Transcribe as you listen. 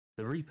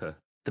The Reaper,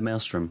 the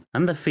Maelstrom,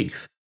 and the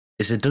Thief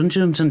is a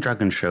Dungeons and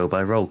Dragons show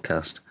by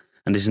RollCast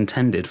and is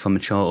intended for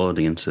mature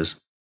audiences.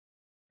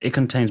 It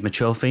contains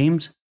mature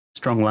themes,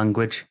 strong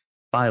language,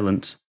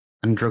 violence,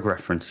 and drug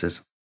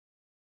references.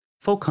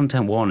 Full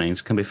content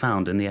warnings can be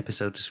found in the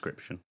episode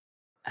description.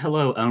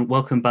 Hello and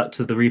welcome back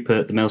to The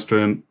Reaper, the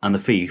Maelstrom, and the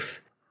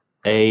Thief,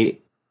 a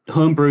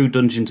homebrew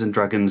Dungeons and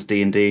Dragons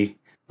D&D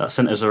that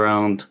centres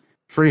around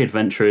three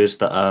adventurers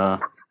that are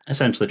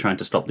essentially trying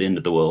to stop the end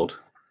of the world.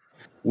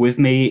 With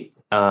me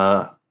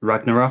are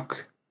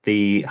Ragnarok,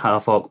 the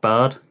half-orc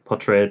bard,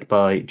 portrayed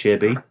by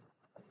JB.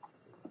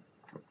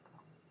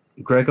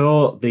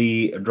 Gregor,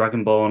 the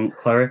dragonborn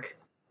cleric,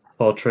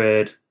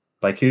 portrayed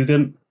by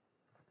Coogan.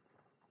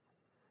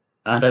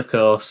 And of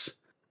course,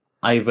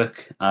 Ivok,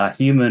 a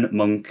human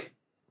monk,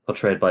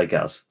 portrayed by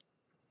Gaz.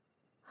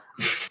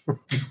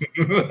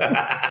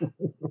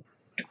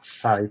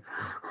 Hi.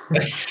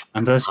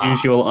 And as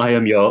usual, I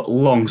am your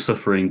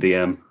long-suffering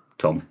DM,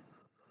 Tom.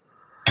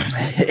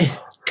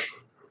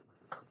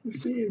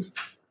 This is.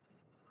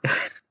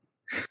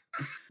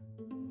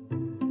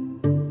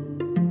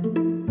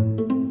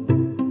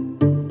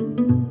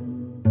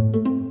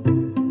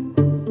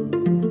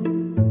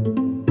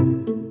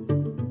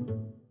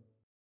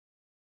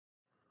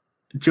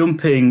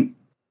 Jumping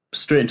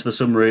straight into the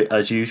summary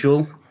as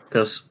usual,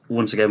 because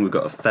once again we've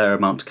got a fair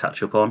amount to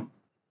catch up on.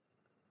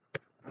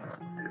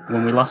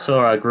 When we last saw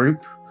our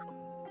group,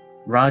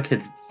 Rag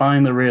had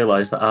finally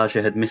realised that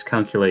Aja had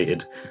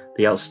miscalculated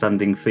the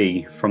outstanding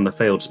fee from the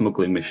failed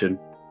smuggling mission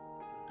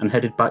and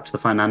headed back to the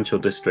financial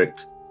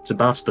district to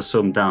barter the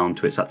sum down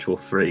to its actual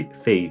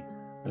fee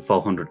of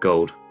 400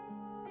 gold.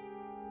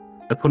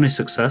 Upon his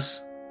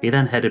success, he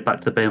then headed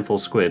back to the Baneful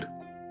Squid,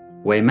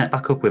 where he met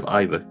back up with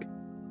Ivok,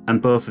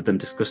 and both of them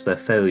discussed their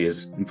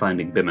failures in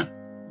finding Bimmet.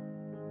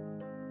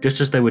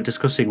 Just as they were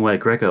discussing where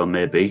Gregor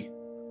may be,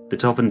 the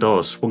tavern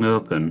doors swung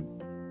open,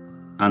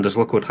 and as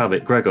luck would have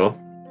it, Gregor,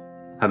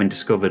 having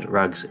discovered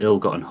Rag's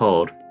ill-gotten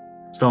hoard,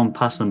 stormed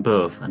past them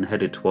both and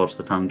headed towards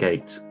the town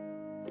gates.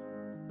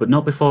 But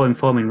not before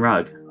informing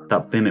Rag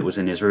that Bimmet was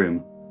in his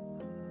room.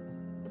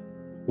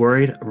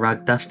 Worried,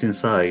 Rag dashed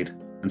inside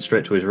and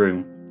straight to his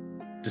room,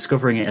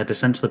 discovering it had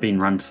essentially been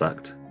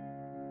ransacked.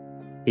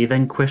 He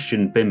then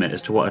questioned Bimmet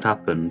as to what had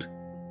happened,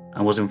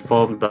 and was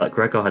informed that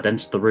Gregor had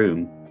entered the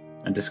room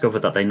and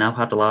discovered that they now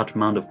had a large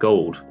amount of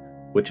gold,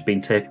 which had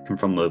been taken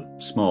from the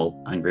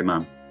small, angry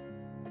man.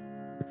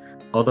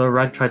 Although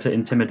Rag tried to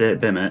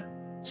intimidate Bimmet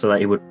so that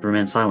he would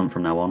remain silent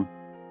from now on,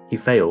 he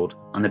failed,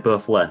 and they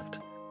both left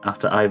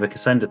after Ivok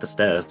ascended the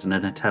stairs in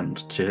an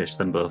attempt to chase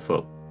them both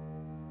up.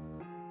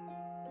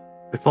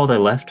 Before they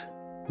left,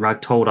 Rag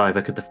told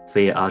Ivok of the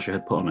fear Aja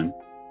had put on him,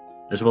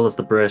 as well as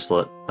the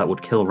bracelet that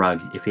would kill Rag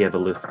if he ever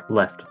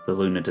left the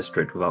Lunar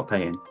District without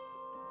paying.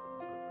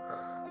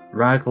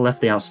 Rag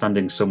left the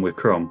outstanding sum with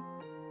Crumb,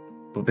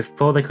 but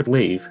before they could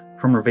leave,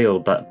 Crumb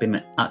revealed that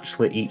Bimmet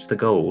actually eats the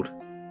gold,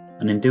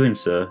 and in doing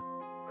so,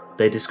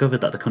 they discovered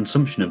that the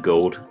consumption of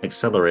gold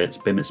accelerates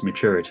Bimmet's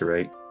maturity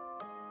rate.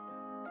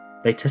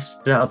 They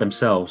tested it out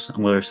themselves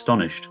and were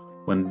astonished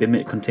when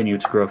Bimmet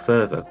continued to grow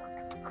further.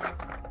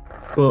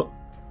 But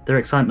their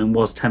excitement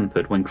was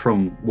tempered when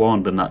Crumb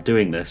warned them that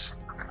doing this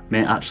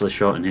may actually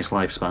shorten his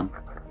lifespan.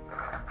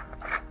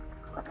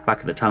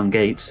 Back at the town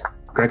gates,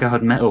 Gregor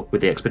had met up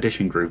with the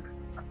expedition group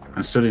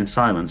and stood in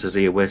silence as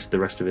he awaited the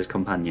rest of his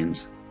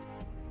companions,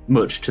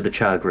 much to the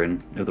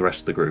chagrin of the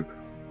rest of the group.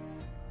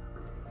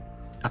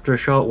 After a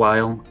short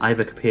while,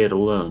 Ivok appeared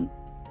alone,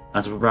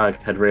 as Rag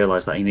had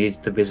realised that he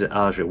needed to visit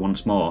Aja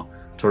once more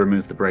to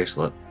remove the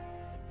bracelet.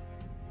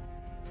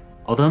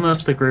 Although most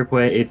of the group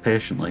waited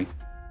patiently,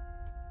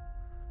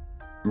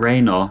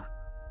 Raynor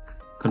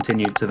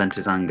continued to vent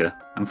his anger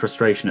and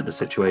frustration at the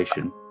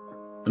situation,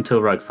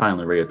 until Rag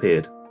finally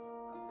reappeared.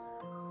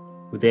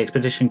 With the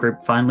expedition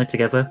group finally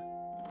together,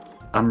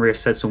 Amrius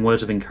said some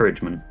words of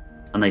encouragement,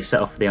 and they set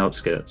off for the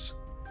outskirts,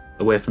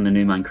 away from the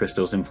Newman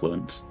Crystal's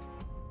influence.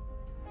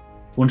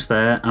 Once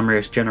there,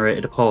 Amrius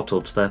generated a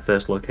portal to their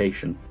first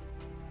location,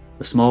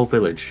 the small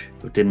village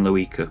of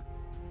Dinluika.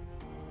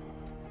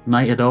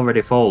 Night had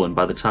already fallen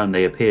by the time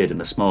they appeared in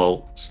the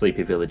small,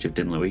 sleepy village of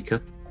Dinluika.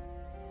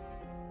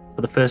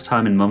 For the first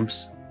time in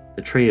months,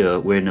 the trio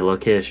were in a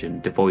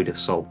location devoid of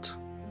salt.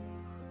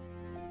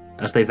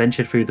 As they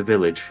ventured through the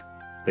village,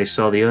 they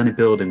saw the only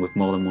building with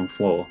more than one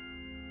floor,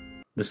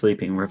 the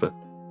Sleeping River,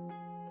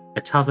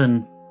 a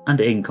tavern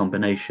and inn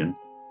combination,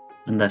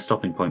 and their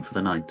stopping point for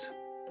the night.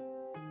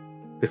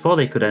 Before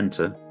they could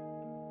enter,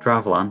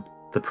 Dravlan,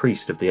 the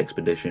priest of the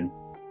expedition,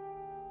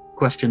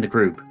 questioned the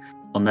group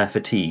on their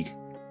fatigue,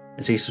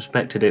 as he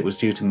suspected it was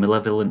due to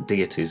malevolent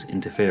deities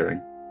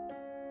interfering.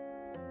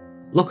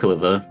 Luckily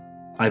though,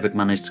 Ivok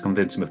managed to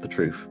convince him of the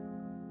truth.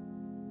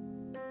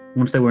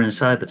 Once they were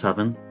inside the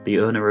tavern, the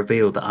owner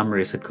revealed that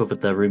Amrius had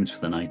covered their rooms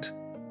for the night,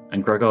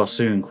 and Gregor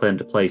soon claimed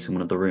a place in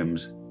one of the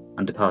rooms,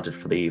 and departed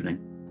for the evening.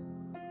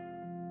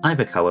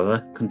 Ivok,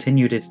 however,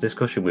 continued his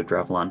discussion with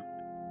Dravlan,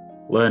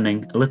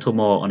 learning a little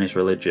more on his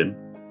religion,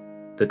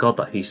 the god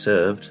that he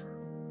served,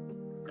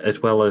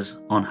 as well as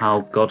on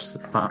how gods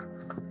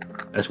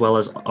as well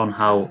as on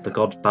how the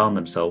gods bound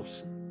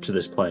themselves to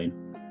this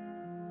plane,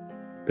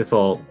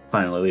 before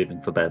finally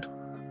leaving for bed.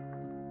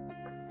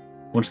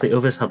 Once the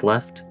others had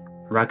left,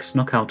 Rag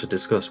snuck out to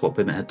discuss what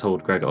Bimit had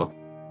told Gregor.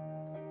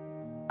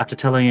 After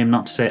telling him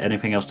not to say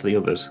anything else to the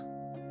others,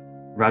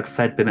 Rag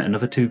fed Bimit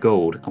another 2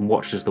 gold and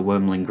watched as the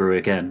wormling grew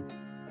again,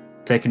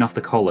 taking off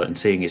the collar and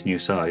seeing his new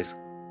size.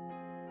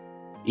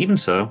 Even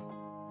so,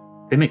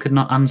 Bimit could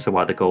not answer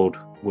why the gold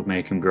would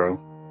make him grow.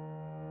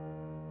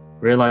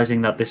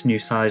 Realizing that this new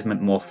size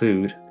meant more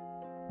food,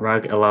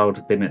 Rag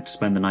allowed Bimit to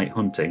spend the night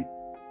hunting,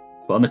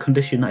 but on the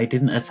condition that he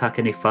didn't attack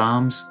any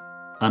farms,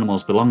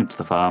 animals belonging to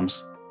the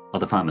farms, or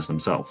the farmers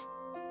themselves.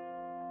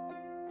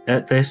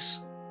 At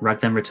this, Rag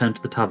then returned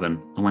to the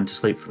tavern and went to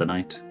sleep for the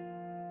night.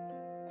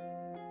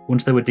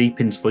 Once they were deep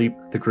in sleep,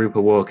 the group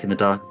awoke in the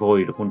dark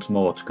void once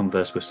more to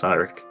converse with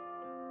Cyric.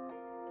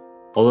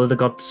 Although the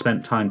god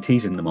spent time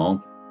teasing them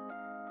all,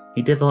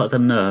 he did let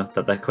them know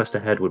that their quest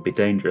ahead would be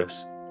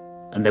dangerous,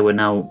 and they were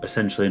now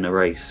essentially in a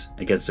race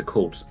against a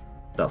cult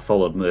that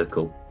followed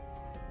Merkel,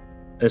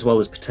 as well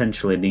as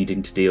potentially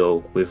needing to deal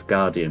with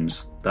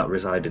guardians that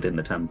resided in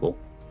the temple.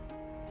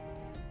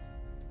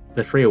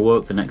 The 3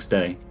 awoke the next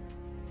day,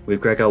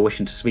 with Gregor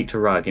wishing to speak to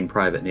Rag in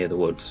private near the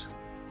woods.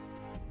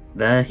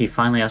 There, he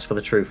finally asked for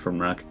the truth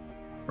from Rag,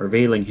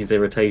 revealing his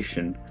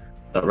irritation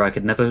that Rag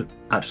had never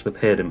actually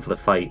paid him for the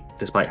fight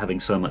despite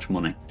having so much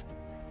money.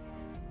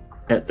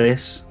 At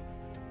this,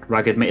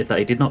 Rag admitted that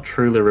he did not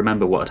truly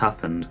remember what had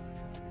happened,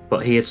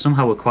 but he had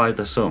somehow acquired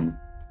the sum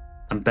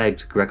and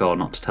begged Gregor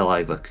not to tell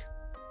Ivok.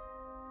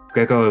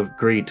 Gregor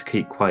agreed to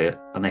keep quiet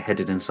and they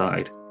headed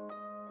inside,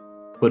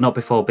 but not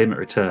before Bimit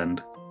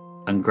returned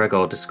and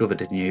Gregor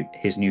discovered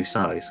his new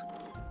size,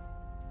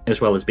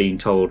 as well as being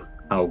told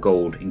how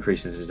gold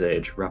increases his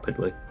age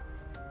rapidly.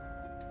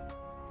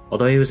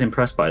 Although he was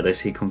impressed by this,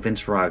 he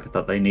convinced Rag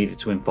that they needed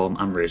to inform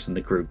Amrius and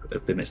the group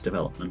of Bimit's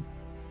development.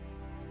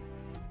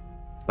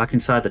 Back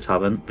inside the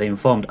tavern, they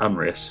informed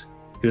Amrius,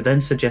 who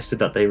then suggested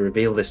that they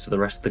reveal this to the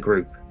rest of the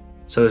group,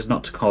 so as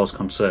not to cause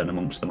concern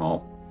amongst them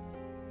all.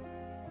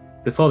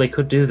 Before they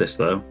could do this,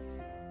 though,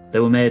 they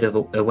were made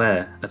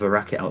aware of a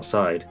racket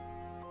outside,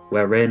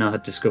 where Raynor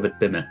had discovered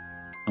Bimit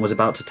and was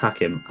about to attack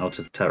him out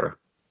of terror.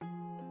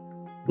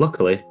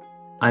 Luckily,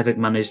 Ivok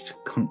managed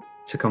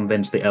to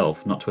convince the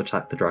elf not to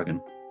attack the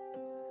dragon,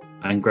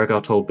 and Gregor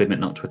told Bimit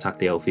not to attack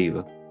the elf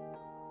either.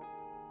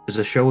 As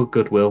a show of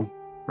goodwill,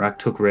 Rag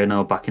took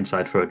Raynor back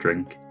inside for a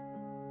drink.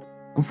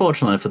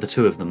 Unfortunately for the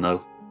 2 of them,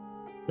 though,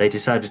 they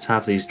decided to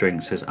have these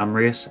drinks as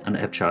Amrius and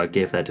Ebchar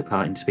gave their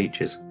departing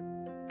speeches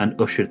and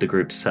ushered the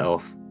group to set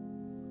off,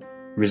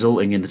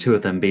 resulting in the 2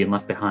 of them being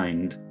left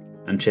behind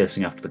and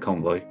chasing after the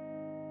convoy.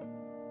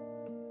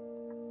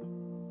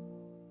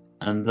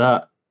 And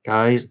that,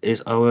 guys,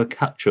 is our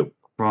catch-up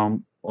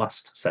from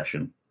last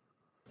session.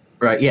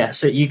 Right, yeah,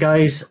 so you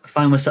guys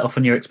finally set off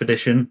on your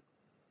expedition.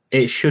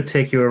 It should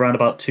take you around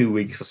about 2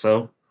 weeks or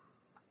so.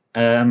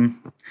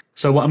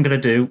 So what I'm going to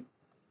do,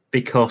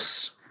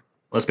 because,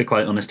 let's be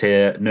quite honest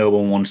here, no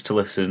one wants to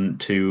listen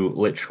to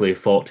literally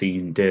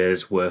 14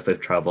 days worth of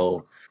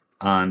travel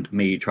and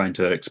me trying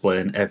to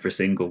explain every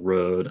single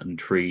road and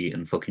tree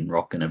and fucking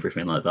rock and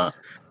everything like that.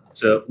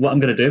 So what I'm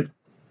going to do,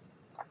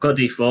 I've got a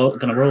D4, I'm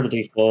going to roll the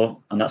D4,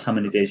 and that's how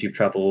many days you've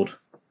travelled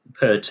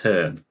per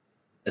turn,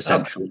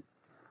 essentially. Okay.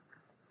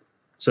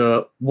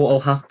 So what will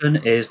happen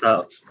is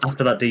that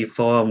after that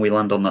D4 and we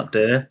land on that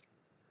day,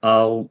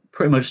 I'll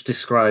pretty much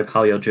describe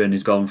how your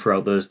journey's gone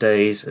throughout those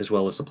days, as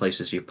well as the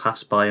places you've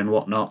passed by and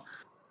whatnot.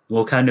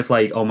 We'll kind of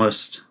like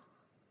almost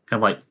kind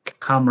of like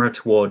camera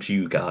towards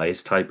you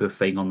guys type of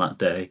thing on that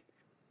day.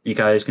 You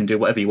guys can do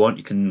whatever you want.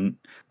 You can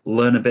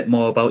learn a bit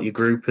more about your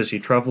group as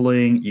you're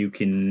traveling. You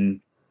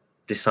can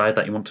decide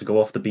that you want to go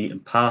off the beaten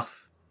path.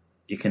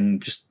 You can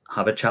just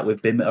have a chat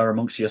with Bimit or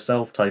amongst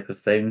yourself type of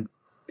thing.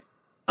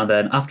 And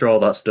then after all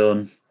that's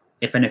done,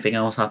 if anything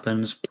else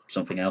happens,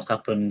 something else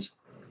happens.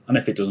 And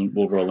if it doesn't,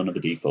 we'll roll another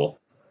D4.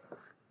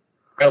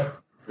 Real.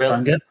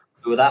 Sound good?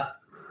 Good with that.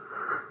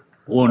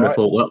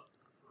 Wonderful. Right. Well,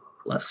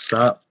 let's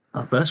start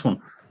our first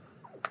one.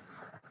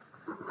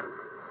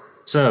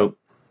 So,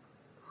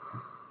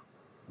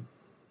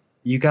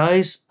 you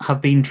guys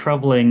have been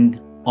travelling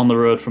on the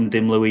road from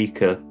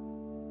Dimluika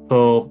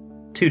for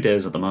 2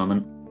 days at the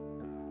moment.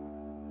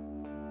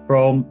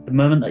 From the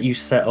moment that you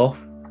set off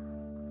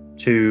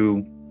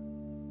to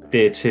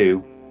day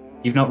 2,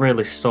 you've not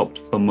really stopped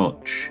for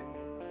much.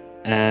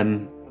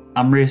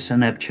 Amrius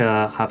and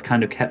Ebchar have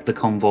kind of kept the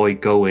convoy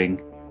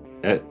going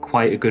at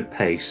quite a good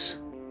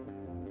pace.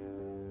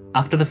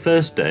 After the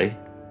first day,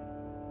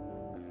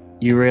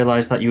 you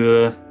realise that you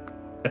were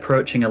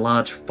approaching a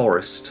large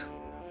forest,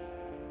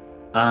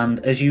 and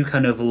as you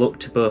kind of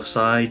looked to both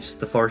sides,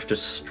 the forest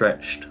just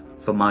stretched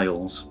for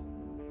miles.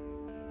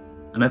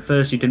 And at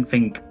first you didn't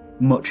think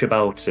much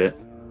about it,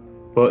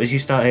 but as you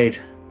started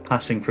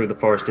passing through the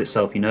forest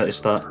itself, you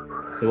noticed that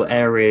there were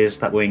areas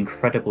that were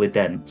incredibly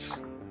dense.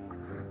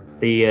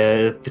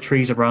 The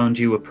trees around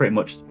you were pretty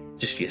much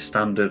just your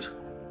standard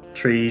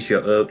trees,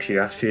 your oaks,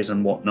 your ashes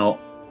and whatnot.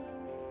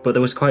 But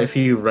there was quite a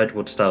few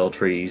redwood style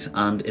trees,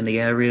 and in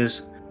the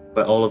areas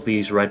where all of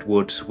these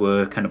redwoods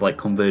were kind of like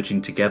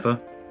converging together.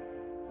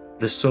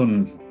 The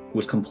sun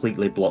was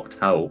completely blocked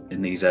out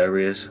in these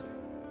areas,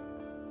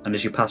 and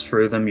as you pass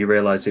through them, you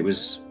realise it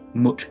was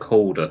much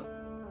colder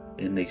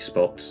in these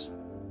spots.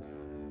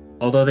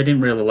 Although they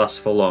didn't really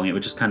last for long, it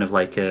was just kind of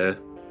like a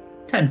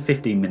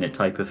 10-15 minute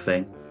type of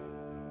thing.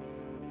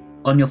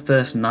 On your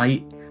first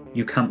night,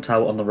 you camped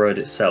out on the road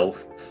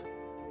itself.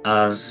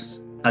 As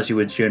you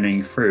were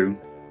journeying through,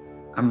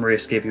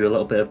 Amarius gave you a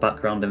little bit of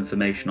background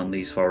information on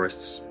these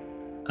forests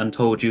and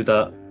told you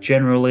that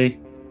generally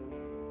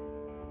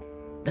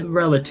they're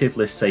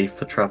relatively safe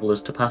for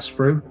travellers to pass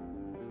through.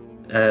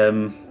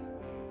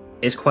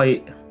 It's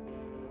quite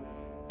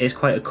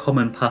a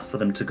common path for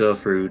them to go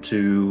through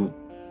to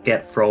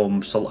get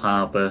from Salt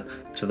Harbour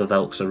to the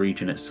Velxa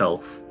region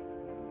itself.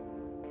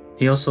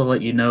 He also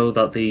let you know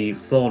that the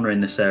fauna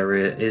in this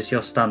area is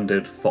your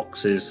standard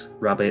foxes,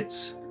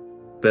 rabbits,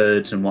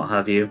 birds and what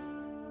have you.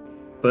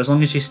 But as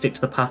long as you stick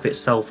to the path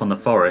itself on the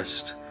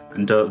forest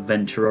and don't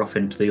venture off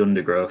into the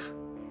undergrowth,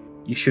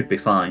 you should be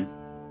fine.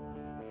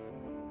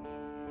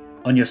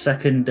 On your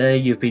second day,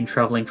 you've been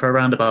travelling for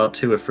around about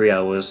 2 or 3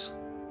 hours.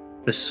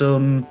 The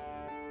sun,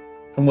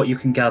 from what you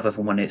can gather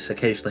from when it's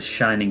occasionally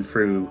shining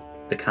through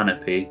the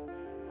canopy,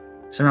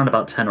 it's around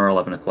about 10 or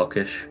 11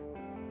 o'clock-ish.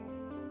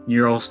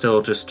 You're all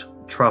still just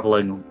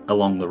travelling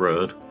along the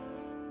road.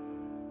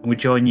 And we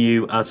join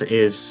you as it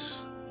is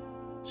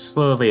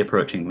slowly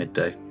approaching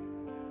midday.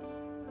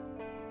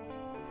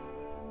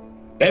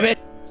 Bimit!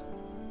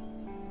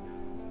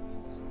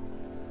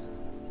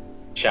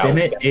 Shout.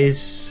 Bimit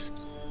is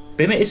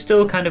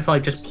still kind of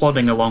like just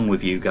plodding along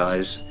with you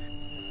guys.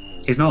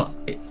 He's not...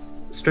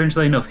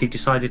 Strangely enough, he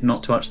decided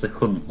not to actually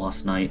hunt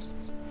last night.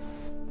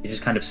 He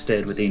just kind of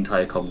stayed with the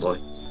entire convoy.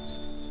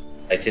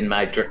 It's in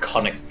my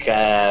draconic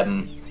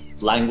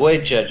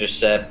language. I just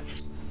said,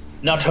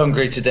 not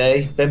hungry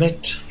today,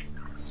 Bimit.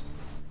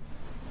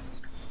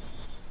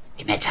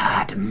 Bimit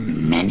had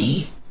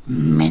many,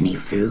 many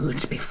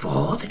foods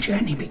before the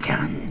journey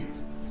began.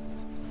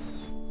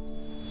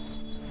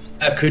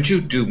 Could you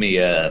do me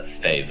a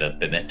favour,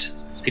 Bimit?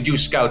 Could you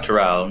scout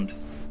around?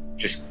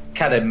 Just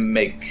kind of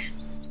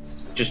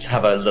just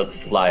have a look,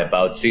 fly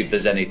about, see if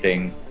there's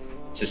anything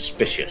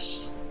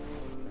suspicious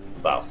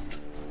about.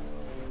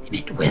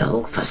 It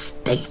will for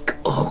steak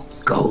or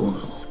gold.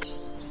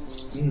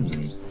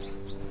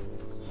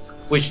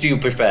 Which do you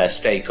prefer,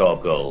 steak or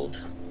gold?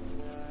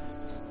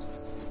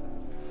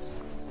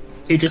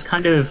 He just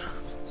kind of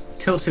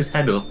tilts his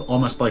head up,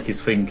 almost like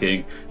he's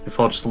thinking,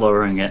 before just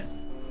lowering it.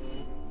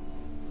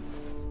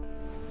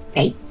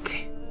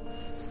 Steak.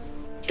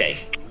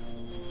 Steak.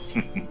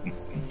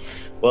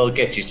 Well,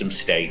 get you some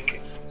steak.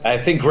 I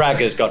think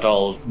Ragga's got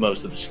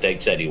most of the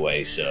steaks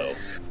anyway, so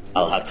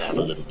I'll have to have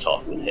a little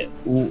talk with him.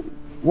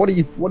 What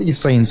are you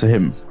saying to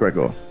him,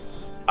 Gregor?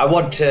 I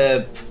want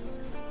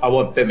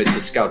Bimit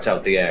to scout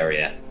out the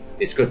area.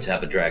 It's good to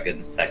have a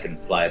dragon that can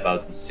fly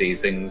about and see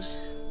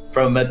things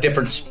from a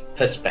different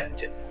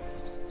perspective.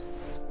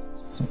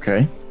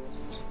 Okay.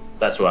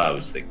 That's what I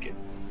was thinking.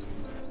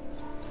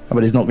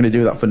 But he's not going to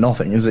do that for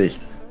nothing, is he?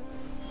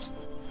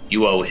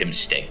 You owe him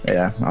steak.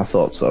 Yeah, I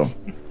thought so.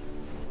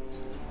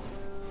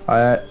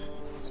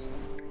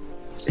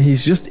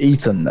 He's just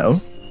eaten,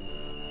 though.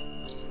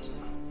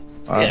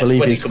 I Yes, believe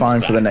when he he's comes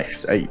fine for the back.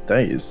 next 8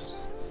 days.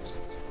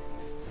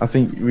 I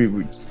think we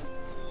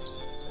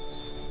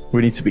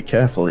need to be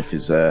careful if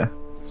he's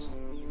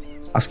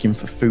asking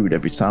for food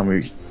every time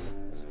we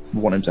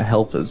want him to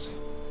help us.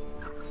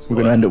 We're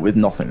going to end up with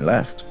nothing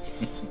left.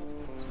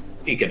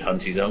 He can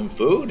hunt his own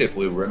food if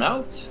we run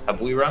out.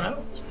 Have we run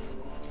out?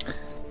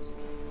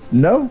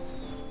 No?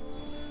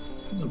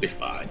 It'll be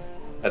fine.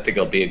 I think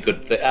it'll be a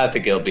good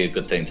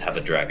thing to have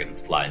a dragon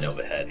flying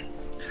overhead.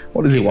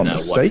 What does he Even want? a A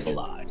steak? wonderful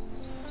eye.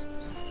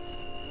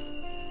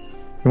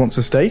 He wants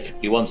a steak?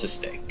 He wants a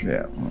steak.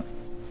 Yeah.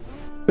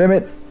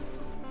 Bimit!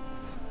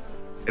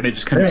 And it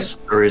just kind of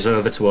scurries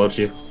over towards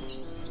you.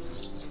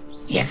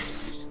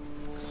 Yes.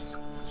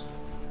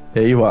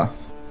 Here you are.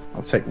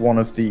 I'll take one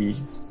of the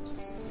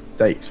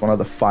steaks, one of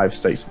the 5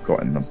 steaks I've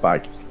got in the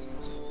bag.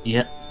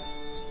 Yep.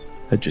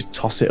 And just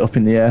toss it up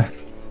in the air.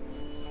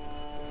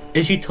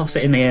 As you toss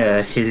it in the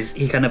air,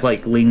 he kind of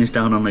like leans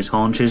down on his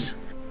haunches,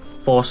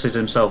 forces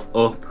himself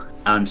up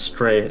and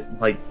straight,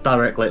 like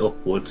directly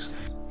upwards.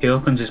 He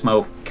opens his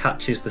mouth,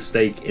 catches the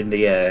steak in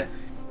the air,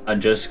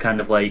 and just kind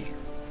of like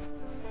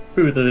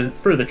through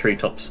the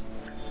treetops.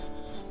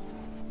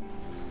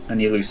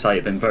 And you lose sight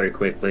of him very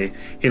quickly.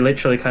 He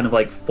literally kind of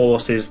like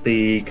forces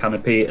the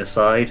canopy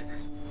aside,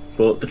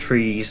 but the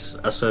trees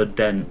are so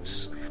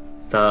dense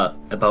that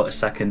about a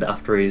second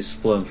after he's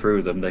flown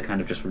through them, they kind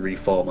of just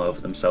reform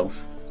over themselves.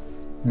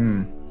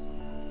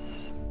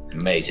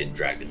 Mated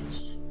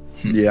dragons.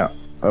 Yeah.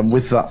 And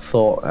with that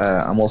thought,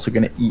 I'm also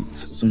going to eat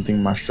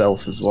something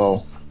myself as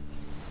well.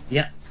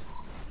 Yeah.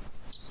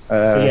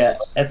 So yeah,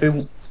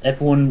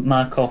 everyone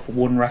mark off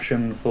 1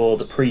 ration for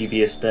the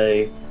previous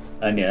day,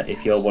 and yeah,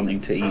 if you're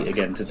wanting to eat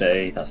again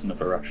today, that's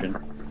another ration.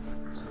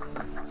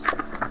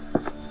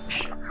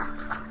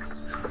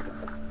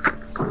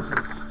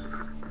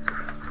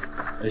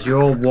 As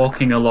you're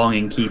walking along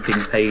and keeping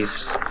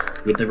pace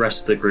with the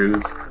rest of the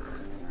group,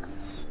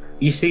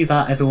 you see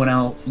that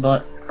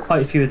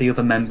quite a few of the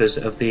other members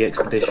of the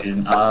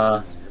expedition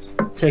are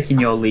taking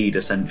your lead,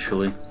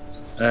 essentially.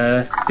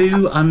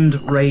 Thu and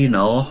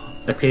Raynor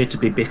appear to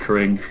be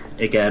bickering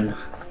again.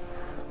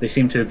 They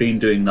seem to have been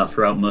doing that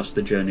throughout most of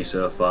the journey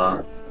so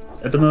far.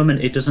 At the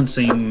moment, it doesn't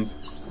seem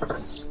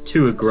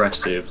too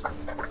aggressive,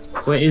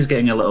 but it is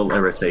getting a little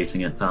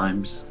irritating at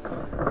times.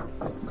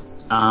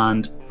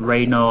 And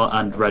Raynor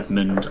and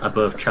Redmond are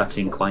both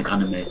chatting quite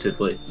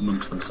animatedly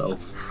amongst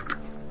themselves.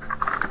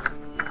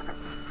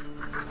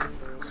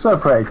 So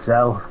pray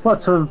tell,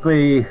 what are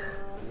the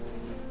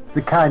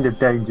kind of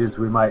dangers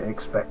we might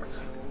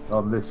expect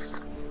on this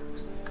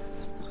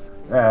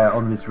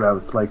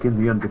route, like in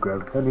the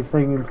undergrowth?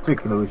 Anything in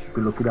particular we should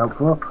be looking out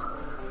for?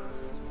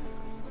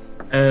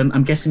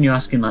 I'm guessing you're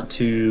asking that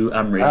to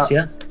Amrit,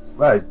 yeah?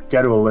 Well,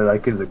 generally,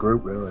 like in the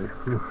group, really.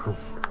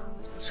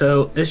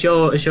 So, as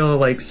you're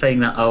like saying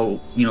that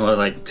out,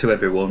 like to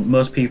everyone,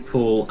 most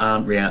people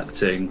aren't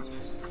reacting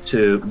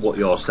to what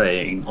you're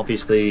saying.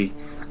 Obviously,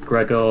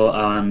 Gregor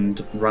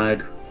and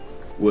Rag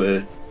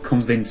were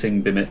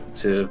convincing Bimit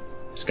to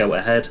scout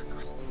ahead.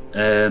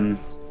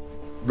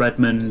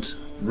 Redmond,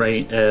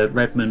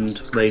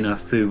 Raynor,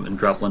 Fu, and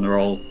Drablin are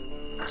all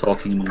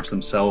talking amongst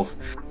themselves.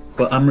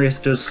 But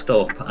Amrius does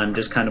stop and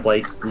just kind of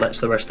like lets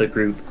the rest of the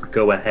group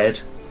go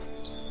ahead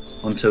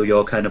until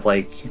you're kind of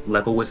like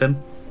level with him.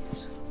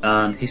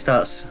 And he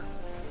starts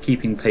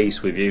keeping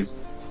pace with you.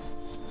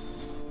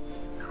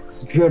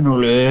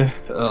 Generally,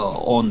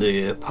 on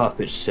the path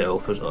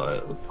itself, as I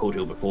told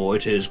you before,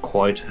 it is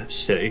quite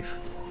safe.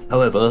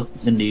 However,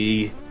 in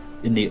the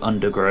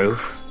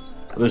undergrowth,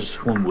 as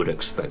one would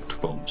expect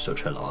from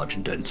such a large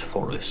and dense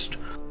forest,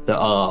 there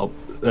are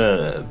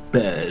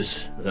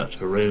bears that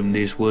roam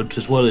these woods,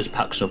 as well as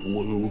packs of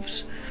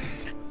wolves.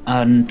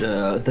 And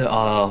there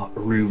are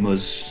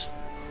rumours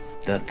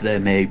that there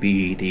may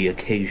be the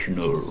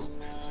occasional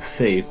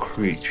fey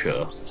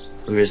creature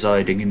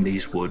residing in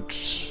these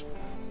woods.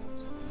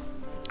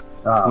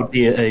 It would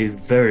be a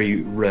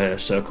very rare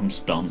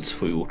circumstance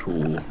for you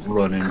to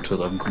run into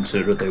them,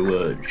 considering they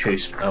were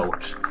chased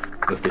out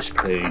of this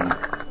plane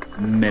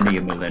many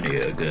a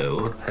millennia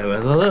ago.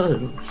 However,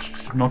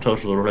 it's not out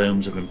of the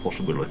realms of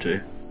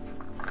impossibility.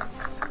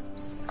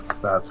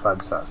 That's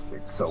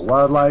fantastic. So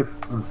wildlife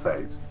and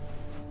fays.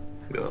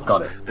 Yes.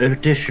 Got it.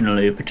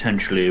 Additionally,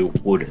 potentially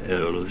wood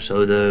elves,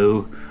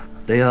 although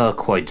they are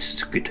quite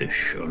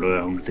skittish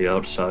around the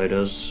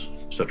outsiders,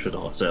 such as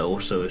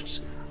ourselves, so it's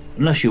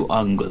unless you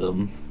anger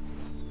them,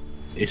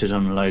 it is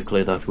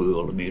unlikely that we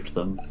will meet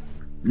them.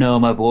 No,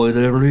 my boy,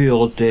 the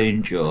real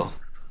danger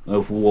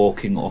of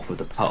walking off of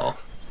the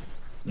path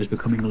is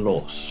becoming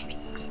lost.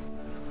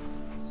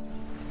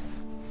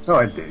 Oh,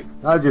 indeed.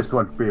 I just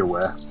want to be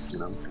aware,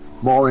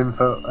 More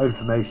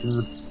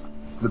information,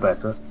 the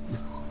better.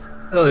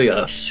 Oh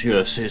yes,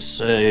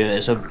 it's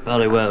a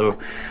very well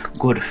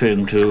good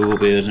thing to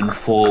be as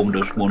informed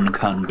as one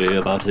can be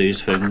about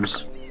these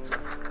things.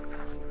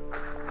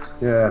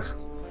 Yes.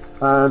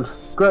 And,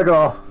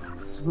 Gregor,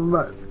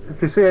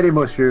 if you see any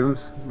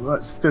mushrooms,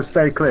 let's just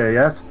stay clear,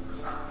 yes?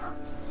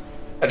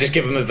 I just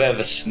give him a bit of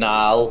a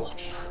snarl.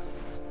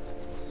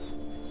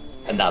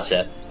 And that's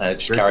it. I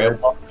just carry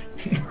on.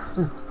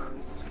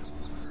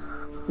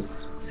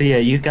 So yeah,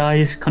 you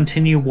guys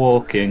continue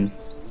walking.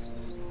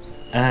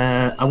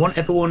 I want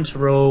everyone to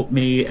roll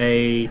me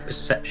a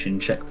perception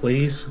check,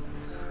 please.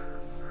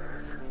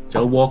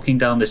 So walking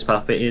down this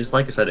path, it is,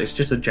 like I said, it's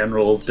just a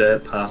general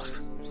dirt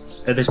path.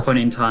 At this point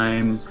in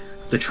time,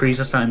 the trees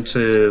are starting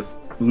to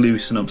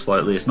loosen up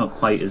slightly. It's not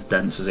quite as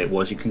dense as it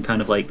was. You can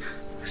kind of like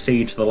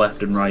see to the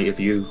left and right of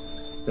you.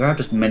 There are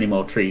just many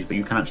more trees, but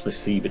you can actually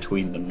see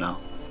between them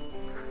now.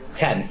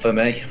 10 for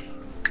me.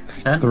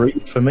 10? 3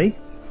 for me.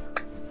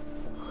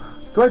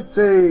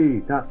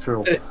 20!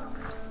 Natural.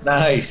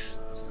 Nice.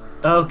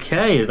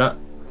 Okay,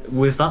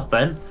 with that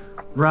then,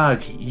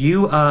 Rag,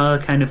 you are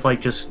kind of like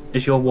just,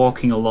 as you're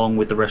walking along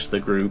with the rest of the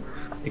group,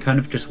 you're kind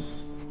of just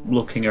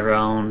looking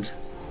around,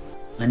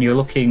 and you're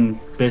looking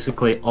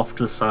basically off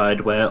to the side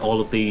where all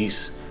of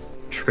these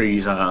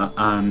trees are,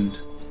 and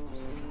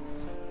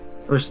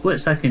for a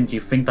split second you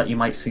think that you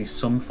might see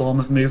some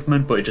form of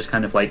movement, but it just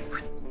kind of like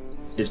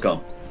is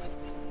gone.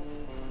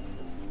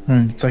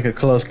 Take a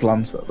close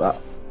glance at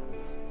that.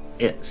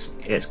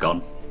 It's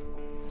gone.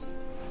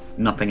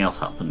 Nothing else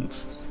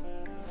happens.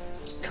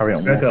 Carry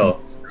on. Gregor,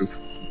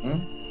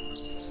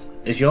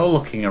 as you're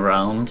looking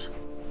around,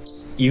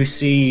 you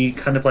see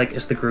kind of like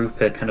as the group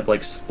are kind of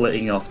like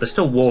splitting off. They're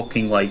still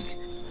walking like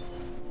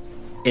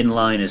in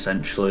line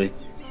essentially,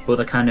 but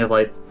they're kind of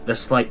like there's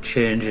slight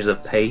changes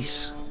of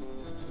pace.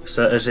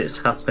 So as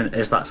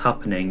that's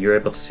happening, you're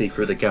able to see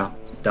through the gap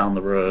down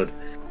the road.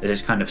 It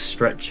is kind of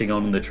stretching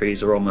on, and the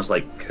trees are almost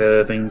like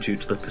curving due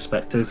to the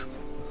perspective.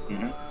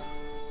 Mm-hmm.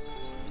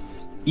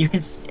 You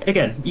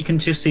can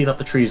just see that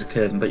the trees are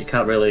curving, but you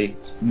can't really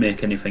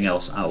make anything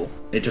else out.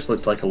 It just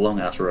looks like a long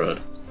ass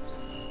road.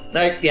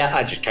 No, yeah,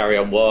 I just carry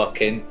on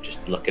walking, just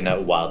looking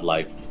at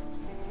wildlife.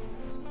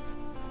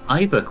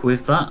 Ivok,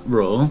 with that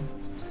roll,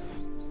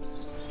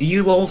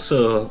 you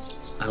also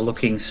are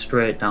looking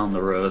straight down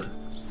the road.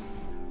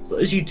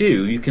 But as you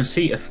do, you can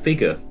see a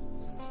figure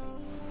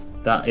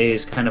that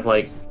is kind of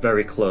like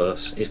very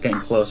close. It's getting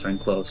closer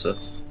and closer.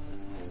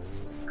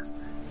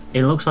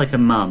 It looks like a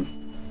man.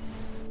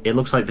 It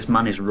looks like this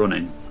man is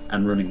running,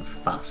 and running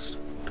fast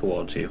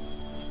towards you.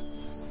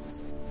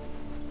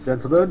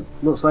 Gentlemen,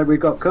 looks like we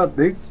got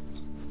company.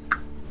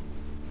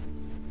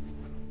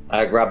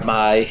 I grab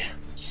my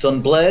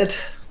sunblade.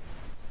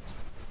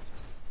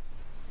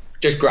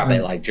 Just grab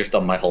it, like, just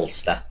on my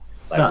holster.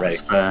 Like, That's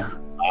ready. fair.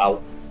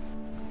 Ow.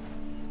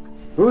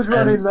 Who's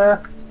running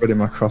there? Ready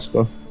my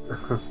crossbow.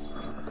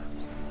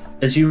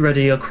 As you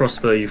ready your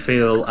crossbow, you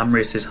feel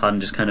Amris's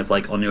hand just kind of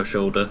like on your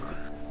shoulder.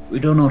 We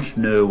do not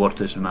know what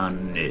this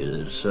man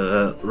is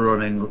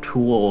running to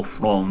or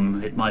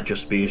from. It might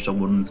just be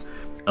someone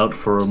out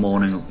for a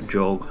morning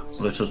jog.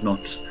 Let us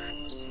not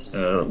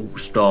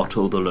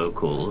startle the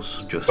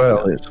locals. Just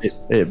Well, yet.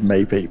 it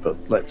may be, but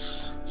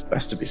it's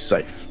best to be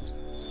safe.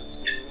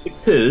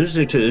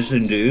 It is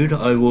indeed.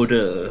 I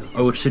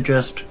would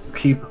suggest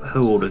keep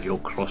hold of your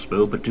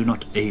crossbow, but do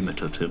not aim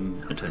it at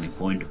him at any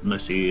point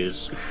unless he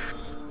is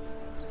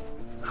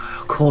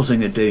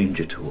causing a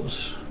danger to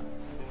us.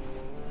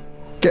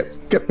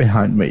 Get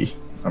behind me,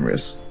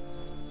 Amris.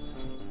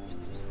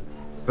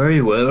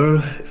 Very well.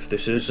 If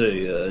this is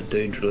a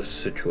dangerous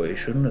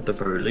situation, at the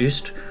very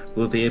least,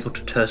 we'll be able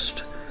to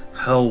test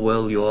how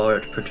well you are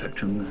at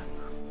protecting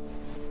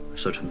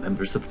certain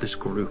members of this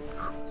group.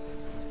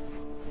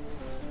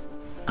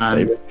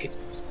 And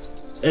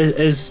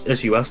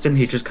as you asked him,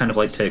 he just kind of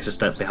like takes a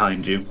step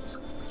behind you.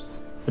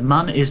 The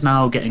man is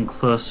now getting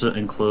closer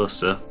and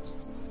closer,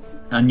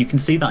 and you can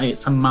see that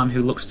it's a man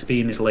who looks to be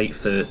in his late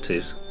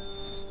 30s.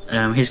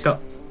 He's got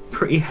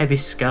pretty heavy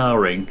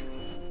scarring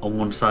on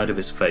one side of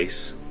his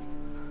face.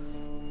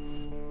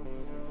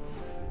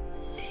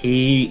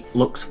 He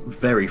looks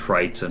very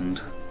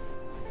frightened.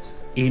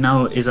 He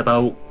now is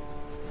about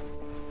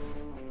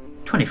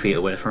 20 feet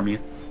away from you.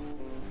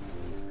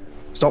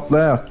 Stop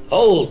there.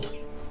 Hold!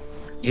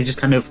 You just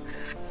kind of...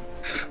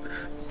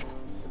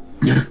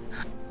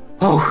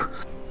 Oh!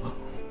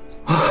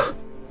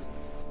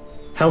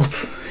 Help!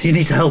 You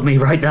need to help me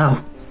right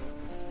now!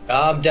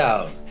 Calm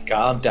down.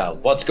 Calm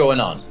down. What's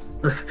going on?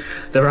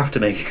 They're after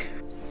me.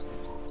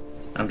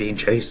 I'm being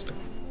chased.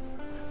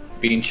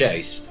 Being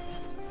chased?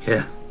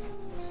 Yeah.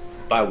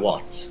 By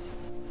what?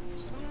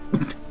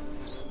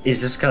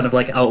 He's just kind of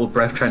like out of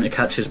breath, trying to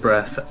catch his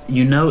breath.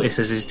 You notice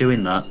as he's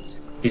doing that,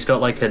 he's got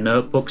like a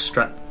notebook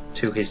strapped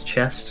to his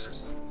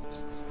chest,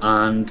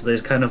 and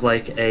there's kind of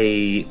like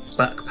a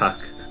backpack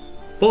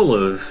full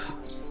of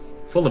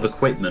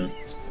equipment.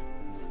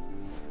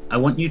 I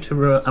want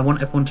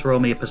everyone to roll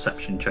me a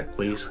perception check,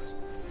 please.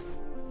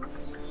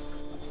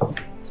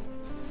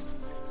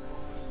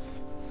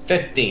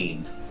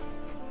 15.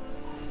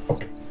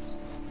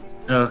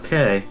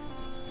 Okay.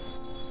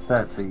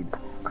 13.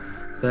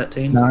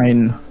 13.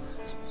 9.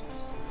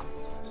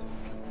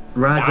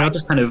 Right, you're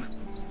just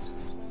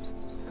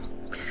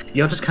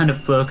kind of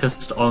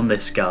focused on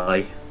this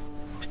guy.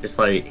 It's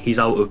like he's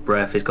out of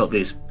breath.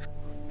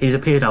 He's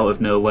appeared out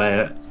of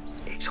nowhere.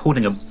 He's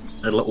holding a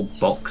little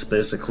box,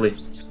 basically.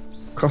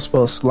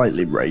 Crossbow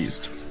slightly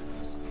raised.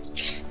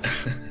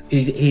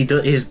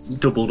 He's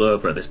doubled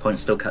over at this point,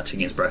 still catching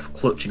his breath,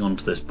 clutching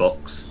onto this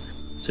box.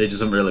 So he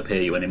doesn't really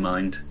pay you any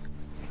mind.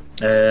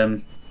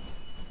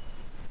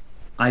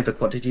 Ivor,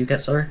 what did you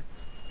get, sorry?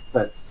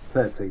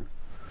 13.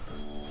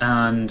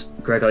 And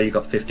Gregor, you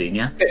got 15,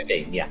 yeah?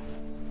 15, yeah.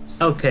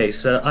 Okay,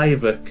 so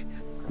Ivor,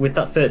 with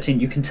that 13,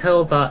 you can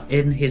tell that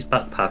in his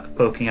backpack,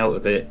 poking out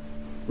of it,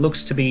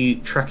 looks to be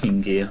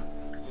tracking gear.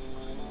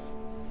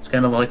 It's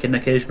kind of like an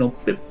occasional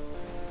bip.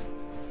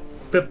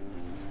 Bip.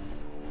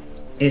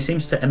 It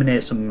seems to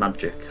emanate some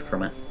magic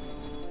from it.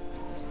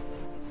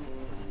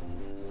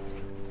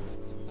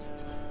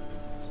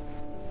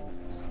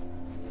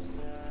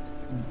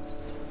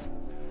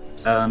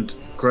 And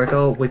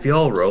Gregor, with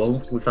your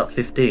roll, with that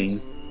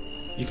 15,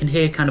 you can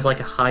hear kind of like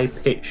a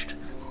high-pitched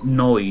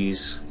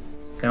noise,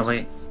 kind of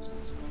like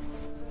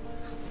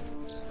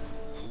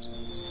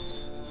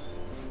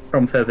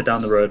from further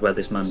down the road where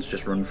this man's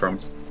just run from.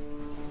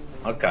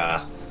 Okay.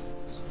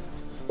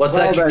 What's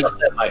Well, that you then. got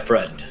there, my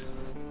friend?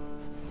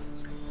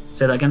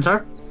 Say that again,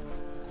 sir?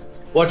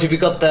 What have you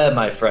got there,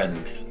 my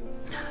friend?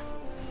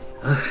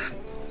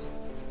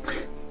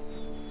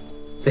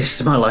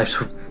 This is my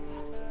life's...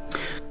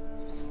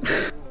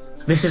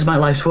 This is my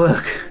life's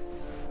work.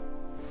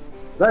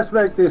 Let's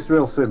make this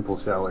real simple,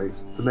 shall we?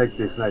 To make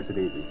this nice and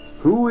easy.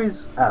 Who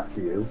is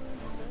after you?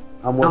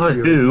 And Not what's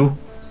your... who.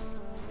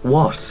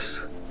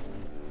 What?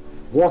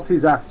 What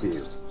is after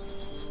you?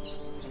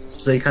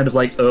 So you kind of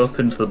like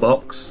opened the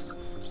box,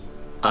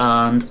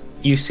 and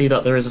you see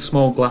that there is a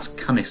small glass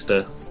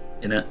canister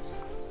in it,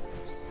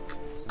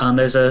 and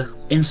there's a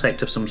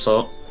insect of some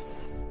sort.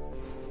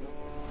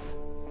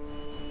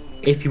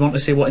 If you want to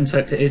see what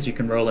insect it is, you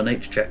can roll an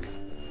H check.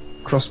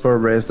 Crossbow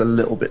raised a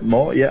little bit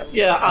more, yeah.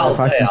 Yeah, If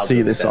I can see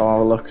do this, that. I'll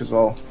have a look as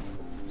well.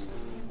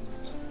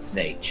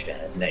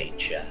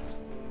 Nature.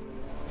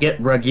 Yep,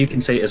 Rug, you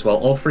can see it as well.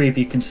 All three of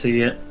you can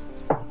see it.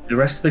 The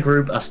rest of the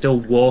group are still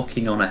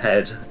walking on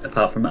ahead,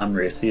 apart from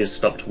Amrius. He has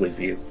stopped with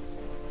you.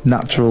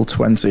 Natural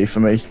 20 for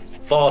me.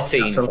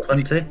 14. Natural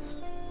 20.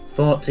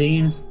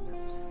 14.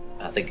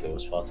 I think it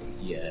was 14.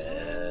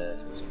 Yeah.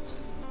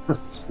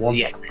 One.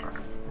 Yes.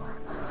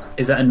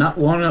 Is that a nat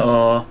one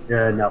or?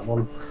 Yeah, that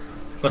one.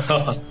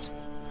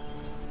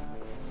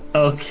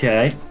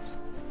 Okay.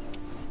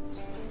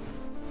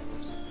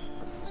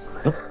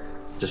 Oh,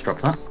 just drop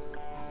that.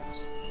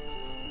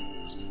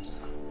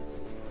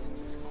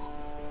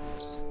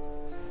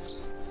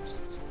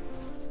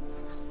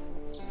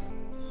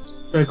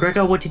 So,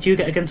 Gregor, what did you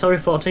get again? Sorry,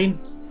 14?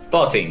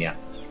 14, yeah.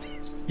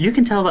 You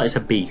can tell that it's a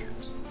B.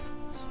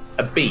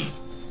 A B.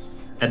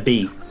 A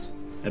B.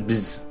 A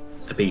bzz.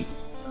 A B.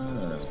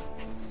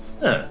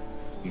 Huh.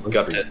 You've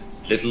got a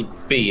little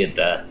B in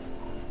there.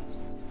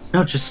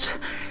 No, just...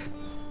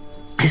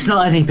 It's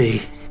not any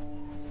B.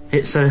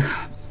 It's a...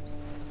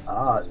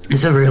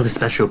 It's a really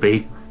special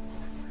bee.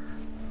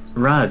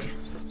 Rag,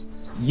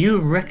 you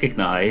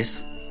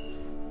recognise,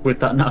 with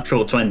that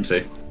natural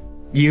 20,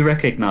 you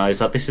recognise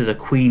that this is a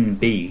queen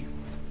bee.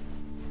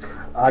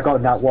 I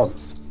got that one.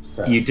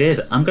 So. You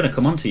did. I'm going to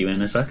come on to you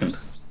in a second.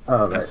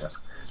 Oh, right.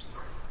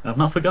 I've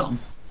not forgotten.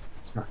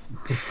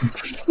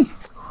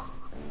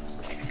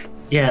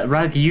 Yeah,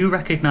 Rag, you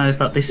recognise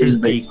that this is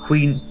the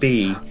queen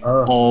bee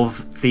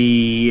of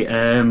the...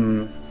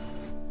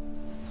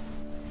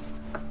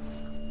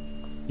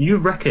 You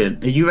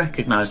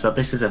recognise that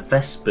this is a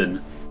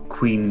Vespan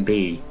queen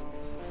bee,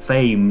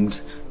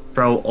 famed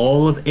throughout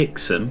all of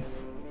Ixon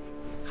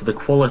for the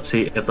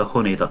quality of the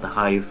honey that the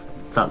hive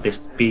that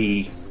this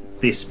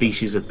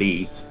species of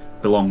bee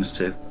belongs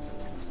to.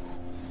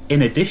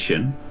 In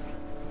addition,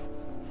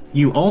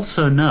 you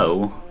also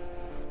know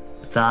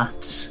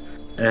that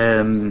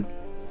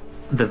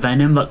the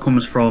venom that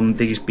comes from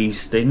these bee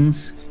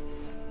stings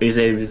is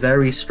a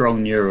very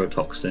strong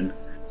neurotoxin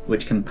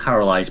which can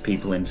paralyze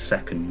people in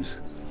seconds.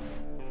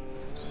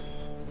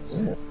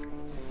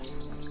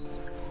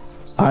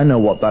 I know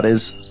what that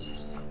is.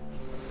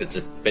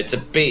 It's a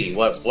bee.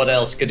 What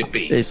else could it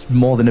be? It's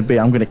more than a bee.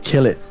 I'm going to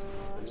kill it.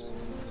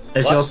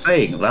 As you're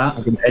saying that,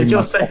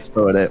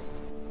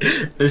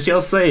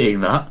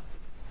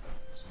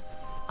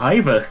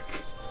 Ivor,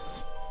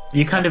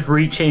 you kind of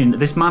reach in.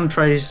 This man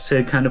tries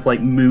to kind of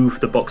like move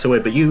the box away,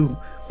 but you're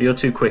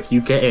too quick. You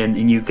get in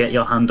and you get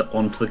your hand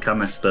onto the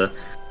canister,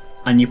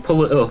 and you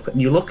pull it up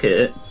and you look at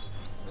it,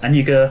 and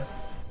you go,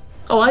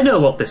 "Oh, I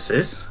know what this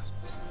is.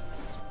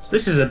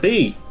 This is a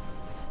bee.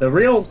 They're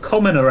real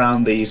common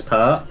around these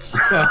parts."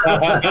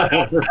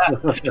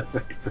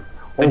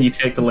 And you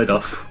take the lid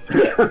off.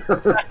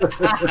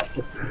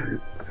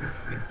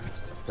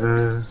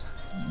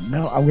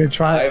 No, I'm going to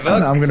try.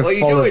 I'm going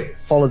to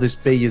follow this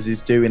bee as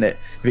he's doing it.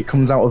 If it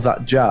comes out of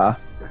that jar,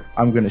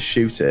 I'm going to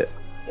shoot it.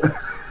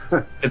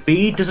 The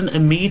bee doesn't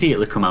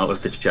immediately come out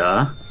of the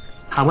jar.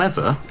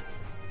 However,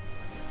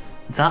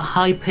 that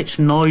high-pitched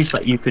noise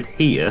that you could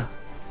hear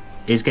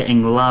is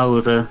getting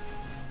louder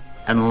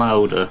and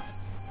louder.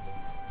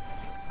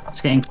 It's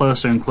getting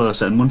closer and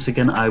closer, and once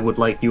again, I would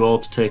like you all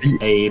to take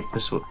a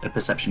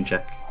perception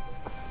check.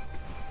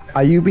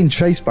 Are you being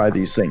chased by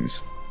these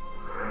things?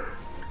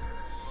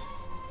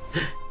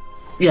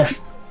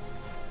 Yes.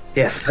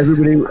 Yes.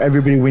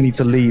 Everybody, we need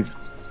to leave.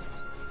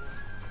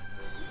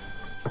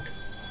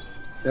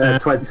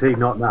 20,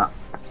 not that.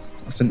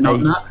 That's an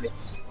Not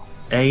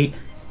 8. that. 8.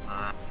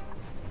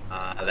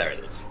 There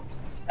it is.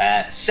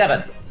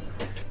 7.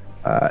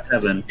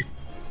 7.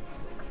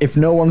 If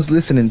no one's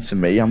listening to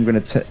me, I'm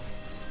going to...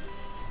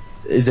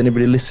 Is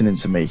anybody listening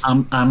to me?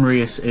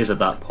 Amrius is at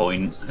that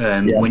point.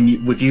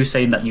 With you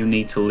saying that you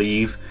need to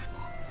leave,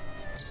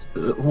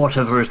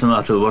 whatever is the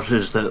matter, what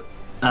is the...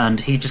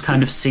 And he just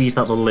kind of sees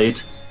that the lid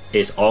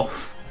is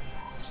off,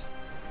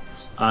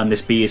 and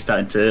this bee is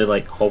starting to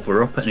like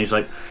hover up, and he's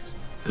like,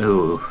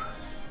 "Oh,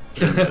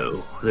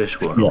 no, this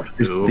one." Yeah,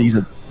 these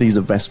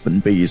are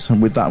Vespan bees,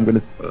 and with that, I'm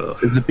gonna.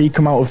 Does the bee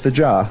come out of the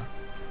jar?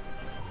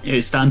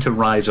 It's starting to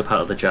rise up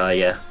out of the jar.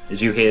 Yeah, as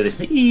you hear this,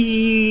 start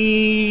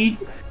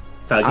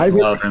getting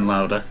louder and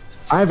louder.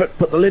 Ivor,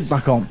 put the lid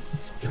back on.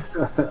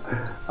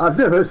 I've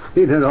never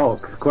seen an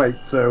orc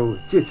quite so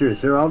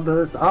jitterish around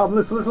a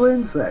harmless little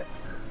insect.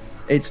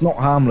 It's not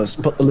harmless.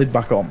 Put the lid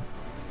back on.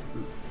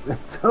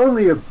 It's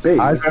only a bee.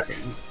 Sleight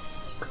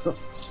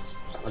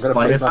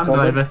of hand,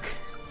 Ivor.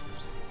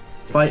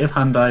 Sleight of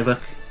hand, Ivor.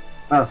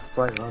 Oh,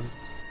 sleight of hand.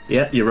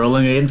 Yeah, you're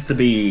rolling against the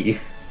bee.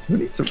 We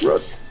need to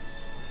run.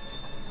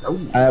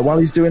 While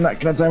he's doing that,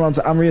 can I turn around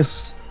to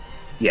Amrius?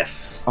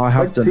 Yes. I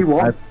have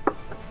 21. done.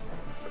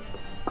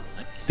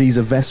 These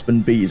are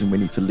Vespan bees, and we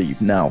need to leave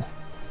now.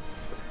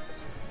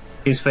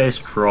 His face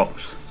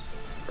drops.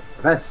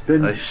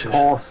 Vespan,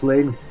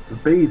 porcelain, the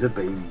bees are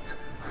bees.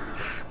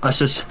 I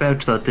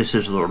suspect that this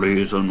is the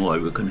reason why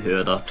we can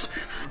hear that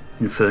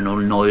infernal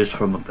noise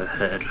from up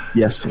ahead.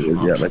 Yes, it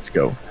is. Yeah, let's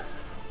go.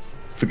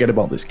 Forget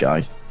about this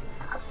guy.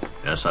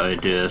 Yes, I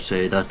dare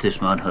say that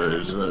this man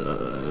has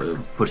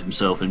put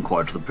himself in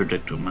quite the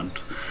predicament.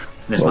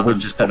 This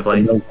man's just kind of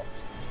like...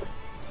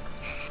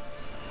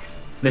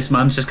 This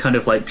man's just kind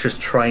of like just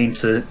trying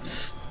to,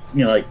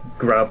 like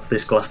grab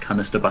this glass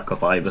canister back off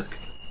Ivok.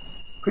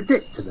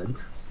 Predicament.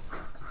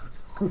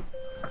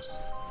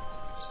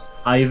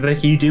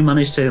 Ivok, you do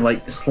manage to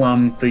like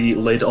slam the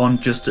lid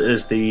on just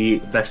as the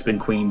Vespin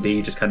Queen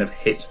Bee just kind of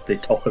hits the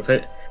top of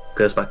it,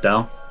 goes back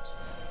down.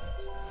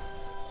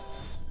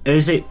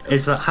 As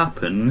that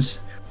happens,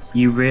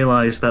 you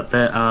realise that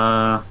there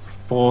are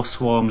 4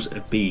 swarms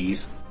of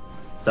bees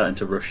starting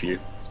to rush you.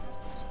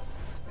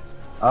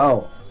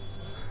 Oh.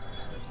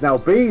 Now,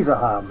 bees are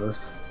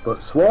harmless,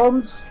 but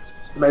swarms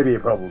may be a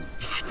problem.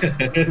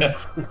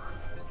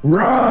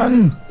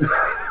 Run!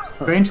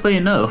 Strangely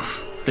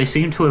enough, they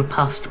seem to have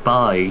passed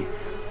by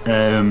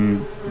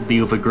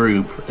the other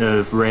group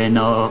of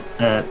Raynor,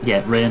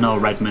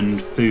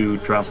 Redmond, Fu,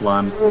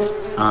 Dravlan,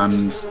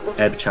 and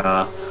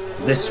Ebchar.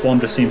 This swarm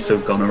just seems to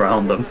have gone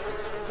around them.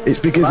 It's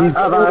because he's...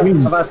 Have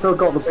I still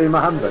got the bee in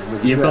my hand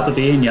then? You've got the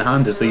bee in your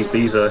hand as these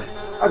bees are...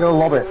 I'm gonna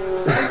lob it.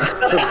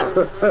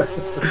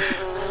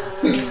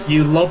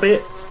 You lob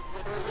it?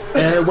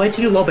 Where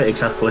do you lob it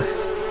exactly?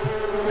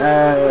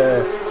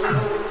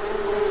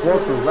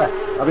 Towards the left.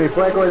 I mean, if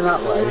we're going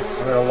that way,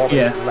 I'm gonna lob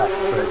it to the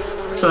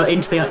left. So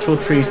into the actual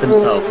trees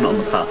themselves, not on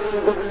the path?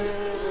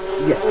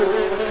 Yeah.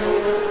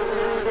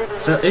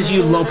 So as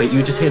you lob it,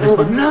 you just hear this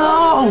one,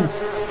 no!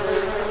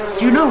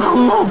 Do you know how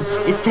long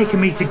it's taken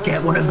me to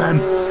get one of them?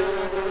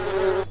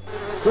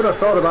 Should have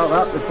thought about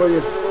that before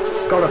you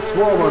got a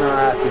swarm on our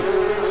asses.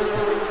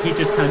 He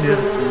just kind of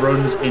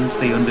runs into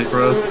the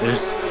undergrowth.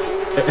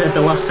 At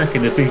the last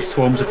second, as these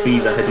swarms of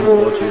bees are heading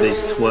towards you, they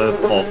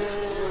swerve off,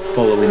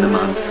 following the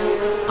man.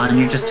 And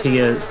you just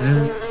hear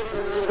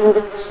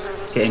zzz,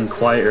 getting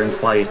quieter and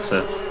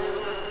quieter.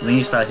 And then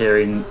you start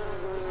hearing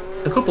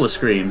a couple of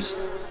screams.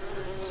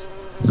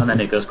 And then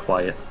it goes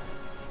quiet.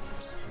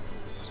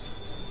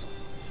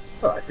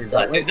 Oh, I think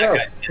that went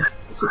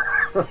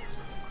well.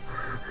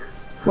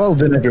 Well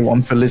done,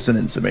 everyone, for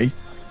listening to me.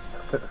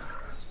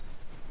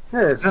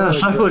 Yes,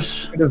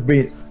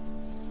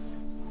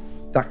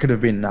 That could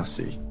have been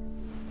nasty.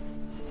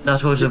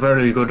 That was a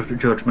very good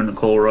judgment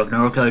call,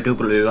 Ragnarok. I do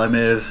believe I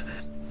may have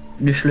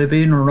initially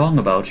been wrong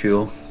about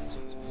you.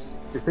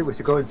 Do you think we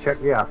should go and check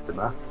the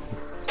aftermath?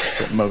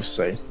 That's what most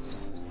say.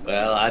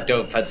 Well, I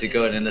don't fancy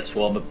going in a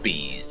swarm of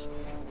bees.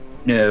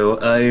 No,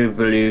 I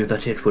believe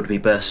that it would be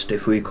best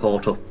if we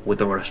caught up with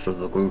the rest of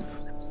the group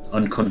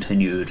and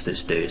continued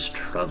this day's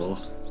travel.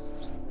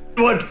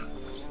 What?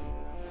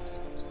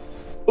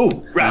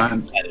 Oh, Rag,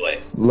 by the way.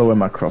 Lower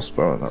my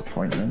crossbow at that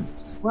point, then.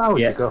 Why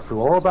would you go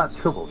through all that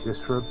trouble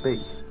just for a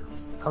bee?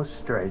 How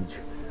strange.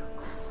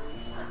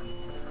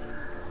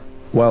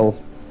 Well,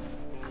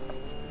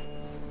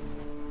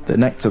 the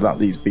nectar that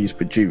these bees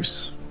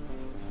produce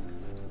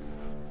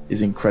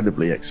is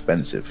incredibly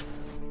expensive.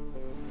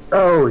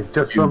 Oh, it's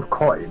just some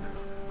coin.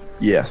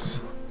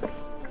 Yes.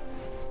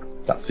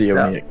 That's the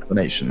only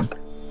explanation.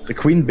 The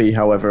queen bee,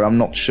 however, I'm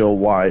not sure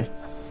why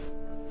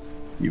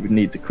you would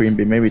need the queen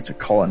bee. Maybe to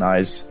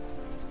colonize.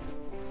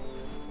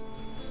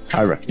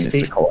 I reckon it's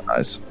to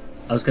colonize.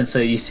 I was going to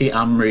say, you see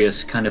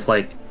Amrius kind of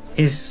like,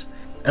 he's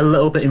a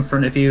little bit in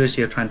front of you as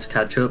you're trying to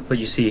catch up, but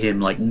you see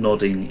him like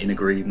nodding in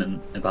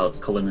agreement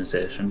about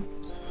colonization.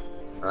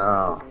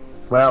 Oh,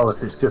 well,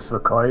 if it's just for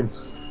coin,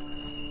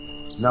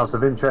 not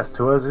of interest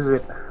to us, is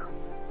it?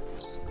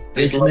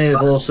 It may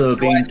have also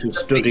been to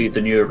study the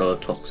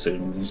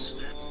neurotoxins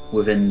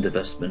within the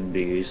Vespin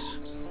bees.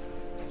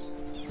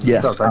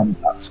 Yes, and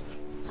that.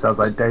 Sounds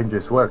like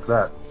dangerous work,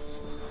 that.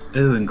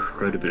 Oh,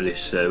 incredibly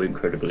so,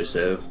 incredibly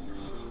so.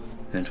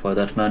 And why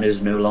that man is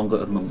no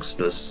longer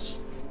amongst us.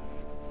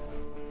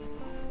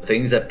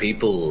 Things that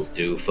people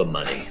do for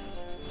money.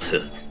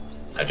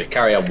 I just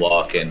carry on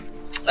walking.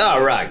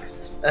 Rag,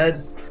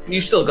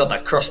 you still got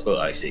that crossbow,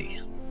 I see.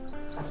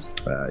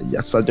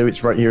 Yes, I do.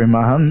 It's right here in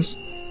my hands.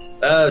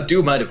 Do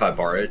you mind if I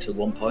borrow it at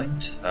one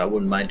point? I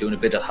wouldn't mind doing a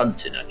bit of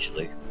hunting,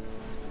 actually.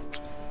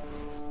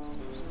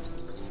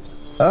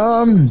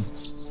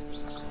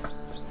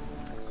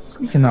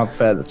 We can have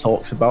further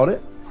talks about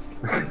it.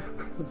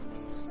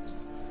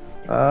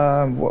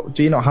 What,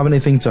 do you not have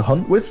anything to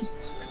hunt with?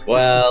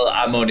 Well,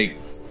 I'm only...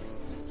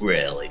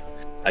 Really.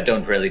 I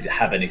don't really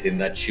have anything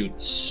that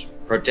shoots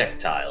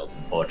projectiles,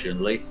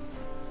 unfortunately.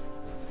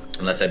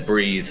 Unless I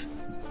breathe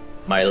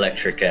my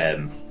electric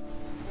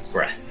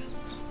breath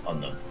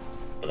on them.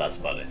 But that's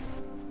about it.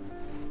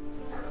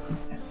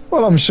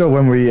 Well, I'm sure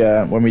when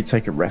we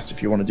take a rest,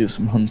 if you want to do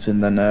some hunting,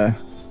 then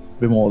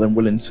we're more than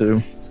willing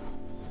to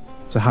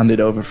hand it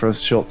over for a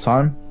short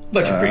time.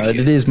 Much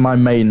appreciated. It is my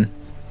main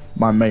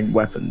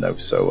weapon, though,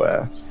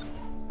 so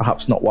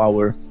perhaps not while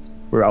we're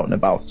out and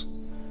about.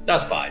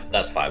 That's fine.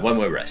 That's fine. When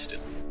we're rested.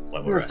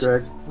 That's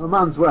great. A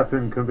man's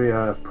weapon can be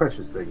a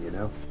precious thing, you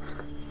know.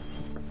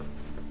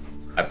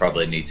 I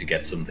probably need to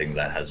get something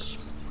that has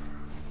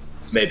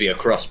maybe a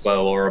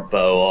crossbow or a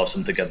bow or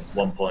something at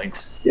one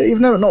point. Yeah, you've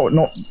never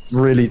not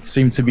really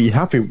seemed to be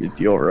happy with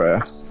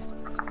your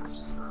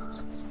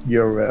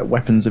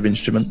weapons of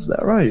instruments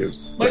there, are you?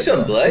 My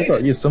Sunblade?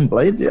 Your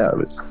Sunblade, yeah.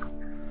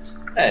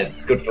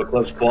 It's good for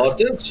close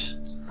quarters.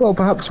 Well,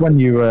 perhaps when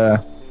you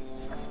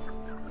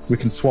we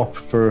can swap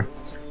for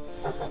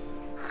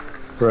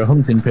a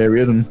hunting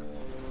period, and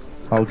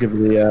I'll give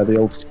the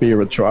old spear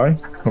a try.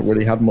 Not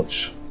really had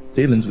much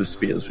dealings with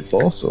spears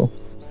before, so.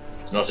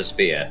 It's not a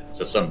spear,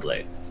 it's a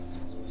sunblade.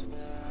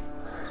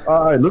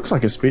 It looks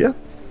like a spear.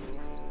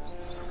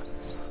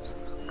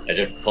 I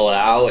just pull it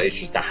out, it's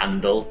just a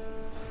handle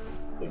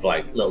with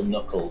like little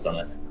knuckles on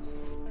it.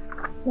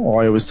 Oh,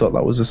 I always thought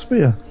that was a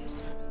spear.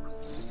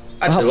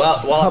 Actually,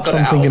 Perhaps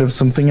I'm thinking of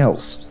something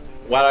else.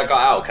 While I got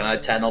out, can I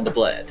turn on the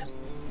blade?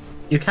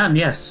 You can,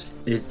 yes.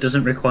 It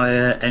doesn't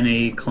require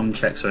any con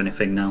checks or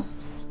anything now.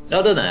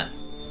 No, doesn't it?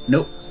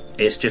 Nope.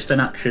 It's just an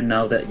action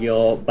now that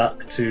you're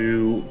back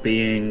to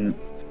being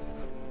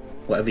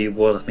whatever you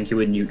were. I think you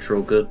were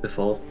neutral good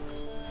before.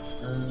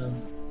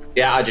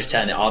 Yeah, I just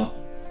turn it on.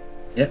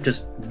 Yep,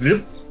 just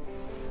vroom.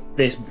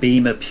 This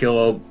beam of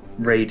pure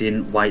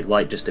radiant white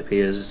light just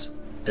appears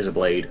as a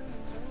blade.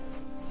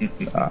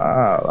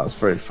 That's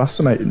very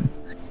fascinating.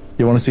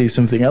 You want to see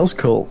something else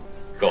cool?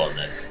 Go on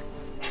then.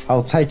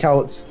 I'll take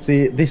out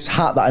this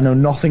hat that I know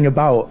nothing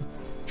about.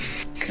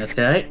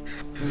 Okay.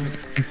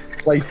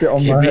 Place it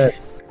on my head.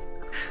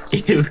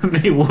 Give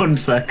me 1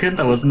 second.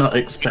 I was not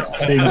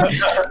expecting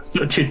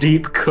such a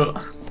deep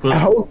cut. But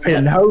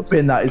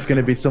Hoping that is going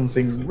to be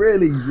something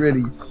really,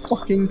 really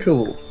fucking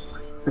cool.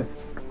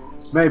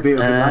 Maybe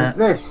it'll be like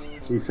this,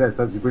 he says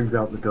as he brings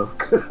out the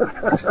duck.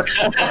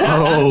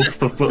 Oh,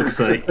 for fuck's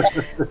sake.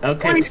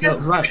 Okay, so,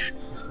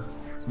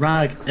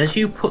 Rag, as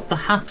you put the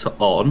hat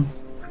on,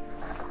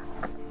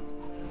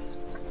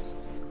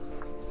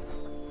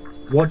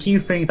 what do you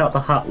think that the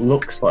hat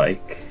looks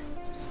like?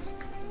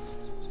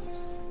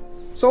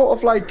 Sort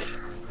of like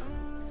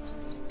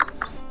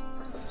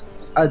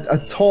a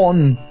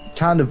torn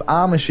kind of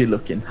Amishy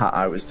looking hat,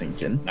 I was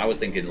thinking. I was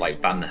thinking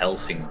like Van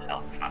Helsing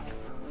hat.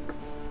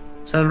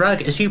 So,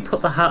 Rag, as you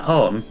put the hat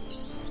on,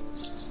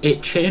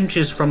 it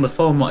changes from the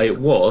form what it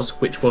was,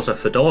 which was a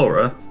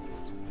fedora,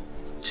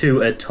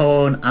 to a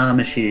torn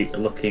Amishy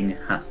looking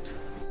hat.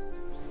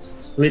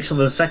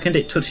 Literally, the second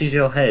it touches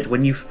your head,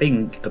 when you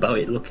think about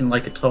it looking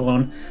like a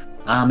torn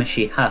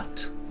Amishy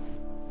hat,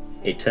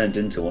 it turns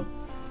into one.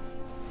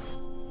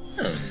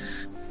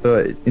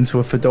 Into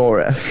a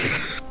fedora.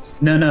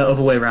 No,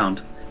 other way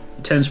around.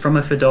 It turns from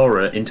a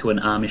fedora into an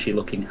Amishy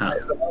looking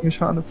hat. Amish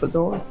hat and a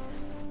fedora.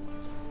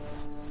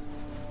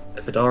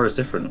 A fedora is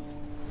different.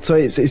 So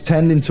it's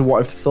turned into what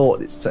I've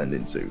thought it's turned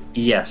into.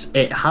 Yes,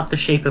 it had the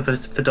shape of a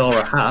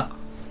fedora hat,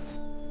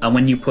 and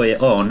when you put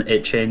it on,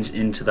 it changed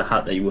into the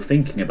hat that you were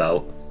thinking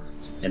about,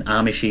 an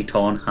Amishy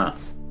torn hat.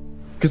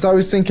 Because I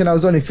was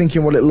only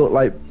thinking what it looked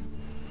like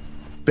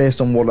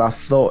based on what I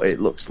thought it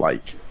looks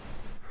like.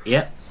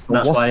 Yep,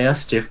 that's why I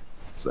asked you.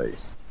 Say,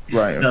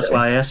 right. Okay. That's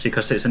why I asked you,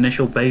 because its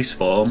initial base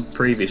form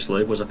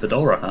previously was a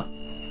fedora hat.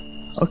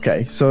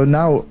 Okay, so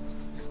now,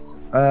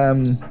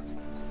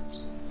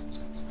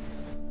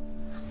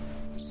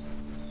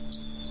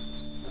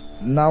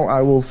 now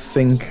I will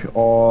think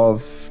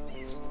of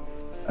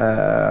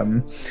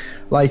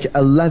like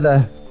a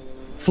leather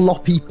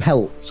floppy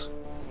pelt.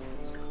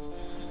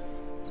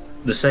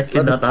 The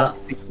second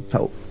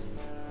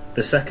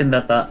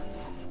that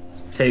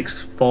takes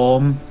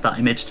form, that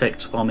image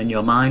takes form in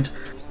your mind,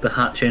 the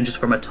hat changes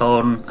from a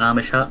torn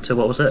Amish hat to,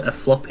 what was it, a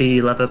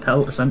floppy leather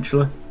pelt,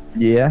 essentially?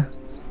 Yeah.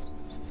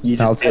 You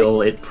just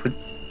feel it...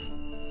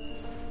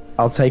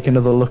 I'll take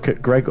another look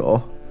at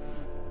Gregor.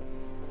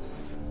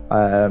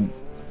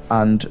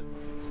 And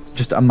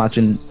just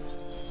imagine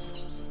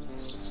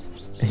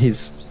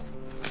his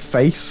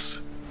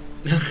face.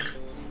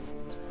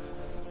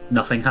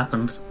 Nothing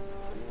happens.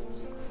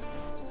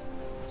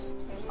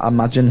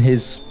 Imagine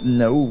his...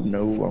 No,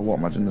 I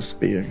won't imagine the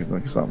spear,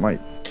 because that might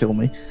kill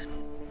me.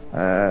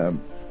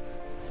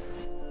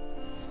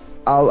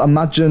 I'll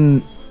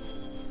imagine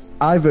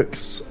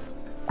Ivok's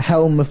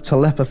helm of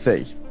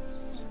telepathy.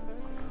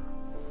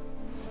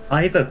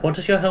 Ivok, what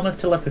does your helm of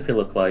telepathy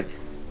look like?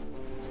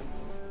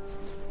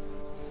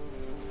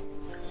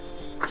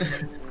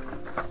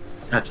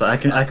 Actually,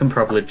 I can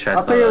probably check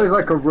I that. think it was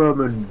like a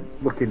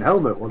Roman-looking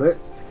helmet, wasn't it?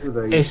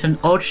 It's an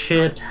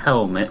odd-shaped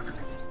helmet.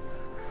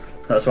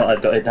 That's what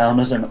I've got it down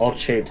as, an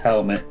odd-shaped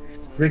helmet.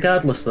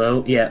 Regardless,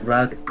 though, yeah,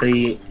 Rag,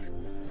 the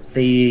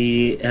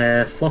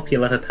floppy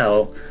leather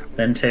pelt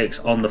then takes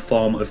on the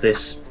form of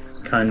this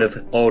kind of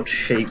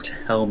odd-shaped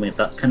helmet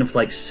that kind of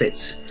like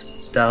sits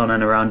down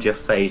and around your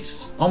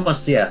face,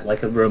 almost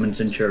like a Roman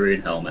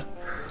centurion helmet.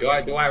 Do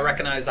I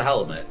recognise the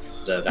helmet?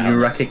 The You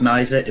helmet.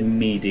 recognise it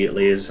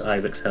immediately as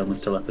Ivok's helmet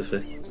of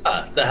telepathy.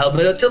 The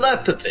helmet of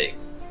telepathy.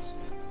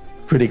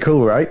 Pretty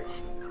cool, right?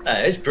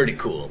 It's pretty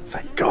cool.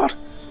 Thank God.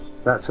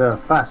 That's a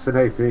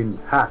fascinating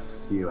hat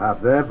you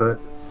have there, but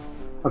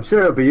I'm sure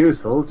it'll be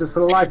useful. Just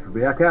for the life of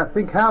me, I can't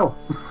think how.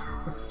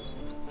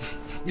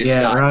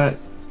 Yeah, right.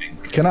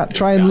 Can I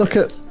try and look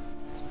at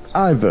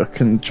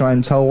Ivok and try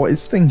and tell what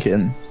he's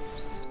thinking?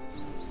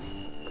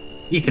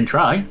 You can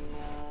try.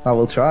 I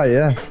will try,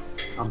 yeah.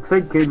 I'm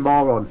thinking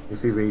moron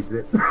if he reads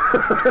it.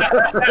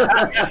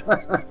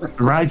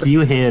 Rag,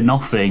 you hear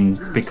nothing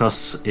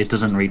because it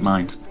doesn't read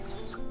minds.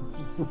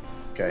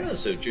 Okay. Yeah,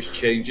 so just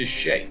changes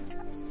shape.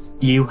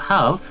 You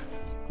have,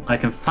 I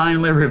can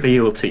finally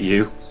reveal to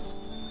you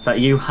that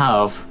you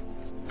have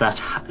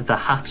the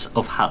hat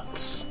of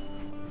hats.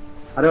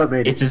 I don't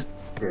mean It is.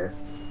 Yeah,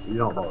 you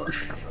don't know.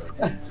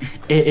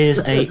 It is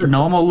a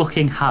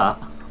normal-looking hat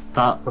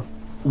that,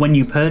 when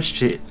you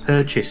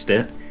purchased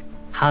it,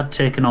 had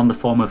taken on the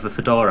form of a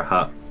fedora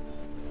hat.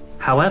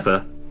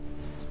 However,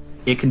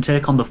 it can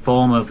take on the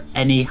form of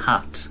any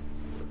hat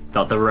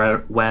that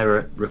the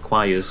wearer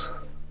requires.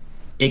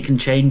 It can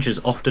change as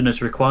often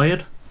as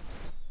required.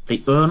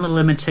 The only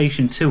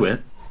limitation to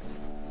it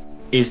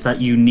is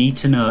that you need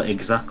to know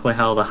exactly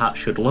how the hat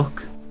should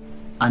look,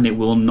 and it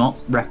will not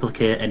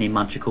replicate any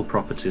magical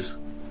properties.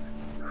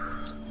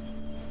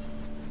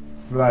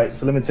 Right,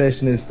 so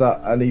limitation is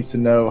that I need to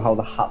know how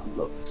the hat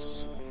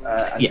looks.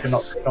 And Yes.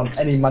 cannot take on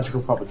any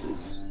magical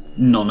properties.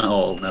 None at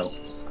all, no.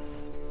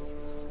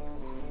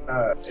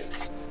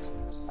 It's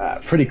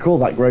pretty cool,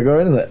 that,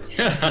 Gregor, isn't it?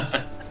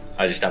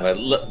 I just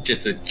have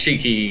just a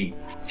cheeky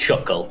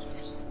chuckle.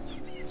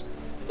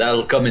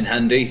 That'll come in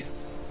handy.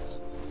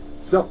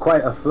 It's not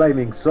quite a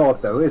flaming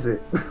sword, though, is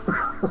it?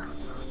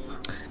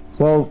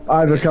 Well,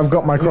 I've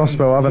got my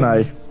crossbow, haven't I?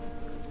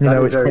 You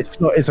know, is very-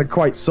 it's a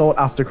quite sought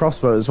after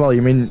crossbow as well.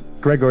 You mean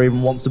Gregor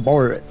even wants to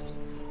borrow it?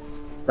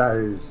 That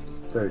is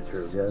very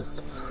true, yes.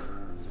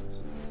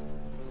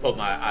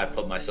 I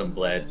put my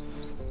sunblade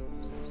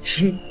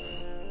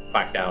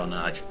back down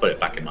and I just put it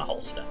back in my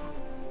holster.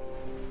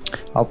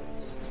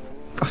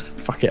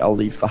 Fuck it, I'll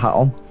leave the hat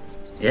on.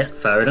 Yeah,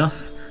 fair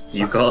enough.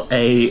 You've got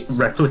a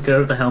replica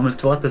of the Helm of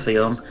Telepathy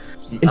on.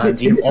 Is and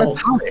it you all-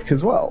 metallic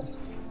as well?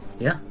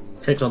 Yeah,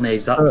 takes on the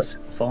exact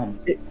form.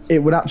 It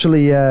would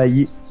actually.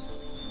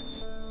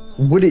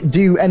 Would it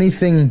do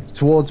anything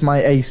towards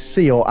my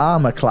AC or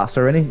armor class,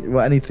 or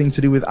anything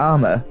to do with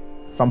armor?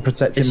 If I'm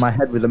protecting my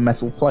head with a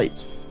metal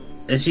plate.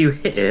 As you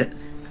hit it,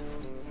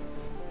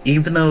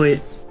 even though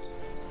it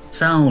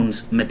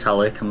sounds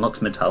metallic and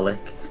looks metallic,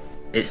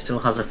 it still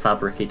has a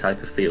fabric-y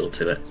type of feel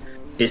to it.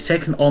 It's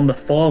taken on the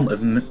form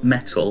of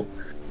metal,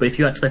 but if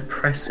you actually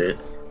press it,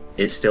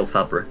 it's still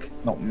fabric.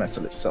 Not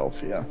metal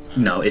itself, yeah.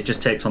 No, it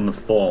just takes on the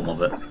form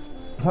of it.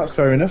 That's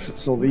fair enough.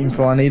 That's all the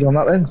info I need on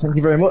that then. Thank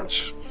you very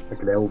much.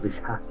 Like an elvish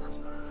hat.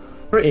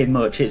 Pretty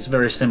much, it's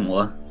very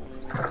similar.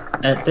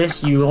 At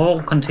this, you all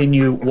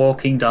continue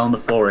walking down the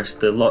forest,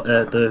 the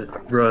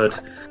road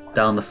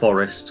down the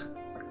forest.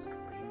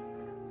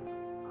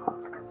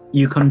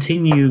 You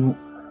continue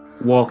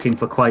walking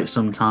for quite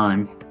some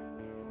time.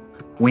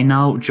 We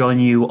now join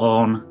you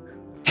on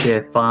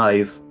day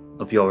 5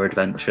 of your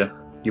adventure.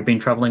 You've been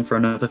travelling for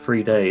another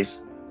 3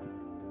 days.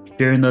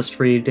 During those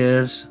 3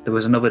 days, there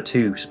was another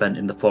 2 spent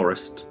in the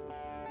forest.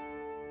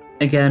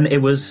 Again, it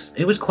was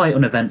quite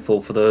uneventful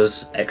for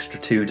those extra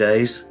 2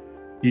 days.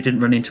 You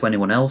didn't run into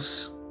anyone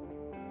else.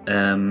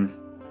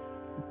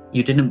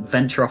 You didn't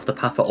venture off the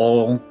path at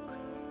all.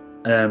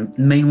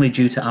 Mainly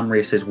due to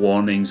Amrius's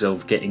warnings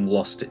of getting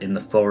lost in the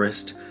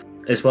forest,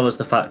 as well as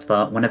the fact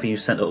that whenever you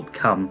set up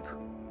camp,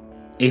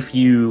 if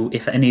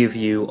any of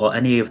you or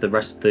any of the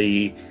rest of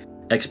the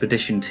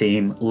expedition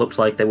team looked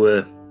like they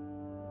were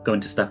going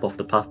to step off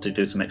the path to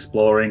do some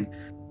exploring,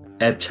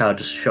 Ebchar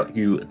just shot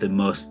you the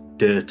most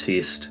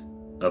dirtiest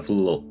of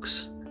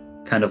looks.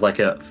 Kind of like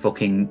a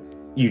fucking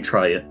you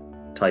try it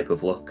type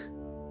of look.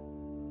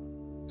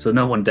 So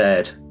no one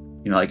dared,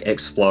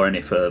 explore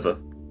any further.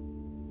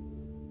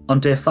 On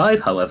day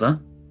 5, however,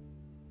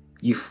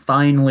 you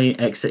finally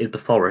exited the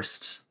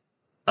forest,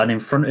 and in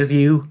front of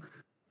you,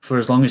 for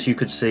as long as you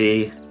could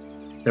see,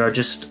 there are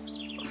just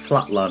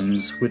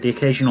flatlands with the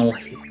occasional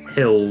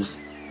hills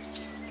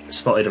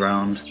spotted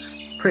around.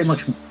 Pretty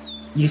much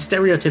your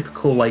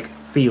stereotypical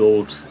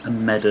fields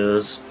and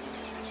meadows.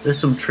 There's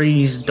some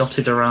trees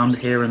dotted around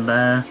here and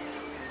there,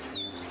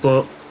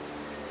 but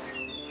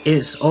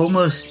it's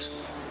almost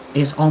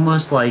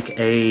like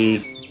a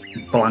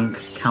blank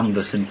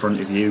canvas in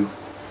front of you.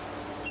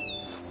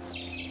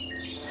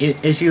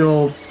 As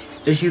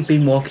you've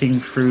been walking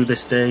through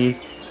this day,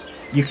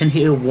 you can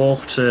hear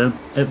water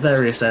at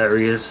various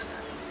areas,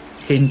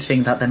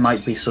 hinting that there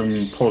might be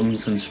some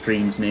ponds and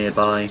streams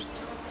nearby.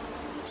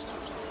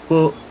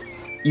 But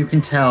you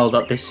can tell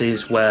that this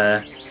is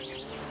where...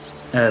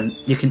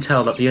 you can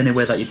tell that the only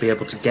way that you'd be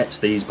able to get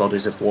to these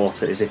bodies of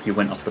water is if you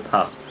went off the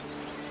path.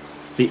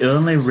 The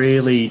only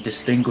really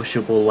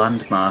distinguishable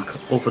landmark,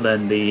 other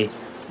than the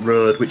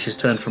road, which is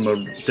turned from a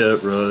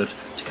dirt road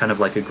to kind of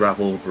like a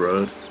gravelled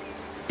road,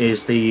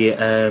 is the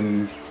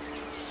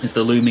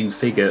looming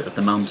figure of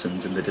the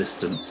mountains in the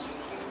distance.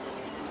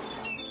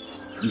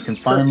 You can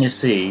finally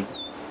see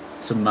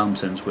some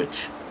mountains,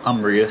 which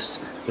Amrius,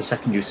 the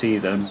second you see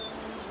them,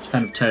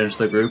 kind of turns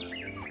to the group.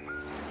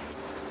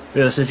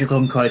 Yes, as you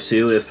come quite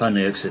see, we've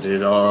finally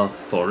exited our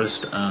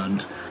forest,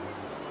 and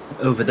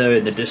over there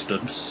in the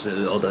distance,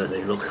 although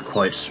they look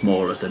quite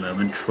small at the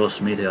moment,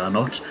 trust me, they are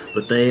not,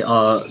 but they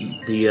are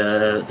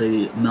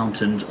the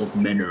mountains of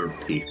Menor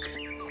Peak.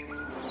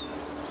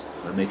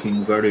 We're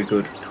making very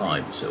good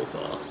time so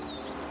far.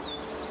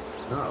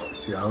 Now,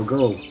 let's see how it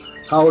goes.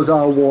 How is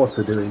our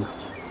water doing,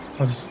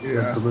 Yeah.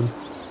 gentlemen?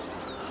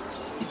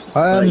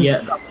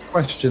 Yeah.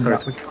 Question: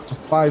 that we got to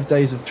 5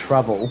 days of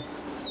travel.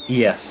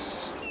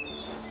 Yes.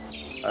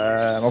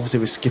 Obviously,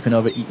 we're skipping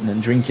over eating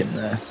and drinking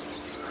there.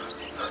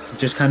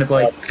 Just kind of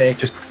like take.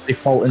 Just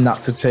defaulting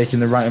that to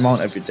taking the right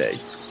amount every day.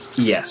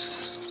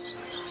 Yes.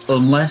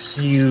 Unless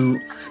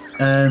you.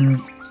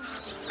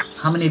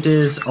 How many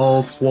days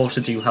of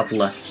water do you have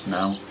left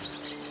now?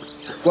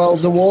 Well,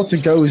 the water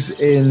goes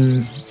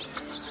in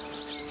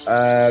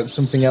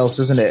something else,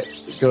 doesn't it?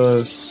 It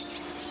goes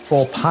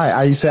 4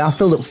 pints. I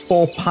filled up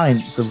 4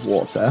 pints of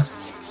water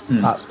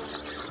at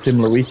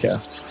Dimlawika.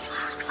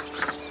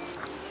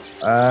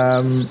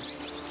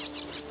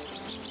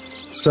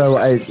 So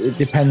it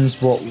depends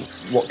what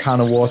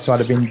kind of water I'd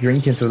have been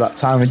drinking through that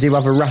time. And do you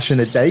have a ration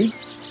a day?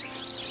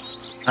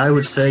 I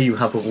would say you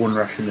have a 1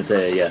 ration a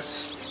day,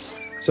 yes.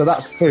 So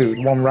that's food,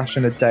 1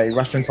 ration a day.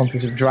 Ration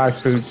consists of dry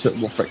food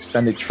suitable for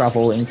extended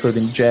travel,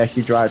 including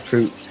jerky, dried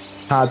fruit,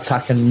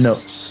 hardtack, and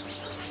nuts.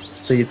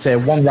 So you'd say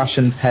 1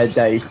 ration per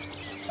day.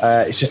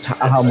 It's just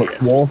how much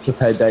water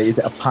per day. Is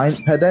it a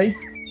pint per day?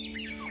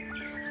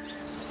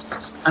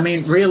 I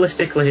mean,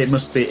 realistically,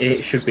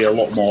 it should be a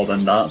lot more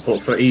than that,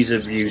 but for ease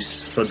of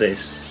use for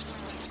this,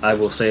 I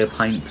will say a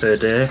pint per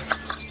day.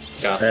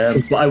 Yeah.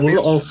 But I will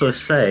also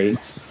say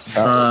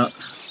that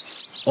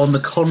on the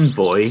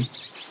convoy,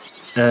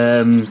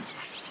 kind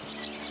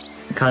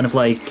of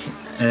like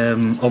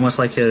almost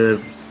like a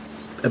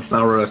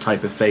barrow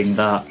type of thing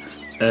that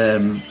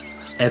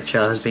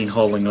Ebchar has been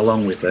hauling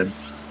along with him.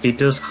 He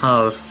does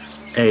have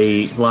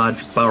a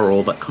large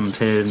barrel that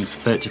contains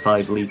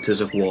 35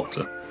 litres of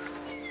water.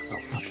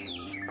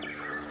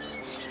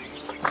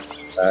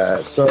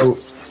 So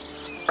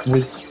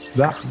with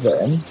that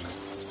then,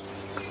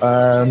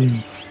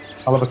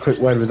 I'll have a quick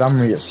word with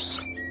Amrius.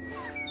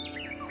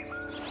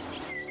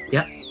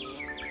 Yeah.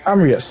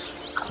 Amrius,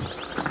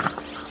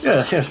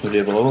 Yes,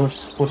 medieval.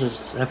 What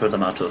is ever the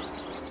matter?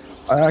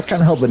 I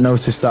can't help but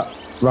notice that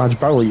large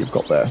barrel you've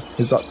got there.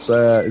 Is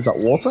that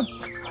water?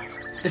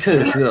 It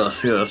is,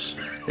 yes.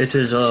 It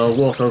is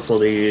water for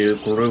the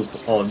group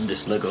on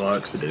this leg of our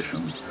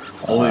expedition.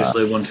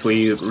 Obviously, once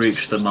we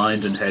reach the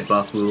mine and head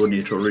back, we will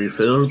need to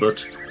refill,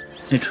 but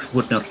it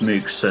would not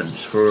make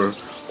sense for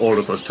all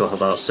of us to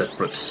have our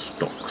separate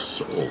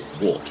stocks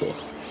of water.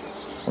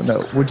 Oh,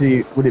 no. Would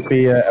it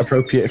be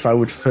appropriate if I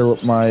would fill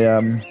up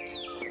my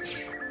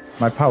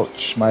my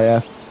pouch,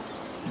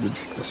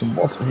 with some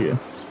water here?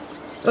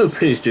 Oh,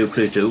 please do.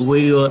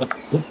 We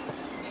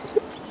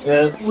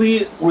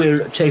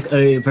will take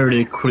a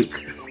very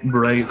quick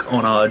break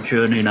on our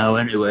journey now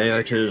anyway.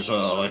 It is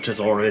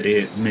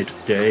already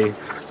midday,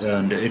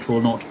 and it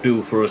will not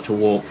do for us to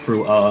walk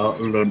through our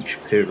lunch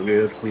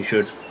period. We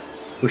should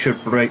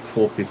break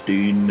for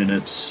 15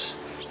 minutes,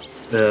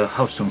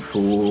 have some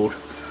food,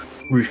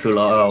 refill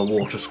our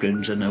water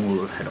skins, and then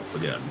we'll head off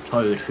again.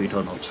 Tired feet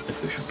are not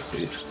efficient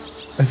feet.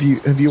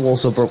 Have you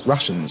also brought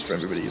rations for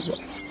everybody as well?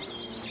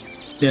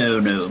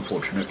 No,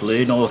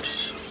 unfortunately not.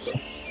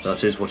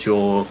 That is what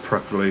your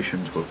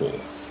preparations were for.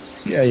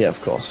 Yeah, of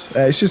course.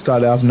 It's just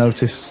that I've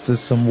noticed there's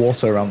some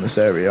water around this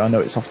area. I know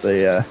it's off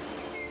the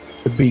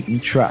beaten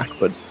track,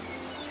 but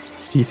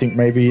do you think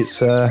maybe it's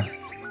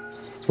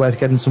worth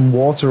getting some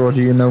water, or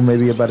do you know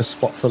maybe a better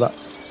spot for that?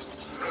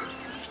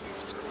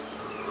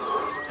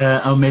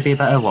 Maybe a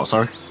better what,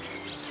 sorry?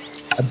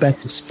 A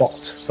better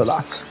spot for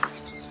that.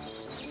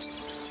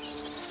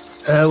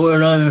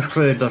 Well, I'm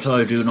afraid that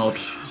I do not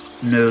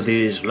know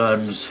these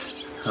lands,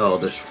 or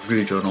this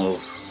region,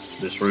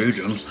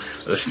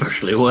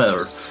 especially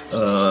where.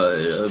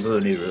 I've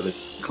only really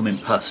come in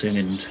passing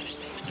and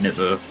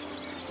never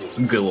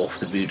go off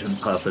the beaten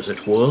path, as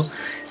it were.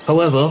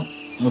 However,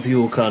 if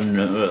you can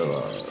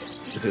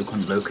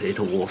locate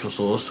a water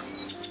source,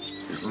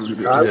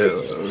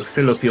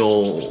 fill up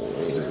your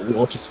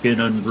water skin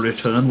and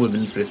return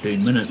within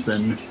 15 minutes,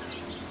 then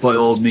by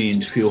all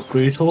means feel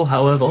free to.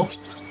 However,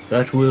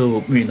 that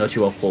will mean that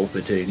you are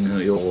forfeiting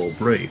your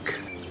break.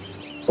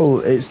 Well,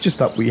 it's just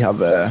that we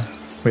have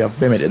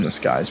Bimid in the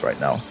skies right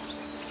now.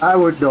 I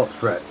would not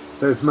fret.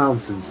 There's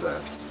mountains there.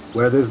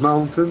 Where there's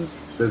mountains,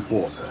 there's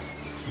water.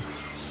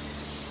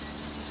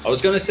 I was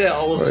going to say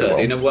also, Very well.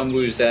 do you know when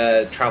we was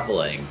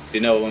travelling, do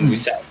you know when we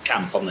set up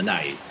camp on the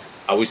night,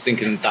 I was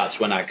thinking that's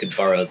when I could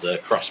borrow the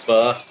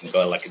crossbow and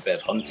go like a bit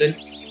of hunting.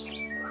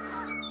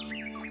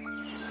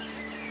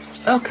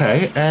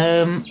 Okay,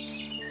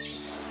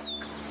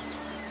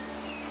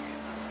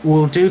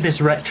 we'll do this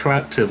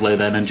retroactively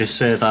then and just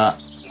say that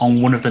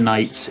on one of the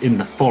nights in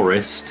the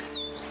forest,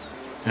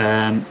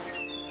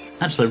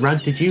 actually,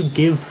 Rag, did you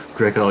give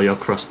Gregor your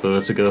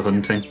crossbow to go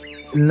hunting?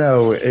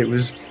 No, it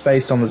was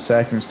based on the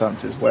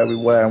circumstances where we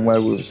were and where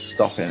we were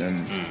stopping,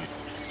 and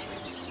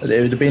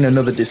it would have been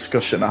another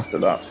discussion after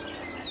that.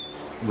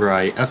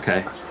 Right,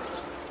 okay.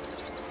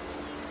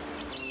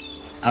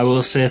 I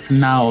will say for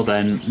now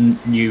then,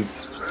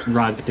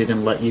 Rag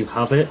didn't let you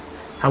have it.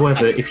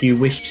 However, if you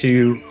wish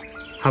to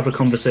have a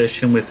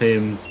conversation with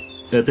him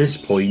at this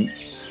point,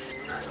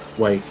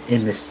 like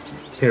in this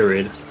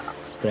period,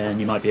 then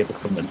you might be able to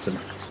convince him.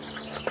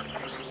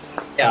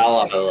 Yeah,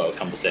 I'll have a little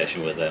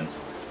conversation with him.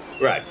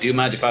 Right, do you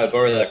mind if I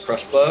borrow that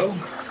crossbow?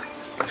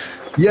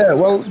 Yeah,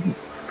 well,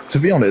 to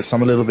be honest,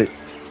 I'm a little bit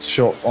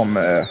short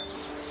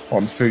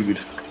on food.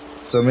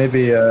 So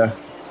maybe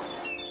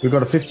we've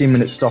got a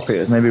 15-minute stop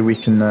here. Maybe we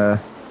can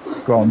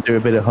go out and do a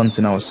bit of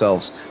hunting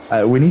ourselves.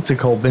 We need to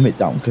call Bimit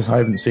down because I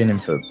haven't seen him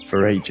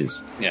for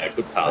ages. Yeah,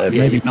 good pal.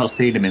 Yeah, Maybe you've not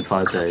seen him in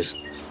 5 days.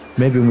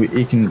 maybe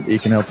he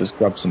can help us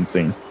grab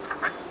something.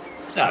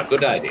 Ah,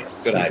 good idea.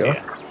 Good There you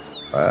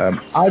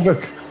idea.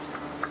 Ivok,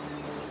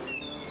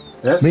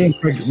 Yes?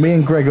 me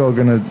and Greg are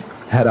gonna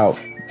head out,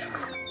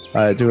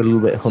 do a little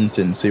bit of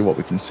hunting, see what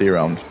we can see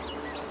around.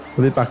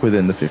 We'll be back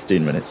within the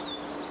 15 minutes.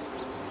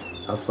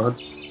 Have fun.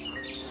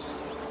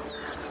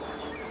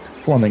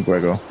 Come on then,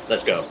 Gregor.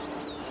 Let's go.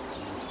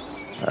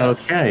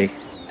 Okay.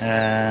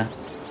 Let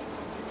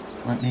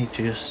me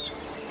just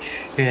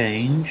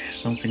change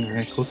something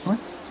very quickly.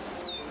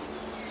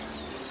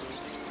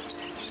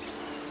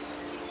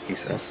 He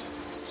says.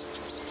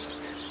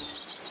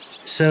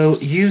 So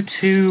you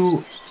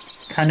two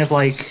kind of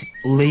like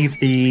leave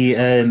the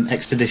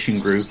expedition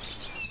group.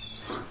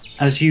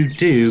 As you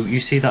do, you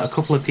see that a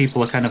couple of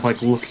people are kind of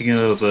like looking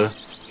over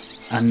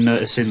and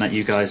noticing that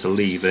you guys are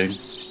leaving.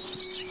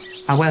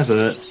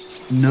 However,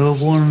 no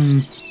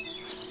one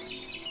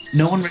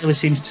really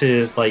seems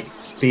to like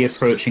be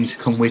approaching to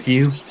come with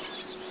you,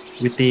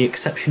 with the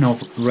exception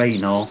of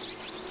Raynor.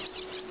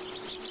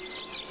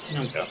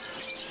 Okay.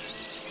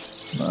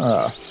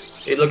 Ah,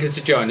 You looking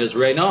to join us,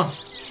 Raynor?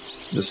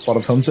 the spot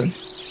of hunting.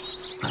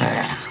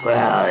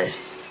 Well,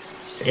 it's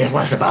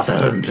less about the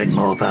hunting,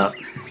 more about,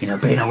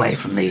 being away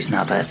from these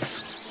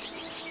nubbets.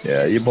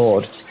 Yeah, you're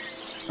bored.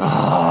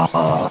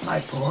 Oh,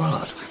 my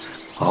God.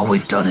 All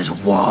we've done is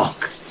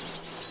walk.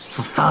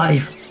 For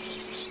 5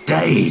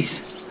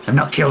 days. And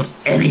not killed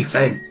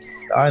anything.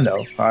 I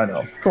know.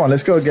 Come on,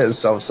 let's go get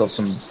ourselves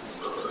some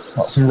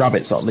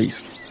rabbits at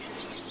least.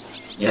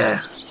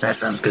 Yeah, that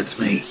sounds good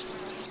to me.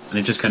 And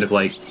he just kind of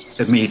like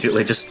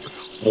immediately just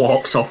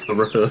walks off the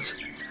road.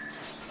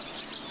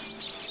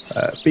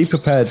 Be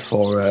prepared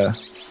for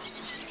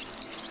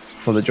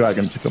the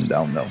dragon to come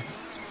down, though.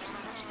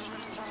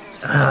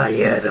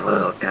 Yeah, the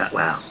little guy,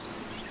 well,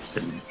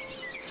 the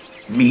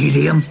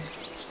medium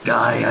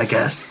guy, I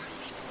guess.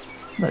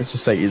 Let's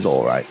just say he's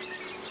all right.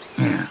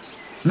 Yeah.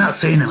 Not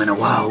seen him in a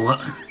while.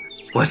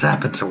 What's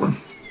happened to him?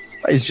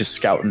 He's just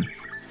scouting.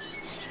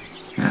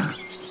 Yeah.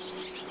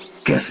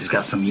 Guess he's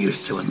got some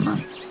use to him,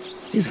 then.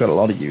 He's got a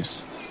lot of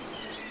use.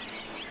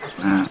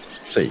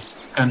 See,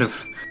 Kind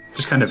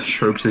of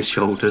shrugs his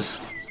shoulders.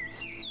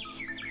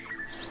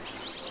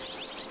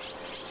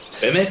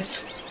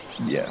 Bimit?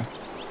 yeah.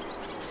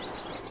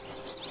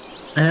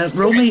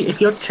 Roll me, if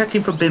you're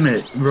checking for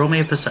Bimit, roll me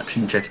a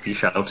perception check if you're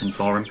shouting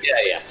for him.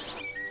 Yeah.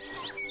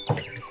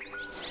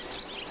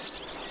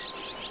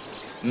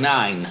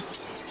 9.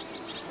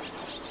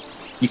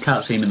 You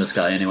can't see him in the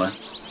sky anywhere.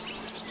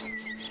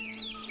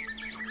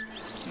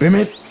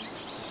 Bimit.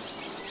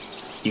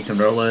 You can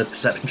roll a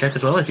perception check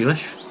as well if you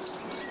wish.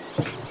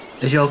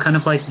 As you're kind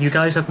of like, you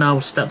guys have now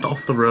stepped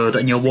off the road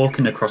and you're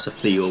walking across a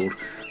field.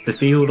 The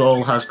field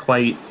all has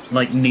quite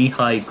like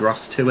knee-high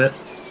grass to it,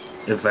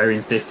 of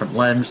varying different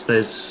lengths.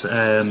 There's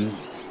an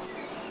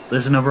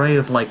array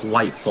of like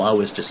white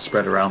flowers just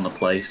spread around the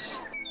place,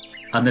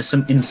 and there's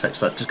some insects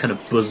that just kind of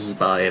buzz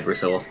by every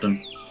so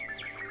often.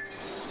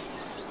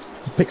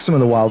 Pick some of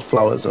the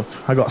wildflowers up.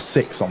 I got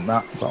 6 on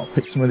that, but I'll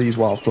pick some of these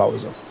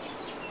wildflowers up.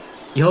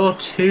 You're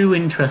too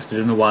interested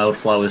in the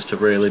wildflowers to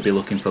really be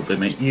looking for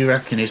Bimit. You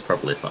reckon he's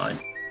probably fine.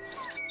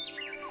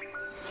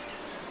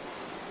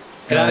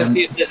 Can I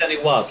see if there's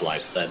any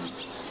wildlife then?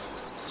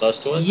 Close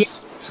to us?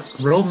 Yes.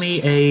 Roll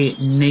me a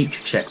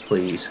nature check,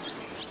 please.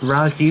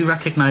 Rag, you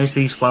recognise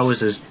these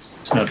flowers as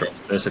snowdrops,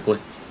 basically.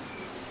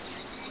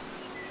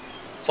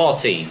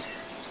 14.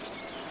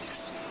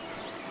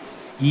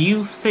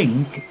 You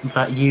think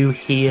that you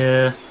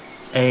hear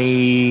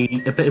a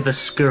bit of a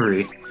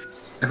scurry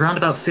around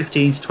about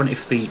 15 to 20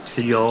 feet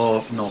to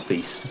your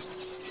northeast.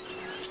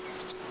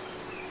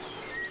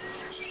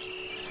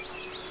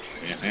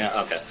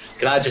 Yeah, okay.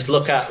 Can I just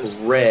look at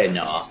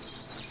Raynor?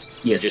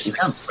 Yes, Just you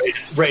can.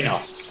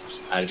 Raynor.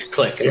 I just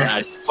click and then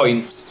I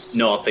point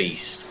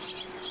northeast.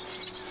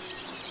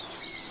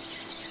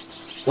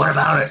 What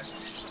about it?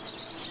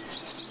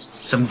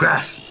 Some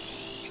grass.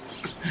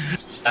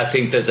 I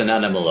think there's an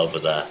animal over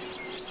there.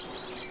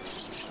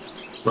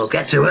 We'll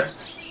get to it.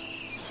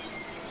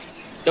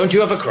 Don't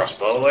you have a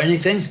crossbow or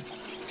anything?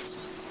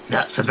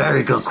 That's a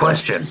very good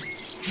question.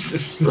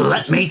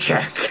 Let me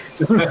check.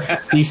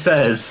 He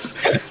says,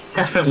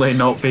 definitely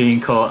not being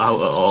caught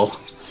out at all.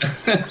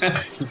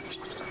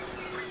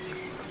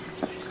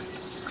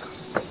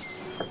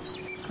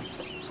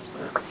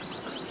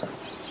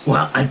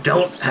 Well, I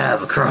don't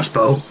have a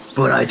crossbow,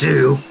 but I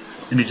do.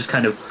 And he just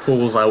kind of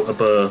pulls out a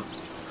bow.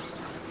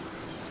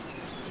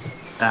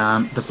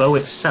 The bow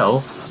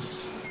itself,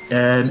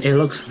 it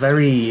looks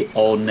very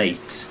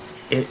ornate.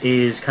 It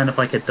is kind of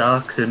like a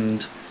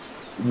darkened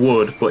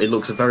wood, but it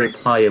looks very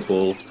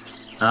pliable.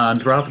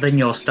 And rather than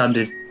your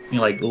standard,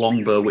 like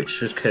longbow, which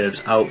just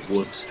curves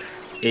outwards,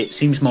 it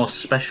seems more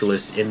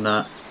specialist in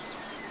that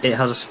it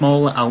has a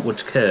smaller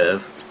outwards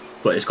curve,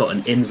 but it's got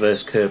an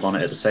inverse curve on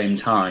it at the same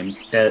time,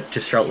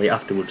 just shortly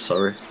afterwards,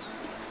 sorry.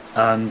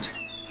 And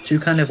two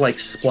kind of like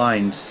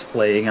splines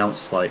splaying out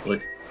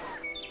slightly.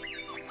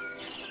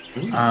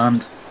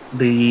 And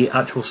the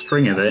actual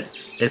string of it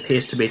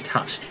appears to be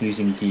attached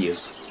using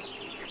gears.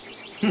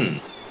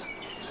 That's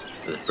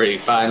a pretty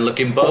fine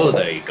looking bow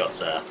there you got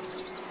there.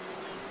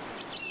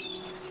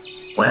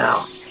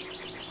 Well,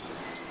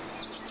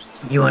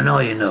 you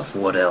annoy enough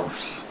wood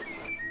elves,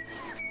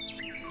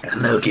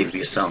 and they'll give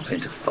you something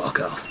to fuck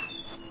off.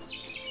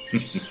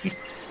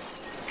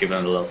 Give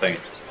him a little thing.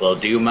 Well,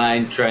 do you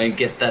mind trying to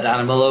get that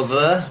animal over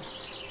there?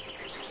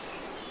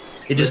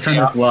 It just kind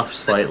of laughs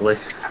slightly.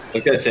 I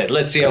was going to say,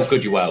 let's see how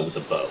good you are with a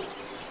bow.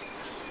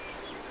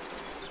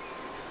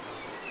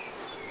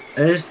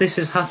 As this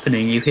is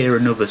happening, you hear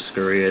another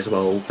scurry as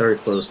well, very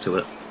close to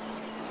it.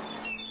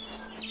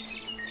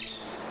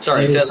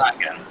 Sorry, say that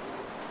again.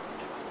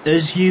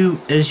 As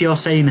you're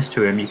saying this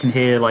to him, you can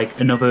hear like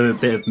another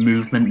bit of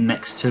movement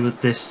next to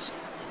this,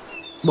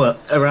 well,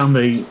 around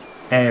the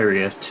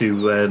area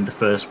to the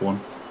first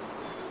one.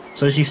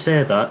 So as you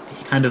say that,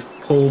 he kind of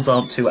pulls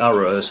out two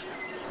arrows,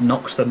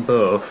 knocks them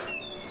both,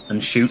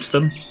 and shoots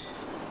them.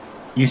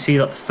 You see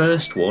that the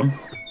first one.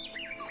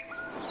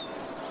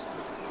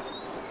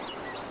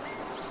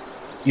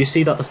 You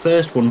see that the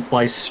first one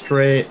flies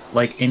straight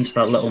like into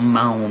that little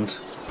mound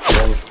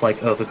of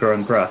like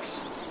overgrown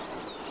grass,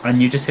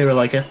 and you just hear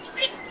like a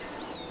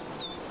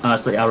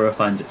as the arrow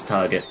finds its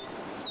target.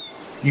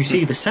 You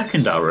see the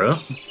second arrow,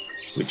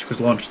 which was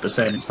launched at the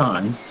same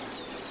time.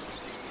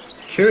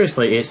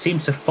 Curiously, it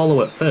seems to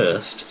follow at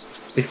first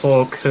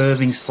before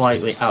curving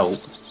slightly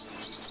out,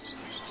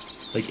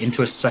 like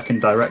into a second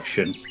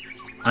direction,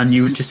 and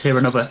you would just hear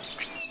another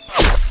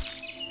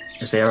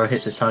as the arrow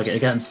hits its target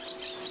again.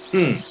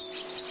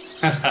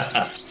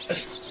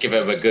 Let's give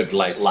him a good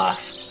like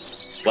laugh.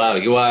 Wow,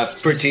 you are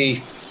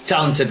pretty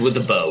talented with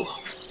the bow.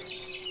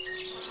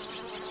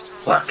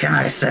 What can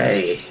I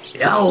say?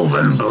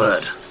 Elven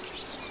blood.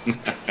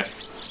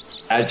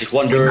 I just It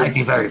wonder. might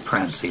be very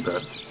prancy,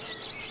 but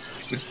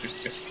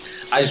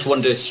I just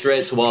wander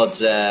straight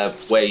towards where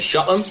he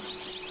shot him,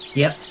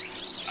 Yep.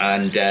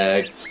 and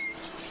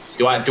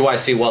do I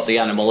see what the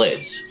animal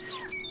is?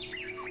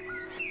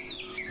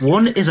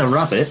 One is a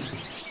rabbit,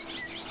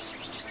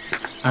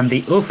 and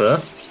the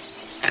other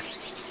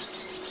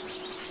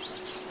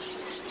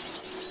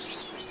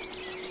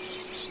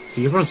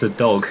is a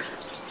dog.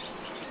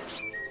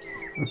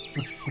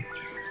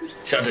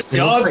 Shot a It looks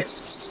dog. like-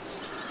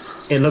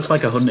 It looks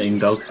like a hunting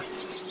dog.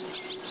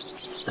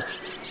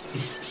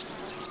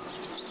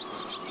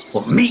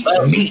 well, meat's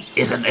meat,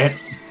 isn't it?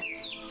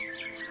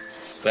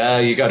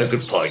 Well, you got a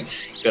good point.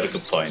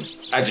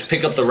 I just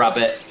pick up the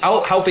rabbit.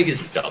 How big is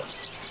the dog?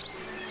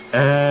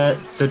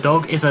 The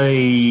dog is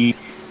a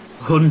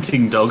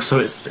hunting dog, so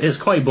it's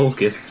quite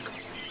bulky.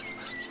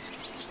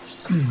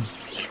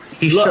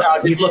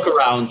 Look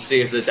around,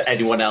 see if there's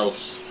anyone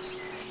else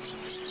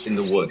in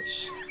the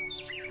woods.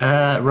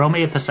 Roll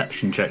me a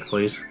perception check,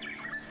 please.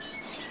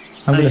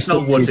 I'm going to it's not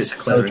store woods, these it's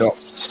a clearing.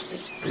 snowdrops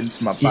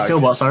into my bag. You still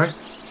what, sorry?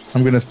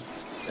 I'm going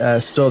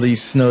to store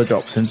these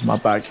snowdrops into my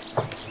bag.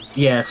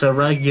 Yeah, so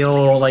Rag,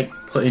 you're like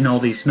putting all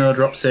these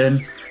snowdrops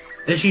in.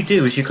 As you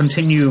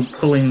continue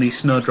pulling these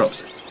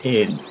snowdrops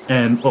in,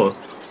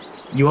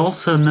 you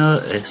also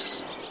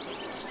notice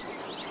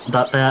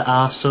that there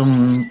are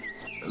some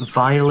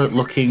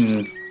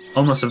violet-looking,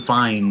 almost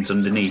vines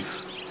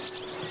underneath.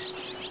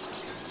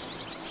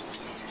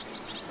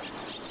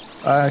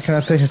 Can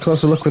I take a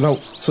closer look without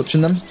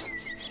touching them?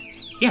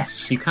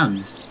 Yes, you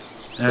can.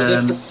 Was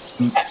it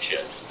perception,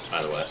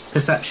 by the way?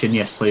 Perception,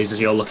 yes, please, as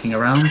you're looking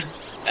around.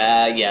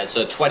 Yeah,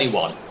 so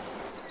 21.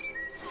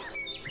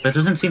 There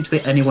doesn't seem to be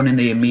anyone in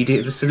the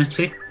immediate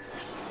vicinity,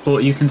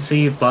 but you can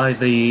see by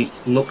the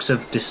looks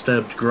of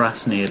disturbed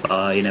grass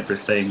nearby and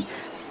everything,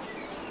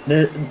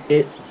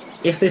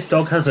 if this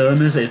dog has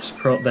owners,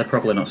 they're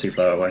probably not too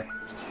far away.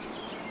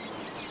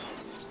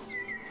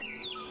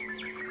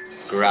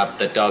 Grab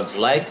the dog's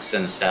legs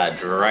and start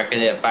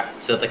dragging it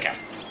back to the camp.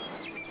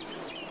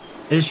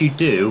 As you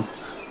do,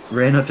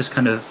 Reyna just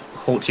kind of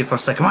halts you for a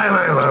second.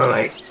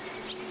 Wait.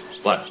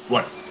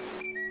 What?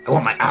 I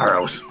want my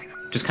arrows.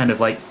 Just kind of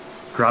like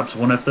grabs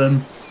one of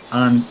them,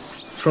 and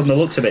from the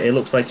looks of it, it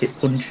looks like it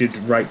punctured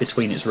right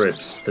between its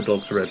ribs, the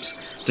dog's ribs.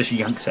 Just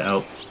yanks it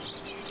out.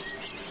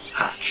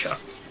 Ah, shot.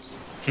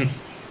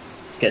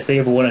 Gets the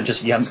other one and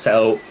just yanks it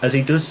out. As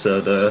he does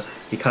so, though,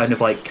 he kind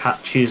of like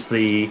catches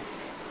the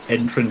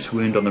entrance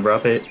wound on the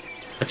rabbit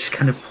and just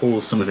kind of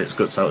pulls some of its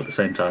guts out at the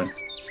same time.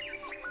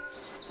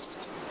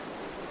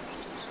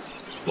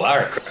 You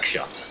are a crack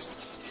shot.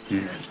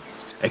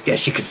 I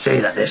guess you could say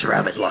that this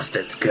rabbit lost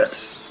its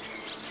guts.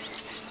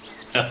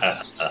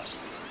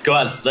 Go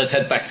on, let's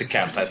head back to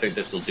camp. I think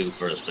this will do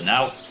for us for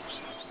now.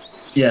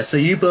 Yeah, so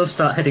you both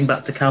start heading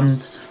back to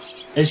camp.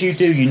 As you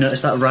do, you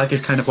notice that Rag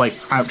is kind of like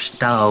crouched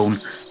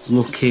down,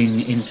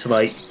 looking into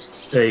like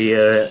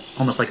a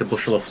almost like a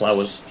bushel of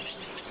flowers.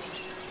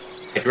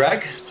 Hey,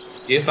 Greg,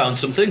 you found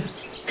something?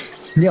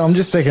 Yeah, I'm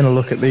just taking a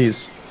look at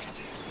these.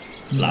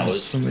 Flowers.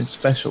 There's something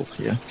special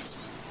here.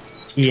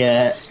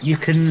 Yeah, you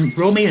can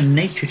roll me a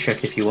nature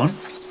check if you want.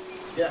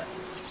 Yeah.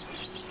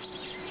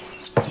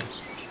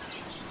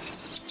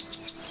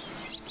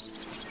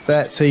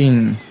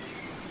 13.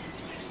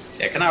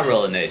 Yeah, can I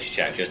roll a nature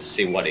check just to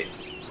see what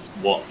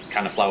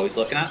kind of flower he's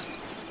looking at?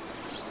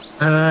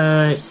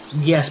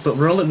 Yes, but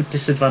roll it with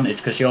disadvantage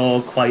because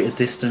you're quite a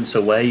distance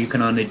away. You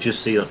can only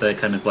just see that they're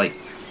kind of like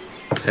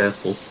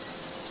purple.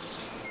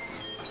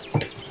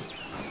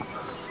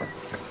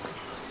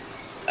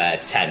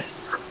 10.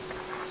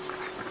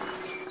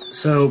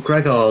 So,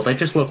 Gregor, they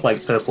just look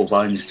like purple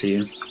vines to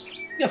you.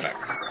 Yeah,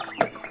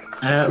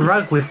 fair.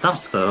 Rag, with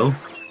that though,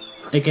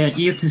 again,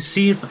 you can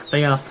see that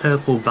they are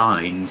purple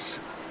vines,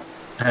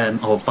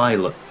 or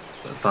violet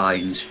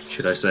vines,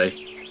 should I say.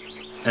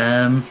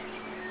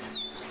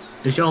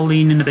 As you're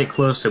leaning a bit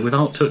closer,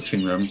 without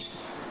touching them,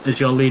 as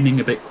you're leaning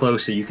a bit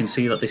closer, you can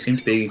see that they seem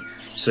to be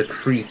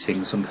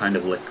secreting some kind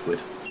of liquid.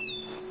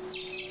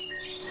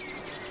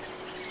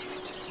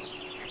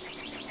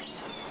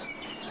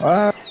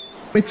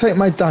 Let me take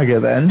my dagger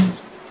then.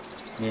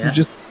 Yeah. And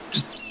just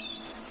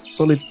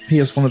slowly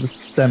pierce one of the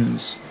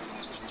stems.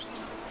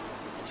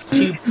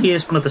 You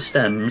pierce one of the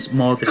stems,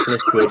 more of this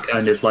liquid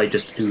kind of like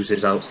just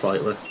oozes out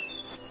slightly.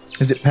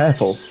 Is it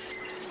purple?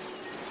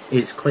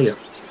 It's clear.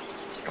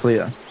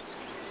 Clear.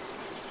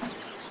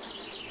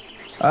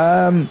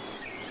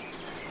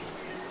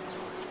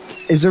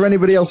 Is there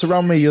anybody else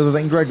around me other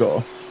than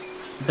Gregor?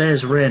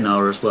 There's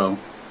Raynar as well.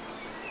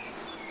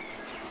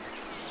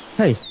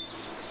 Hey,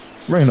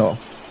 Raynor,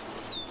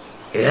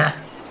 Yeah.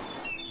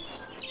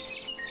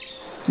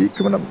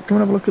 come and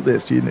have a look at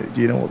this. Do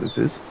you know what this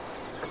is?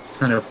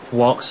 Kind of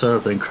walks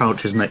over and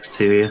crouches next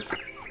to you.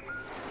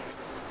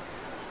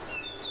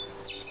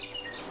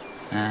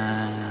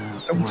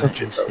 Don't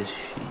touch it, though.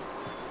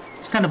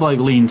 It's kind of like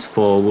leans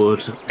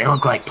forward. They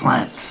look like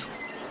plants.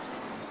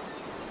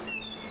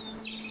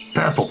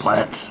 Purple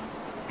plants.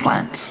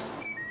 Plants.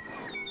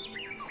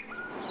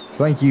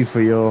 Thank you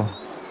for your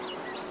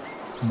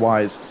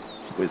wise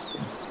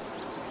wisdom.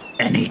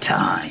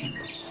 Anytime.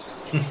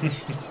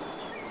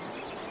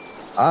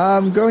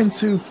 I'm going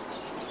to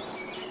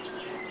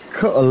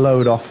cut a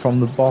load off from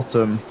the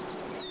bottom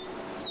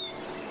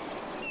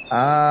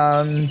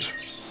and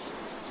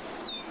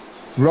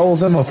roll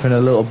them up in a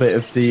little bit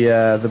of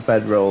the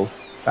bedroll.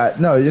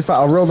 No, in fact,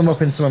 I'll roll them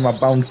up in some of my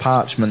bound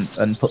parchment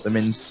and put them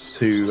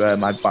into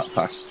my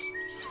backpack.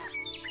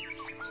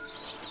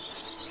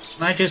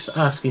 Can I just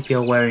ask if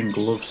you're wearing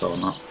gloves or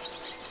not?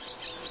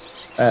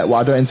 Well,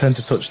 I don't intend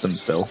to touch them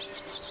still.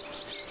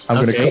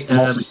 I'm going to cut them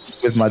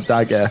off with my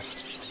dagger,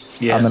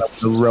 Yeah. and then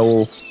I'm going to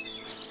roll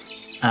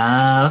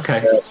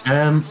Okay.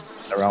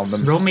 around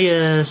them. Roll me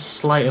a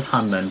sleight of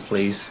hand then,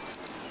 please.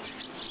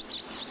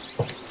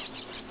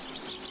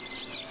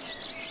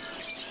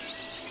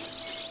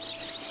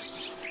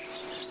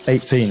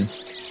 $18.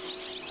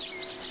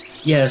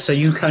 Yeah, so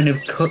you kind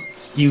of cut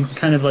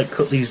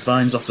these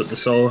vines off at the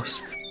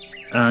source,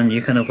 and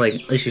you kind of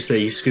like, as you say,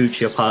 you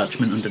scooch your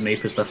parchment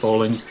underneath as they're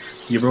falling.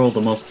 You roll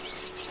them up.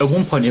 At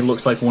one point, it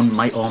looks like one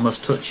might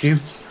almost touch you,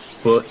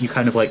 but you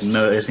kind of like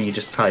notice and you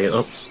just tie it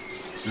up,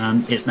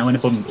 and it's now in a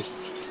bundle.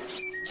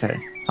 Okay,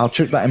 I'll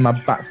chuck that in my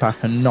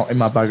backpack and not in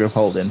my bag of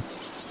holding.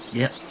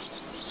 Yep.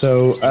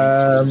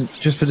 So,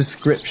 just for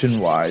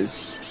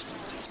description-wise,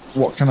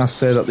 what can I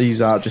say that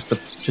these are? Just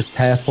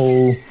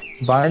purple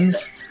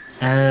vines?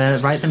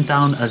 Write them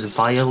down as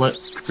violet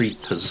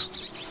creepers.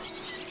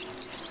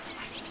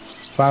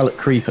 Violet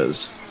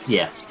creepers.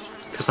 Yeah,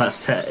 because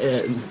that's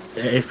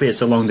if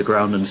it's along the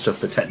ground and stuff,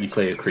 they're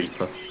technically a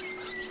creeper.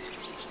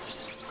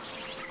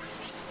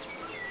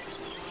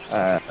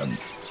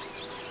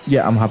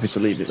 Yeah, I'm happy to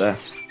leave it there.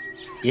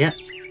 Yeah.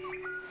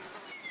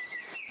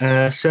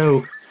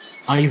 So,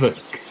 Ivor,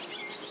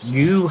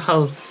 you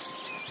have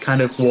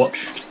kind of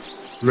watched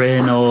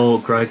Reno,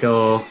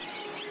 Gregor,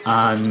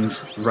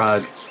 and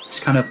Rag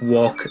just kind of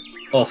walk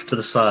off to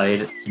the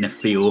side in a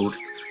field.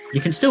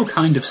 You can still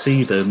kind of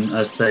see them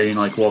as they're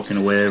like walking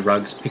away.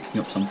 Rag's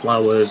picking up some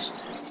flowers.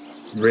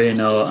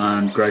 Reno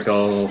and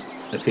Gregor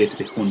appear to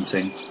be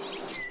hunting.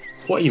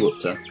 What are you up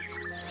to?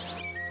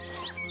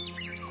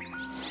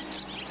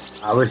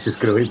 I was just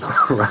going to eat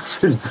my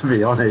ration, to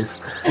be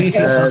honest.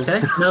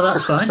 Okay, no,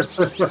 that's fine.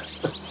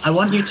 I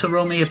want you to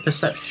roll me a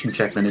perception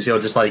check then, as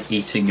you're just like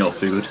eating your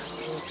food.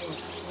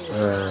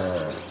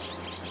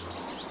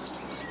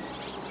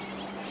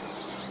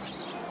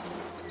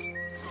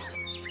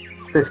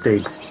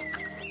 15.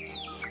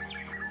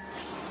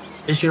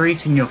 As you're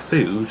eating your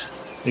food,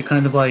 you're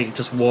kind of like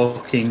just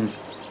walking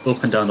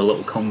up and down the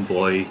little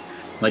convoy,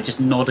 like just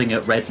nodding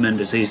at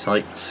Redmond as he's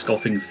like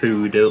scoffing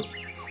food up.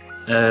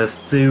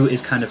 Thu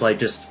is kind of like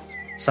just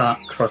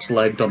sat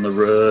cross-legged on the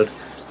road,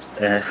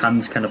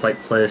 hands kind of like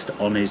placed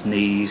on his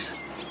knees.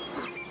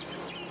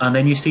 And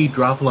then you see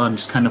Dravlan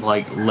just kind of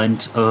like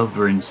leant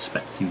over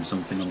inspecting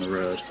something on the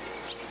road.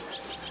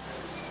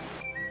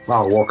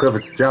 I'll walk over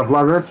to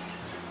Javelin then.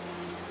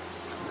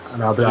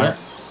 And I'll be like, Yeah.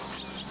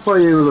 what are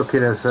you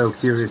looking at so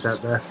curious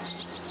out there?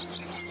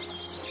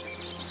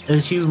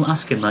 As you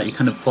ask him that, you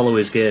kind of follow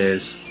his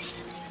gaze,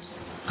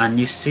 and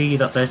you see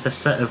that there's a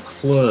set of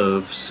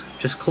clothes,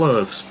 just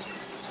clothes,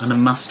 and a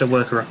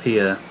masterwork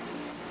rapier,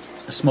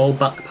 a small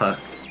backpack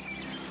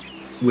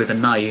with a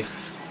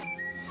knife,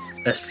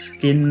 a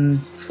skin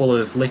full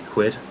of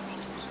liquid,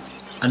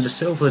 and a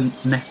silver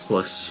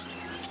necklace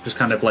just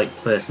kind of like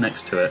placed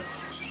next to it.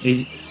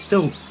 He's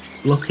still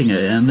looking at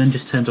it and then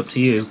just turns up to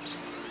you.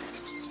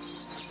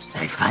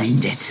 I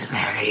find it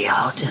very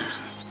odd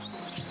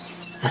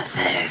that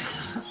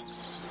there's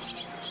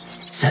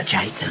such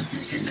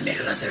items in the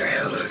middle of the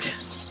road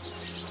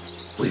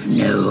with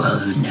no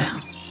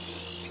owner.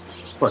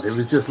 But it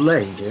was just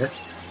laying here.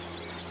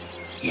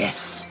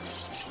 Yes,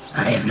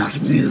 I have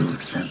not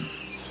moved them,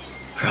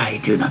 for I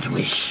do not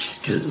wish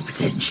to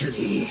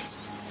potentially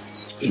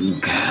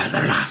incur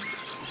the wrath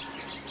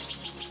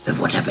of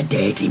whatever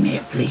deity may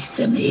have placed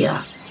them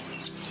here.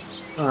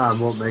 And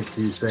what makes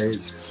you say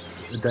it's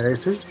a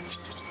deity?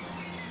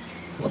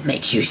 What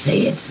makes you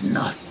say it's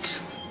not?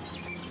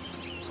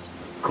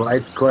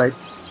 Quite.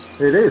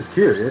 It is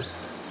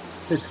curious.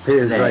 It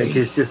appears Very. like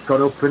it's just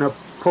got up in a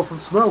puff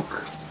of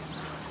smoke.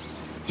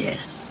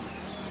 Yes.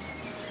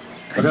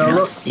 I But do I'll not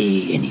look-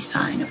 see any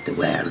sign of the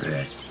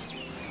wearers.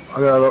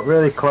 I'm going to look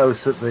really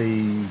close at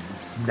the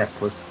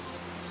necklace.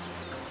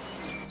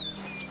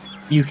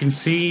 You can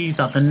see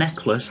that the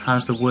necklace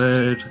has the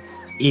word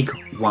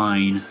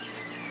Igwine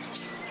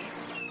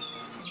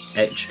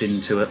etched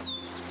into it.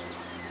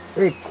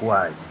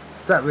 Igwine.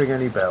 Does that ring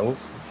any bells?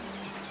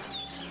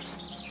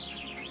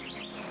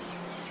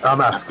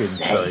 I'm asking,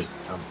 Say. sorry.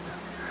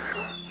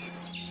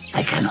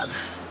 I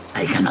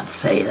cannot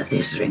say that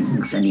this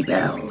rings any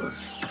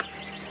bells.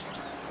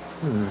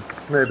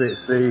 Maybe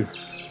it's the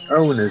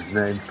owner's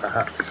name,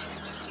 perhaps.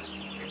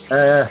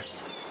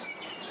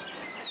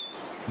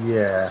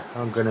 Yeah,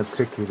 I'm going to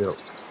pick it up.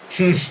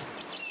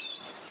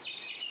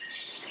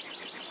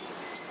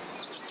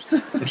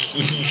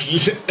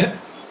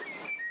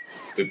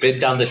 We've been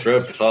down this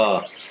road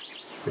before.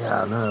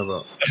 Yeah, I know,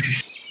 but...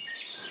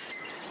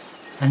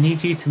 I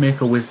need you to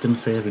make a wisdom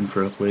saving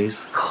throw,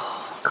 please.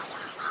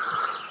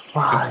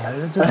 Why?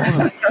 I just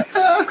want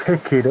to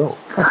pick it up.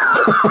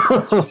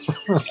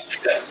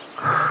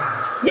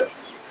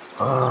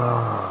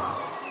 Oh.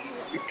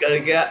 We gotta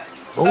get.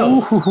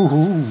 Ooh.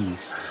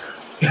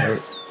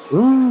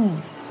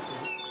 Ooh.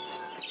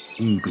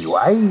 Be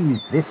wise.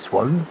 This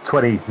one.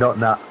 20, not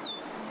that.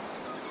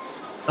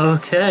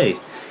 Okay.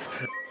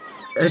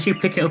 As you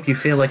pick it up, you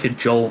feel like a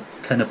jolt,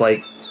 kind of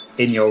like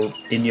in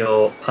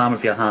your palm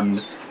of your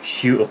hand,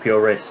 shoot up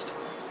your wrist,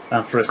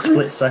 and for a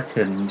split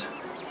second,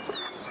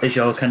 as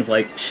you're kind of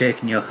like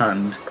shaking your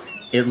hand,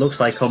 it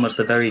looks like almost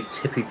the very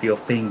tip of your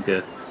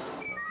finger.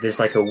 There's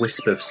like a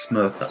wisp of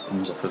smoke that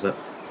comes off of it.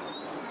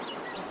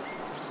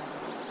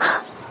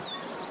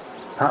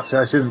 Perhaps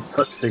I shouldn't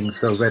touch things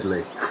so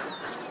readily.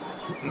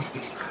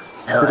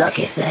 Oh, like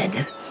I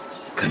said,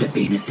 could have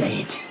been a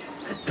deity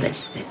that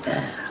placed it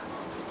there.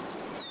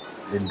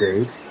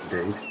 Indeed.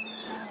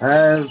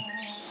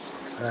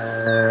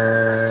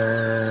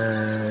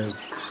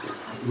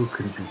 Who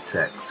can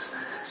detect?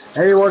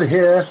 Anyone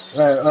here?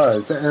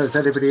 Is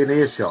anybody in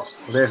earshot?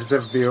 Will they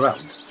ever be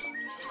around?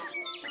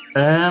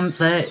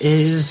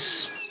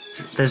 There's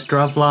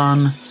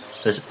Dravlan,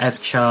 there's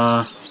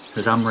Ebchar,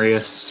 there's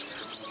Amrius,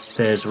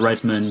 there's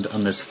Redmond,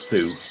 and there's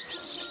Fu.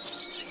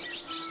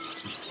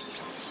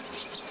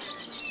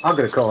 I'm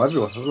going to call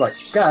everyone. I'm like,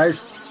 guys,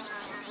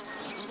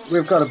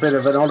 we've got a bit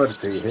of an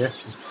oddity here.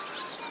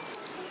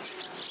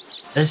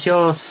 As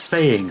you're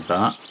saying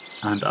that,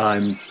 and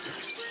I'm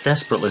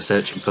desperately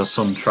searching for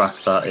some track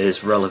that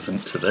is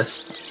relevant to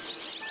this,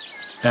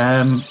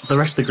 the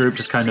rest of the group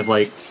just kind of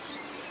like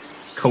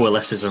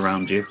coalesces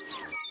around you.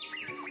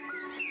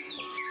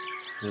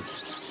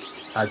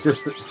 I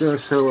just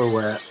so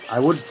aware, I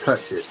wouldn't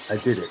touch it. I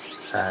did it,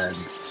 and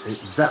it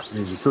zapped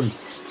me with some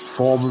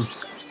form of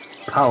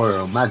power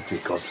or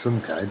magic of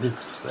some kind.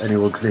 If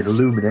anyone could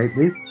illuminate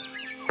me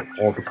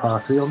or the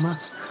party on that.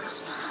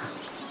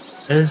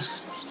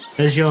 As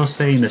you're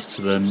saying this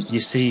to them, you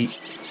see.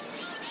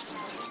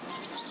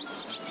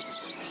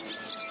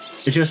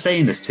 As you're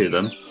saying this to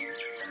them,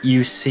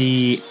 you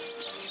see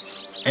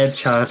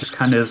Ebchar just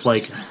kind of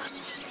like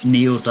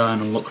kneel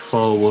down and look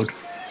forward.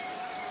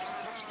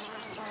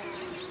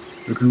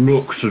 It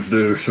looks as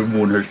though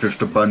someone has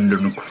just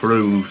abandoned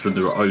clothes and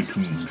their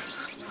items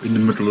in the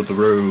middle of the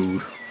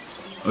road.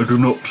 I do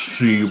not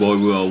see why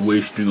we are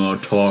wasting our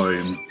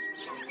time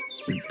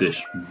with this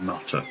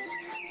matter.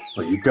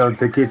 Well, you don't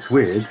think it's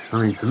weird?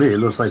 I mean, to me, it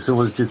looks like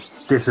someone's just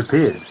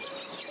disappeared.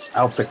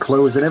 Out the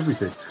clothes and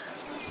everything.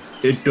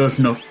 It does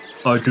not.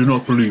 I do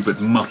not believe it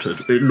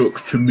matters. It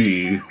looks to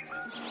me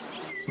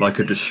like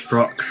a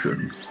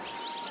distraction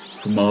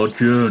from our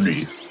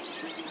journey.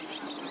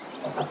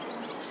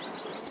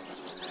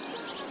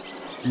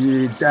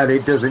 And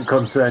it doesn't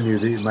concern you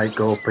that it might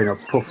go up in a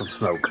puff of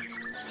smoke.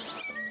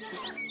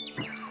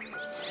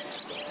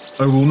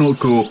 I will not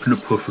go up in a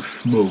puff of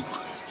smoke,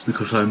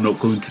 because I am not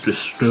going to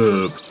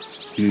disturb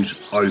these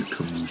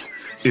items.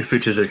 If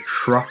it is a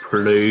trap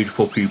laid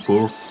for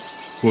people,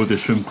 or the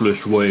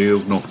simplest way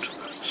of not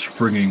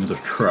springing the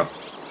trap,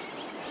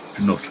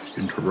 do not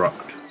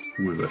interact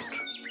with it.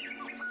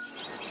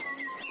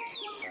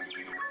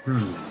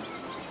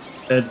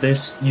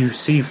 This, you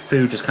see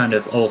food just kind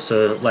of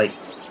also, like,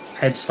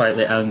 head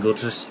slightly angled,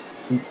 just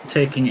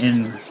taking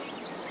in,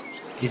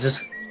 you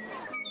just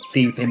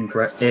deep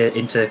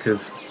intake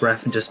of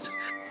breath and just,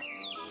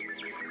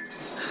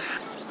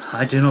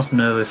 I do not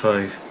know if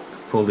I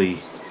fully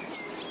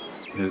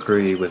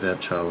agree with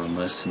Edchar on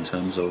this in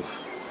terms of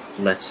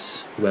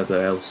let's whoever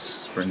else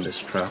spring this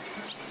trap.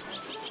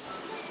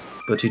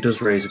 But he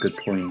does raise a good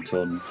point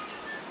on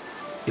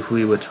if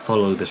we were to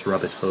follow this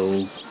rabbit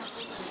hole,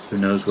 who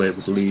knows where it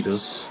would lead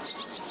us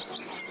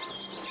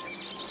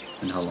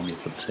and how long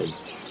it would take.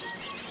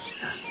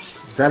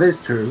 That is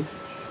true.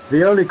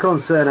 The only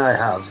concern I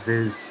have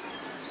is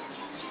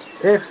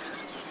if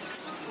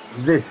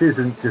this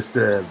isn't just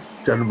a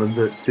gentleman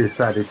that's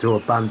decided to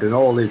abandon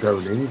all his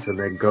ownings and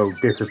then go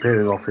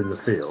disappearing off in the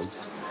fields,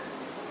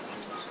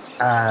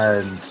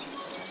 and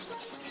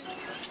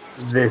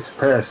this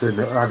person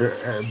had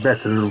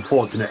met an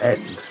unfortunate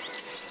end,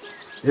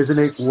 isn't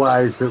it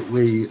wise that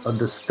we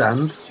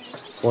understand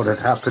what had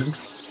happened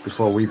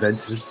before we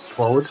ventured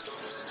forward?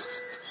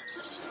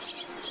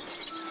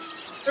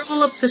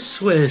 Roll a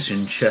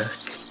persuasion check.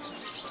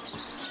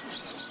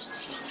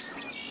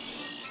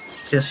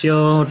 Yes,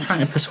 you're trying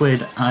to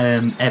persuade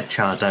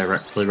Edchar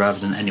directly rather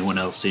than anyone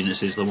else, seeing as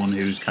he's the one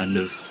who's kind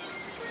of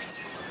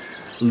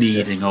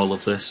leading all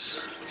of this.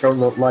 Don't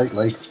look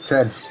likely.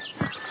 10.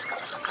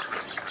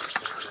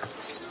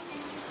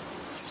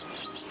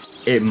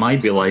 It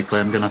might be likely.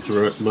 I'm going to have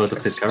to load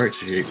up his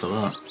character sheet for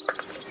that.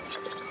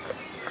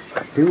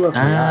 Do have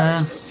my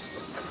eyes.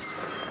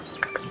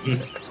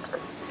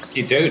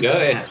 You do,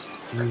 don't you?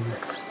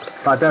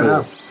 But I don't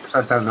know.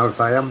 I don't know if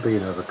I am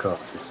being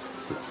overcautious.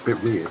 It's a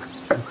bit weird.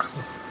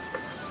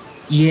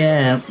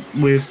 Yeah,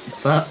 with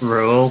that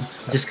roll,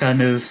 just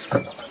kind of...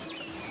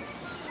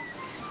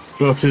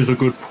 That is a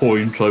good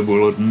point, I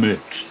will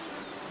admit.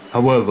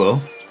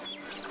 However,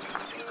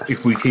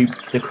 if we keep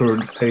the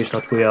current pace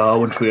that we are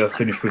once we are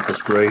finished with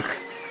this break,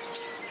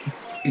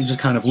 he just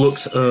kind of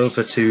looks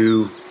over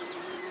to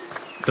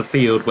the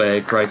field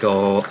where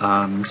Gregor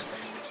and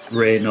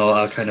Raynor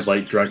are kind of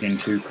like dragging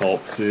two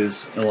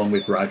corpses, along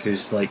with Rag,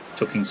 who's like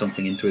tucking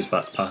something into his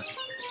backpack.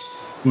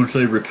 Once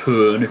they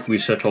return, if we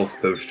set off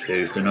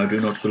post-haste, then I do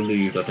not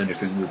believe that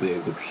anything will be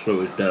able to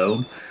slow it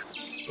down.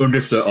 And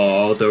if there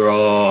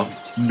are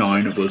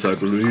 9 of us, I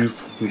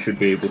believe. We should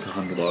be able to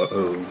handle our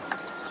own.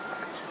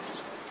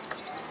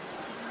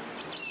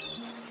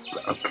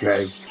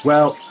 Okay,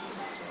 well,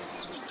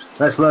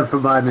 let's learn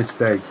from my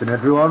mistakes, and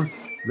everyone,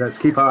 let's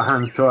keep our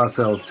hands to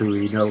ourselves till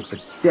we know for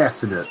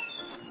definite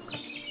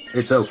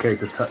it's okay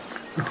to touch.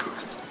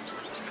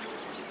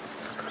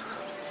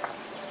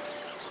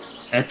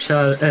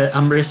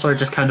 Amritsar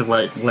just kind of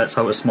like lets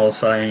out a small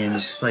sigh and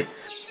is just like,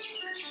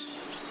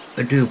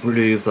 I do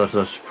believe that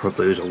that's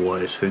probably a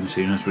wise thing,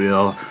 seeing as we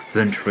are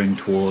venturing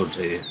towards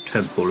a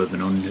temple of an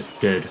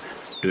undead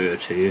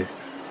deity.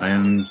 I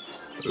am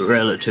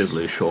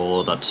relatively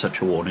sure that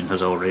such a warning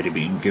has already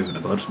been given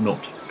about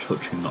not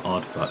touching the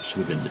artifacts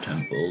within the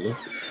temple.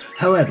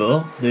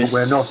 However, this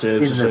we're not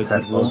in serves the as a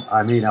temple,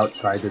 I mean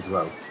outside as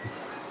well.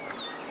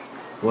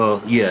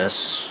 Well,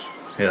 yes.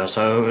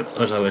 So,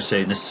 as I was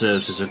saying, this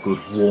serves as a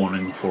good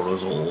warning for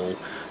us all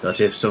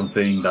that if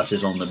something that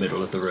is on the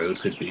middle of the road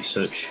could be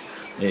such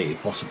a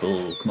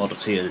possible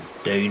commodity of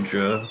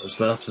danger as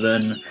that,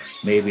 then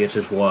maybe it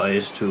is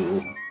wise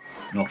to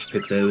not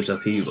pick those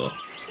up either,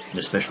 and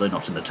especially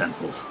not in the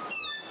temple.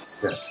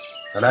 Yes,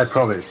 and I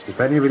promise, if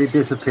anybody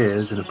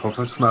disappears in a puff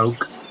of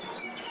smoke,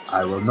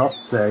 I will not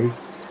say,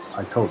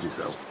 I told you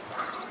so.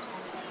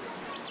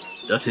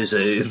 That is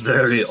a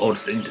very odd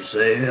thing to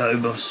say, I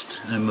must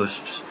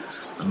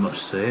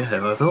say,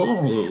 however,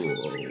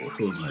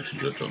 who am I to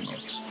judge on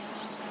that?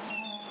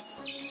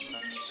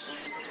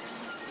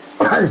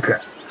 Okay.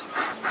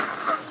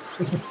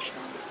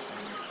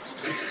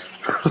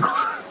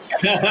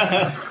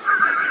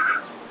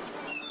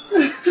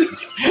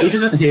 He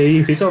doesn't hear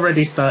you. He's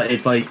already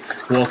started like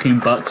walking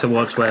back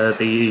towards where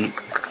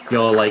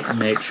your like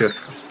makeshift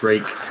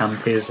break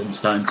camp is and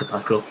starting to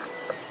pack up.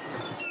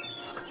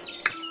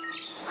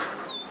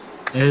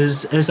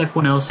 As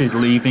everyone else is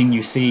leaving,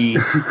 you see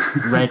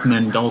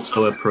Redmond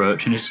also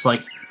approach, and it's just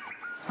like,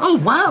 oh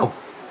wow,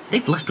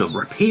 they've left a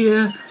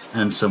rapier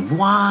and some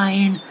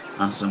wine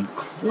and some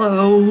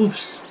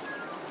clothes.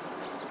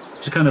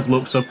 Just kind of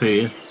looks up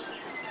here.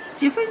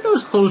 Do you think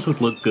those clothes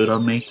would look good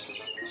on me?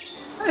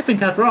 I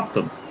think I'd rock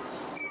them.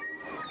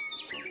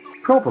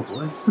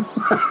 Probably.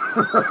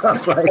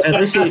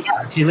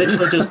 He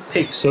literally just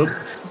picks up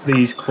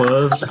these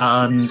clothes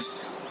and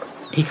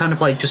he kind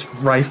of like just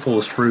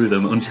rifles through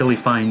them until he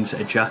finds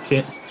a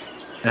jacket.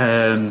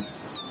 And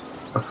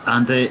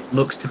it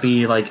looks to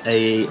be like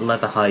a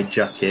leather hide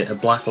jacket, a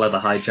black leather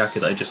hide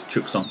jacket that he just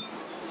chucks on.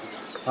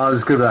 I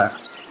was good at.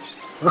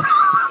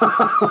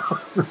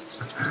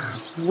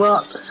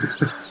 What?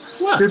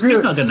 What? Did You're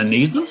you, not going to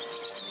need them.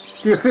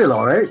 do you feel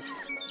alright?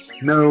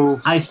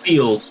 No. I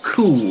feel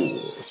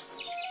cool.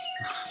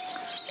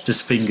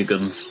 Just finger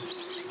guns.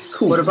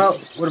 Cool. What about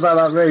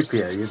that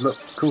rapier? You'd look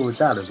cool with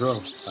that as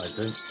well, I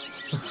think.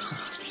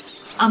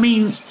 I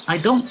mean, I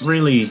don't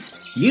really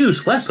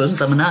use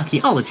weapons. I'm an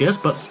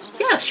archaeologist, but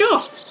yeah,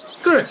 sure.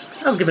 Good.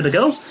 I'll give it a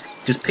go.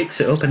 Just picks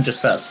it up and just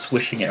starts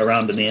swishing it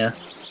around in the air.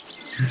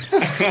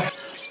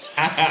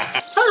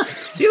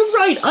 You're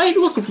right. I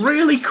look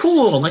really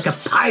cool, like a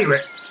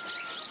pirate.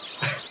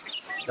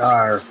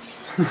 Arr.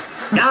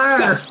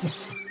 Arr!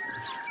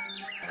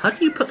 How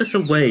do you put this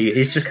away?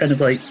 It's just kind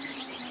of like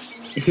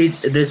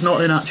there's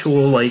not an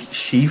actual like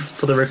sheath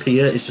for the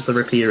rapier. It's just the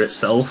rapier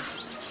itself.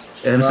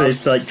 So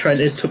it's like trying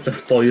to tuck the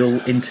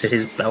foil into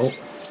his belt.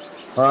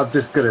 I'm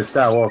just gonna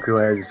start walking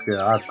away. I'm just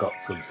gonna. I've got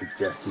some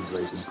suggestions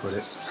where you can put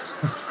it.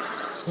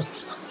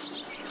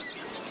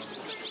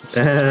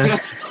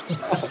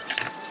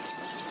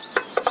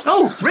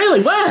 Oh,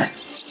 really? Where?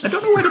 I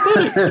don't know where to put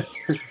it.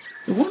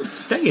 It won't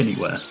stay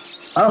anywhere.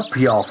 Up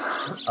yoff,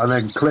 and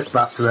then click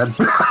back to them.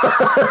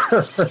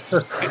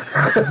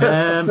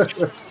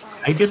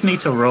 I just need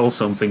to roll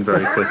something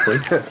very quickly.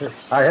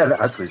 I had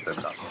actually said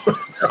that.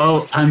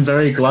 Oh, I'm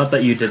very glad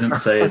that you didn't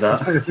say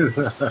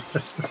that.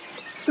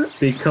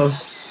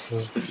 Because,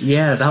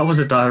 yeah, that was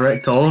a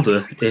direct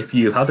order if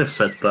you had have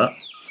said that.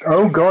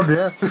 Oh god,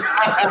 yeah.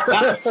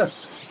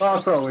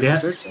 That's what we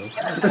did.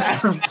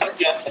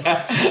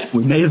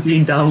 We may have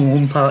been down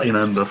one party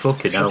member,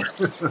 fucking hell.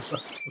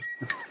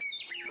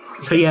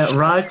 So yeah,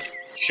 Rag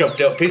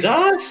Shoved up his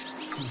ass.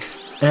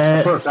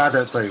 I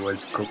don't tell you when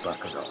to cut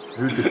back or not.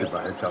 Who's just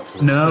about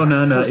it? No.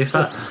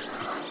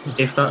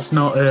 If that's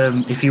not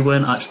if you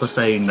weren't actually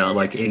saying that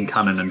like in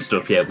canon and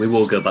stuff, yeah, we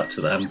will go back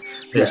to them.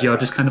 Because you're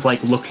just kind of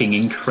like looking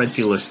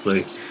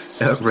incredulously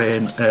at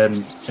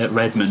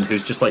Redmond,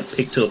 who's just like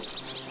picked up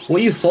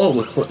what you thought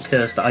were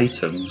cursed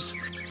items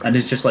and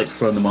is just like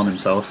thrown them on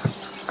himself.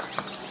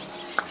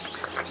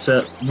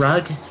 So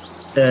Rag,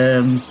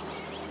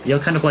 you're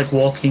kind of like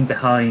walking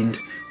behind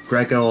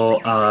Gregor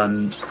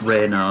and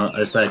Rayna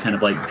as they're kind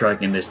of like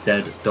dragging this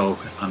dead dog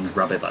and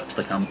rabbit back to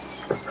the camp.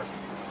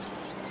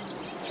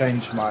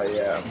 Change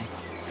my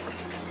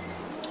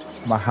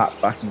my hat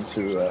back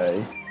into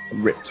a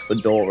ripped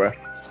fedora.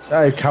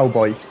 A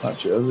cowboy,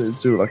 actually.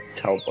 It's do like a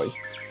cowboy.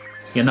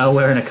 You're now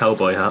wearing a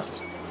cowboy hat.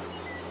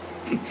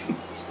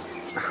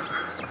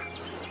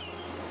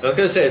 I was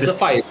going to say, is the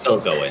fire still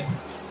going?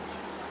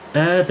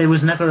 There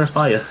was never a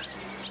fire.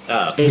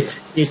 Oh.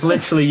 It's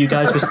literally you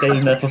guys were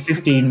staying there for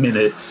 15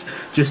 minutes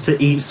just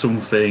to eat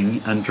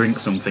something and drink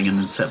something and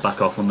then set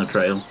back off on the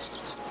trail.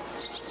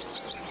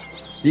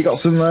 You got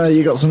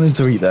something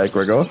to eat there,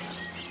 Gregor.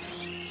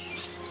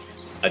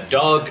 A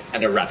dog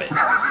and a rabbit.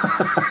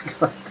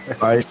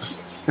 Nice.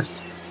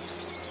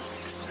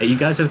 You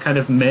guys have kind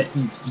of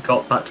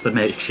got back to the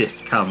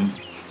makeshift camp,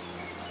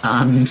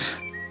 and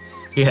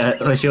yeah,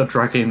 as you're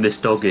dragging this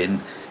dog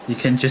in, you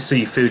can just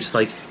see Food just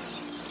like,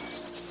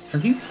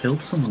 have you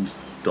killed someone's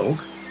dog?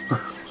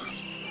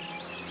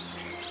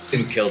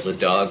 Didn't kill the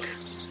dog.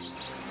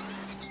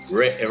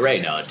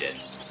 Raynor did.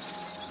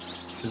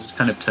 Just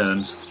kind of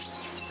turns.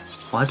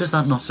 Why does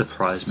that not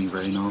surprise me,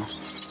 Raynor?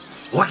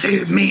 What do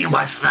you mean,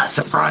 why does that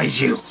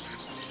surprise you?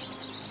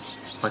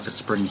 It's like the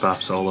spring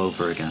baths all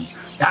over again.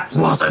 That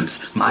wasn't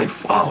my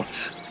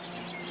fault.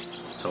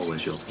 It's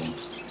always your fault.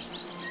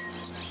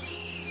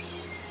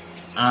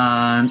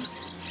 And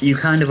you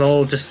kind of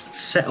all just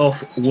set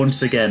off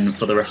once again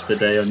for the rest of the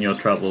day on your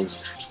travels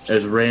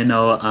as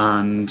Raynor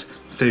and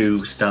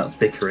Fu start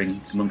bickering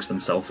amongst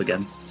themselves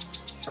again.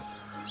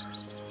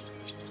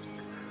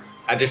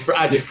 I just throw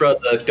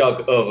the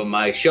dog over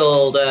my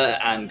shoulder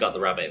and got the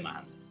rabbit in my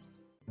hand.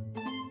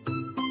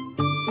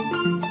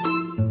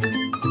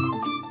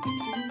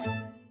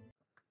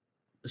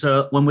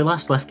 So when we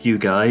last left you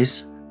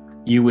guys,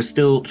 you were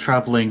still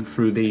travelling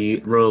through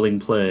the rolling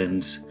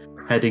plains,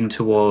 heading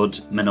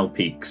towards Menel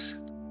Peaks.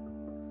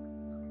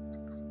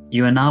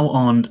 You are now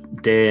on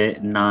day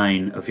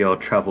 9 of your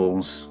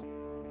travels.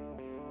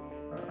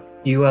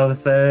 You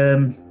have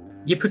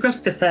you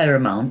progressed a fair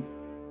amount.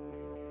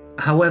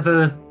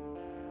 However,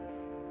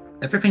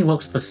 everything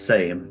looks the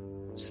same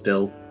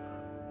still.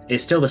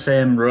 It's still the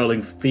same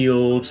rolling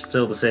fields,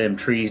 still the same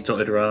trees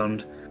dotted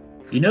around.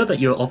 You know that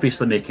you're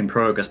obviously making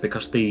progress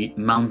because the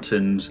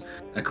mountains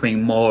are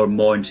coming more and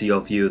more into your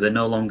view. They're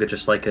no longer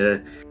just like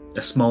a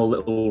small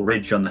little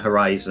ridge on the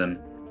horizon.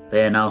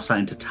 They are now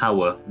starting to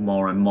tower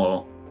more and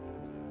more.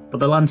 But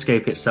the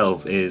landscape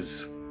itself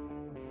is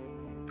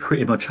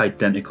pretty much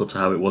identical to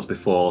how it was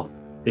before.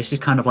 This is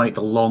kind of like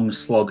the long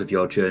slog of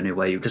your journey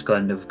where you've just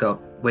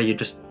where you're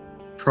just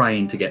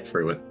trying to get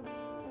through it.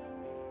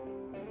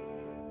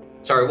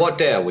 Sorry, what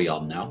day are we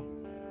on now?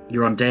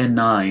 You're on day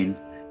 9.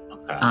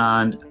 Okay.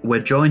 And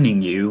we're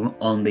joining you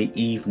on the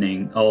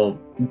evening or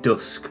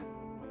dusk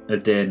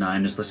of day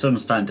 9 as the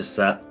sun's starting to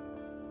set,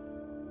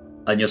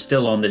 and you're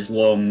still on this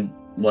long,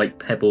 like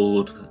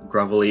pebbled,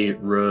 gravelly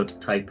road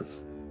type of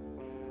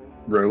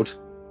road.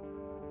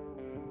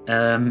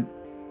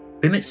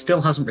 Bimit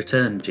still hasn't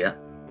returned yet.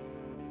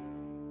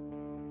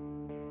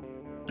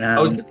 I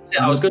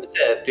was going to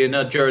say, do you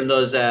know during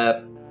those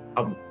how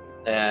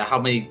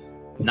many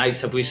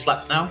nights have we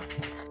slept now?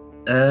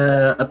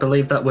 I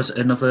believe that was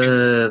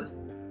another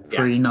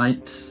 3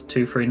 nights,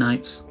 2-3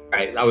 nights.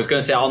 Right, I was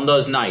going to say on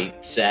those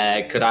nights,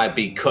 could I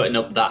be cutting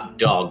up that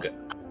dog,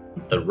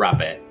 the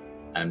rabbit,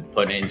 and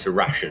putting it into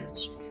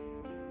rations?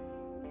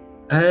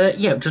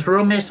 Yeah, just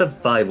roll me a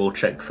survival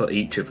check for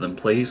each of them,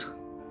 please.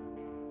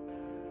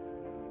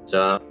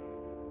 So,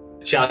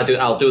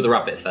 I'll do the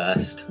rabbit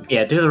first.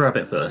 Yeah, do the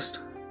rabbit first.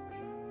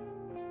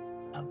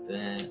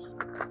 Rabbit.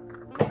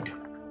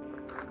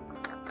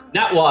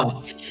 That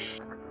one.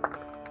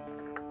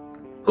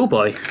 Oh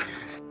boy.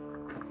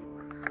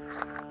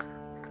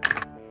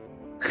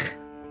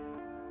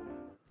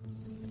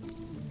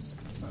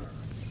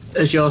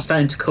 As you're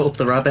starting to cut up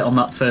the rabbit on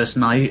that first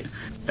night,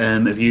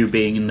 of you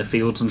being in the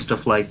fields and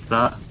stuff like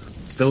that,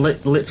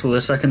 literally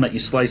the second that you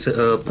slice it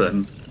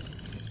open,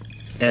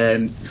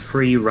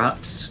 3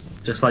 rats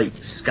just like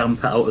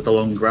scamper out of the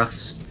long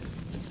grass.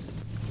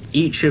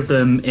 Each of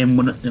them, in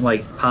one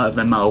part of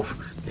their mouth,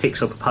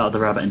 picks up a part of the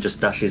rabbit and just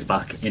dashes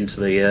back into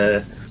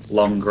the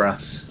long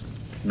grass.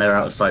 And they're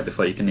out of sight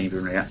before you can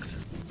even react.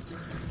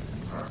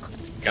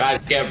 Can I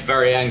get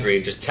very angry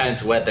and just turn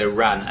to where they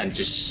ran and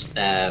just,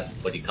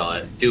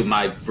 do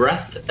my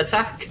breath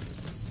attack?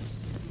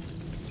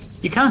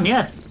 You can,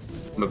 yeah.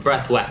 My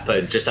breath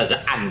weapon, just as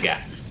an anger.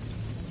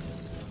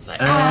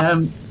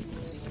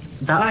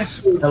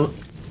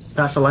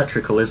 That's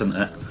electrical, isn't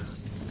it?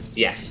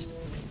 Yes.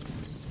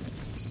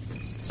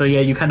 So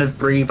yeah, you kind of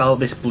breathe out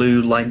this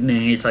blue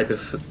lightning type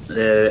of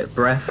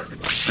breath,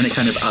 and it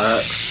kind of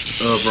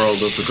arcs over all of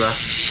the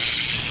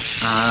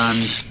grass.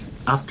 And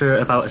after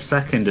about a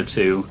second or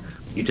two,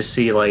 you just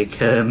see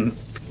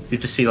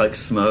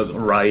smoke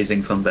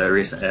rising from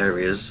various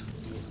areas.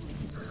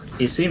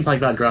 It seems like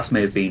that grass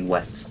may have been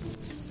wet.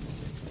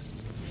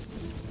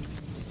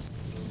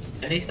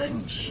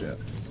 Anything? Oh, shit.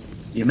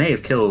 You may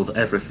have killed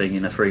everything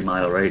in a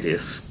 3-mile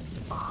radius.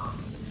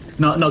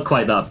 Not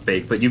quite that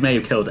big, but you may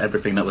have killed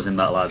everything that was in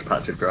that large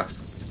patch of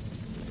grass.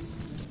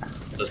 I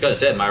was going to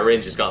say, my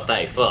range has got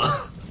 30 foot.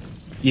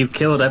 You've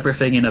killed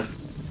everything in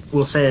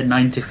we'll say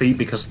 90 feet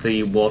because of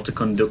the water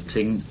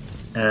conducting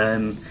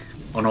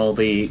on all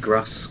the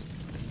grass.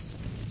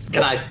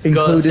 Can I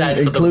go outside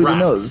for the including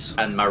rats us?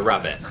 and my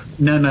rabbit?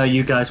 No,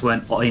 you guys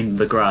weren't in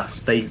the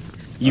grass.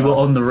 You were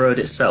on the road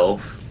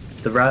itself.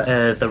 The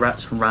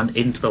rats ran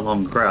into the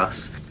long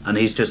grass, and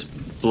he's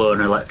just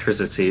blown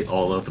electricity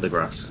all over the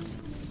grass.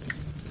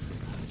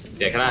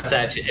 Yeah, can I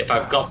say, if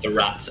I've got the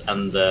rats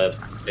and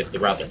if the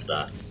rabbit's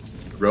there?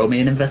 Roll me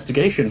an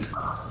investigation.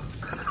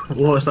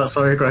 What was that,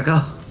 sorry,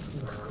 Gregor?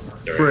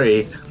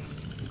 3.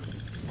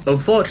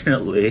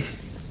 Unfortunately,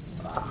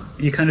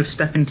 you kind of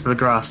step into the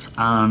grass,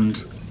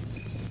 and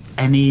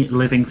any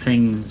living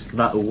things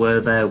that were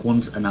there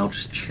once are now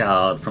just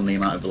charred from the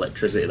amount of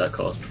electricity that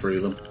coursed through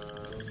them.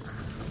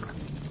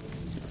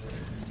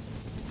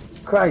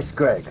 Christ,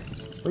 Greg,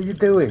 what are you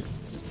doing?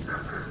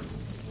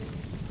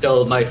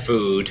 Stole my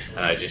food,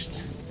 and I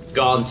just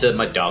gone to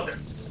my dog.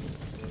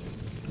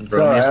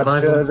 Roll me a Sorry, I'm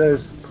survival. sure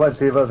there's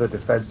plenty of other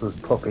defenseless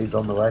puppies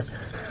on the way.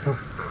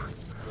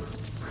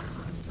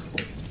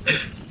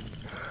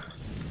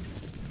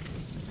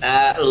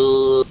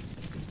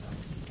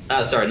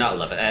 Sorry, not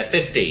 11.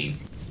 15.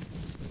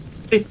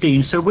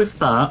 15. So with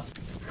that,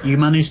 you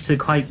managed to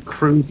quite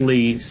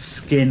crudely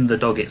skin the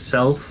dog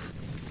itself.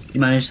 You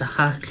managed to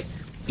hack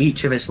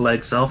each of its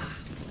legs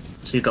off.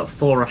 So you've got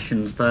 4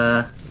 rations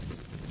there.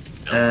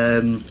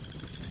 And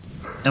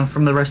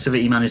from the rest of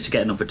it, you managed to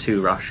get another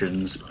 2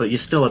 rations. But you're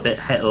still a bit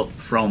het up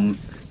from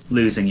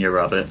losing your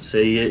rabbit. So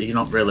you're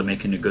not really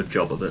making a good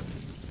job of it.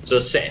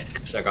 So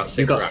 6. I got 6.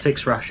 You've got rations.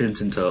 6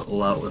 rations in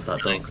total out with that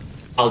dog.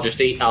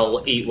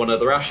 I'll eat one of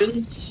the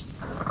rations.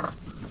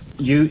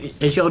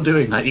 As you're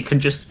doing that, you can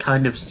just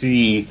kind of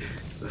see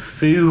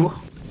Fu,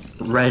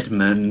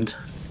 Redmond,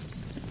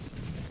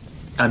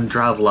 and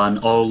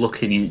Dravlan all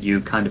looking at you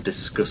kind of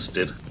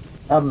disgusted.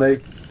 And me.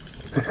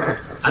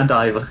 And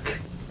Ivok.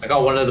 I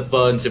got one of the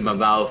bones in my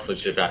mouth,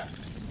 which is like,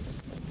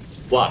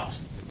 what?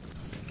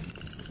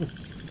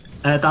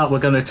 That we're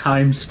going to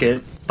time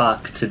skip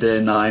back to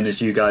day 9 as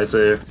you guys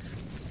are...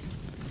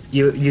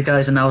 You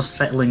guys are now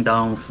settling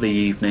down for the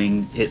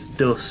evening. It's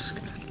dusk.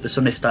 The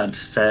sun is starting to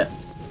set.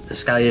 The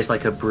sky is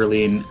like a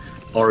brilliant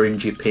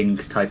orangey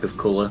pink type of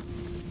colour.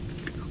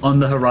 On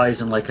the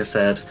horizon, like I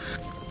said,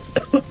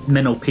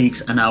 mineral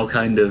peaks are now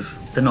kind of...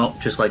 They're not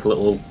just like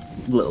little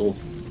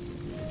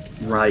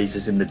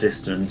rises in the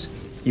distance.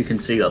 You can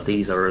see that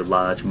these are a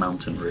large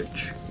mountain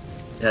range.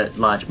 The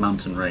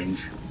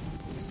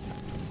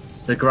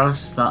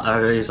grass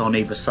that is on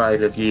either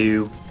side of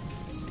you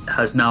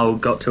has now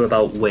got to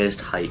about waist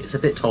height. It's a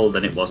bit taller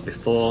than it was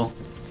before.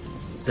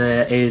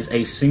 There is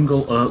a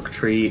single oak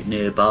tree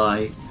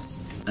nearby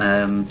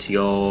to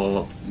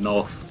your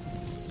northwest,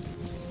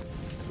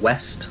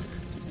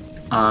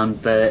 and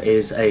there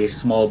is a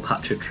small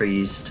patch of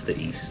trees to the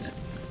east.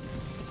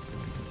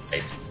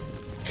 Right.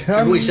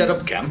 Should we set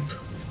up camp?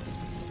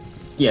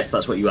 Yes,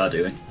 that's what you are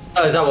doing.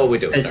 Oh, is that what we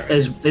do?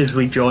 As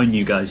we join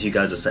you guys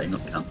are setting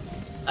up camp.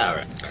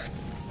 Alright.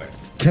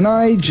 Can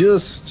I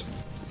just...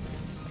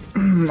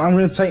 I'm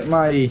going to take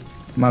my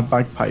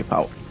bagpipe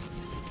out.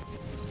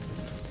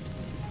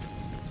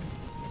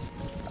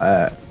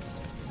 I'm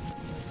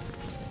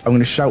going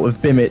to shout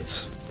with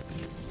Bimit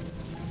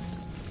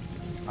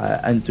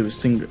and do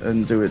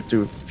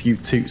a few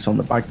toots on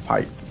the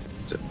bagpipe.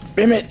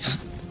 Bimit!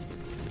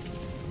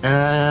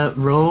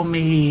 Roll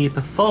me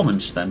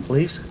performance then,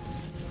 please.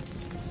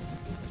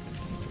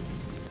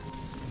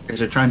 Because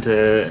they're trying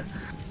to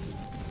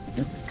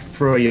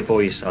throw your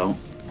voice out.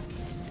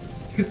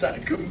 Did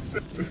that come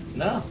through?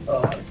 No.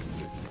 Oh.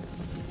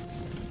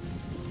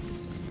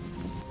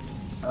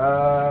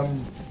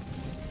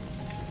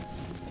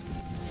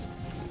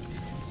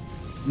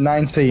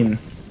 19.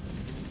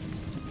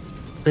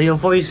 So your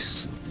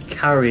voice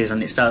carries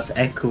and it starts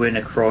echoing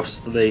across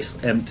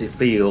this empty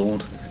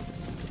field.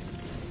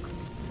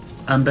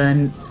 And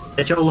then,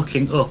 as you're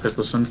looking up as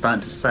the sun's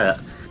starting to set,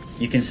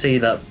 you can see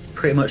that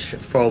pretty much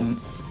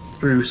from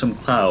through some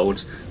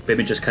clouds,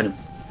 Bimmy just kind of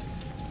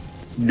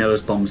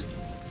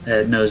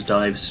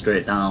nosedives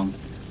straight down.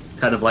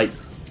 Kind of like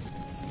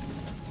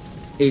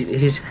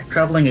he's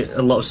travelling at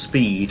a lot of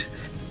speed,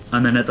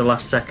 and then at the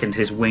last second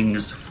his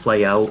wings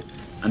flay out,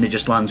 and he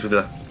just lands with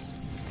a...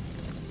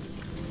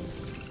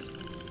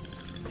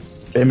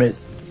 Bimit,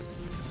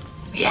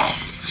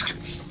 Yes.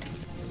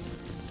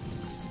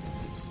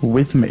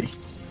 with me.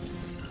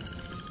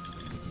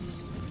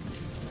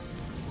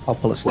 I'll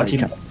pull a What do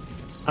stake you- out.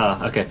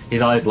 Ah, okay.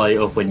 His eyes light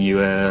up when you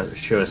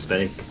show a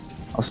stake.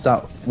 I'll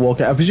start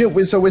walking. I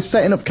presume, so we're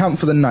setting up camp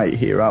for the night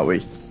here, aren't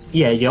we?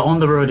 Yeah, you're on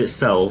the road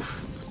itself,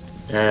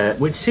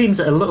 which seems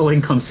a little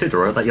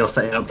inconsiderate that you're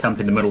setting up camp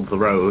in the middle of the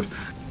road,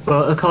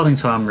 but according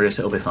to Amrius,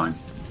 it'll be fine.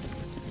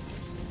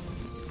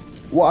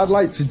 What I'd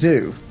like to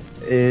do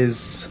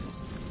is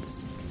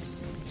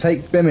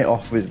take Bimit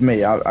off with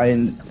me. I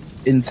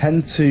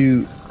intend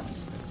to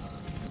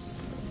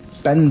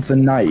spend the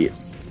night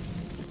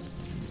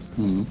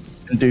and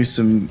do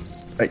some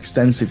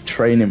extensive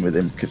training with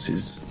him because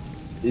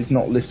he's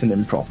not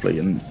listening properly.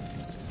 And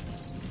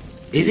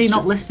Is he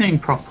not listening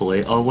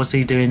properly, or was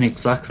he doing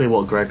exactly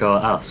what Gregor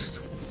asked?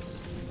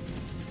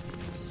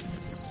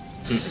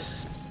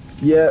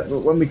 yeah, but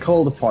when we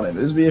called upon him,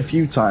 there's been a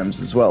few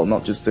times as well,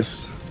 not just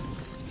this.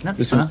 That's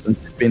This fair. instance,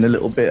 he's been a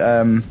little bit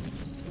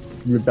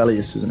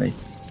rebellious, isn't he?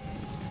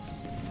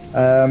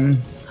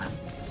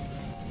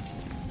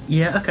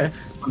 Yeah, okay.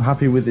 I'm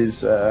happy with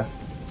his training.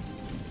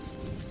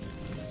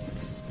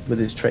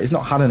 He's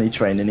not had any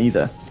training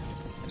either.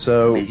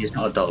 So He's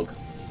not a dog.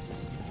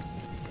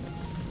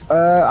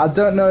 I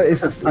don't know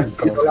if I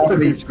could allow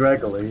me It's to...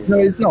 Gregory. No,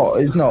 it's not.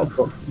 It's not.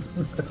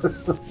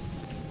 But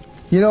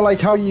you know, like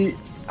how you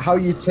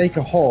take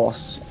a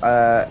horse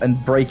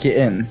and break it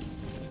in.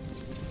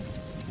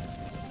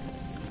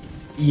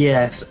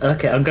 Yes,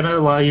 okay, I'm going to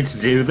allow you to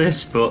do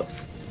this, but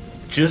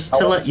just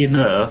to let you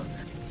know,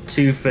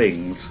 two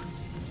things.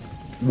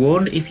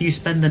 One, if you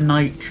spend the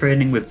night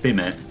training with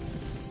Bimit,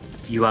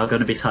 you are going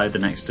to be tired the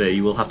next day.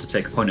 You will have to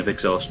take a point of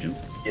exhaustion.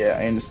 Yeah,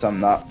 I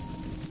understand that.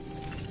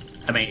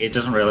 I mean, it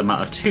doesn't really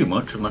matter too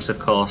much, unless, of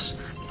course,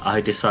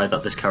 I decide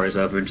that this carries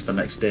over into the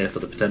next day for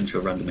the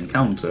potential random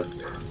encounter.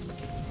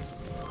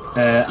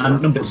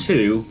 And number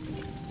two,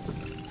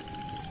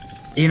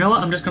 you know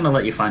what? I'm just going to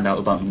let you find out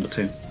about number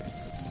two.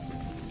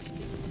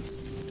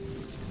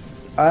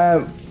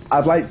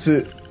 I'd like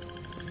to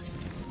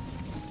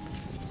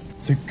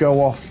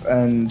go off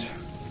and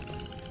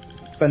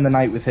spend the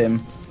night with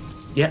him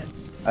Yeah.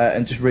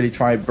 and just really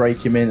try and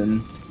break him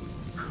in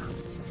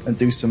and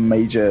do some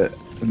major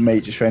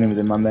training with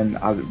him, and then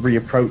I'll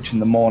reapproach in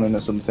the morning or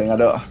something. I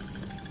don't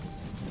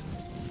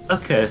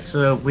Okay,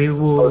 so we know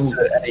will...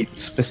 any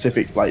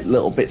specific like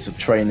little bits of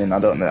training. I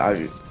don't know.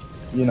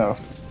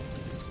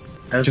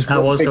 I just I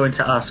was pick- going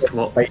to ask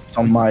what... based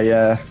on my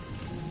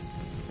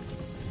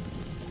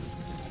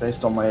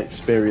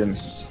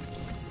experience.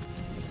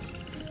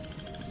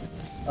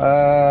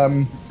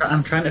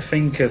 I'm trying to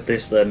think of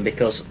this then,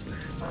 because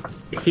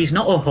he's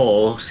not a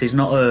horse, he's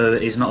not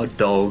a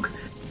dog,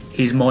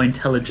 he's more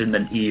intelligent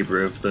than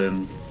either of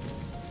them.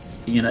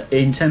 You know,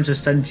 in terms of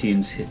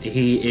sentience,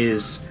 he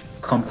is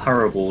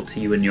comparable to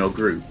you and your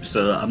group,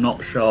 so I'm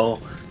not sure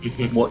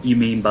what you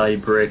mean by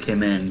break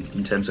him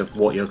in terms of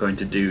what you're going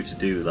to do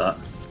that.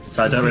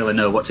 So I don't really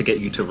know what to get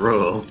you to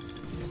roll.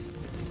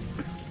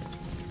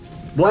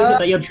 What is it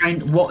that you're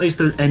trying? What is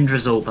the end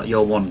result that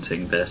you're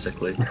wanting,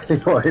 basically?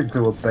 You want him to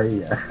obey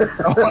you.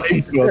 I want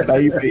him to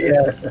obey me.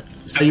 Yeah,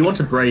 So you want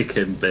to break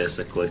him,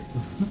 basically.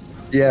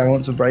 yeah, I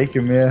want to break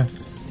him. Yeah.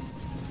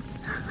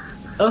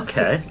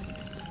 Okay.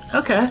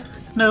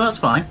 No, that's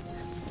fine.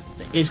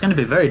 It's going to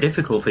be very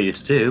difficult for you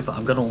to do, but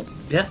I'm going to...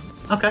 Yeah,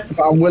 okay.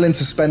 But I'm willing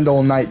to spend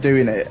all night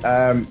doing it.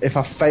 If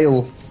I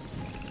fail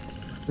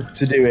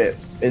to do it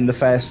in the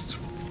first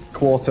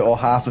quarter or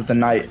half of the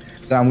night,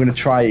 then I'm going to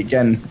try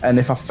again. And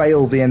if I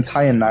fail the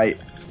entire night,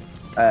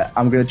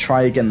 I'm going to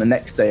try again the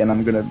next day, and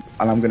I'm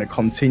going to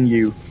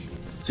continue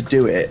to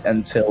do it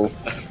until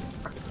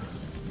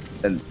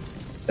I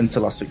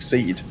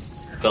succeed.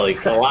 So he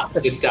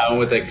collapses down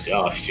with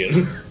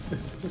exhaustion.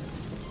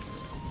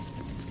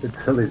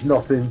 Until there's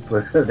nothing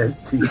but an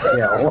empty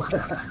shell.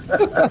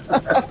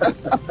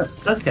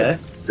 Okay.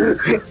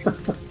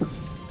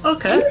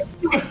 Okay.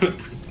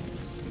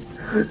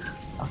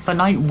 For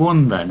night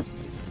 1 then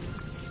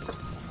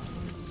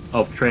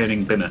of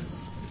training Bimmer,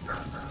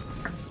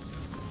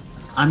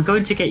 I'm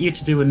going to get you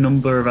to do a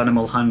number of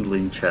animal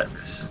handling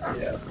checks.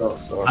 Yeah, I thought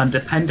so. And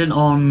depending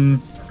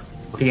on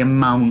the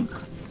amount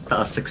that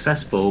are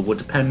successful will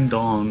depend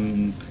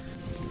on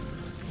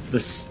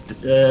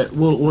the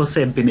we'll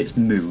say Binnett's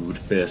mood,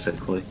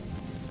 basically,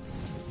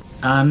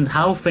 and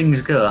how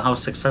things go, how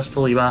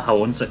successful you are,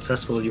 how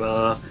unsuccessful you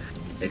are,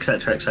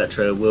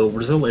 etc., will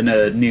result in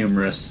a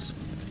numerous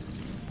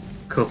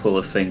couple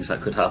of things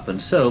that could happen.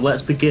 So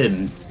let's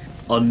begin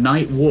on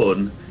night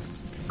 1.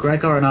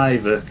 Gregor and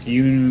Ivor,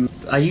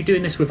 are you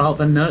doing this without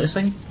them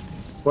noticing?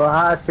 Well,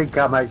 I think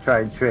I might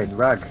try and train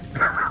Rag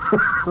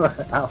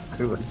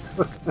afterwards.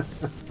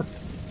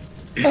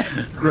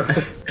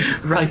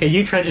 Rag, are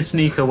you trying to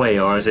sneak away,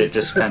 or is it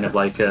just kind of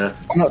like a...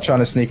 I'm not trying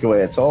to sneak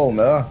away at all,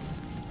 no.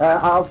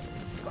 I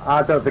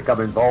don't think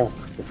I'm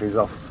involved if he's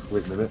off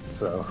with Bennett,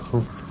 so...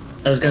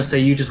 I was going to say,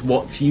 you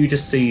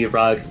just see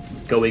Rag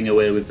going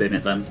away with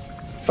Bennett then.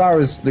 As far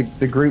as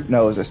the group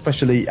knows,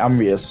 especially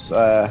Amrius,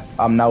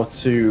 I'm now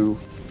to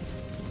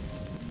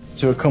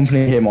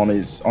accompany him on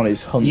his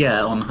hunts.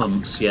 Yeah, on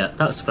hunts, yeah,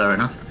 that's fair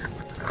enough.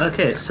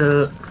 Okay,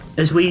 so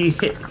as we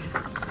hit...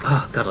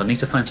 Oh god, I need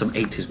to find some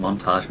 80s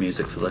montage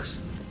music for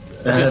this.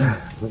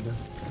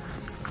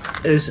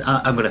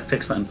 I'm going to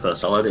fix that in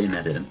post, I'll add it in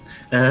editing.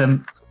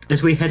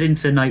 As we head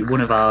into night 1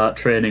 of our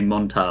training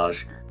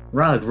montage,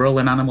 Rag, roll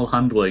an animal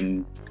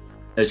handling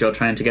as you're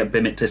trying to get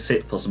Bimmet to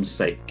sit for some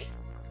steak.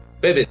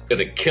 Bimmet's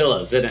gonna kill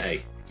us, isn't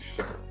he?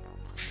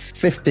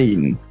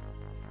 15.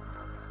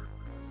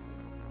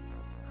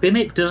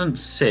 Bimmet doesn't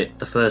sit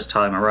the first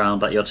time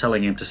around that you're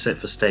telling him to sit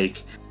for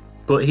steak,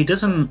 but he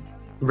doesn't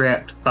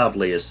react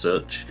badly as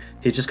such.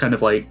 He's just kind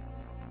of like,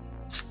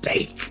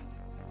 steak.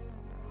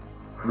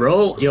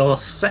 Roll your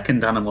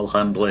second animal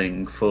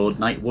handling for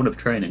night 1 of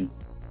training.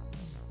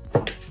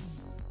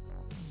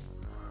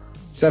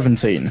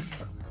 17.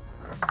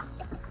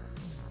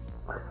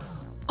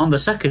 On the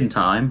second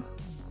time,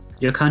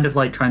 you're kind of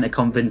like trying to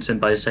convince him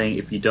by saying,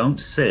 if you don't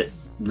sit,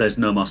 there's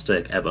no more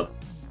steak ever.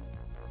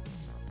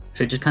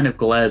 So he just kind of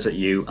glares at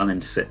you and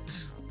then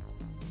sits.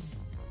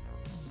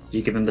 Do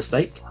you give him the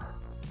steak?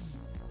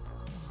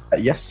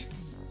 Yes.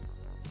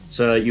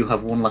 So you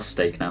have 1 less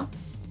steak now.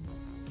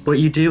 But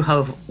you do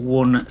have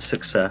 1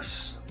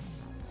 success.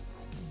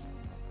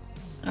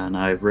 And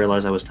I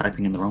realised I was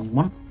typing in the wrong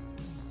one.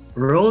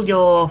 Roll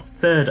your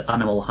third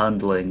animal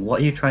handling. What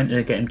are you trying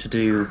to get him to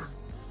do?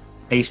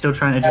 Are you still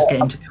trying to just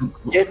get him to...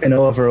 Skipping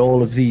over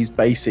all of these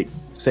basic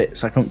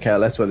sits. I couldn't care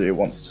less whether he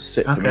wants to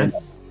sit for me.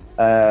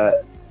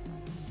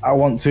 I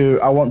want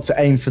to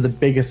aim for the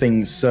bigger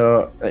things.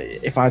 So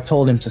if I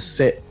told him to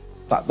sit,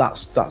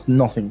 that's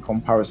nothing in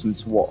comparison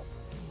to what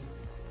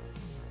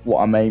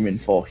I'm aiming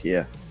for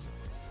here.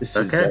 This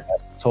is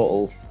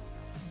total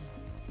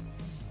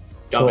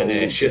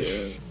domination.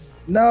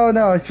 No,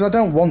 because I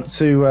don't want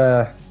to.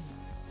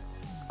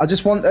 I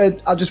just want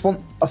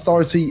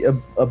authority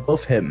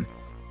above him.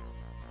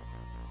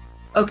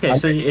 Okay,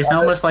 so it's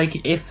almost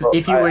like if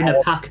you were in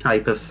a pack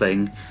type of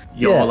thing,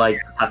 you're like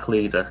a pack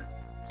leader.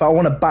 But I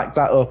want to back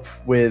that up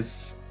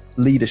with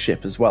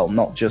leadership as well,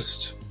 not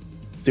just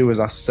do as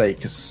I say,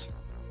 because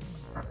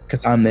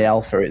I'm the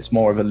alpha. It's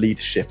more of a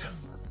leadership.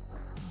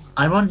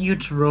 I want you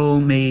to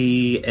roll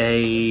me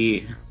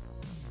a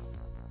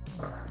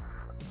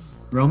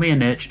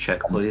nature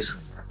check, please.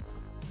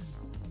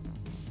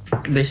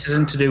 This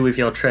isn't to do with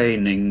your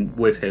training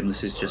with him.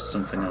 This is just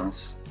something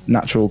else.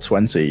 Natural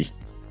 20.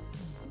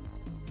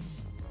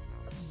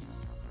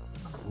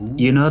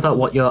 You know that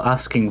what you're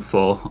asking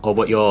for, or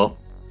what you're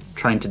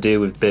trying to do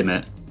with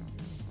Bimmet,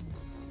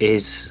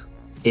 is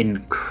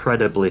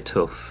incredibly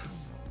tough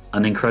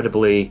and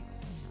incredibly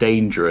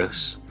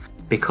dangerous,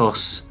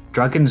 because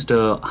dragons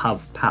don't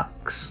have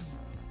packs.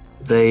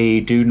 They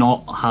do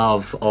not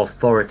have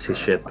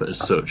authorship as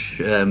such.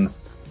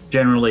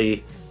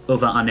 Generally,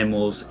 other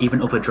animals,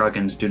 even other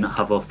dragons, do not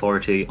have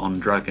authority on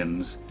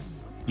dragons.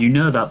 You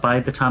know that by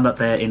the time that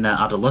they're in their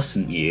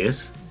adolescent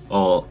years,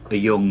 or a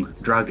young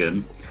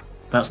dragon,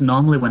 that's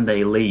normally when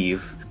they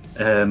leave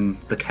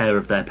the care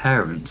of their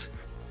parents,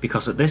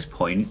 because at this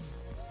point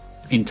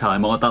in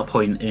time, or at that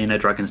point in a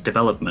dragon's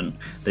development,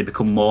 they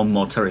become more and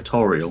more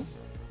territorial.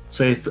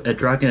 So if a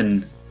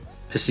dragon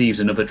perceives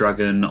another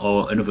dragon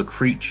or another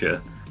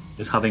creature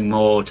as having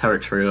more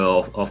territory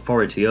or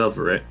authority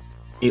over it,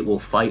 it will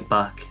fight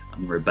back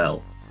and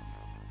rebel.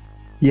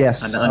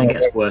 Yes. And it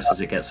gets worse as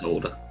it gets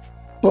older.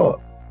 But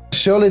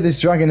surely this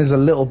dragon is a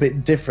little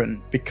bit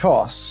different,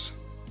 because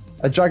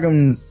a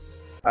dragon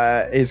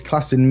is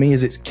classing me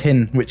as its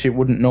kin, which it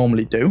wouldn't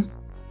normally do.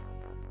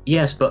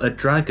 Yes, but a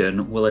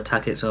dragon will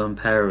attack its own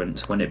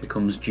parent when it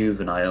becomes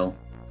juvenile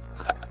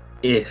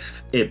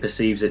if it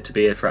perceives it to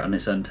be a threat on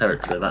its own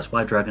territory. That's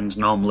why dragons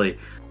normally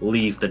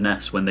leave the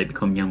nest when they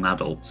become young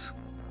adults.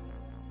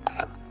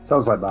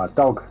 Sounds like my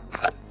dog.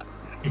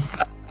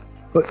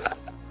 But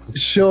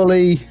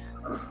surely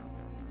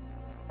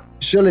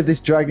this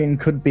dragon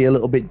could be a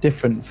little bit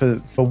different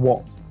for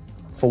what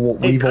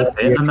we've could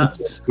be, already and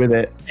accomplished with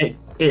it.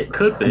 It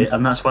could be,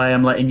 and that's why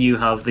I'm letting you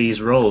have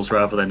these rolls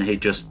rather than he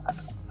just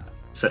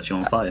sets you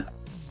on fire.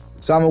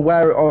 So I'm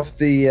aware of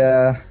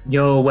the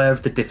You're aware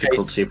of the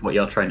difficulty of what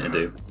you're trying to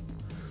do.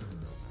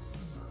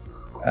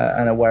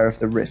 and aware of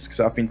the risks.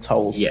 I've been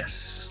told.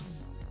 Yes.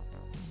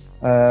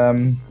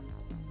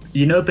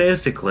 You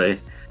Basically,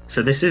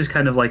 so this is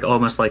kind of like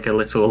almost like a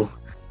little.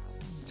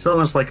 It's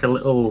almost like a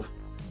little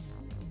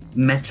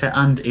meta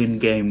and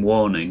in-game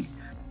warning.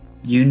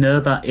 You know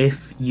that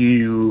if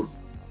you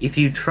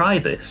try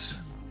this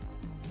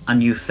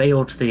and you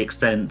fail to the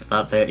extent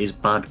that there is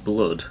bad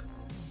blood,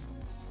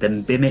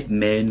 then Bimit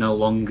may no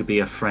longer be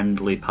a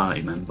friendly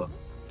party member.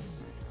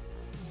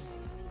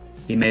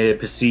 He may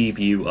perceive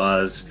you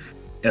as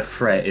a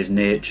threat as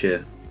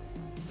nature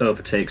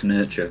overtakes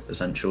nurture,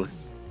 essentially.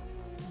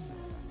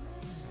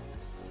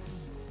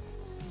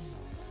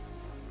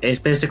 It's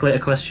basically a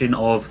question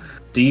of,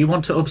 do you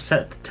want to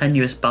upset the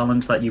tenuous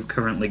balance that you've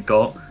currently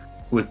got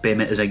with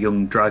Bimit as a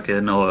young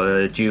dragon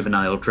or a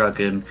juvenile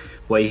dragon,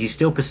 where he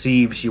still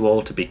perceives you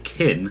all to be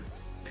kin,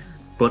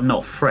 but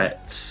not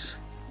threats,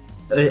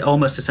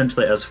 almost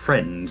essentially as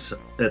friends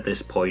at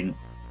this point.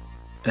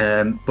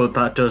 But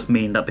that does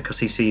mean that because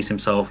he sees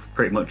himself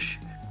pretty much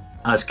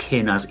as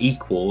kin, as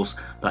equals,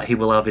 that he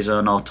will have his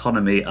own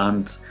autonomy,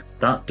 and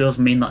that does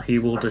mean that he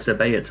will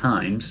disobey at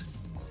times.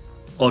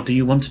 Or do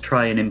you want to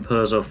try and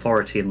impose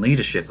authority and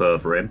leadership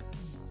over him?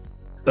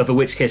 Over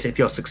which case, if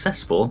you're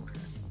successful,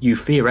 you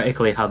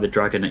theoretically have the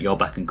dragon at your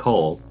beck and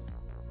call.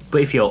 But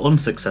if you're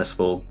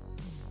unsuccessful,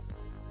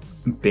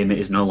 Bimit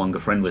is no longer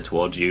friendly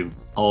towards you,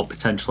 or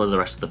potentially the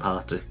rest of the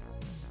party.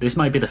 This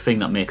might be the thing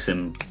that makes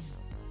him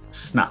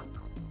snap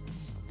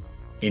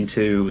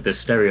into the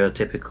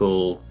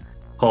stereotypical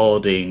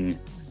hoarding,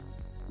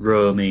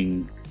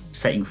 roaming,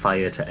 setting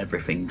fire to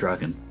everything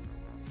dragon.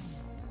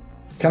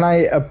 Can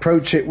I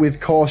approach it with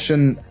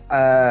caution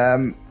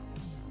and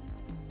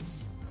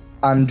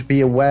be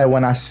aware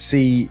when I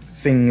see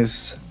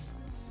things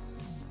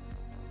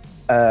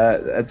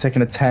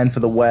taking a turn for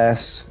the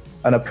worse,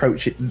 and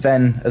approach it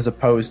then, as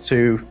opposed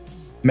to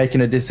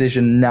making a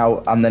decision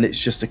now and then it's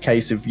just a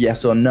case of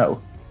yes or no?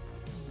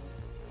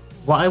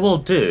 What I will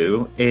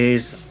do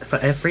is, for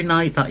every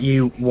night that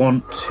you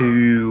want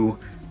to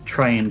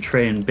try and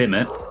train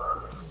Bimit,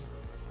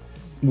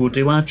 we'll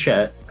do our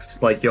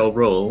checks, like your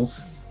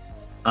rolls,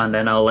 and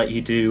then I'll let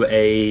you do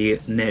a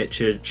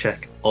nature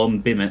check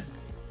on Bimit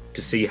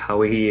to see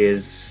how he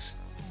is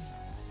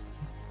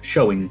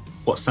showing,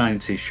 what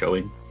signs he's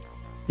showing.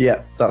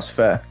 Yeah, that's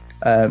fair.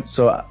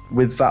 So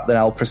with that, then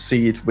I'll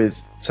proceed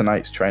with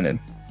tonight's training.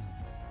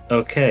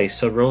 Okay,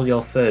 so roll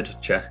your third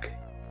check.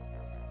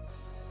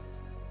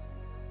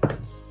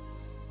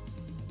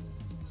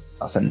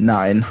 That's a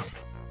 9.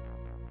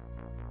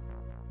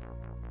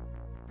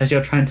 As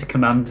you're trying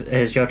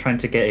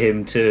to get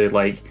him to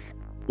like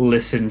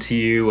listen to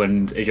you,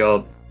 and as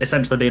you're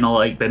essentially being all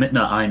like, Bimit,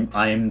 no,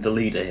 I'm the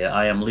leader here,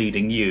 I am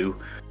leading you.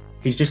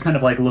 He's just kind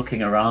of like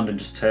looking around and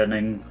just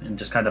turning and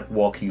just kind of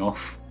walking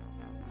off.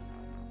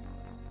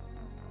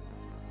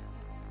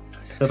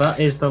 So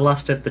that is the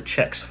last of the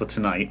checks for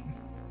tonight.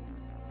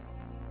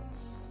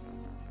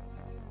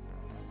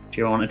 Do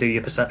you want to do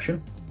your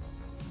perception?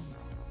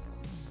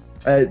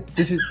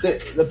 This is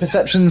the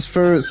perceptions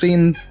for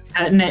seeing...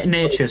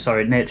 Nature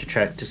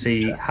check to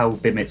see how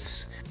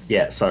Bimit's...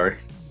 Yeah, sorry.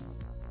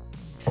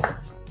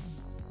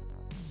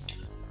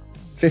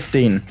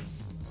 15.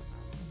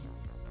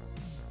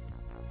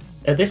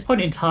 At this point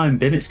in time,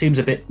 Bimit seems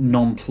a bit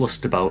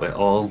nonplussed about it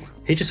all.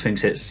 He just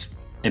thinks it's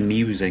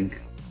amusing.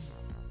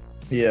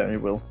 Yeah,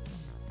 it will.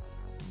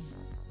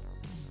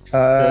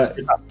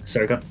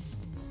 Sorry, go on.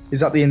 Is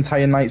that the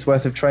entire night's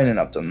worth of training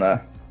I've done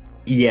there?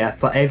 Yeah,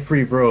 for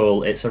every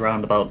roll, it's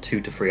around about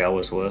 2 to 3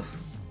 hours worth.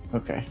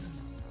 Okay.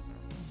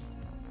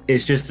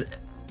 It's just,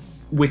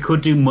 we could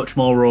do much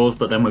more rolls,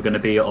 but then we're going to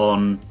be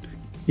on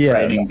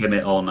training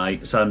Bimit all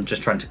night, so I'm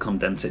just trying to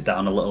condense it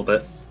down a little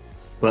bit.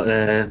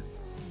 But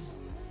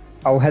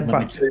I'll head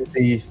back to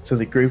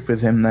the group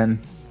with him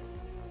then.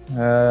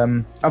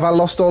 Have I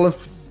lost all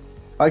of...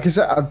 Like I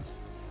said,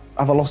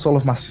 have I lost all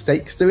of my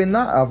stakes doing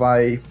that? Have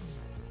I...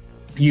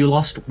 You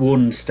lost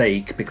one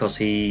stake because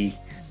he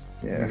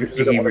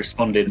he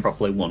responded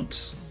properly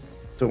once.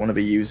 Don't want to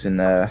be using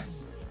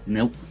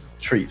Nope.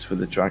 treats for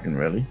the dragon,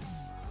 really.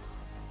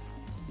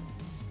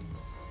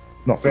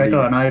 Not for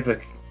Gregor and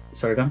Ivor...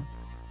 Sorry, go on.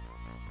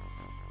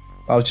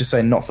 I was just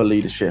saying not for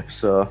leadership,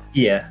 so...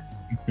 Yeah.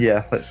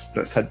 Yeah,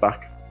 let's head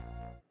back.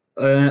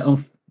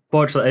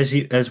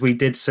 Unfortunately, as we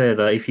did say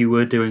that if you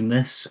were doing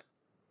this,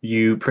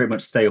 you pretty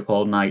much stay up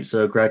all night.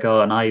 So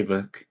Gregor and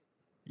Ivor,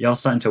 you're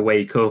starting to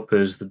wake up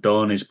as the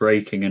dawn is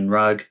breaking, and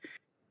Rag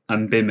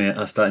and Bimit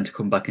are starting to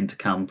come back into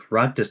camp.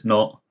 Rag does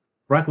not.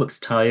 Rag looks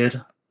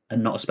tired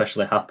and not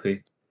especially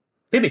happy.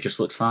 Bimit just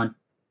looks fine.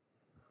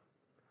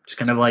 Just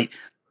kind of like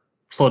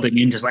plodding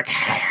in, just like.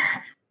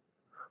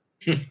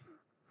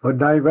 Good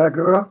night,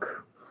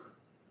 Ragnarok.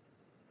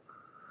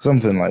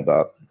 Something like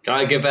that. Can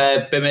I give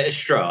Bimit a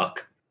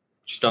stroke?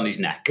 Just on his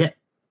neck. Yeah.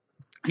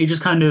 He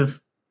just kind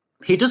of.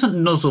 He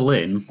doesn't nuzzle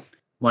in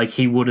like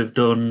he would have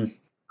done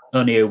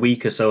only a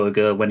week or so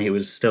ago when he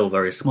was still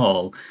very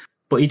small,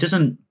 but he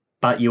doesn't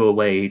bat you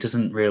away. He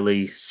doesn't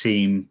really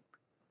seem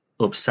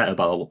upset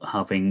about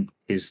having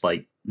his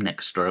like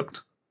neck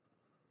stroked.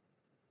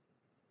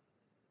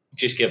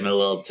 Just give him a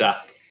little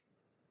tap.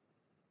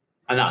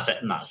 And that's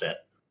it.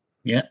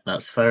 Yeah,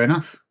 that's fair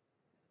enough.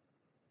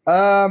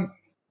 Have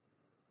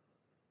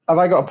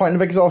I got a point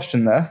of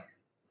exhaustion there?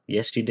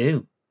 Yes, you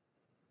do.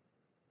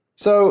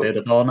 So Stayed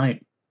up all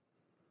night.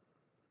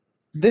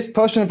 this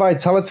potion of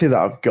vitality that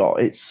I've got,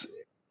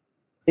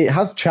 it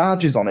has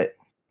charges on it.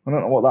 I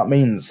don't know what that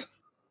means.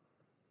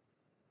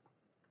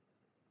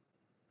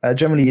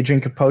 Generally, you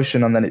drink a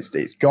potion and then it's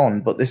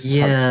gone, but this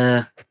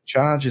has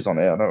charges on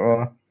it. I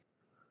don't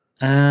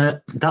know.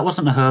 That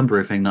wasn't a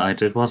homebrew thing that I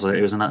did, was it?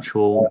 It was an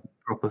actual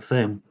proper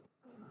thing.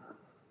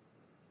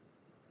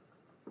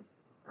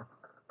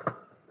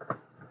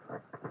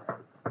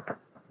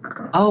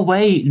 Oh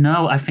wait,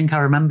 no, I think I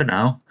remember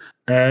now.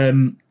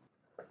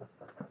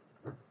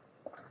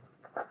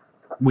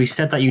 We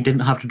said that you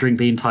didn't have to drink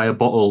the entire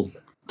bottle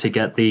to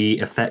get the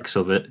effects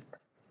of it.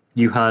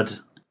 You had,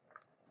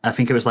 I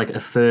think it was like a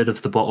third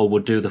of the bottle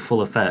would do the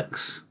full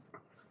effects.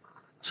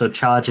 So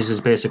charges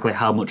is basically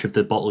how much of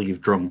the bottle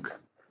you've drunk.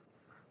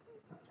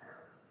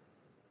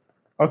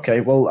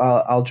 Okay, well,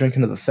 I'll drink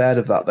another third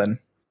of that then.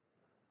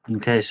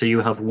 Okay, so you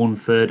have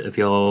 1/3 of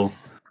your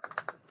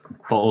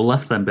bottle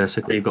left then,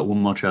 basically. You've got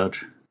one more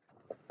charge.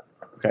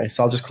 Okay,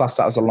 so I'll just class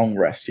that as a long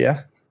rest,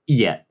 yeah?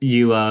 Yeah,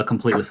 you are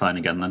completely fine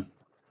again then.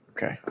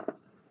 Okay.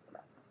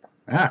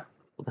 Ah,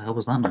 what the hell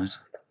was that noise?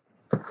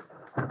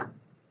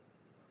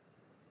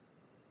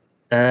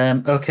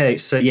 Okay,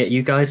 so yeah,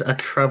 you guys are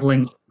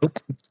traveling.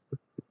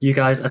 You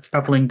guys are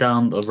traveling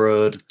down the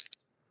road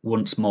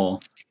once more.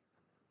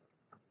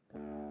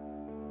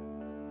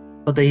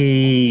 For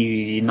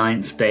the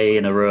 9th day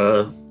in a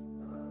row,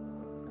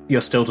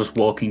 you're still just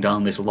walking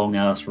down this long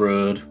ass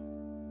road.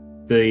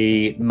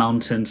 The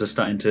mountains are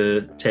starting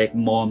to take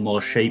more and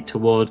more shape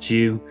towards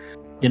you.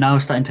 You're now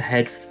starting to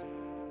head.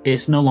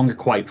 It's no longer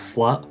quite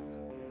flat.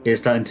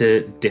 It's starting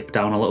to dip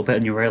down a little bit,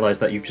 and you realise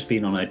that you've just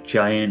been on a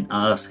giant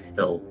ass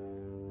hill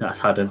that's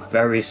had a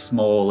very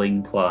small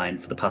incline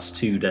for the past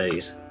 2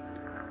 days.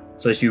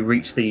 So as you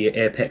reach the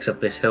apex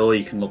of this hill,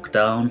 you can look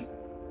down,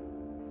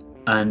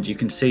 and you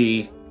can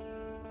see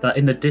that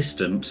in the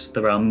distance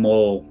there are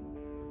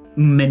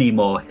many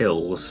more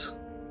hills.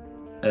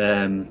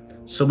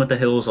 Some of the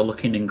hills are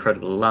looking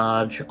incredibly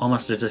large,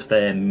 almost as if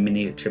they're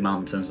miniature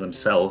mountains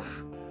themselves.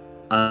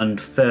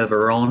 And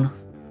further on,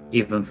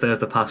 even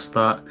further past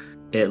that,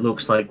 it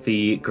looks like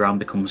the ground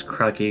becomes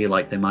craggy,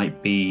 like there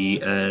might be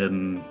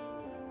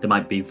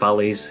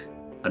valleys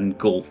and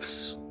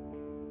gulfs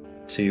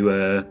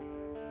to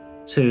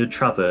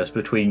traverse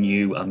between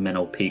you and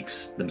Menel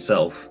Peaks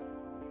themselves.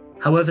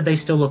 However, they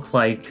still look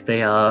like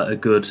they are a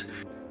good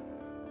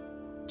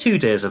 2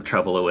 days of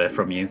travel away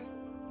from you.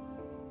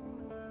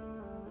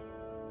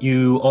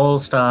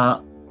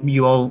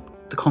 The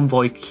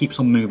convoy keeps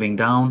on moving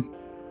down,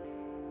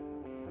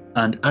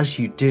 and as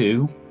you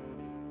do,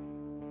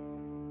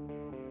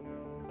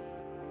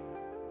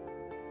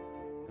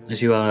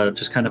 as you are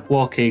just kind of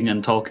walking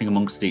and talking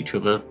amongst each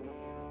other,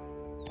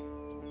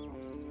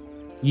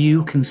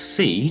 you can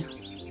see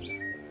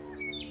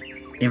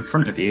in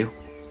front of you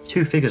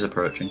 2 figures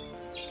approaching.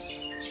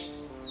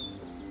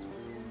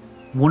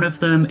 One of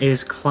them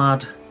is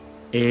clad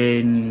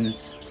in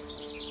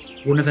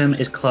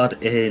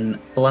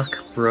black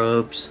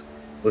robes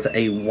with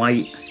a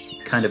white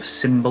kind of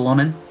symbol on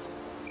him,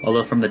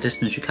 although from the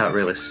distance you can't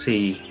really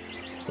see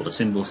what the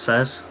symbol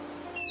says.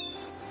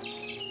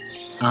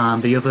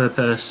 And the other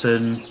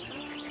person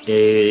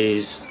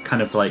is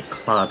kind of like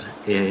clad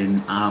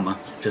in armour,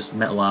 just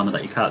metal armour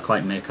that you can't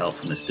quite make out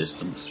from this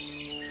distance.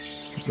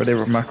 Ready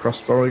with my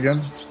crossbow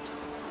again?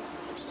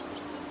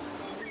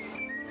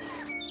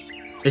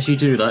 As you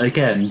do that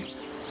again,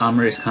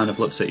 Amaris kind of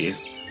looks at you.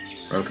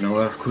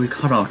 Ragnarok, we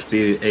cannot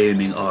be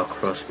aiming our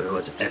crossbow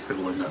at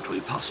everyone that we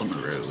pass on the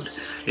road.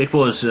 It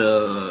was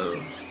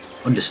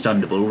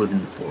understandable within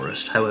the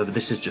forest, however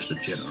this is just a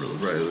general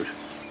road.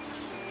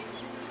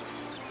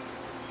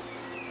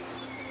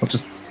 I'll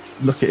just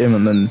look at him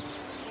and then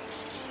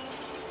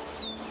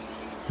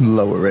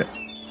lower it.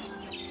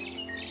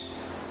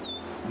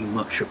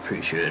 Much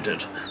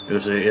appreciated. It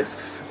was if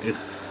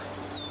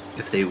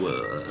they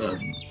were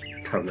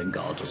travelling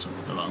guards or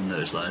something along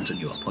those lines and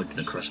you are pointing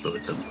a crossbow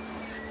at them,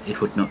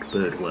 it would not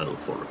bode well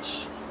for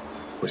us.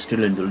 We're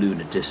still in the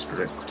Luna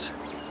district,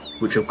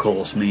 which of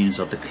course means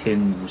that the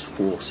king's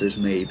forces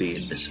may be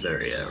in this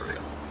very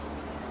area.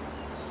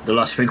 The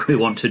last thing we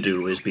want to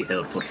do is be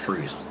held for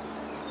treason.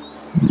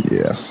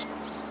 Yes.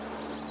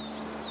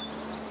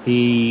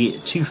 The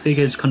two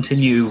figures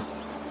continue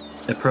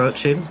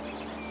approaching,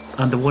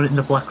 and the one in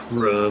the black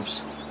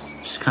robes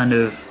just kind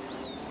of...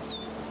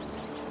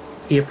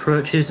 He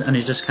approaches and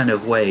he just kind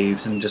of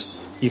waves, and just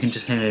you can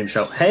just hear him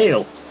shout,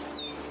 "Hail!"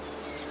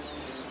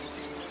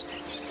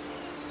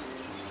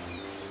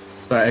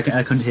 Sorry,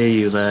 I couldn't hear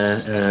you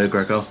there,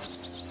 Gregor.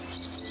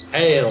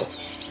 Hail!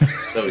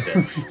 That was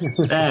it.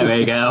 There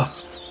we go.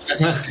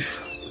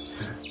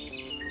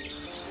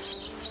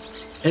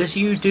 As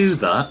you do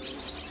that,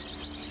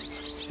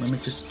 let me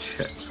just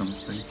check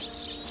something.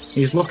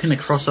 He's looking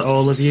across at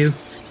all of you,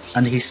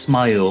 and he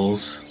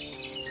smiles.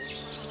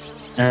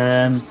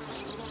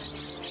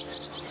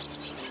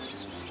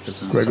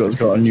 Gregor's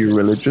got a new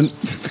religion.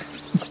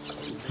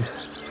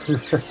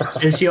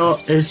 As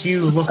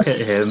you look at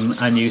him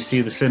and you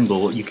see the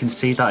symbol, you can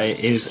see that it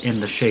is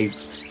in the shape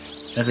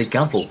of a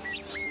gavel.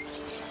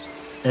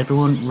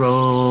 Everyone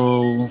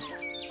roll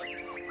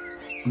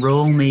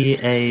me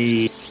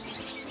a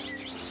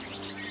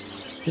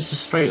just a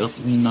straight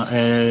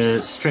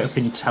up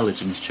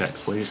intelligence check,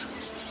 please.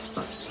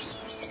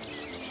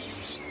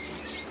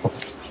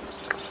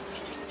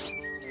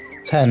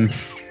 10.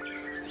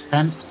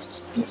 10.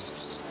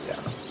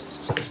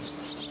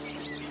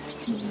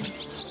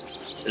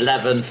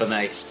 11 for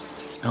me.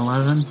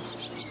 11.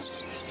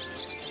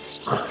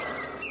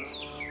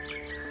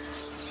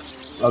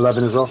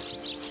 11 as well.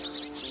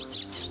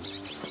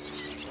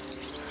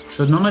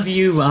 So none of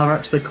you are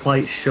actually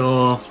quite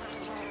sure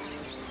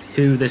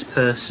who this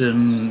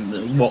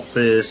person, what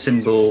the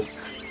symbol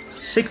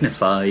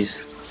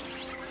signifies.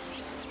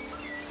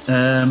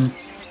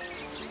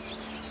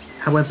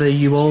 However,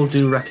 you all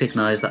do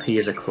recognise that he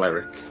is a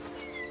cleric.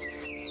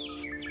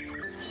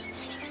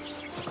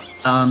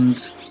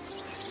 And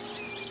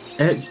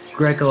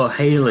Gregor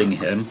hailing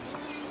him,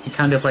 he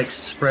kind of like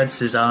spreads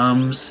his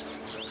arms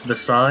to the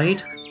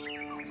side,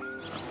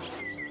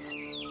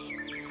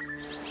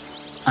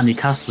 and he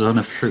casts Zone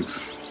of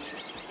Truth.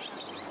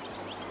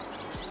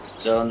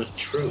 Zone of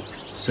Truth.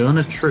 Zone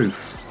of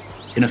Truth.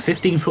 In a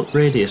 15-foot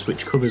radius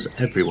which covers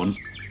everyone.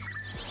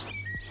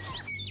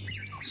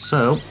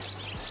 So,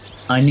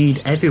 I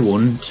need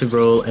everyone to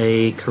roll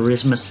a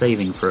charisma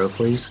saving throw,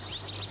 please.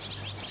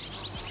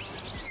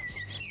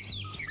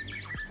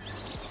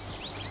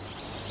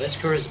 Where's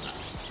charisma?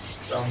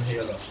 Down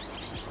here, look.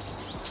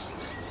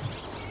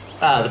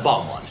 Ah, the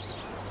bottom one.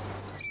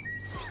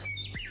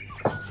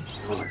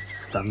 Oh,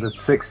 standard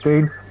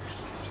 16.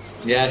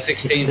 Yeah,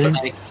 16 for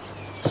me.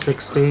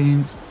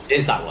 16.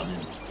 Is that one?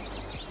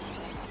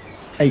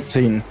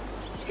 18.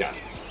 Yeah.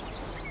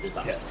 Is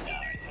that one?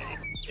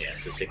 Yeah,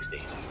 it's a 16.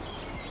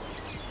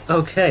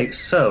 Okay,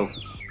 so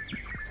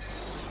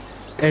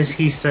as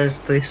he says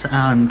this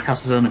and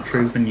casts Zone of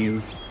Truth, and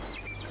you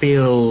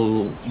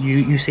feel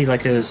you see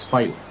like a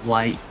slight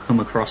light come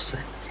across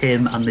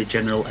him and the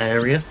general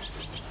area.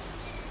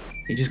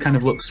 He just kind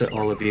of looks at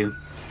all of you.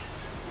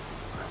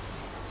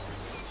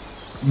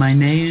 My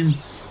name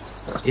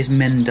is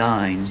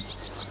Mendine,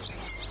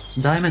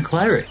 and I'm a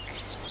cleric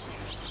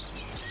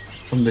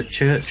from the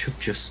Church of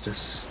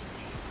Justice.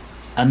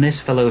 And this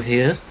fellow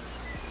here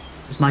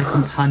is my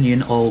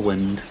companion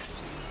Allwind.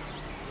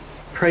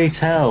 Pray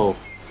tell,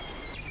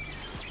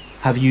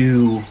 have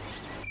you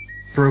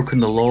broken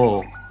the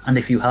law? And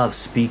if you have,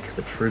 speak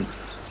the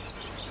truth.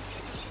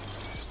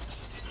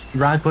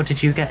 Rag, what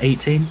did you get?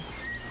 18?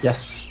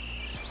 Yes.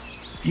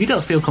 You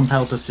don't feel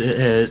compelled to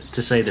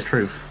say the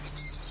truth.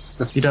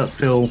 You don't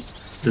feel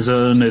the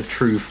Zone of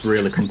Truth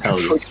really compel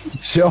you.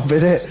 Job,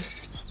 innit?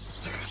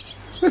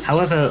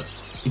 However,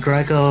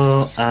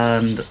 Gregor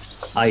and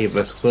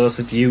Ivor, both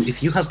of you,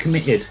 if you have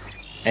committed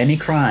any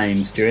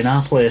crimes during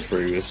our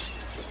playthroughs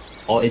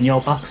or in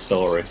your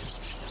backstory,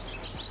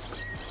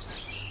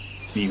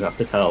 you have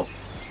to tell.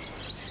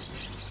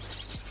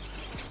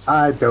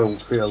 I don't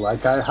feel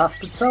like I have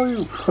to tell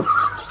you.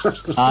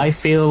 I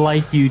feel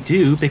like you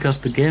do because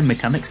the game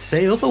mechanics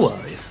say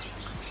otherwise.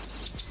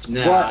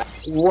 Nah.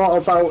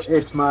 What about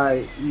if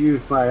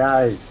use my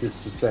eyes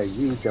just to say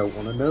you don't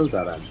want to know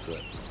that answer?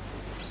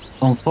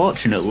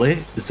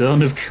 Unfortunately,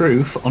 Zone of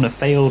Truth on a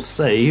failed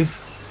save,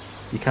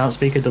 you can't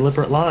speak a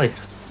deliberate lie.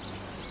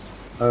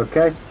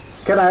 Okay.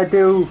 Can I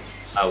do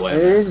Oh, an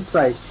wait.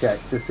 insight check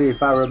to see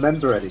if I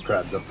remember any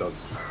crimes I've done?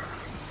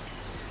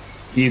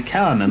 You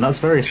can, and that's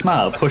very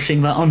smart,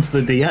 pushing that onto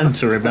the DM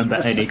to remember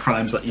any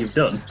crimes that you've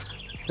done.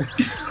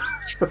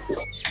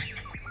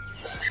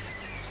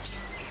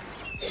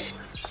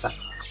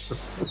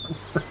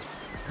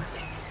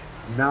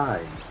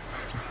 Nine.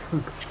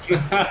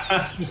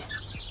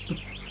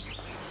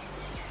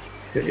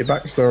 Get your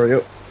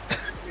backstory up.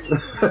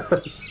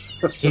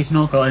 He's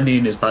not got any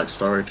in his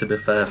backstory, to be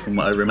fair, from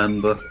what I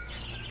remember.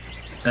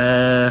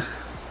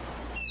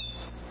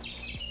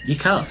 You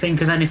can't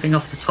think of anything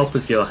off the top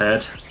of your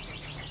head.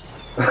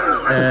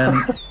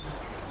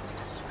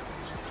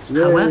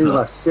 Really, However-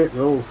 my shit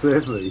rolls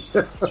certainly.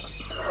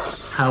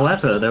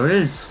 However, there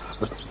is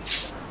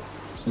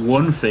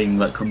one thing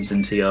that comes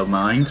into your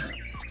mind.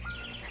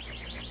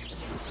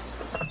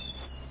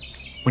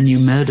 When you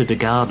murdered the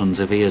gardens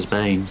of Ears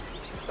Bane.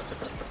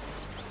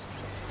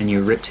 and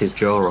you ripped his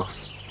jaw off.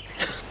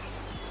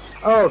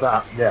 Oh,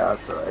 that. Yeah,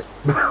 that's alright.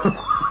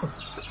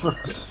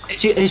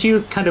 As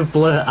you kind of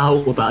blurt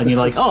out that, and you're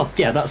like, "Oh,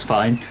 yeah, that's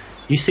fine."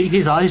 You see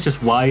his eyes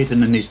just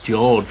widen and his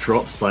jaw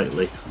drops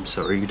slightly. I'm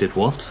sorry, you did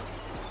what?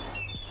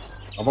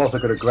 I'm also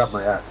going to grab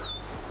my axe.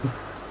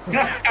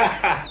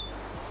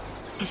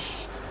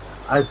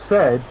 I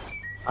said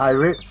I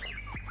ripped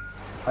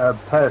a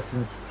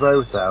person's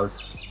throat out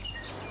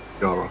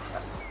Jaw off.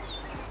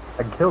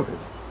 and killed him.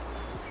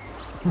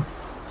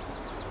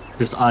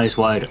 Just eyes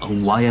wide,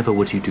 and why ever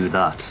would you do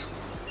that?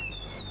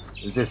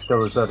 Is this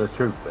still a sort of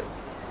truth thing?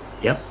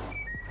 Yep.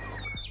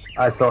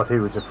 I thought he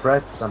was a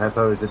threat, and I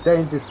thought he was a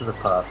danger to the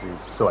party,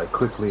 so I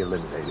quickly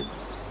eliminated him.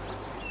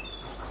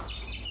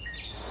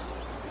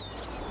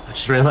 I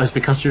just realised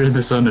because you're in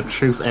the zone of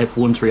truth,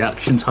 everyone's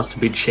reactions has to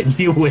be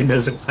genuine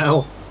as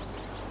well.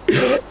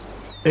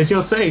 As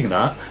you're saying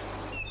that,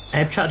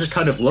 Chat just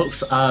kind of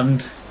looks,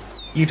 and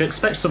you'd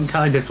expect some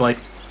kind of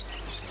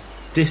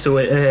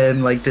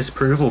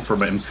disapproval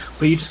from him,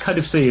 but you just kind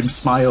of see him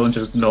smile and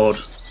just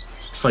nod.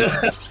 It's like,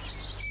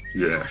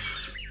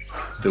 yes,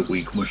 the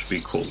weak must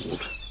be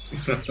called.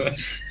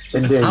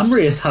 Indeed.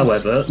 Amrius,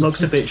 however,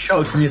 looks a bit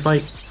shocked, and he's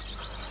like,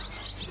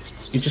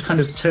 he just kind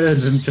of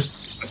turns and just,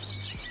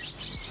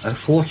 I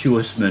thought you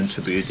was meant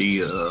to be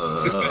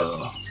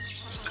the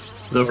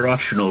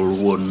rational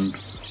one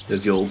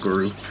of your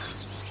group.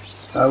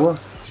 I was.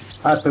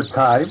 At the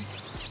time,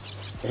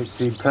 it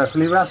seemed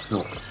perfectly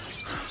rational.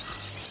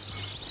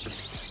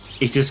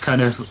 He just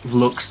kind of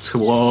looks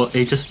toward,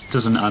 he just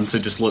doesn't answer,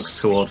 just looks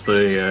towards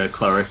the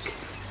cleric.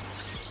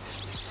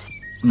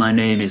 My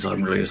name is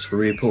Amrius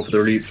Reap of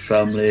the Reap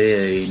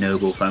family, a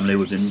noble family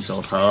within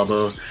Salt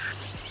Harbour.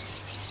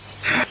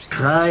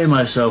 I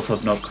myself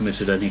have not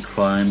committed any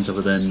crimes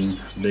other than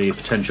the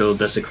potential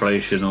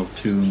desecration of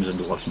tombs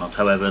and whatnot.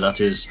 However, that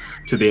is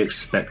to be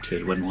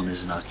expected when one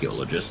is an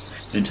archaeologist.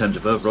 In terms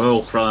of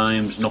overall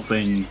crimes,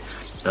 nothing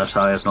that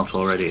I have not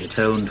already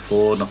atoned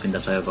for, nothing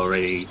that I have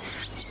already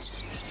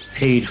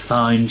paid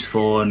fines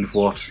for and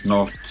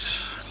whatnot.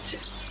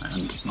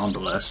 And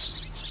nonetheless,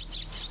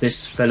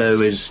 this fellow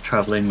is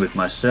travelling with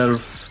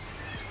myself.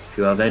 If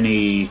you have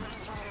any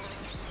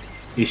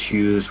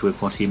issues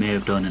with what he may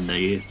have done in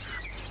the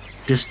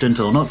distant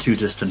or not too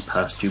distant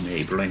past, you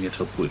may bring it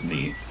up with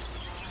me.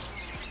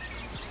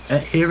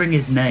 At hearing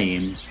his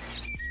name,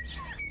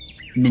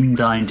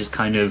 Mindine just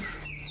kind of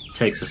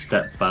takes a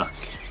step back,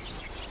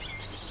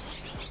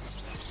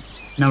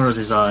 narrows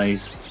his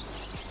eyes,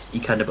 he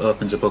kind of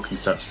opens a book and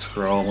starts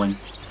scrolling.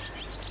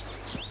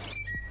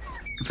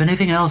 If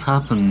anything else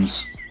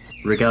happens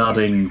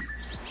regarding...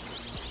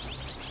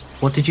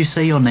 What did you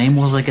say your name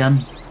was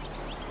again?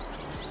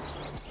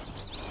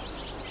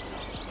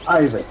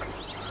 Isaac.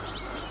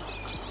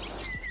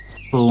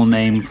 Full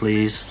name,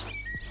 please.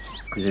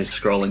 Because he's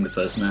scrolling the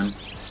first name.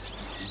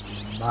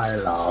 My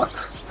lord.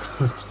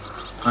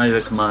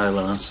 Ivik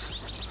Mylas.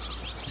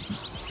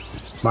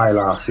 My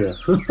last,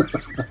 yes.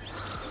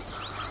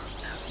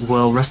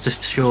 Well, rest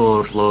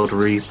assured, Lord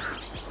Reap.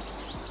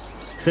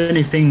 If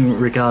anything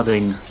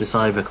regarding this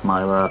Ivik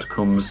Mylad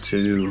comes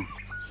to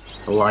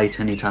light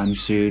anytime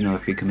soon, or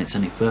if he commits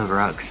any further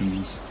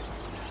actions,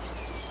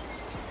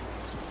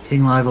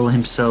 King Lival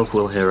himself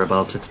will hear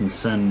about it and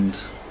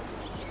send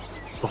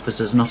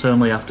officers not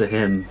only after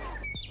him,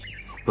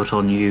 but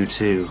on you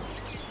too.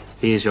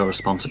 He is your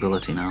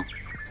responsibility now.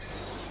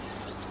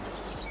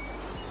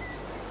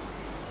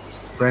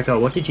 Gregor,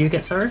 what did you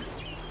get, sorry?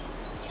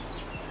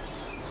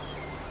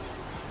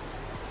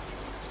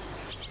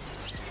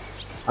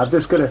 I'm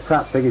just going to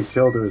tap Tiggy's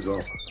shoulder as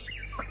well,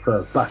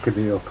 for backing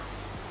me up.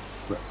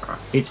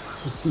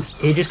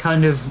 He just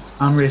kind of,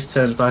 Amrius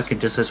turns back and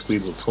just says, we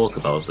will talk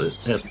about this.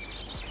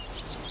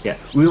 Yeah,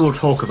 we will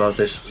talk about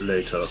this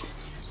later.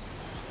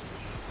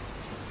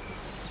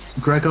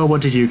 Gregor,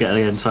 what did you get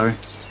again, sorry?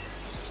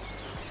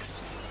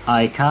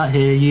 I can't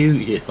hear you,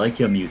 it's like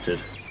you're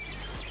muted.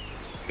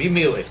 You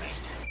muted me.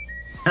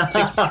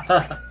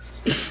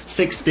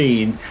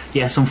 16.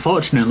 Yes,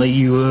 unfortunately,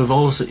 you have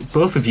also,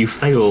 both of you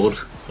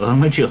failed,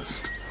 only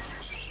just.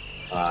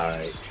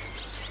 Alright.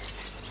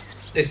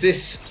 Is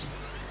this...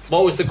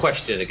 What was the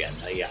question again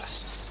that he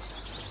asked?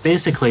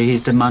 Basically,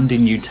 he's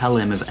demanding you tell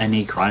him of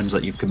any crimes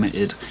that you've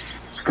committed.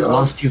 God.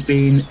 Whilst you've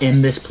been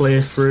in this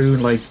playthrough,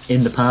 like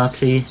in the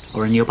party,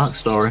 or in your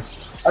backstory.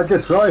 I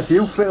just saw if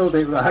you filled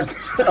it, Rag.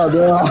 I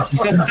know.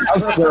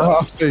 I'm so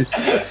happy.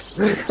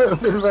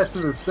 The rest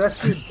of the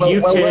session.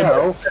 You came,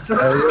 Well.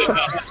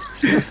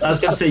 I was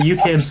going to say, you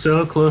came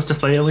so close to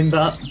failing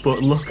that,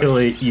 but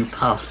luckily you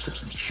passed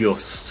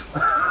just.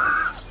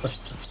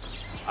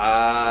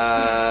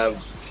 I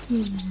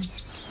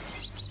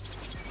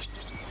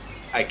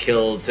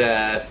killed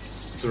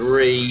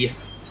three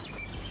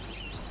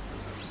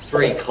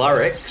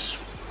clerics.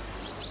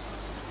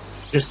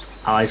 Just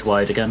eyes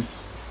wide again.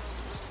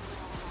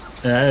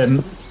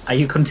 Are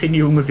you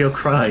continuing with your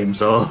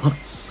crimes, or...?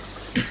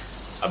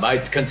 Am I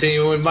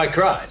continuing with my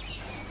crimes?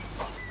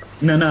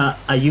 No,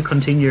 are you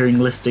continuing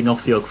listing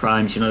off your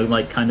crimes, you know,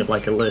 like, kind of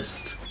like a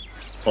list?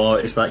 Or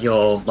is that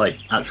your, like,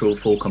 actual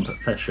full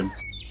confession?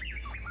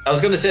 I was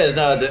going to say,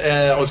 no,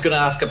 I was going to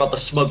ask about the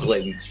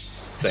smuggling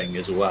thing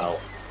as well.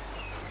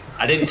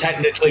 I didn't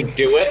technically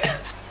do it.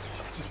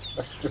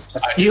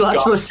 You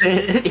actually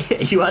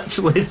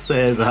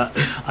say that.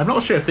 I'm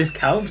not sure if this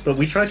counts, but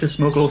we tried to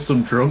smuggle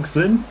some drugs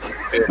in.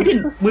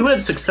 We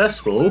weren't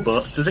successful,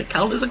 but does it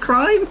count as a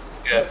crime?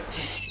 Yeah.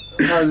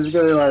 I was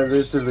going like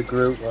this in the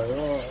group, like,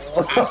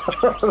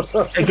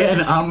 oh. Again,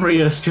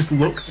 Amrius just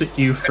looks at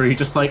you three,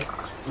 just like,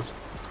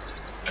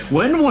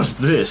 when was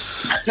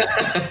this?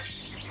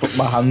 Put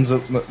my hands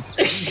up.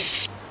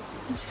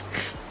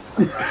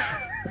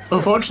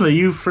 Unfortunately,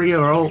 you three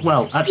are all...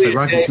 Well, actually,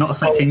 Rag, it's not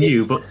affecting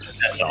you, but...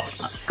 That's off.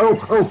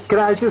 Oh, can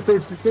I just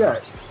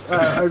interject?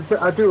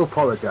 I do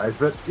apologise,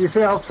 but you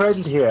see our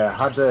friend here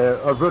had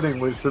a run-in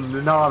with some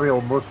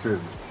lunarial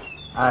mushrooms,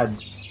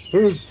 and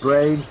his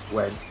brain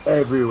went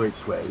every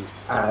which way,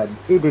 and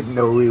he didn't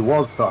know who he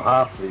was for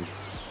half his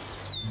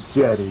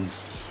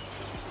journeys.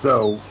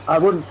 So I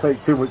wouldn't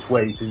take too much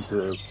weight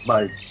into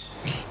my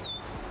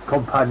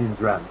companion's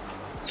rants.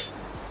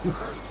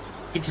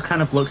 He just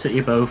kind of looks at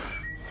you both,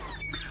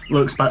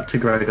 looks back to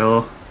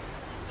Gregor.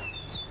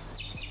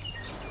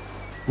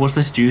 Was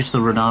this due to the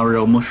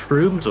Renario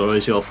mushrooms, or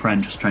is your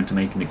friend just trying to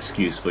make an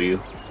excuse for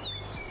you?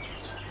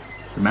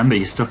 Remember,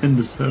 you're stuck in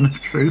the zone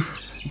of truth.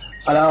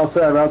 And I'll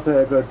turn around to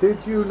her and go,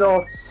 did you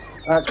not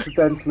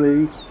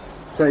accidentally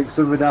take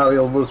some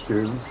Renario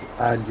mushrooms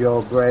and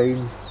your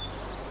brain,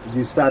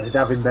 you started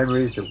having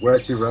memories that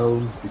weren't your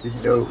own, you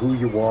didn't know who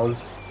you was?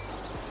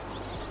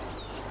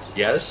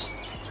 Yes?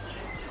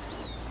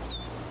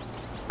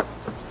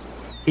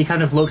 He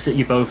kind of looks at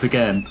you both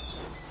again.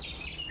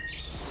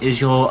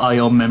 Are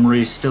your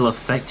memories still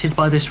affected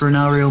by this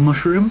Renario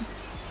mushroom?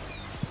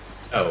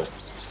 Oh.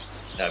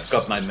 I've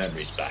got my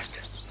memories back.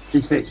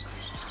 He thinks.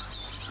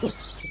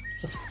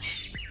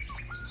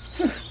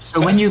 So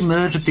when you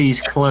murdered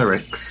these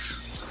clerics,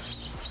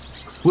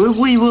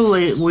 we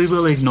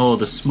will ignore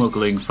the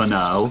smuggling for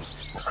now.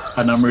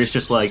 And Amri's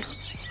just like,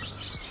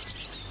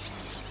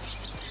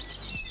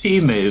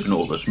 he may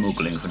ignore the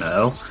smuggling for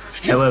now.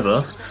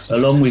 However,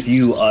 along with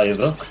you,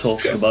 Ivor,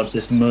 talking about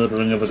this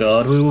murdering of a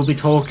guard, we'll be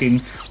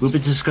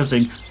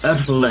discussing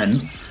at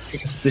length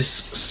this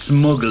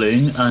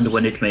smuggling and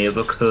when it may have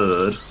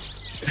occurred.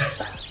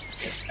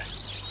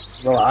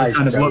 Well, I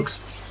kind of don't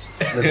looks.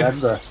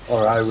 remember,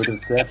 or I would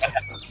have said.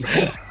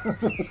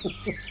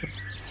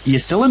 You're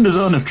still in the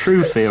zone of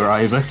truth here,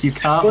 Ivor. You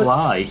can't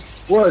lie.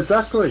 Well,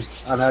 exactly,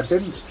 and I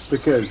didn't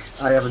because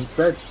I haven't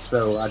said,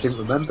 so I didn't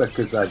remember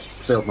because I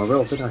failed my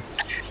will, didn't I?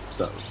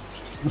 So.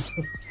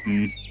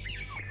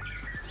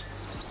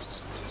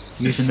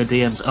 Using the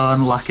DM's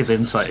own lack of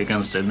insight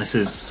against him, this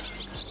is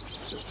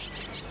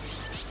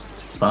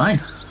fine.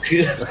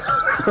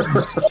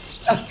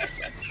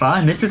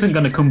 Fine, this isn't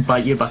going to come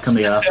bite you back on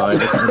the arse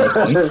either at any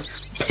point.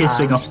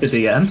 Pissing off the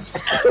DM.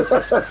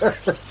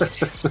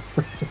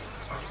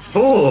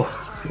 Oh!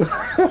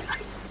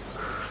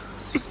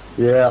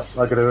 Yeah,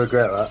 I'm going to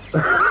regret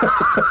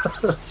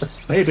that.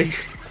 Maybe.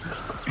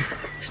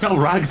 It's not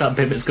Rag that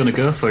Bibit's going to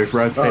go for if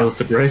Rag fails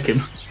to break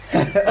him.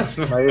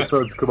 My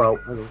earphones come out.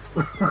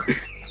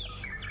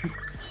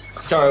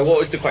 Sorry, what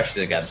was the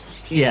question again?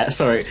 Yeah,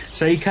 sorry.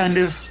 So he kind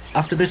of,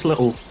 after this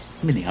little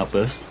mini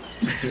outburst,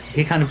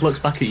 he kind of looks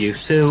back at you.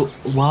 So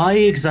why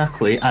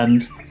exactly,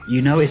 and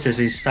you notice as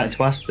he's starting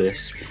to ask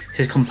this,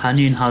 his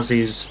companion has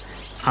his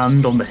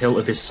hand on the hilt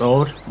of his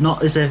sword,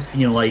 not as if,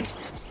 like,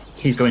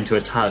 he's going to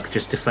attack,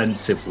 just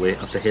defensively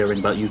after hearing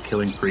about you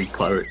killing 3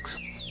 clerics.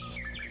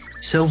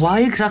 So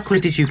why exactly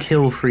did you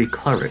kill 3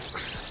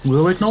 clerics?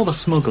 We'll ignore the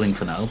smuggling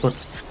for now, but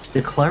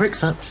the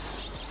clerics,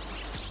 that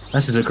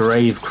is a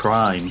grave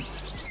crime.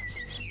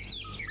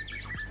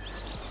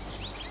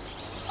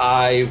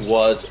 I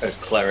was a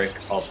cleric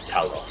of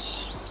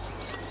Talos,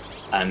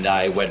 and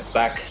I went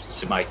back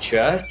to my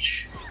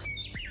church,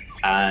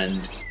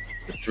 and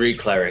the 3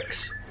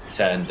 clerics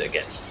turned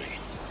against me.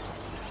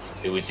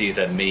 It was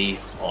either me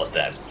or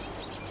them.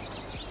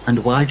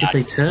 And why did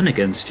they turn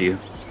against you?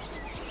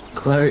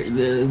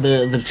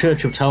 The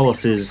Church of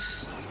Talos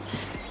is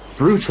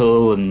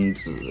brutal and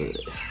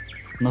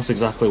not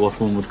exactly what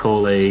one would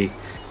call a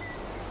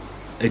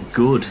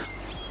good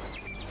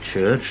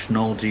church,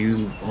 nor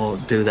do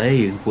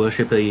they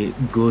worship a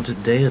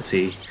good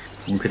deity.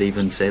 One could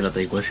even say that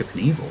they worship an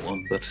evil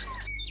one, but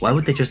why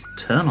would they just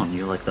turn on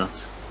you like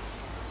that?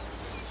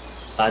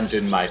 And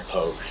in my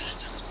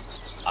post,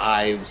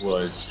 I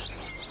was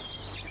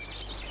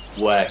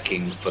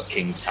working for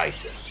King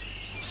Titan.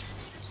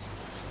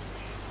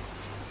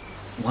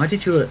 Why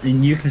did you...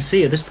 And you can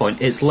see at this point,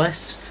 it's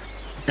less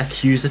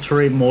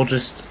accusatory, more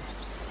just...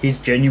 He's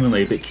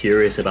genuinely a bit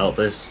curious about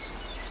this.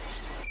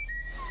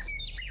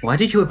 Why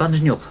did you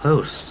abandon your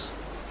post?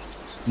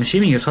 I'm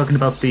assuming you're talking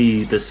about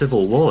the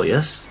Civil War,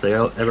 yes?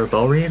 The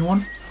Ereborian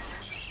one?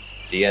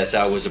 Yes,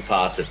 I was a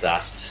part of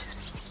that.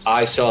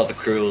 I saw the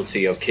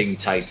cruelty of King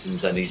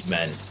Titans and his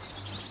men,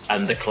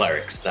 and the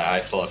clerics that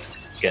I fought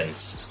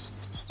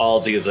against. All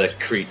the other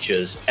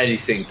creatures,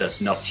 anything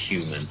that's not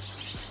human.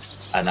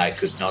 And I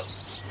could not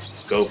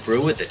go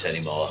through with it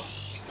anymore.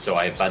 So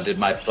I abandoned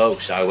my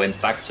folks. I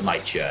went back to my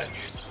church,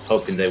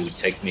 hoping they would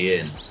take me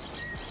in.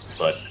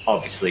 But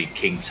obviously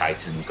King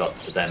Titan got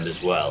to them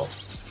as well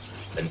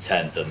and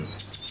turned them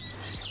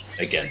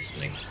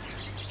against me.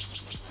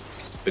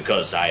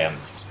 Because I am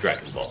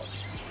Dragonborn.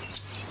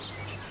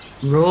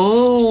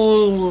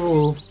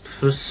 Roll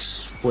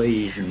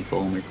persuasion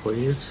for me,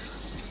 please.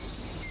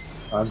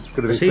 I'm just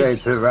going to be saying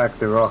to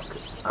Ragnarok,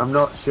 I'm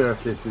not sure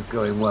if this is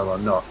going well or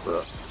not,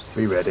 but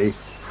be ready.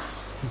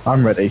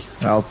 I'm ready.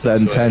 I'll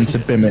then turn to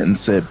Bimit and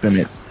say,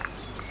 Bimit,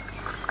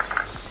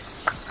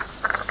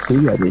 be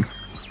ready.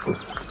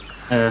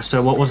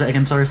 So what was it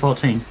again? Sorry,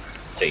 14?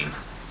 14.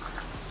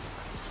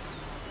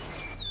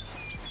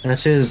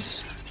 It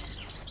is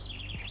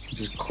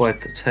quite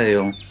the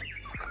tale.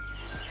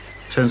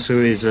 Turns to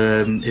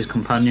his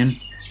companion.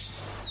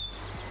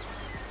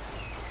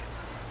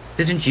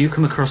 Didn't you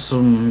come across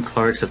some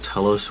clerics of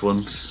Talos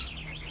once?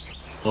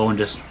 Owen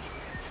just...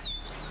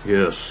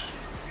 Yes.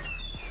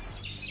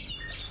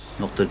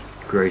 Not the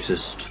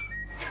greatest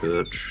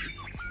church.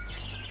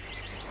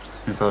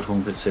 In fact,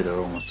 one could say they're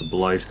almost a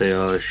blight. They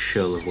are a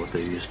shell of what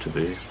they used to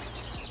be.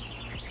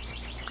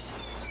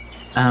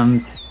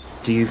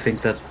 Do you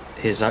think that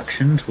his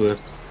actions were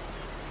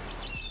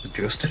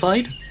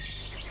justified?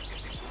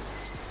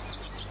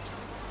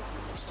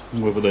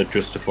 Whether they're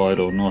justified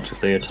or not,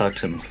 if they attacked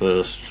him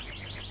first,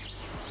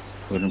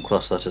 I wouldn't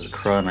class that as a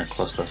crime, I'd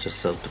class that as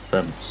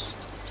self-defense.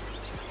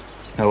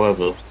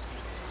 However,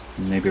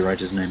 maybe write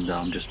his name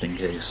down just in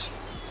case.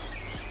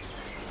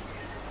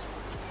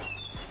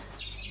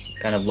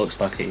 Kind of looks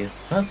back at you.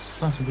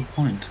 That's a good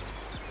point.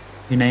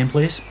 Your name,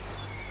 please?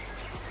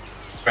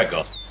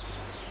 Gregor.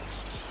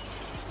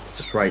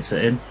 Just writes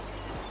it in.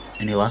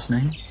 Any last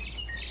name?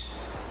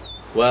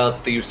 Well,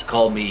 they used to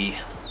call me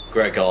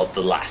Gregor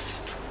the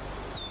Last.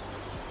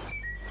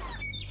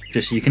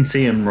 Just, you can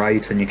see him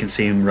write, and you can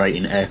see him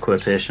writing air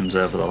quotations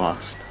over the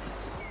last.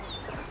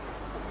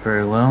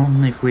 Very well,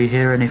 if we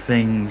hear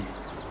anything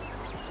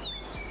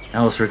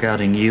else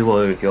regarding you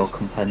or your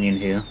companion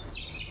here,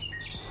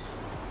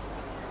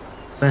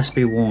 best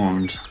be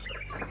warned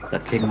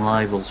that King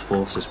Lival's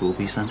forces will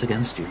be sent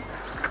against you.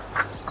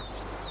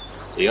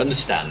 We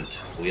understand.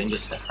 We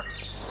understand.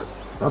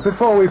 Now,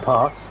 before we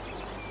part,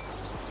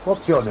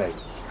 what's your name?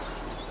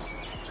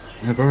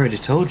 I've already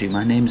told you,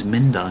 my name's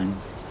Mindine.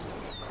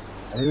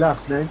 Any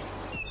last name?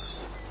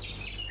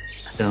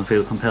 I don't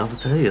feel compelled to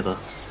tell you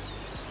that.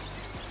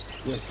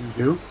 Yes, you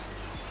do.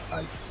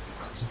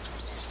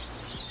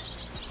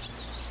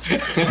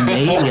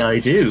 Maybe I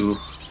do.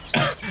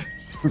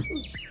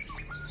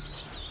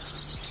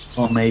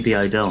 Or maybe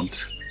I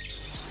don't.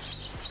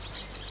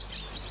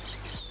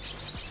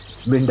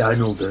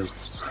 Mindine will do.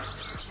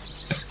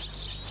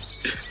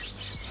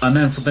 And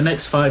then for the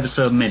next 5 or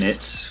so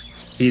minutes,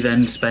 he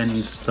then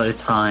spends the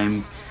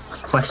time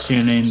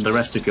questioning the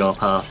rest of your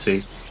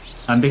party.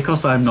 And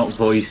because I'm not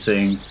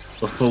voicing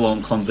a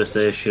full-on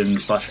conversation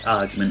 /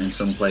 argument in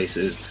some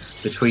places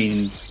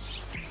between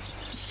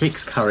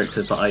 6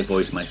 characters that I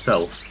voice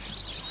myself,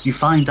 you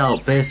find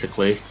out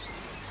basically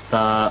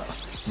that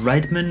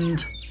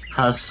Redmond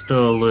has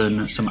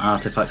stolen some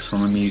artifacts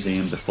from a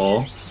museum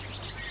before.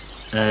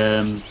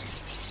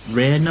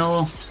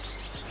 Reno,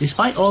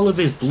 despite all of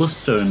his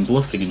bluster and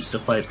bluffing and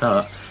stuff like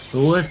that,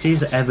 the worst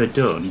he's ever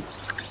done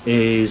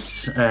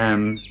is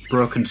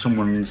broken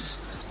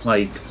someone's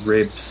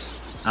ribs,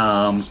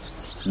 arm,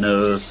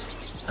 nose,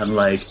 and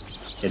leg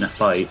in a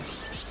fight.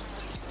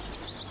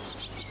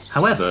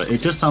 However,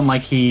 it does sound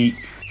like he,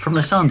 from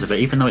the sounds of it,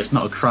 even though it's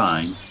not a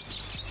crime,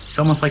 it's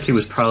almost like he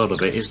was proud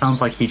of it. It sounds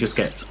like he just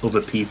gets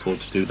other people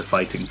to do the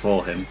fighting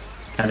for him,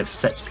 kind of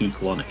sets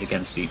people on it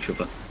against each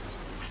other.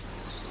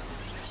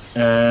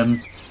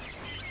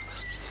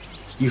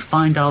 You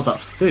find out that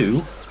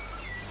Fu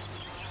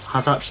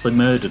has actually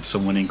murdered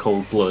someone in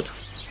cold blood.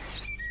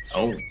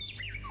 Oh.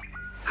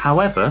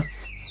 However,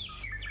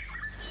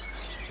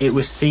 it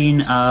was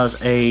seen as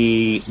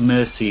a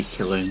mercy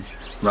killing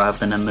rather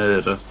than a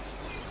murder,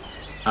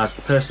 as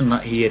the person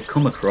that he had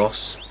come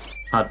across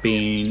had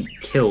been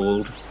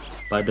killed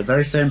by the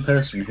very same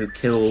person who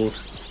killed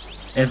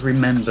every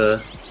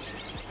member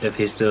of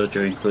his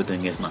dojo,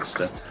 including his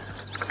master.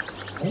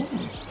 Oh.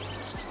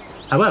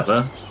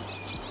 However,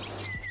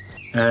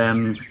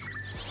 I've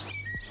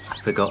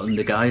forgotten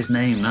the guy's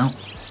name now.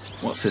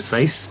 What's his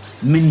face?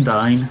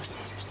 Mindine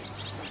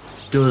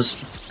does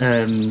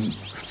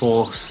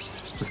force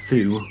the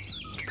Fu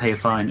to pay a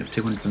fine of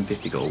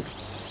 250 gold.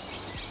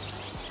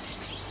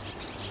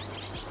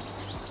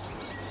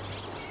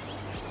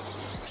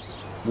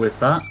 With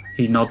that,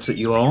 he nods at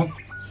you all,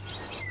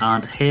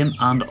 and him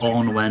and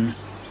Ornwen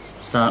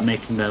start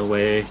making their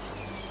way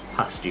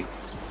past you.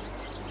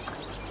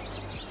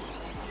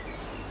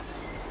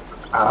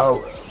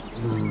 Are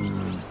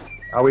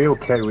we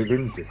okay with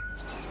him just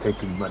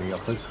taking money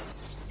off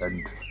us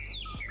and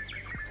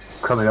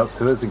coming up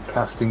to us and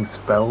casting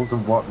spells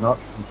and whatnot,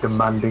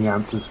 demanding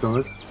answers from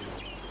us?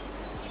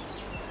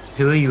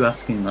 Who are you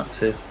asking that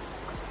to?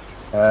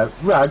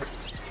 Rag,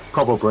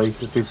 probably,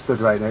 if he stood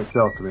right next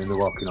door to me and they're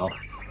walking off.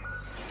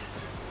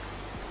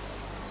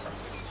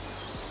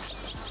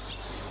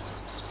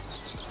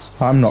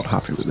 I'm not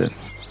happy with it.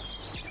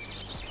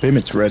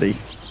 Bimit's ready.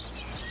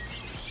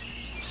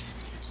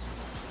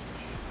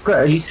 Are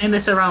Greg, you saying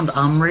this around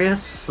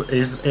Amrius?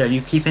 Are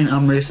you keeping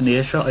Amrius in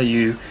earshot? Are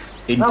you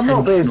I'm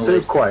not being too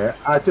intentionally... quiet.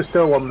 I just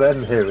don't want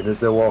them hearing as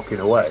they're walking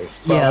away.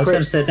 But Yeah, I I'm was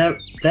going pretty- to say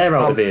they're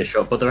out of Um,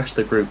 earshot, but the rest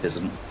of the group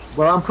isn't.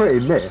 Well, I'm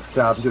pretty miffed.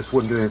 I'm just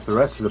wondering if the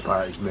rest of the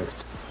party's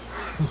miffed.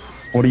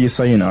 What are you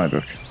saying,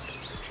 Ivok?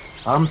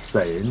 I'm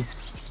saying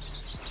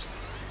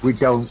we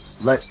don't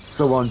let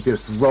someone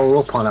just roll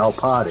up on our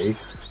party,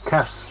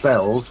 cast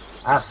spells,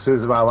 asks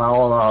us about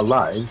all our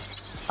lives,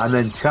 and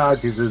then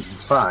charges us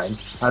fine,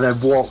 and then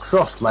walks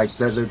off like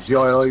they're the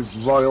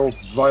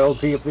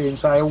royalty of the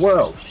entire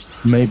world.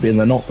 Maybe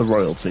they're not the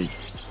royalty.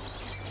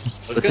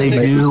 But they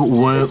do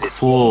work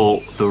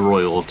for the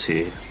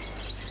royalty.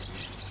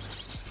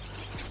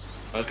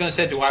 I was going to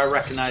say, do I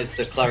recognise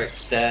the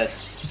cleric's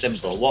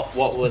symbol?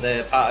 What were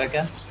they part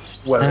again?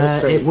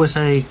 Well, It was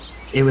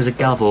a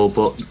gavel,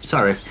 but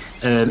sorry,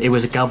 it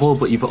was a gavel,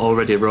 but you've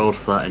already rolled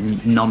for that,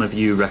 and none of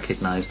you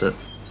recognised it.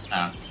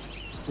 Ah.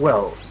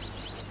 well,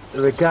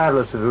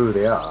 regardless of who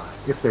they are,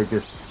 if they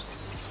just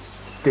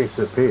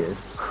disappeared,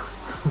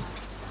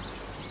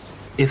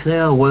 If they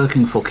are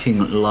working for King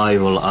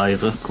Lyral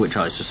Ivok, which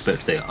I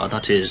suspect they are,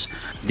 that is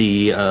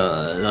the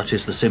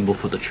symbol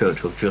for the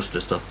Church of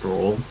Justice, after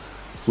all,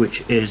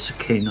 which is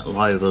King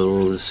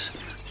Lyval's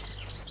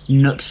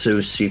not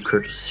so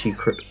secret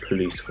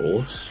police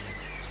force.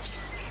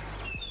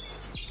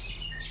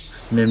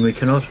 And then we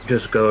cannot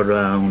just go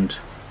around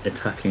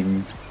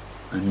attacking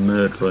and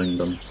murdering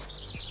them.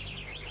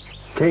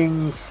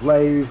 king,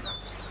 slave,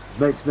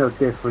 makes no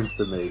difference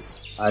to me.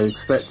 I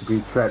expect to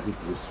be treated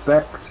with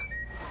respect.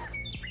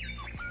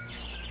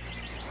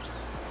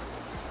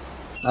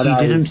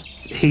 And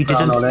He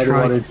frown on didn't anyone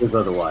try. who does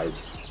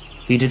otherwise.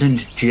 He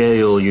didn't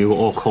jail you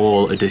or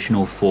call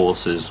additional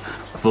forces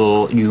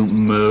for you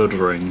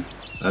murdering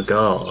a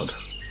guard.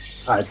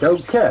 I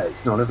don't care.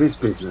 It's none of his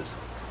business.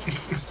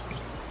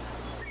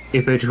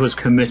 If it was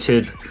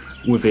committed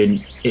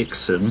within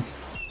Ixon,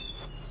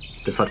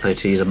 the fact that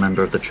he's a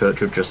member of the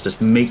Church of Justice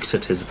makes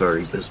it his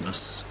very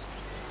business.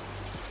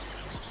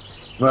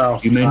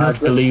 Well, You may I not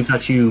don't- believe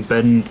that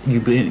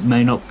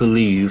may not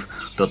believe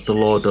that the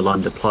law of the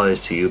land applies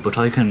to you, but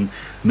I can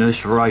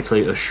most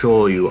rightly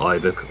assure you,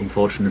 Ivok,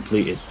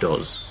 unfortunately it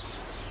does.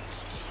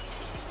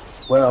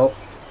 Well,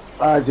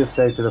 I just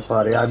say to the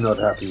party, I'm not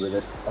happy with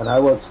it, and I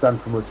won't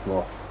stand for much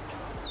more.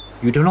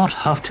 You do not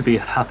have to be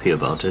happy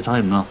about it.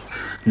 I'm not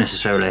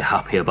necessarily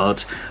happy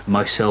about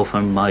myself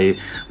and my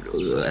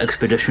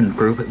expedition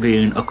group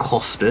being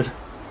accosted.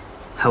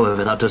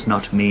 However, that does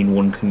not mean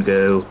one can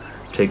go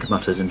take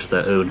matters into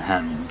their own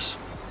hands.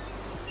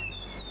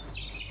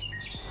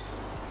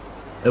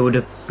 I would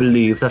have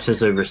believed that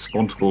as a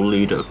responsible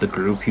leader of the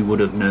group, you would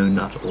have known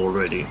that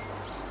already.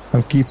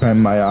 I'm keeping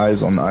my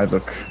eyes on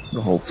Ivok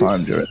the whole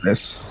time during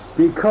this.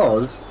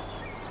 Because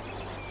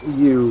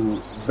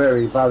you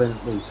very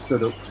valiantly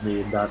stood up for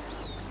me in that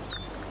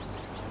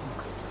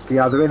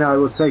gathering, I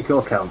will take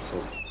your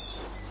counsel.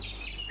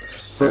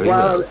 But Very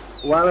well.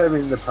 while I'm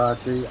in the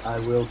party, I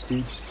will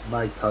keep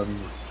my tongue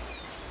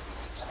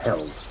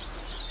held.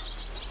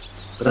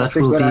 But I That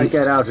think will when I be-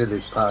 get out of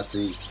this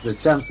party, the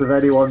chance of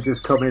anyone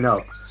just coming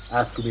up,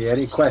 asking me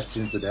any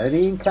questions and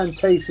any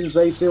incantations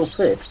they feel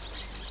fit,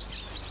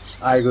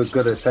 I'm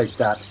going to take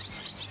that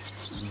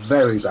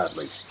very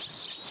badly.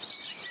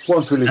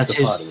 Once we leave That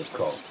the is- party, of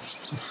course.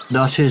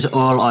 That is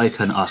all I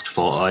can ask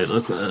for,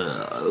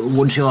 Ivok.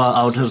 Once you are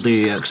out of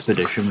the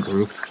expedition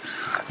group,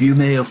 you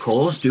may, of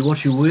course, do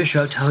what you wish,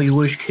 act how you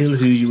wish, kill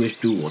who you wish,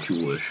 do what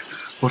you wish.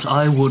 But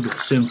I would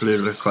simply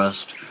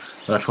request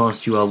that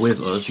whilst you are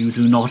with us, you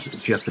do not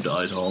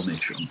jeopardize our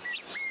mission.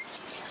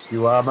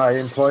 You are my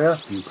employer,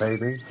 you pay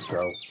me,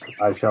 so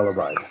I shall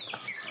abide.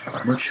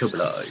 Much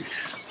obliged.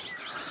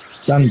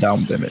 Stand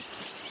down, Bimmit.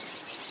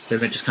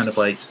 Then it just kind of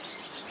like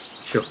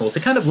shuffles.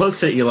 It kind of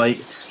looks at you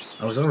like,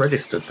 I was already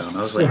stood down,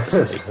 I was waiting for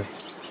something.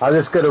 I'll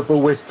just get up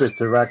and whisper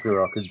to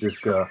Ragnarok and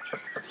just go,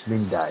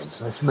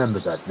 Mindine. Let's remember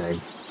that name.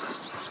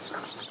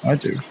 I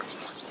do.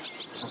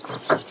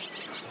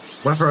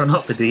 Whether or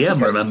not the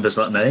DM remembers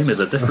that name is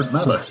a different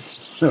matter.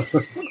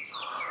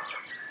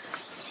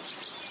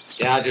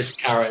 Yeah, just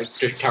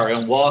carry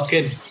on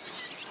walking.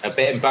 A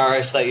bit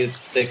embarrassed that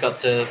they got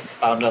to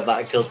found out that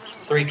I killed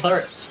 3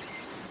 clerics.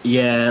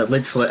 Yeah,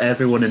 literally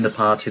everyone in the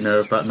party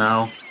knows that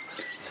now.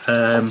 Did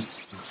A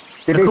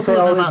he couple say of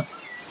all them his,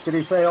 did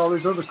he say all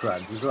his other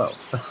crimes as well?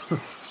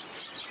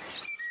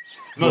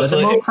 Were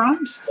there more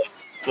crimes?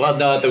 Well,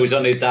 no, there was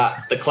only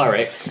the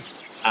clerics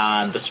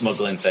and the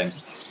smuggling thing.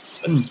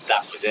 But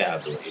that was it, I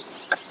believe.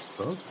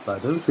 Well,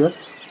 that is, yeah.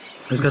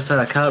 I was going to say,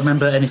 I can't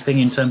remember anything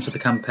in terms of the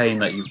campaign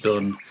that you've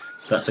done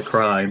that's a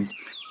crime.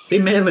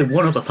 Been mainly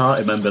one other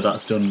party member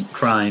that's done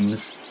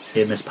crimes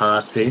in this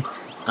party.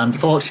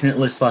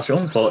 Unfortunately /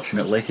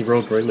 unfortunately, he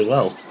rolled really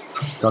well.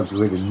 God,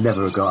 we would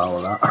never have got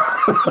out of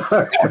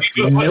that.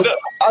 Nope.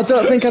 I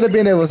don't think I'd have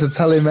been able to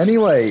tell him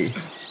anyway.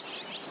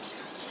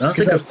 That's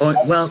a good point.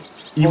 Well,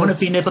 You wouldn't have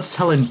been able to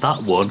tell him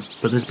that one,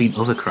 but there's been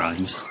other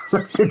crimes.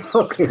 There's been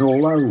fucking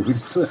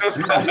loads.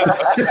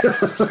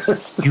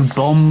 You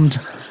bombed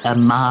a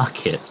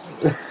market.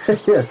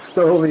 Yeah,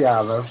 stole the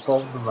armor,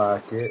 bombed the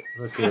market.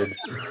 Fucking.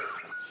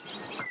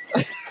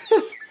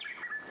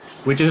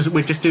 We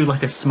just do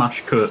like a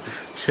smash cut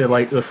to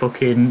like the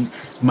fucking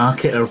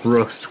market of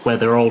Rust where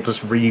they're all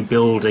just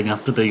rebuilding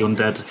after the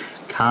undead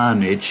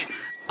carnage,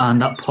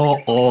 and that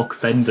poor orc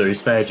vendor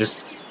is there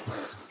just.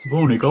 I've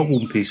only got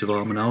one piece of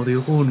armor now. The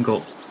other one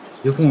got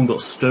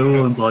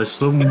stolen by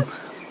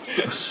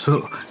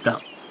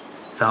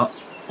that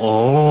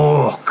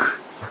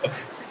orc.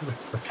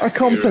 I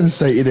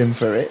compensated him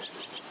for it.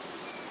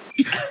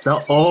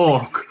 The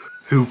orc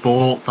who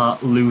bought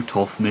that loot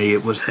off me.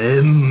 It was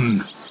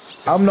him.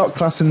 I'm not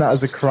classing that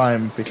as a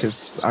crime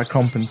because I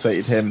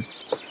compensated him.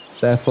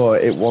 Therefore,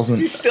 it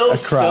wasn't You still a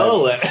crime.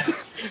 stole it.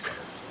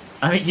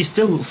 I mean, you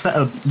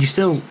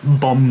still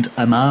bombed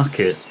a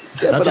market.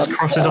 Yeah, That but just I'm-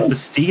 crosses off the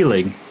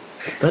stealing.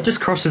 That just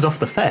crosses off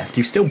the theft.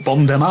 You still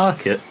bombed a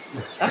market.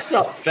 That's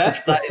not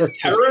theft, that is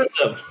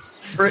terrorism.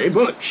 Pretty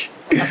much.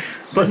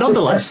 But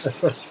nonetheless,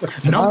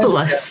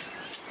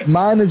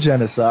 Minor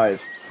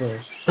genocide.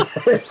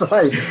 It's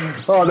like,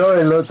 oh no,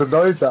 he looks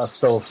annoyed that I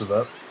stole some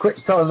up. Quick,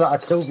 tell him that I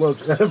killed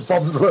loads,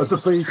 bombed loads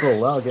of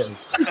people. I'll get him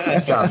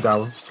calm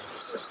down.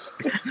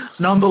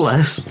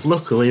 nonetheless,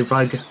 luckily,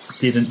 Rag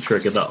didn't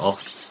trigger that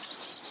off.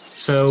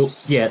 So,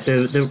 yeah,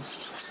 Ivik,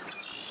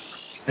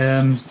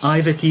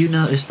 you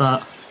noticed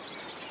that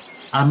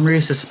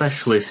Amrius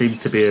especially seemed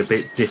to be a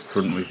bit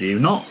different with you.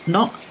 Not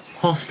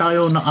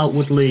hostile, not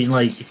outwardly,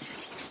 like,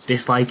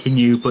 disliking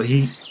you, but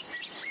he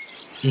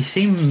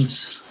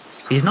seems...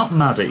 He's not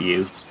mad at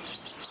you.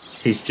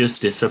 He's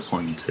just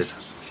disappointed.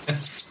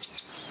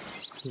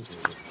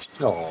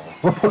 Oh.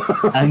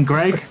 And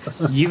Greg,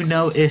 you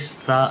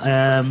noticed that...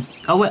 And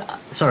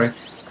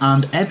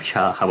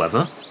Ebchar,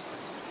 however,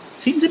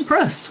 seems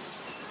impressed.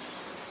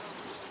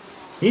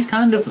 He's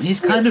kind of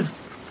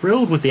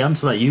thrilled with the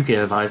answer that you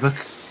gave, Ivik.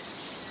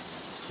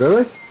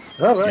 Really?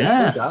 Oh, right.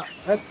 Yeah.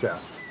 Edgar.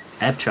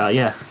 Ebchar,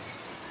 yeah.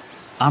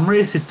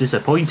 Amrius is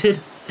disappointed.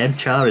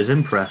 Ebchar is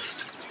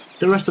impressed.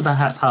 The rest of the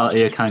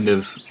party are kind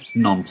of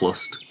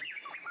nonplussed.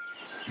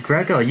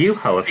 Gregor, you,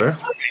 however...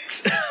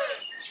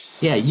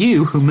 Yeah,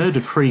 you, who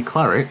murdered 3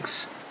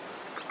 clerics.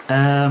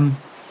 Redmond,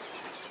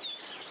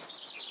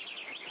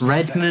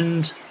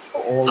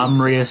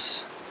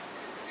 Amrius...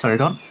 Sorry,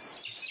 go on.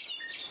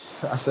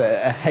 I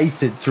said I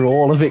hated through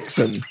all of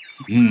Ixon.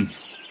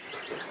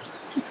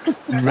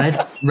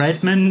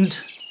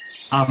 Redmond,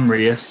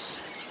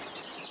 Amrius,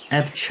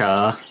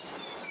 Ebchar,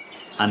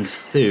 and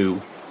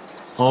Thu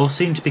all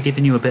seem to be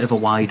giving you a bit of a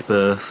wide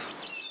berth.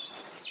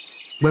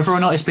 Whether or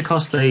not it's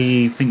because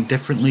they think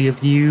differently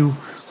of you,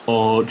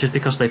 or just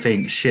because they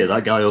think, shit,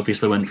 that guy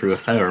obviously went through a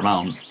fair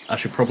amount, I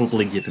should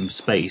probably give him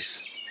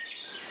space.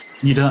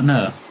 You don't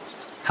know.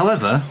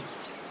 However,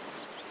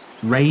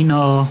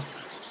 Raynor...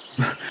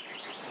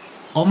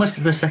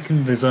 Almost the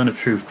second the zone of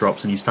truth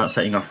drops and you start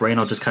setting off,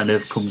 Raynor just kind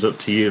of comes up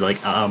to you,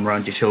 like, arm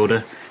around your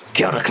shoulder.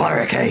 Killed a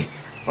cleric, eh?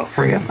 Well,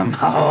 3 of them.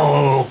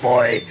 Oh,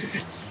 boy.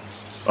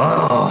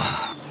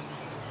 Oh.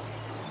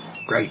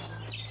 Great.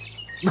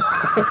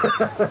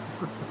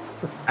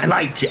 I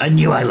liked you. I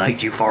knew I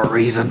liked you for a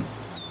reason.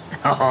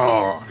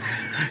 Oh.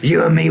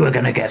 You and me were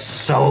gonna get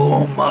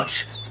so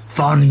much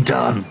fun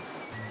done.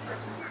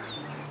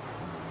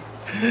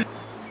 Can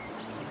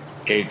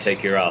you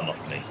take your arm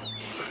off me?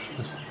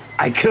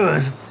 I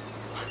could,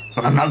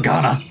 but I'm not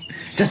gonna.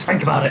 Just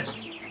think about it.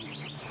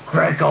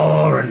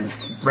 Gregor and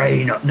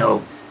Raynor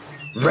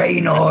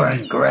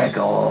and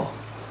Gregor,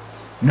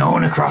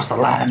 known across the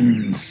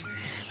lands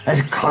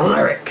as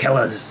cleric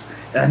killers,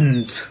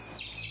 and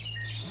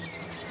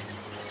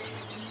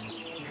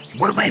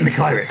we're mainly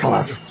cleric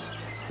killers.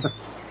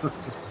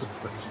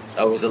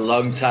 That was a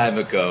long time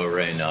ago,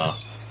 Raynor.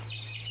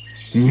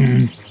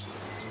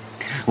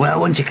 Well,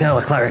 once you kill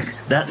a cleric,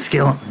 that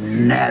skill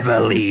never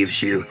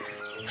leaves you.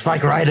 It's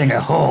like riding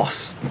a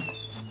horse.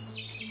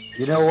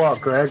 You know what,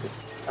 Greg?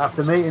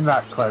 After meeting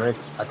that cleric,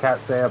 I can't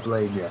say I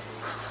blame you.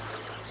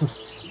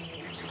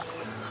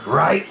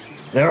 Right?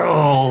 They're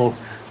all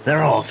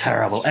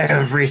terrible.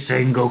 Every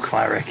single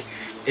cleric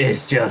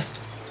is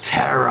just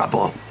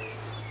terrible.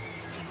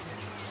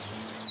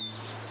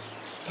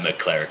 I'm a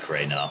cleric,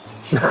 Raynor.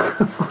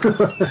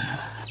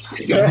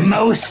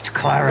 Most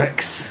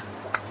clerics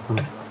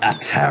are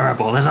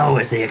terrible. There's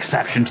always the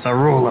exception to the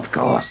rule, of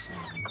course.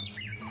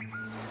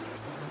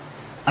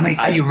 I mean,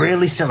 are you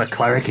really still a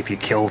cleric if you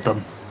killed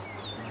them?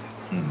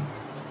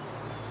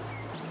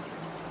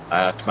 I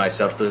ask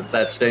myself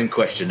that same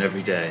question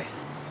every day.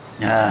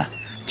 Do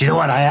you know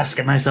what I ask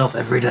it myself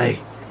every day?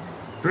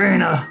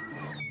 Raynor,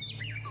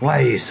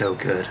 why are you so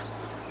good?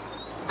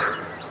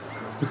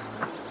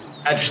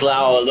 I'd just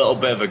allow a little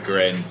bit of a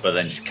grin, but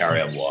then just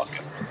carry on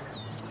walking.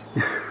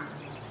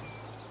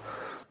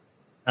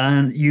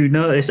 And you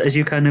notice as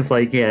you kind of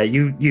like,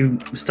 you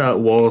start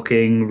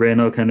walking,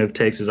 Raynor kind of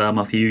takes his arm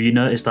off you, you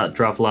notice that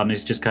Dravlan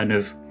is just kind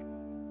of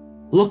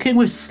looking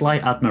with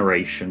slight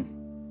admiration.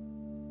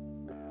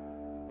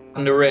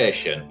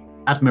 Narration.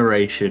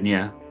 Admiration,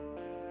 yeah.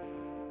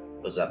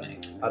 What does that mean?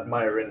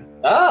 Admiring.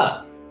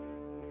 Ah!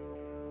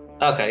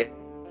 Okay.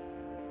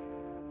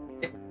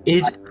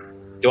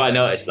 Do I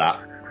notice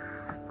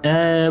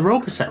that?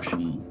 Roll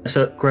perception.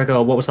 So,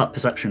 Gregor, what was that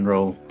perception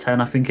roll?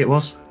 10, I think it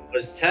was?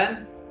 Was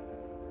 10?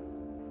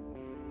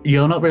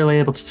 You're not really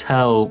able to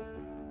tell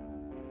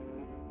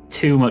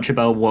too much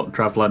about what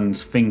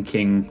Dravland's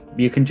thinking.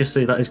 You can just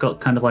see that he's got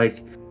kind of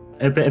like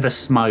a bit of a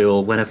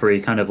smile whenever he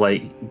kind of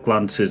like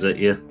glances at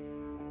you.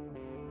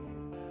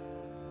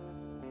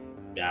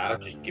 Yeah, I'll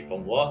just keep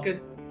on walking.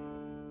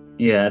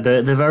 Yeah,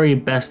 the very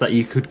best that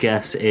you could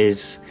guess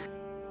is,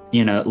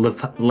 you know,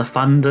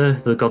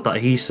 Lathander, the god that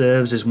he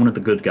serves, is one of the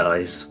good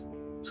guys.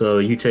 So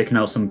you taking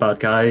out some bad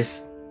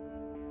guys?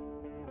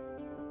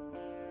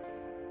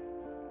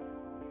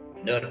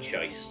 No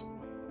choice.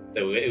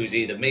 So it was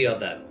either me or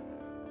them.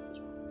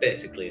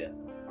 Basically it.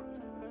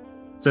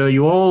 So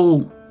you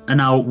all are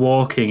now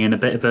walking in a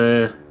bit of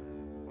a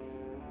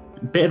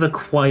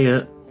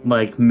quiet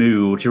like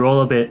mood. You're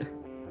all a bit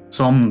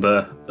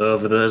somber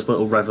over those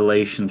little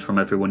revelations from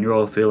everyone. You're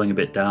all feeling a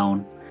bit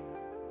down.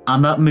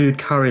 And that mood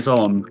carries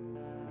on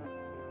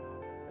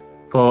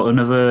for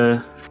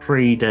another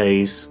 3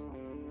 days.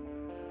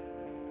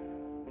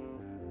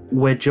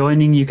 We're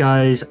joining you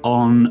guys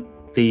on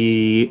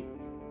the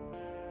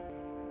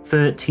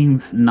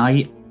 13th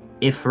night.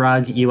 If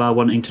Rag, you are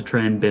wanting to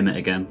train Bimit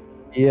again.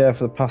 Yeah,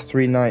 for the past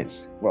 3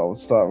 nights. Well, we'll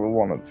start with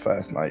one at the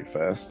first night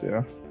first,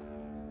 yeah.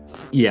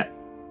 Yeah.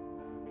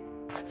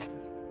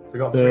 So we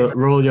got So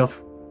roll your...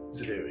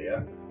 to do,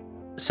 yeah?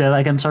 Say that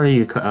again, sorry,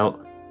 you cut out.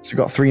 So we've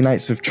got 3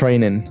 nights of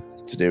training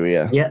to do,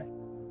 yeah? Yeah.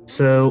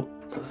 So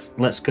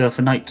let's go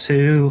for night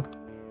 2.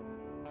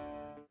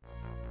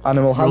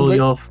 Animal Roll handling?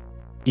 your...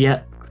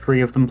 Yeah,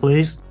 3 of them,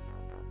 please.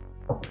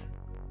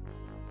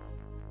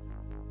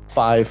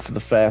 5 for the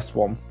first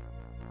one.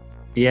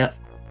 Yeah.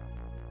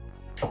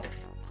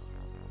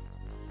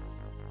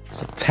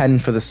 So 10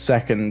 for the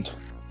second.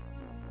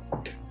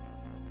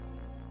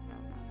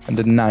 And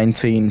a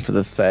 19 for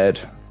the third.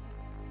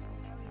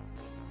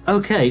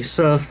 Okay,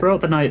 so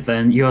throughout the night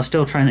then, you are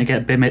still trying to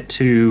get Bimit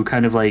to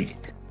kind of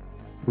like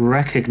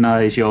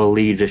recognize your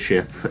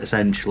leadership,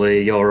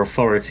 essentially, your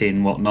authority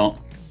and whatnot.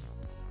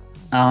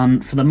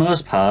 And for the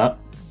most part,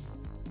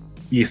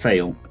 you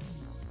fail.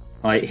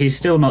 Like, he's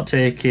still not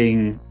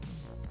taking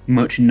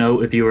much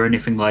note of you or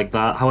anything like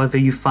that. However,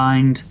 you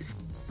find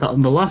that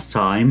on the last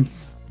time,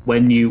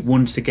 when you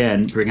once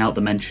again bring out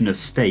the mention of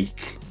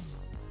steak,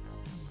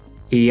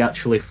 he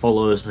actually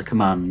follows the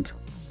command.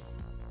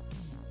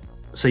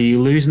 So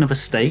you lose another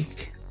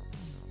stake,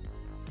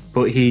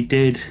 but he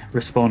did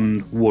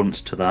respond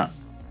once to that.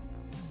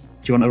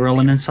 Do you want to roll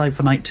an insight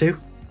for night 2? Do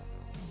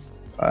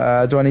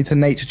I need to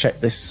nature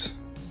check this?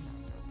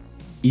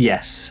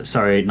 Yes.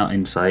 Sorry, not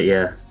insight,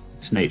 yeah.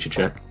 It's nature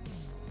check.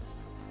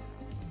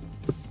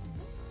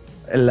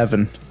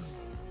 11.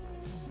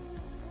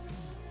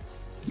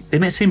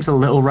 Bimit seems a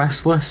little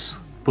restless,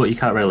 but you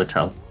can't really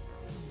tell.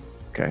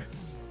 Okay.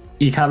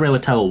 You can't really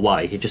tell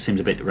why, he just seems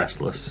a bit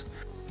restless.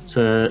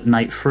 So,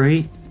 night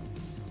 3.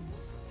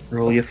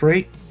 Roll your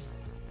 3.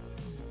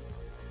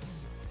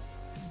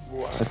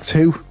 So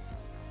 2.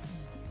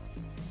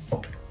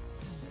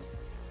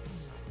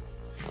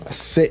 A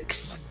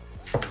 6.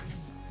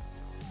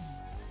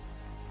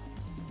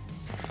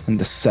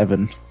 And a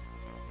 7.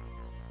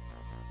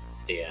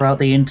 Yeah. Throughout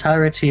the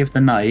entirety of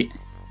the night,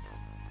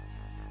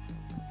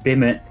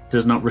 Bimit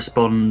does not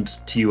respond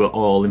to you at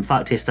all. In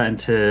fact, he's starting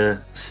to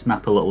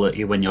snap a little at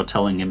you when you're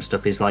telling him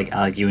stuff. He's like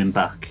arguing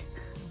back.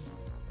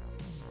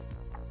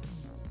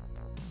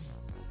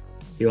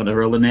 You want to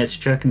roll a nature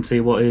check and see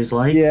what he's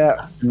like? Yeah.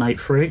 After night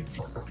 3?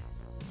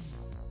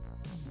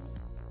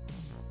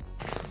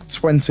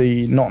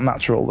 20, not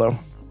natural though.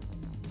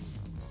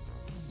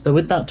 So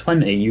with that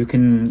 20, you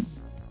can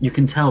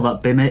tell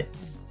that Bimit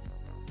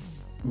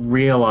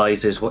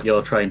realizes what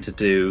you're trying to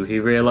do. He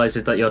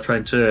realizes that you're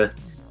trying to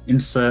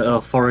insert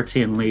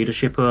authority and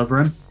leadership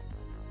over him.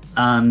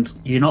 And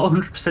you're not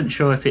 100%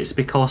 sure if it's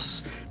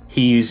because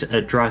he's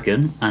a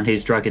dragon and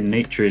his dragon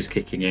nature is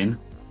kicking in,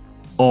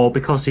 or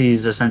because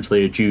he's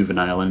essentially a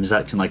juvenile and is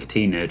acting like a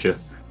teenager.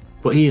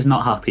 But he is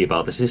not happy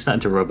about this. He's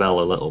starting to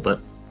rebel a little bit.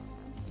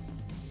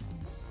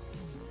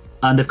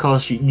 And of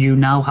course, you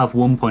now have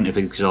 1 point of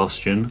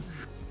exhaustion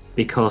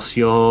because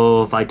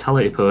your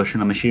vitality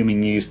potion, I'm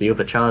assuming you used the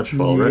other charge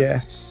for it.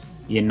 Yes.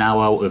 You're now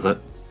out of it.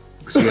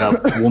 So you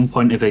have 1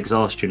 point of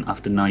exhaustion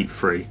after night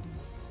 3.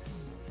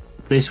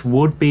 We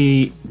would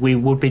be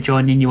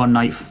joining you on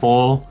night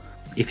 4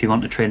 if you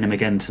want to train him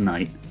again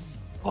tonight.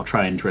 Or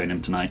try and train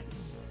him tonight.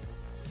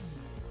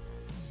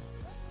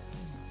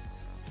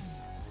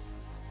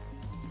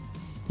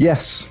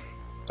 Yes.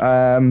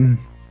 Tighten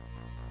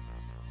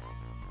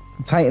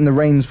the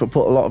reins, but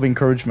put a lot of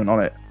encouragement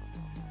on it.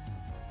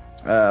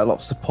 A lot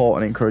of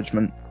support and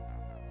encouragement.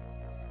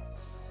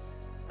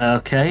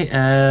 Okay,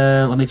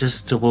 let me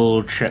just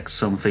double check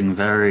something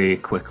very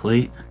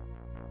quickly.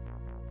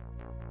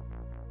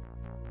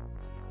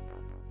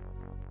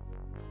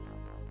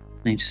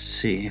 Need to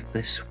see if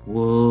this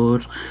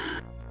would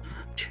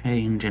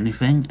change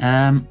anything.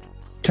 Can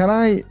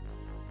I?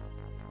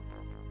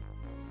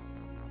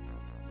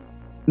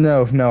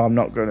 No, I'm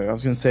not going to. I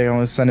was going to say I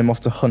want to send him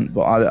off to hunt,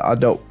 but I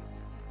don't.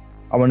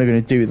 I'm only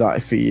going to do that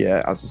if he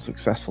has a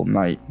successful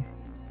night.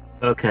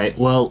 Okay,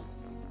 well,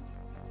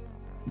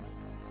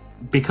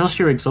 because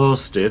you're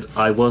exhausted,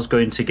 I was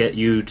going to get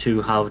you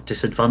to have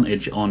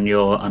disadvantage on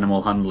your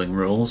animal handling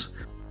rolls.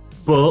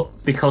 But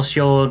because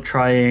you're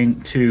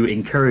trying to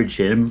encourage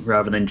him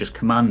rather than just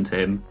command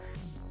him,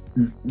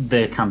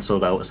 they're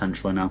cancelled out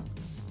essentially now.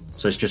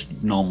 So it's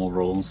just normal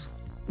rolls,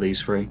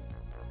 these three.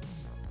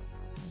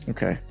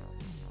 Okay.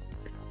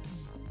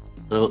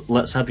 So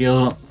let's have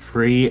your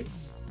 3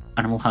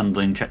 animal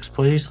handling checks,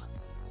 please.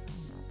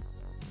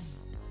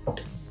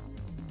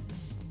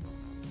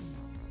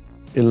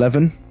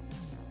 11.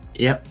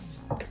 Yep.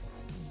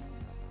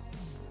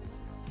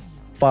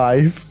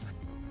 5.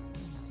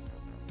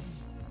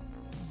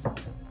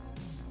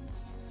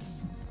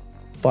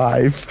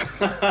 5.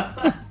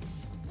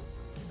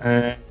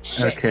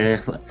 Okay.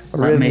 I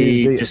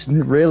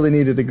really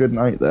needed a good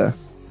night there.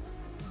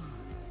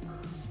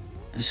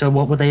 So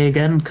what were they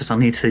again? Because I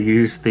need to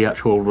use the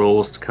actual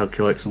rolls to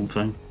calculate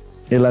something.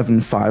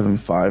 11, 5, and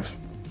 5.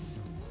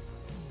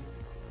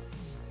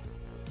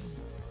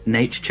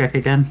 Nature check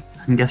again,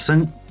 I'm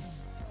guessing.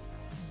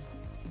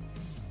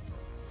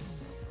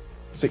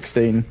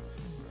 16.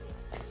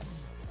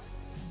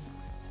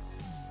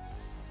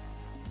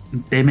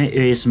 Bimit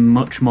is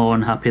much more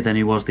unhappy than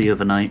he was the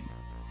other night.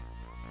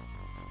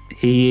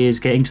 He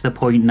is getting to the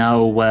point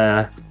now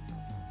where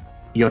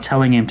you're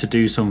telling him to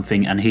do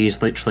something and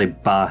he's literally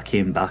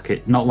barking back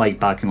at, not like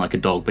barking like a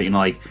dog, but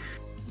like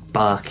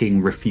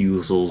barking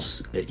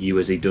refusals at you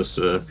as he does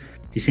so.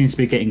 He seems to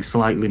be getting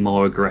slightly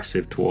more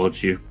aggressive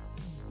towards you.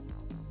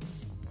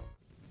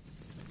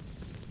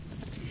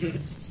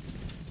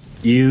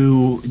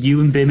 You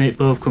and Bimit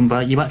both come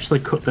back. You actually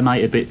cut the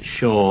night a bit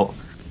short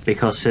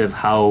because of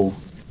how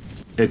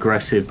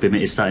aggressive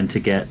Bimit is starting to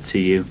get to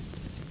you.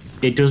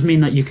 It does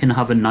mean that you can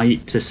have a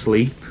night to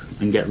sleep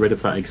and get rid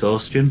of that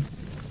exhaustion.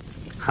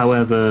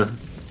 However,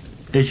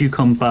 as you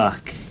come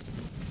back,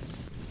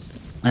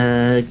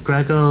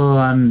 Gregor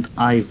and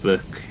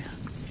Ivok,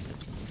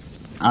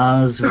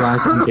 as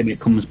Rag and Bimit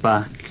comes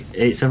back,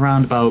 it's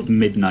around about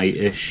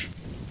midnight-ish,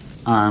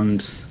 and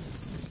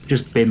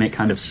just Bimit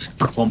kind of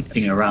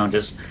clomping around,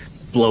 just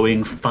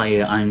blowing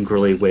fire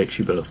angrily, wakes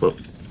you both up.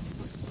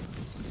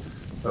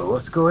 Oh,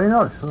 what's going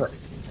on?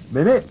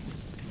 Minute?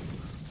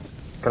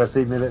 Can I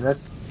see Minute then?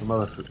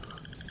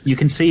 You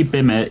can see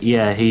Bimit,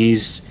 yeah,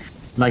 he's,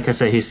 like I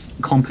say, he's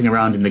clomping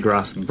around in the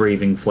grass,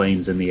 breathing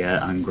flames in the air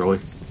angrily.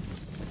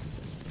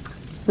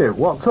 Hey,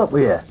 what's up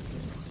here?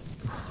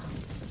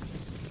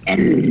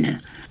 Kin,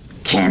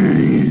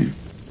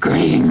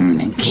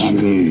 green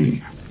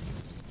kin.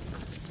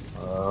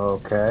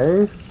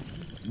 Okay.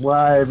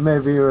 Why,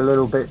 maybe you're a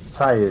little bit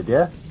tired,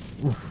 yeah?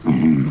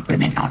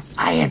 Bimit not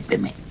tired,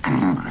 Bimit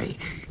angry.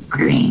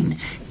 Green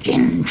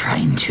kin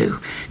trying to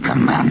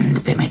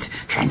command Bimit,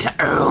 trying to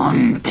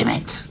own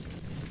Bimit.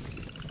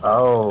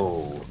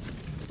 Oh.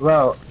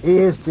 Well, he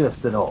is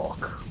just an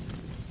orc.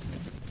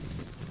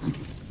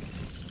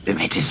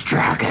 Bimit is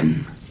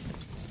dragon.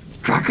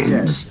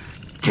 Dragons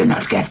do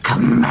not get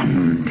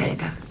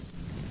commanded.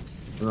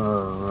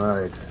 Oh,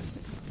 right.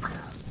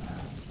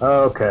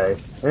 Okay.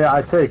 Yeah,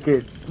 I take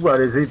it. Well,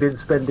 has he been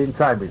spending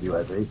time with you,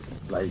 has he?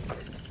 Like,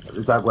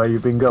 is that where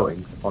you've been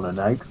going on a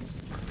night?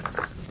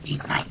 3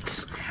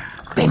 nights.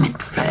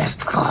 Bimit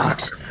first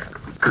fought.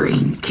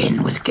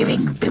 Greenkin was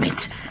giving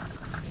Bimit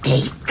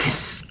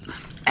takes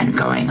and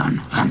going on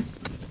hunt.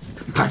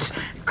 But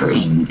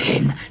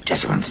Greenkin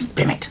just wants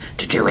Bimit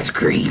to do as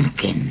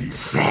Greenkin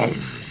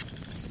says.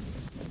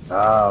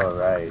 All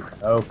right.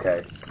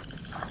 Okay.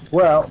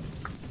 Well,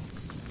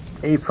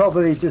 he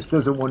probably just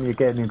doesn't want you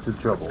getting into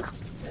trouble.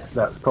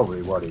 That's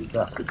probably what he's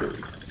after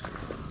doing.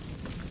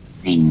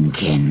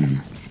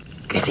 Greenkin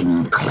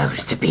getting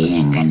close to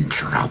being in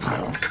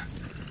trouble.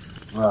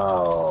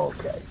 Oh,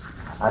 okay.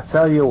 I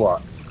tell you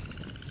what.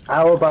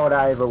 How about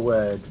I have a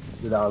word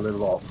with our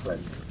little orc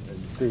friend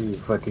and see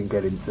if I can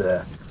get him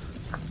to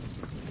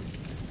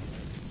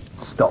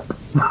stop.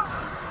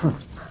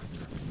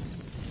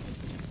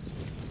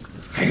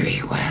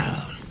 Very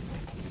well.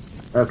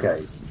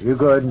 Okay, you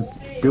go ahead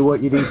and do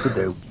what you need to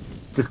do.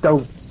 Just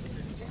don't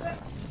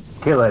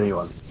kill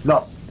anyone.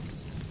 No.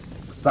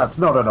 That's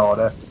not an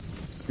order.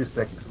 Just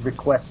a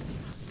request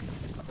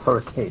for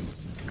a king.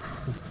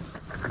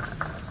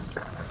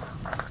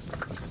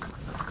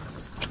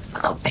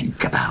 I'll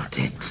think about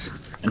it.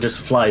 And just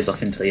flies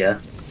off into the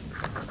air.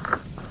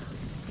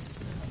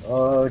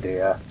 Oh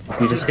dear.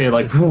 You just hear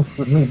like,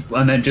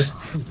 and then just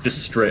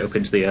straight up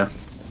into the air.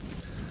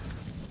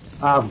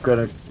 I'm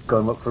gonna go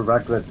and look for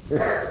Raglan.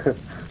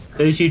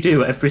 As you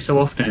do, every so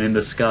often in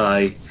the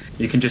sky,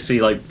 you can just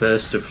see like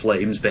bursts of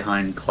flames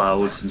behind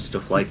clouds and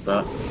stuff like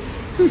that.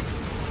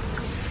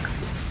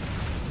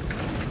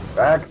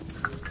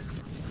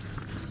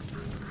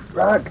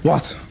 Rag,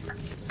 What?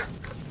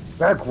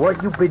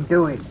 what you been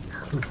doing?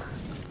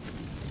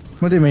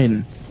 What do you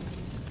mean?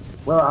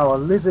 Well, our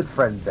lizard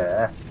friend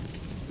there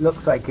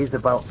looks like he's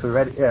about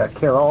to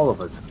kill all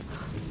of us.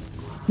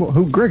 What,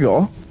 who,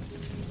 Grigor?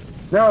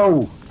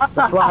 No!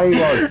 The flying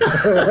one!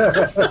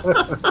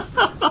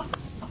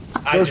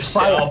 I just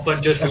sit up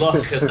and just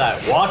look at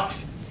that. What?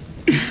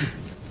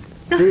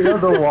 See the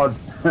other one?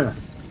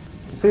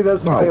 See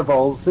those No.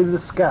 fireballs in the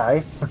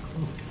sky?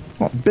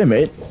 What,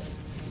 Bimit?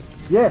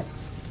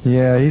 Yes.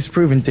 Yeah, he's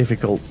proving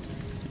difficult.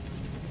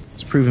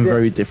 It's proving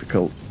very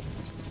difficult.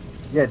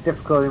 Yeah,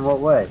 difficult in what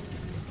way?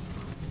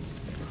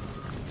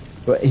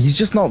 But he's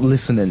just not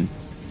listening.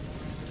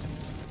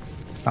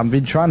 I've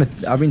been trying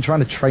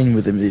to train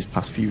with him these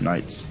past few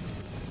nights.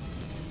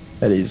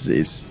 And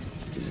it's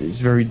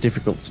very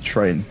difficult to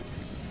train.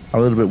 I'm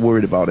a little bit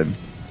worried about him.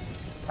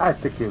 I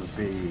think it would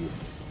be...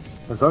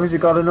 As long as you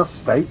got enough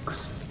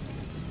stakes.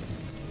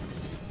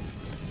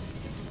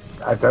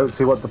 I don't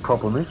see what the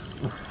problem is.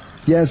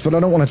 Yes, but I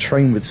don't want to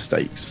train with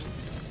stakes.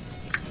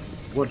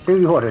 What do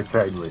you want to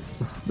train with?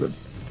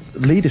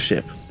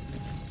 Leadership.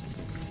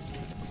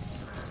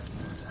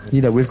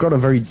 You know, we've got a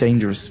very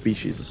dangerous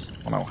species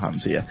on our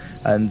hands here,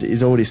 and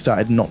he's already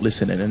started not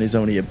listening, and he's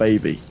only a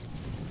baby.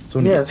 He's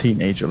only a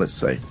teenager, let's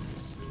say.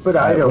 But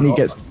I don't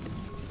know.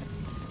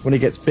 When he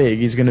gets big,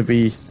 he's going to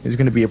be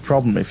a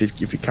problem if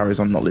he carries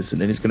on not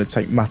listening. He's going to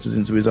take matters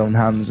into his own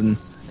hands and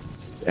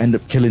end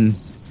up killing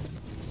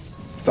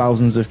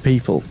thousands of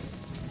people.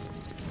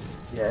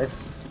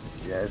 Yes,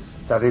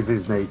 that is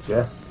his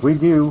nature. We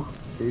knew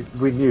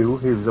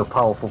he was a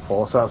powerful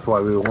force. That's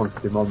why we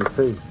wanted him on the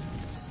team.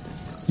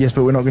 Yes,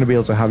 but we're not going to be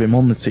able to have him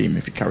on the team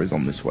if he carries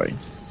on this way.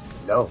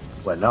 No,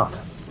 we're not.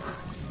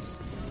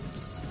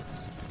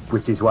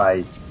 Which is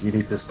why you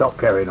need to stop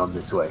carrying on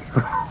this way.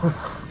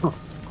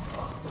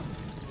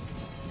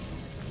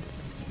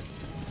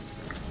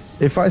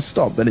 If I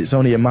stop, then it's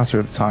only a matter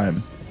of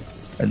time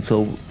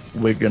until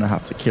we're going to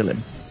have to kill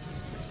him.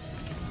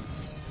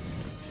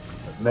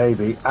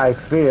 Maybe. I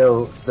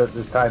feel that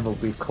the time will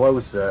be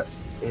closer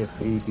if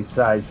he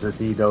decides that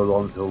he no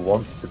longer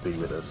wants to be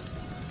with us.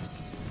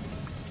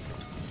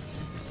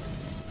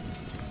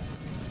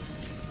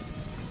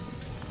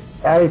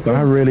 I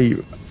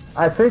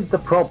think the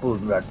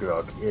problem,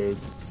 Ragnarok,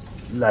 is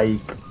like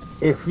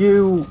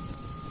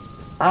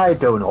I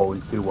don't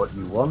always do what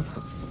you want.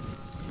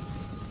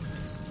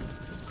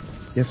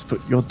 Yes,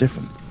 but you're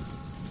different.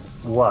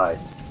 Why?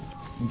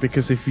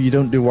 Because if you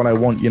don't do what I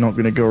want, you're not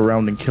going to go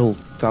around and kill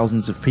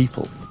thousands of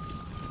people.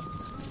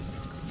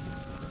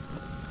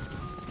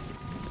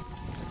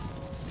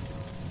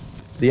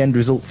 The end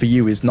result for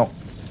you is not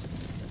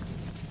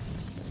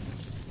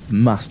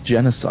mass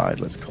genocide,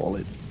 let's call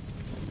it.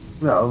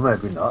 No,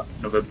 maybe not.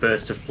 Another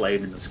burst of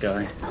flame in the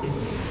sky.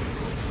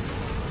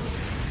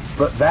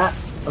 But that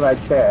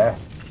right there,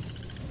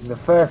 the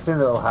first thing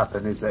that will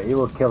happen is that he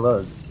will kill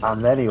us,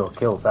 and then he will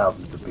kill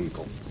thousands of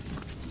people.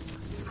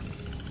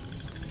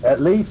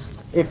 At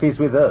least if he's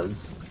with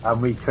us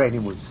and we train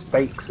him with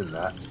stakes and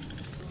that,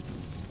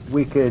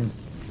 we can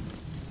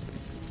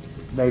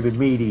maybe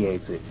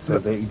mediate it so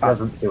that he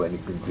doesn't do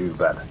anything too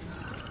bad.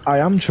 I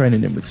am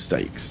training him with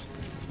stakes.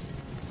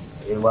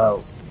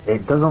 Well,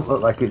 it doesn't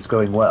look like it's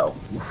going well.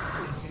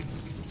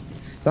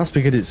 That's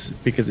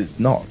because it's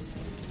not.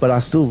 But I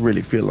still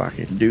really feel like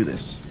I can do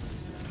this.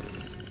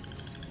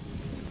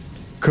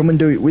 Come and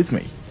do it with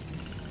me.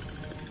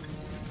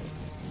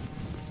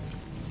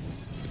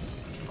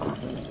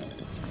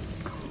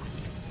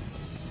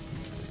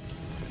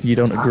 You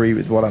don't agree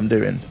with what I'm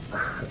doing?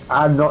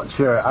 I'm not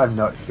sure.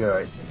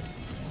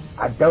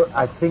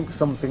 I think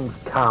some things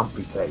can't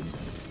be tamed.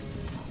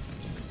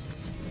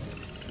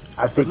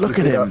 I think Look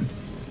at him.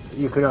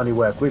 You can only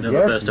work with.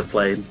 Another burst of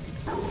flame.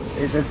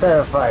 He's a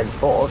terrifying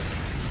force,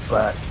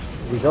 but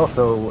he's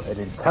also an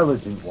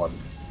intelligent one.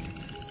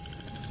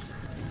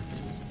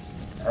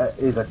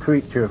 He's a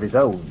creature of his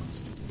own.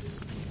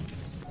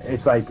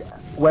 It's like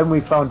when we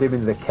found him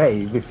in the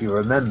cave, if you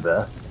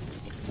remember,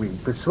 we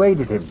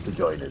persuaded him to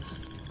join us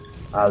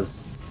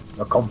as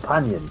a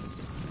companion,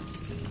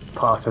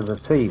 part of the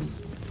team.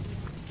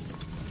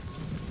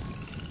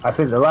 I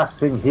think the last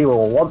thing he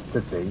will want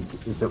to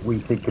think is that we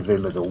think of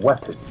him as a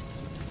weapon.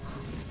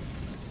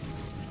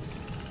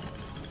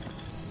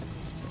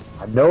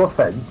 And no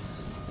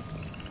offence,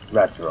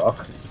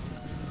 Ragnarok,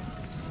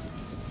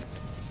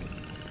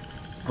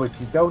 but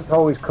you don't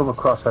always come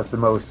across as the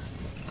most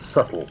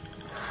subtle.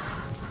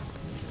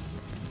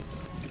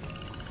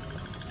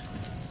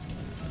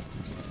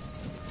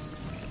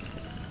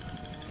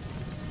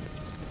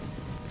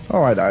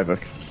 Alright,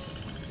 Ivok.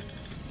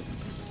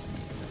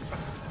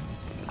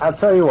 I'll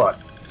tell you what,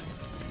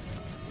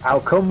 I'll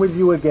come with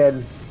you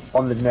again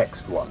on the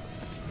next one.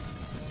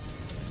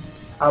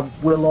 And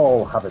we'll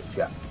all have a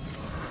chat.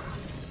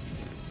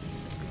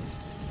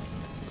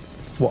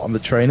 What, on the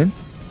training?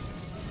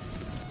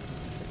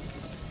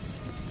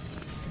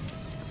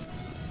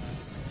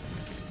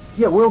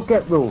 Yeah, we'll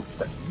get rules.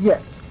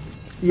 Yeah,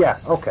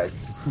 okay.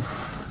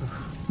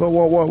 Well,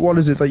 what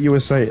is it that you were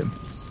saying?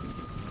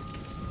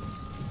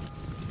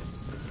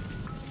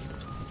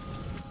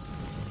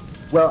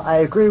 Well, I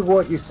agree with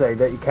what you say,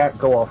 that you can't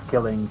go off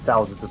killing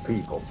thousands of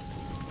people.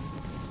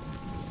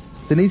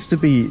 There needs to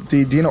be... Do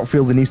you not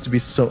feel there needs to be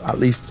at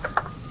least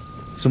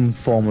some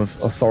form of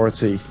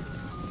authority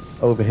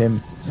over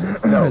him?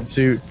 No.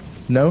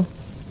 No?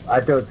 I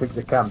don't think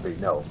there can be,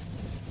 no.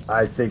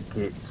 I think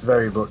it's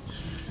very much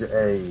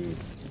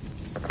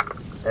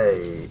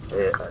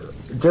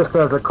just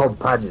as a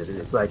companion.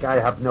 It's like, I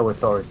have no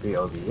authority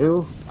over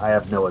you. I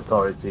have no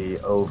authority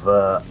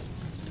over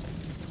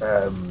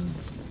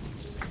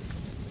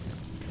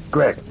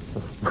Greg.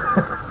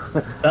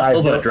 That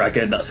other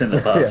dragon that's in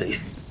the party. Yeah.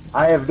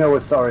 I have no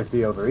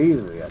authority over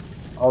either of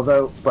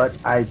you. But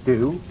I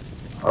do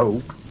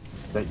hope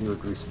that you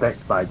would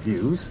respect my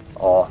views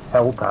or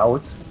help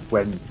out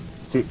when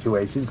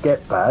situations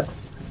get bad.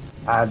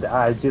 And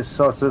I just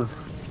sort of...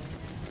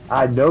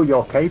 I know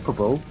you're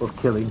capable of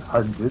killing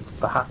hundreds,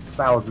 perhaps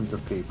thousands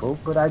of people,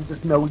 but I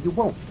just know you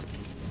won't.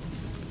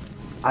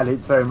 And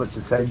it's very much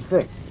the same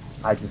thing.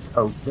 I just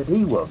hope that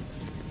he won't.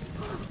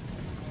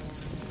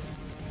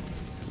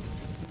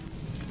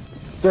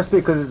 Just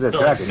because he's a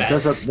dragon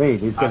doesn't mean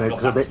he's going to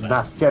commit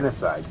mass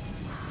genocide.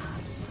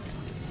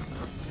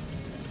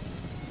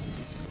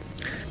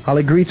 I'll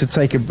agree to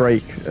take a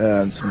break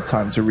and some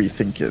time to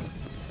rethink it.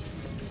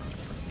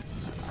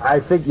 I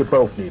think you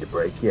both need a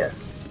break,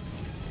 yes.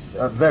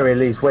 At very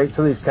least, wait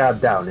till he's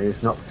calmed down and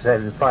he's not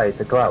setting fire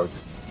to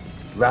clouds.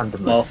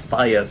 Randomly. More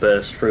fire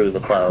bursts through the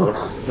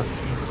clouds.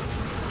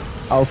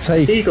 I'll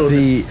take Seagull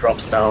the... just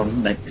drops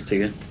down next to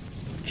you.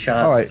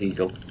 Sharp Alright.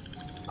 Eagle.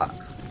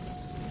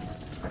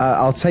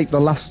 I'll take the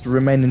last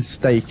remaining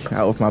steak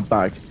out of my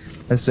bag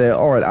and say,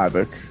 alright,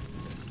 Ivok,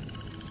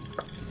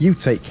 you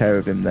take care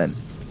of him then.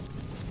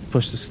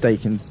 Push the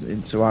steak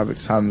into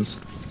Ivok's hands.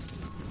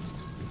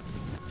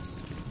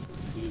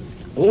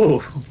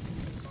 Ooh.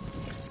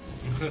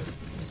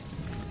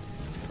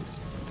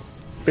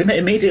 Bennett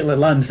immediately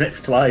lands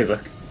next to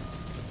Ivok.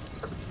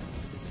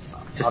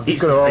 I'm just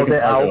going to hold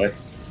it out.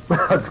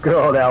 I'm just going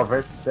to hold it out for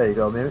it. There you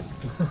go, Mimic.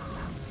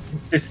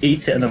 Just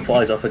eats it and then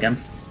flies off again.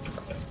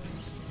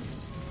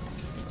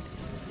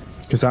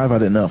 Because I've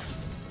had enough.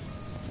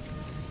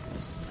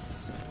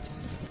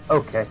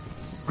 Okay.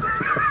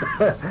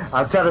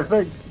 I'm trying to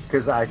think,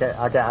 because I get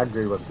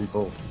angry when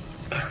people...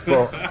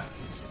 But...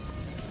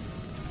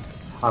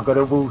 I'm going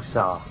to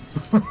woo-saw.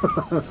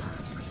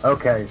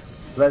 Okay,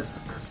 let's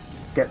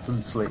get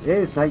some sleep. It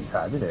is night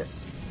time, isn't it?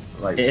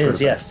 Like, It is,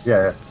 yes.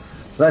 Yeah.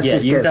 Let's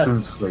just you get got-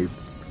 some sleep.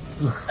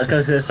 I was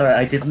going to say, sorry,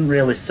 I didn't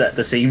really set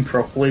the scene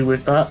properly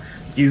with that.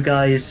 You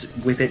guys,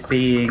 with it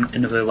being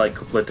another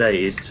couple of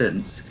days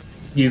since,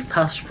 you've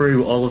passed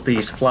through all of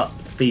these flat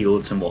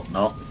fields and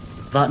whatnot.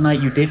 That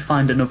night you did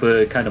find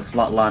another kind of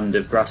flat land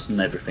of grass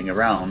and everything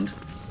around.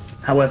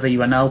 However,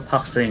 you are now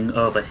passing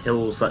over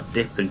hills that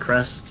dip and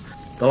crest.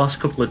 The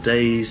last couple of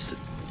days,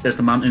 as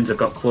the mountains have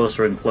got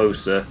closer and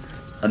closer,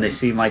 and they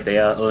seem like they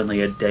are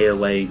only a day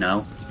away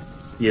now,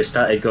 you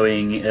started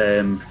going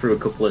through a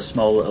couple of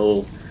small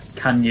little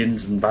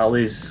canyons and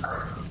valleys.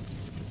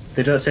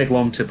 They don't take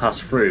long to pass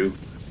through,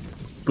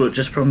 but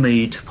just from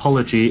the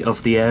topology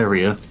of the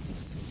area,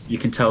 you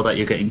can tell that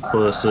you're getting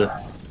closer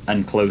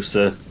and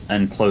closer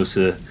and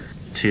closer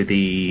to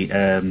the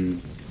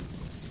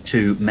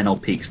to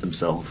Menel Peaks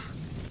themselves.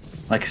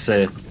 Like I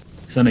say,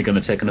 it's only going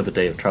to take another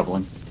day of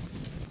travelling.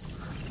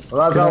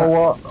 Well,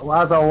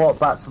 as I walk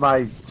back to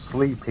my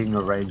sleeping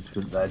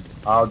arrangement then,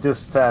 I'll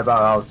just turn about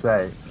and I'll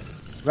say,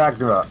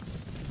 Ragnarok,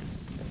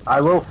 I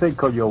will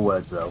think on your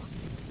words though.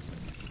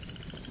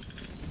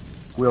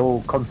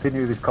 We'll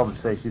continue this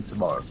conversation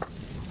tomorrow.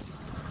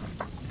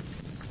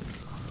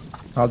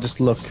 I'll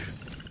just look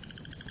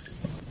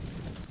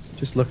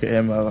at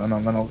him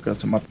and then I'll go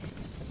to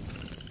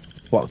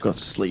go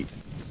to sleep.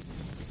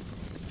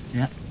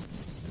 Yeah.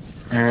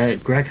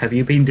 Greg, have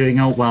you been doing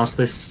out whilst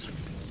this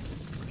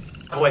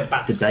I went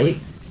back to debate?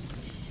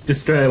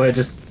 Just straight away,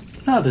 the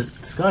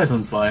sky's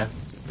on fire.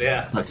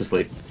 Yeah. Back to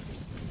sleep.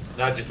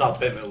 No, I just thought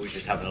Bimmer was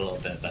just having a little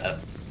bit of a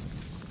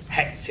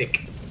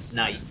hectic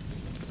night.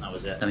 That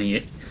was it. I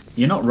mean,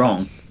 you're not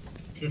wrong.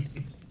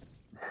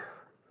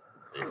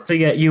 So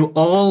yeah, you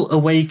all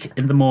awake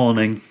in the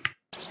morning,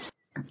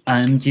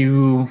 and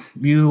you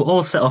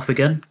all set off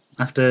again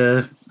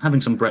after having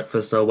some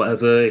breakfast or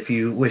whatever. If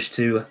you wish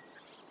to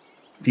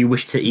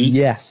eat.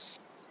 Yes.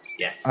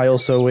 Yes. I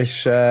also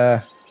wish.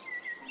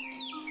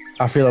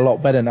 I feel a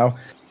lot better now.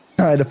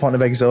 I had a point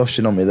of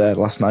exhaustion on me there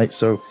last night,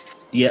 so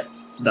Yep,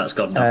 that's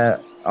gone now.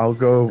 I'll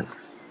go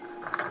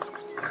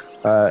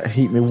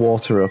heat me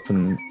water up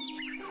and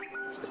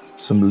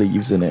some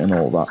leaves in it and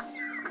all that.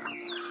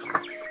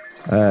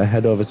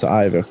 Head over to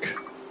Ivok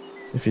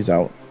if he's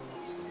out.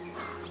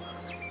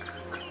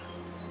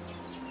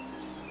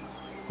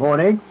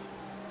 Morning.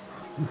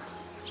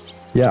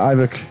 Yeah,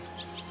 Ivok.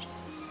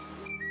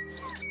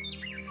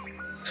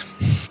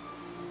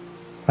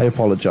 I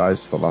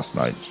apologise for last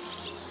night.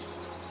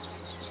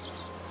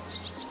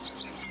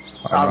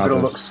 I'm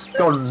gonna look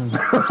stunned.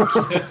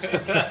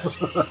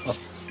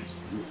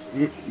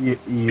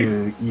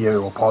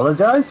 You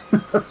apologise?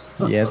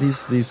 Yeah,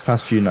 these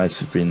past few nights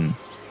have been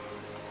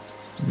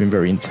been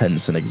very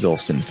intense and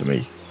exhausting for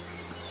me.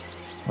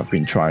 I've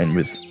been trying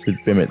with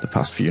Bimit the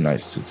past few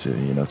nights to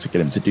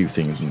get him to do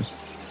things and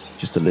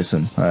just to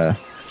listen. I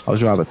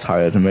was rather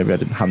tired and maybe I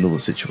didn't handle the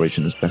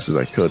situation as best as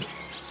I could.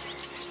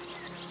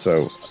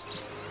 So,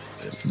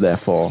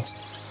 therefore,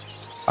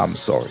 I'm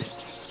sorry.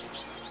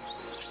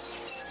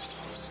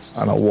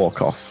 And I'll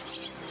walk off.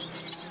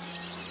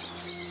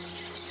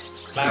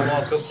 May I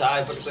walk up to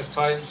Ivor at this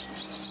point?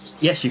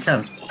 Yes, you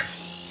can.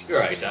 You're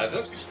right,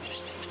 Ivor.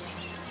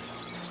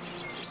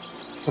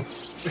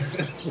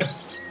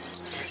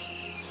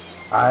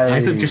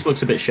 Ivor just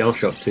looks a bit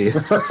shell-shocked to you.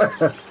 Looks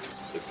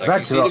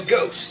like you see the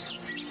ghost.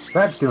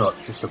 That not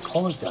just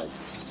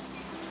apologise.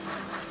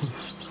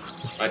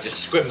 I just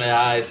squint my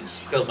eyes and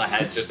just tilt my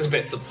head just a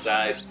bit to the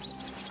side.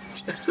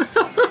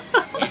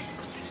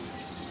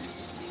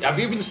 Have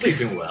you been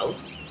sleeping well?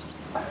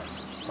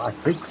 I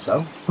think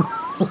so.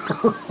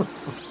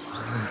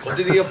 What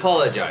did he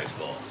apologise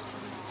for?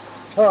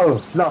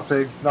 Oh,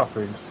 nothing.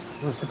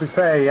 Well, to be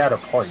fair, he had a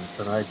point,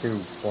 and I do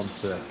want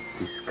to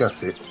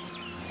discuss it.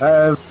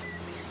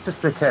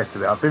 Just occurred to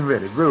me, I've been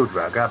really rude,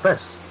 Rag. I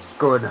best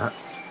go and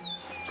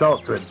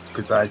talk to him,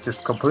 because I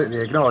just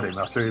completely ignored him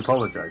after he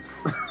apologised.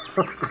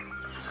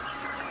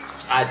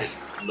 I just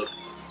looked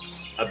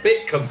a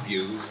bit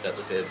confused at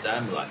the same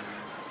time, like,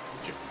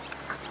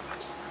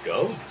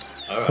 go?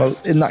 Alright. Well,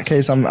 in that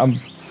case, I'm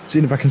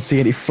seeing if I can see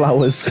any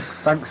flowers.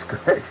 Thanks,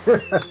 Greg.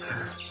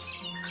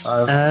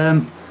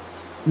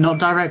 Not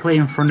directly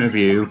in front of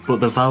you, but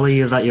the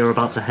valley that you're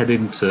about to head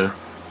into,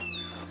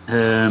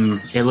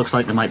 it looks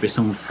like there might be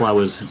some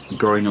flowers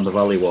growing on the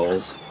valley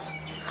walls.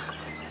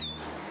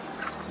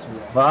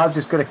 Well, I'm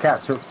just going to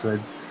catch up to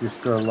him,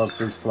 just go along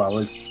through his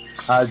flowers.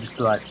 I'll just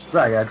be like,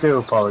 Rag, I do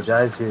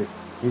apologise. You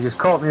just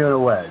caught me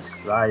unawares.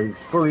 I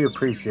fully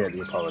appreciate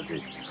the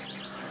apology.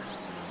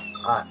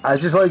 I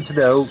just wanted to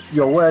know,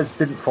 your words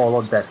didn't fall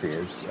on deaf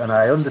ears, and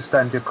I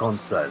understand your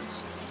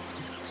concerns.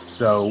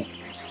 So,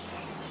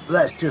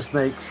 let's just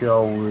make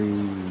sure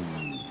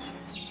we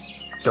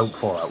don't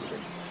fall out with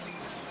him.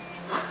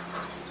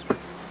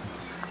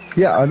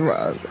 Yeah,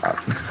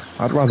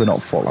 I'd rather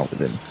not fall out with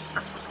him.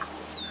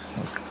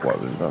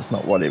 That's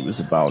not what it was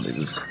about. It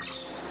was,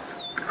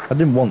 I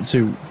didn't want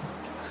to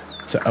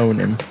own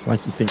him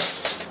like he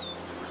thinks.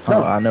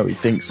 No. I know he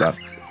thinks that.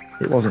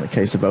 It wasn't a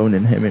case of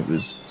owning him. It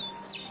was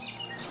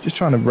just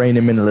trying to rein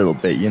him in a little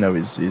bit.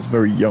 He's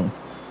very young.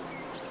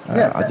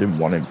 Yeah. I didn't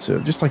want him to,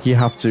 just like you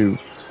have to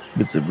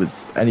with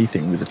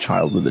anything, with a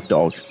child, with a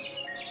dog,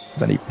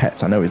 with any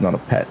pet. I know he's not a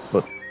pet,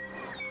 but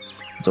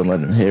don't let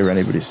him hear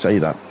anybody say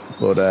that.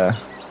 But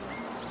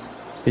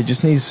he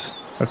just needs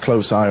a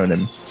close eye on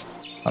him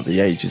at the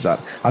age he's at.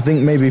 I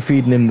think maybe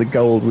feeding him the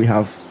gold we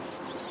have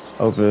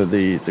over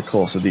the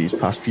course of these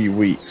past few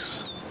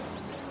weeks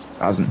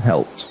hasn't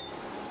helped.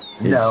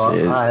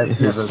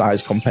 His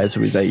size compared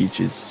to his age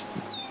is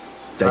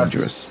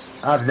dangerous.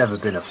 I've never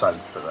been a fan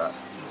for that.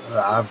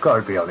 I've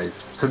got to be honest.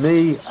 To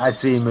me, I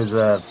see him as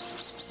a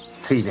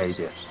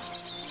teenager.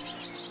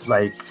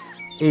 Like,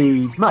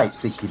 he might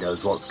think he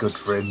knows what's good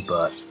for him,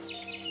 but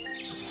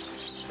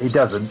he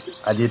doesn't,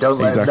 and you don't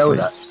let him know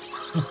that.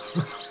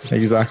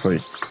 Exactly.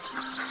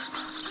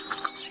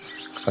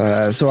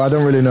 So I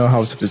don't really know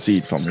how to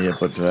proceed from here,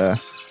 but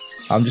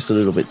I'm just a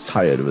little bit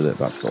tired with it,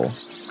 that's all.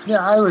 Yeah,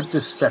 I would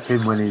just step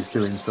in when he's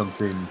doing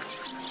something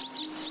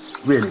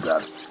really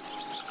bad.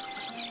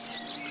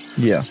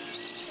 Yeah.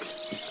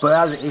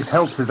 But he's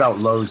helped us out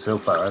loads so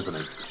far, hasn't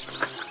he?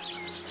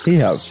 He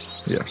has,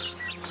 yes.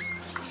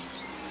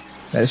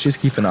 Let's just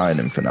keep an eye on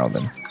him for now,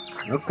 then.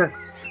 Okay.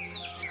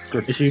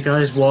 Good. As you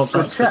guys walk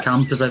back Good to the chat.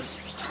 camp,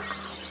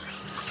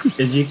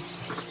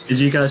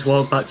 as you guys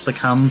walk back to the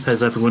camp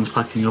as everyone's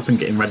packing up and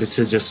getting ready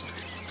to just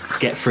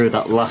get through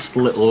that last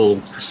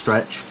little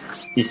stretch,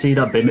 you see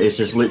that Bim is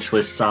just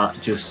literally sat,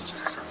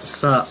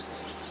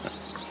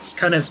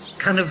 kind of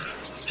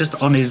just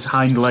on his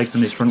hind legs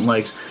and his front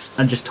legs,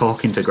 and just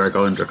talking to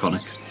Gregor and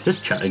Draconic,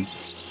 just chatting.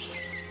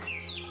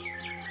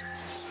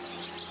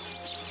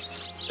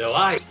 So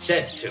I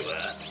said to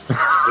her,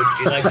 would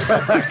you like to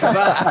come back to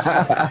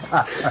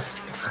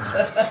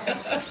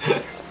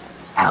that?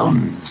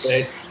 Sounds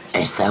Wait.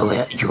 as though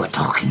you were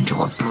talking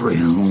to a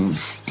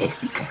broomstick.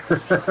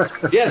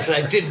 Yes,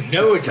 I didn't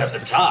know it at the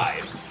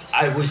time.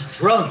 I was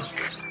drunk.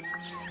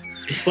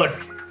 But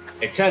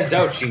it turns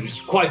out she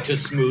was quite a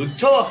smooth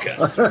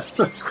talker.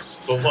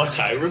 From what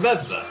I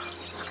remember.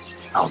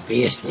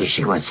 Obviously,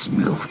 she was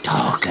smooth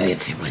talker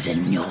if it was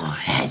in your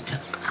head.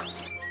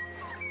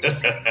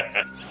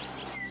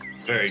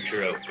 Very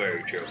true,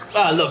 very true.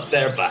 Ah, look,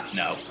 they're back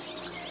now.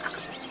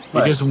 He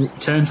just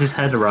turns his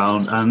head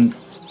around, and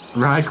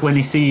Rag, when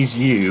he sees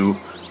you,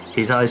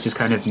 his eyes just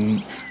kind of,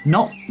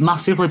 not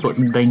massively, but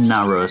they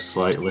narrow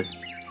slightly.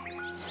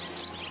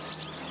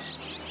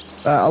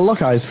 I'll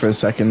lock eyes for a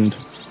second,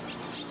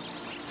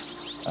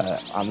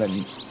 and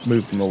then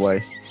move them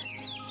away.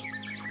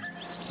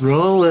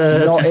 Roll.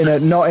 Not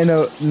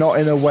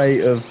in a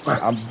way of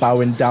I'm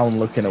bowing down,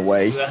 looking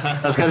away.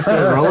 I was going to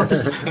say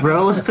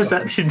roll a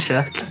perception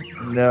check.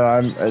 No,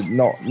 I'm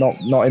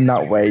not in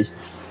that way.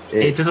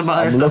 It doesn't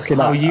matter if that's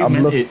how you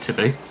meant it to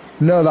be.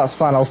 No, that's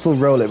fine. I'll still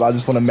roll it, but I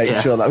just want to make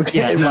sure that I'm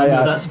getting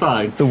that's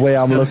fine. The way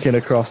I'm looking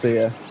across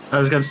here. I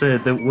was going to say,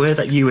 the way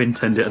that you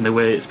intend it and the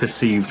way it's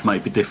perceived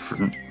might be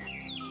different.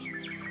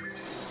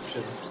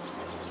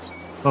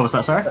 What was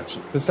that, sorry?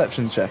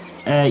 Perception check.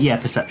 Yeah,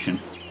 perception.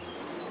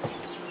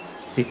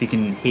 See if you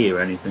can hear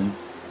anything.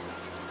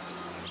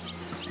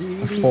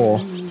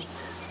 4.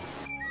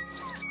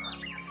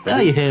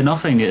 Yeah, you hear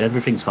nothing.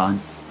 Everything's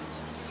fine.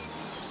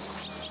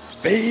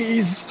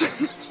 Bees!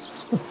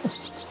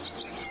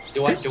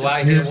 Do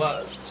I hear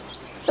what?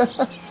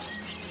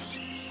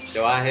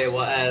 Do I hear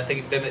what I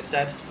think Bimit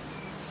said?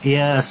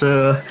 Yeah,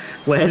 so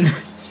when...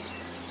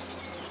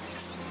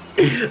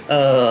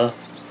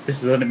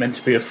 this is only meant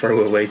to be a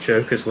throwaway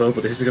joke as well,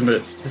 but this is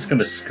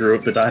gonna screw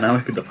up the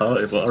dynamic of the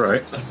party, but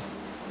alright.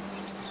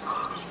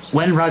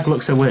 When Rag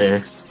looks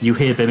away, you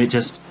hear Bimit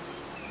just...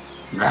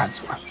 That's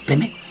what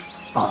Bimit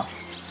for.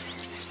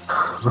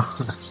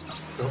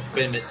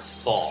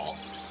 Bimit's for.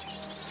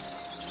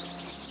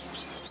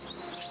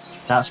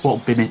 That's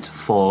what Bimit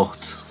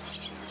thought.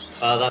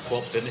 Oh, that's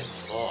what Bimit's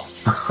for.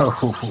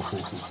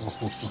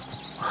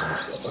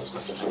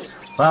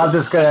 Well, I'm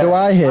just gonna. Do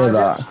I hear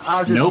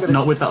that? Nope,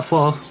 not with that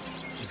 4.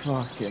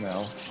 Fucking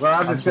hell. Well,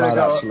 I'm just gonna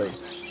glad, go. actually.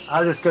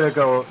 I'm just gonna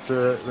go up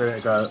to Rin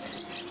and go.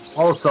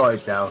 All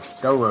sorted now.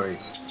 Don't worry.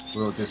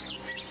 We'll just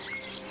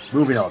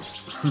moving on.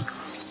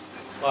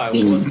 Why?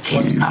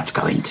 I'm not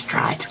going to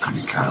try to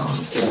control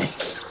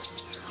Bimit.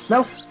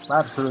 No,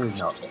 absolutely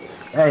not.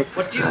 Hey,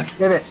 What do you?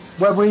 Bimit,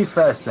 when we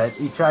first met,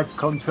 he tried to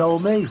control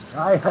me.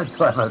 I had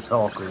to have a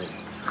talk with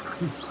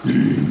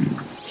him.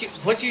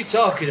 What are you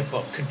talking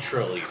about?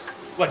 Control you?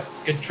 What?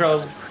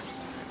 Control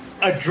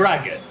a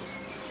dragon?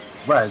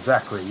 Well,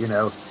 exactly. You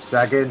know,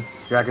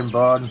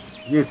 Dragonborn.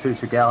 You two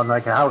should get on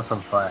like a house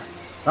on fire.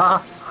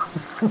 Ah.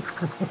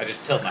 I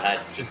just tilt my head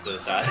just to the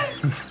side.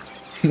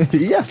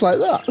 Yes, like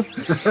that.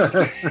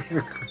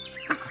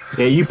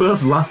 Yeah, you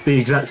both laugh the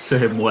exact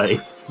same way.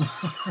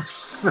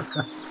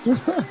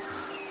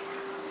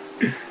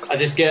 I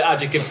just give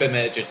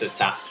Bimit just a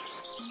tap,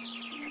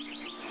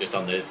 just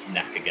on the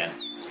neck again.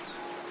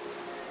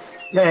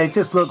 Yeah, it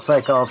just looks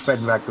like our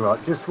friend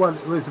Ragnarok.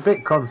 Was a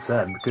bit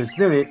concerned because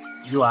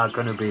you are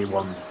going to be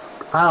one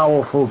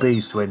powerful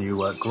beast when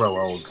you grow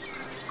old.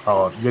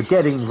 Oh, you're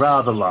getting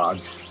rather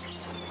large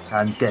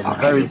and getting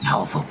Already very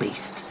powerful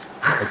beast.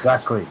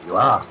 exactly. You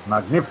are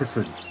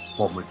magnificent,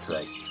 one would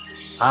say,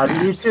 and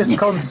you're just Magnificent.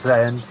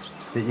 concerned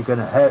that you're going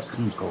to hurt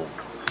people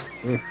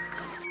if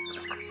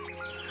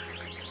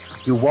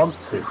you want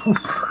to.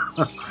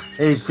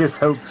 It just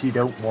hopes you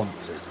don't want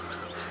to.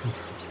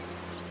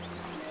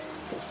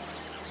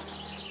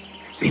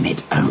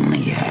 Bimit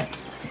only hurt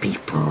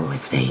people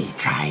if they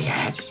try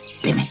hurt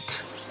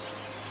Bimit.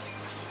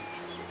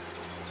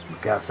 You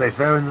can't say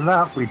fairer than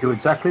that. We do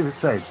exactly the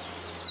same.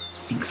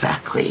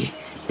 Exactly.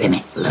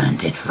 Bimit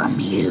learned it from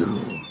you.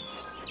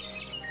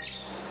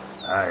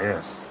 Ah,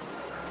 yes.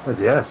 But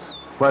yes.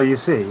 Well, you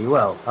see,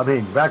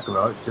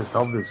 Ragnarok just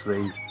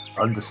obviously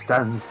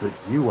understands that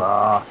you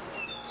are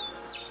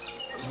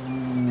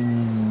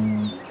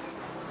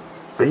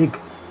big.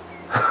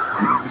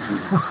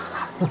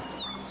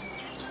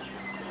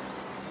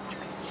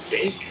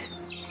 Big.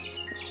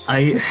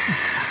 I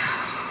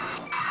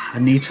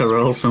need to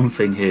roll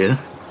something here.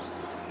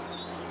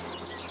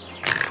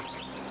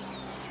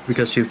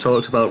 Because you've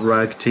talked about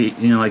Rag,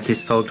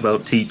 he's talked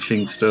about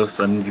teaching stuff,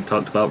 and you've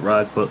talked about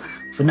Rag, but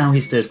for now he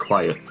stays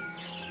quiet.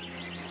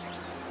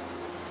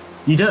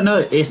 You don't know,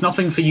 it's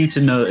nothing for you to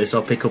notice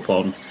or pick up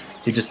on,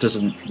 he just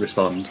doesn't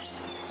respond.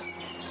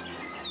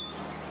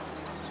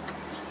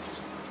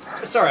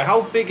 Sorry,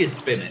 how big is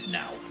Bimit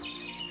now?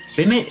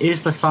 Bimit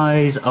is the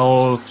size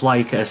of,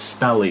 like, a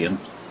stallion.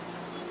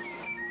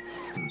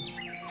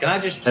 Can I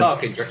just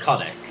talk in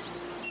Draconic?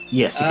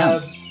 Yes, you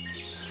can.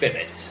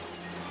 Bimit,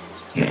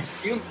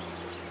 Yes.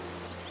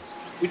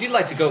 would you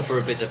like to go for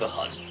a bit of a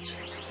hunt?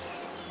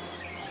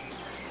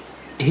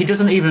 He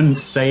doesn't even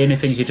say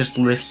anything, he just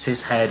lifts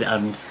his head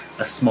and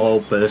a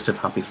small burst of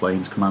happy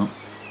flames come out.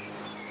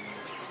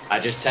 I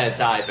just turn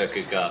to Ivor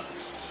and go,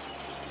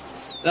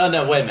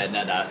 No, wait a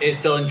minute, no. It's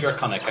still in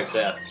Draconic, I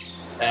say.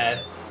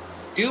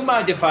 Do you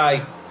mind if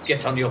I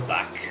get on your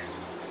back?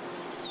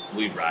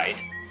 We ride.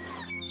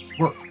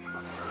 What?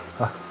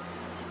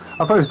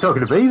 I thought you were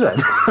talking to me then.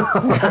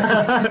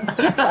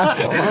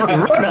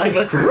 Run,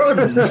 Ivor,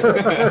 run!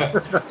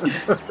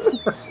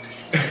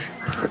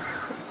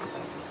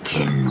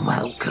 Kin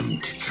welcome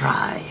to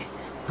try,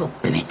 but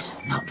Bimit's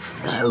not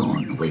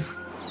flown with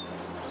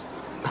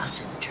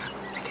passenger,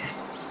 I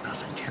guess.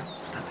 Passenger,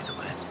 would that be the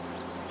word?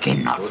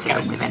 Kin not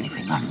flown with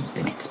anything on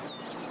Bimit.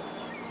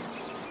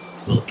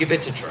 We'll give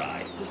it a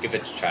try.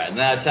 And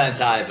then I turn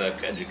to Ivor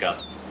and just go,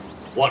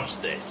 watch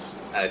this.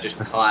 And I just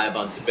climb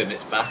onto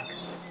Bimit's back.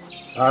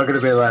 I'm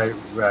gonna be like,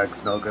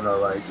 Rag's not gonna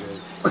like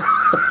this.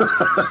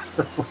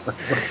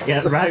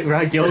 Yeah,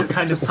 right, you're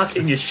kind of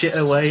packing your shit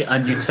away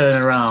and you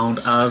turn around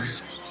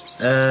as...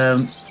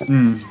 I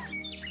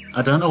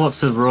don't know what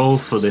to roll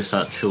for this,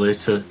 actually,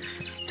 to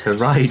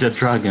ride a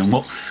dragon.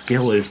 What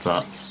skill is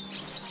that?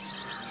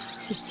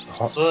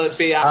 Will it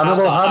be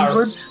Animal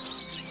handling?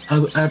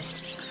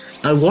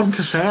 I want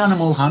to say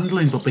animal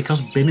handling, but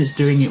because Binnett's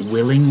doing it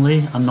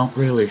willingly, I'm not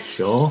really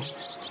sure.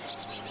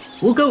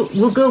 We'll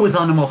go with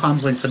animal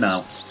handling for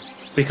now,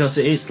 because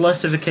it's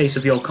less of a case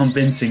of you're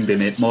convincing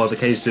Bimmett, more of a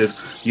case of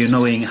you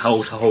knowing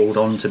how to hold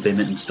on to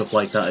Bimmett and stuff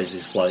like that as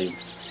he's flying.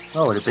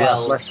 Oh, would it be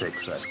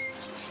athletics then?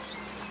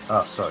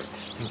 Oh, sorry.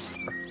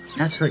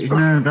 Actually,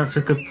 no, that's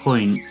a good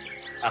point.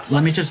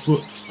 Let me just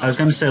look. I was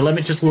going to say, let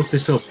me just look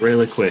this up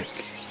really quick.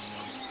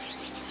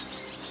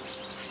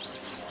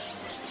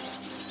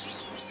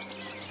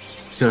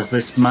 Because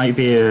this might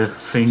be a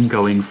thing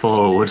going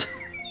forward.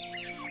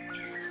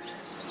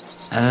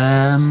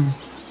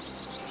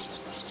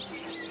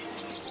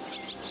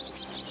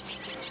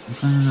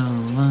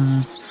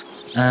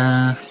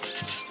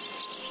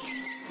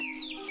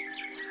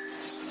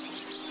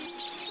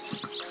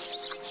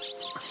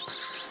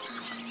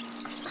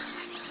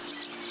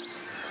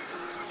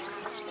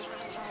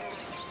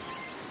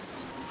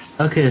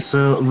 Okay,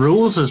 so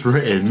rules as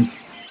written,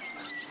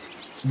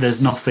 there's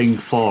nothing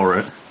for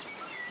it.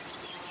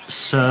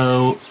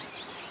 So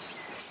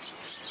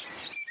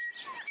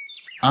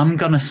I'm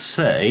gonna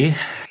say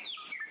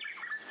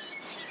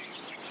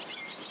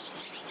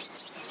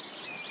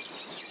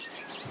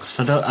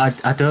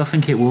I don't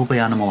think it will be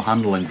animal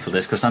handling for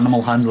this, because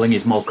animal handling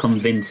is more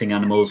convincing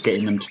animals,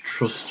 getting them to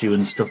trust you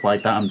and stuff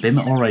like that, and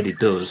Bimmett already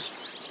does.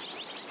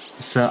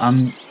 So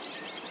I'm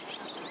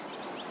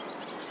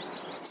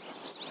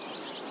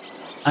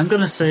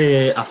gonna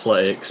say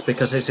athletics,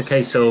 because it's a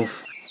case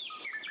of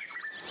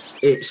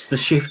it's the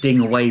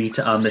shifting weight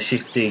and the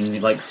shifting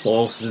like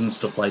forces and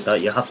stuff like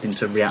that. You're having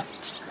to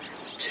react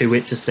to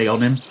it to stay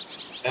on him.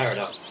 Fair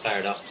enough.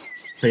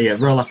 So yeah,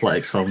 roll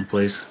athletics for me,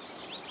 please.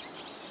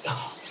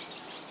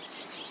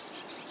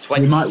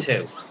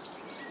 22.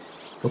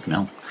 Fucking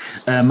hell.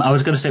 I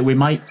was going to say we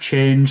might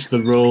change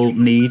the roll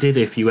needed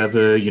if you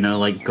ever,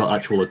 got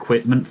actual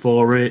equipment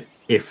for it,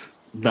 if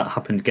that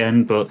happened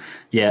again. But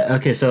yeah,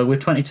 okay, so with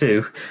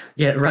 22,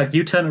 yeah, right,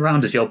 you turn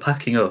around as you're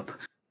packing up,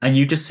 and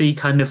you just see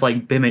kind of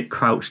like Bimmett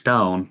crouched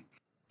down,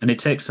 and it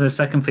takes a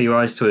second for your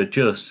eyes to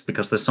adjust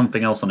because there's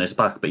something else on his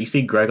back. But you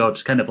see Gregor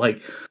just kind of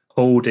like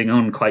holding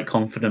on quite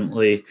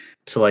confidently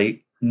to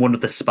like one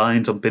of the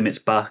spines on Bimmett's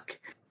back,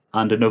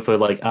 and another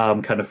like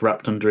arm kind of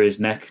wrapped under his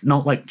neck,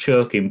 not like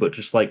choking, but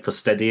just like for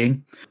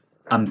steadying.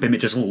 And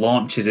Bimmett just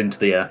launches into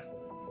the air.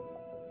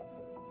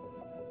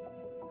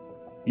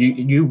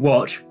 You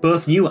watch,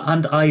 both you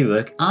and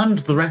Ivor and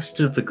the rest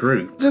of the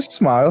group. Just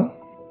smile.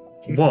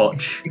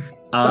 Watch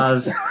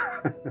as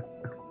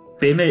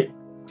Bimmett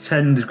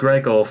sends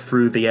Gregor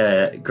through the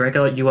air.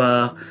 Gregor, you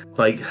are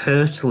like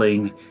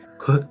hurtling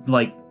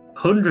like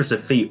hundreds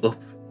of feet up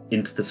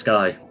into the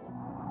sky.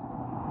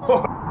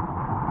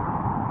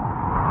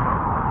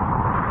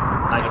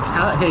 I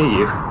can't hear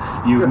you.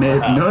 You've made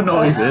no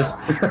noises.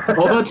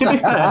 Although, to be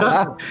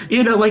fair,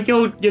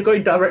 you're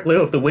going directly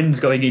up. The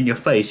wind's going in your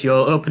face.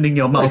 You're opening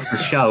your mouth to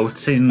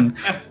shout in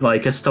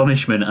like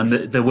astonishment, and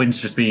the wind's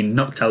just being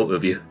knocked out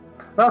of you.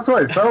 That's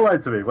what it felt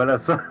like to me when I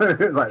saw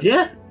it. Like,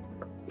 yeah.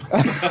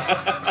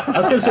 I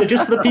was going to say,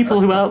 just for the people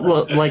who are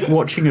like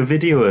watching a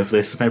video of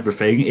this and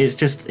everything, it's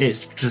just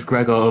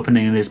Gregor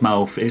opening his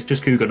mouth. It's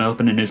just Coogan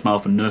opening his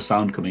mouth and no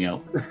sound coming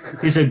out.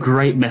 He's a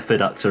great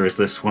method actor, is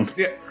this one.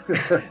 Yeah.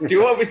 Do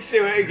you want me to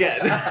do it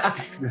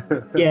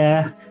again?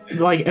 Yeah,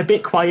 like a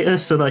bit quieter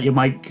so that your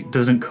mic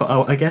doesn't cut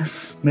out, I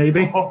guess,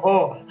 maybe.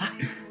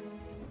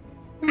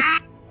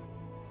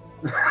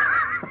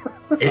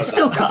 It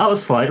still cut out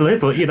slightly,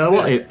 but you know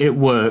what? It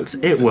worked.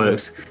 It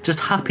works. Just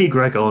happy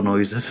Gregor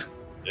noises.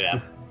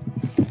 Yeah.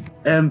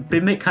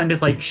 Bimmett kind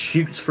of like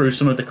shoots through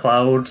some of the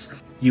clouds.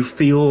 You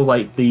feel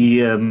like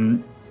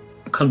the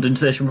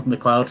condensation from the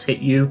clouds hit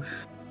you.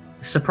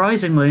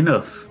 Surprisingly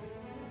enough,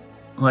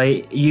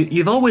 like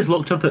you've always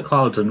looked up at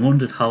clouds and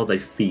wondered how they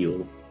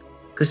feel,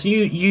 because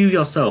you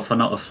yourself are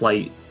not a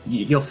flight.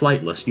 You're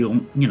flightless.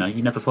 You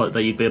never thought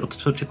that you'd be able to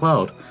touch a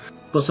cloud,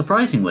 but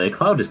surprisingly, a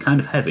cloud is kind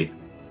of heavy.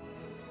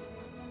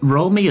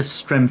 Roll me a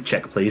strength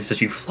check, please,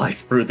 as you fly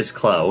through this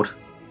cloud.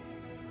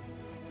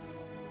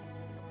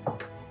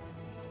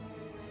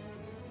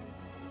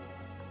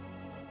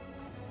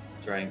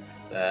 Strength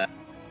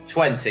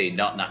 20,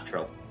 not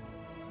natural.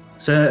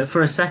 So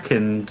for a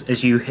second,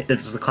 as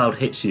the cloud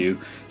hits you,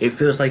 it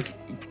feels like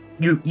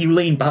you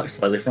lean back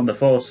slightly from the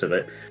force of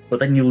it, but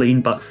then you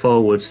lean back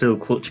forward, still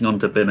clutching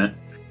onto Bimmett.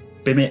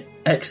 Bimmett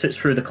exits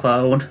through the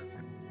cloud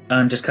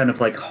and just kind of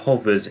like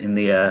hovers in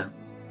the air.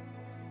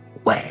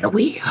 Where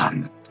we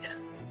hunt.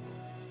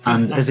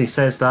 And as he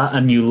says that,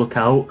 and you look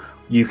out,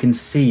 you can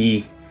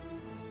see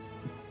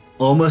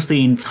almost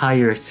the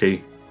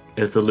entirety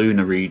of the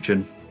lunar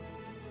region,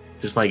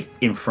 just like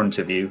in front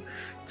of you.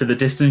 To the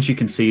distance, you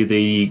can see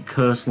the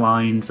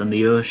coastlines and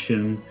the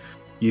ocean.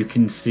 You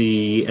can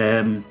see,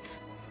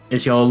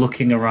 as you're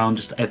looking around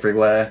just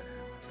everywhere,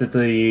 to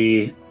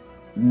the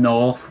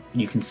north,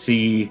 you can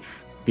see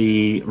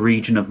the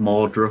region of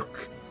Mordruk.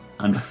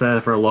 And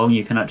further along,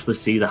 you can actually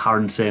see the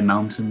Haronsay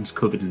Mountains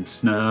covered in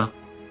snow.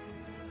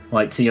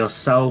 Like to your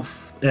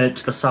south,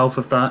 to the south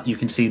of that, you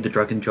can see the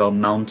Dragonjaw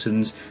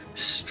Mountains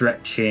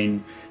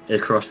stretching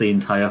across the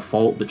entire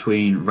fault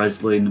between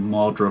Reslin,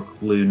 Mordruk,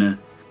 Luna,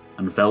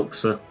 and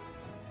Velxa.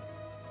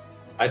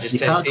 I just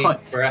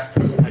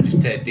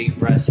take deep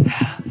breaths.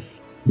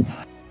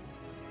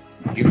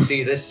 You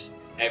see this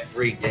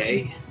every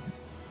day?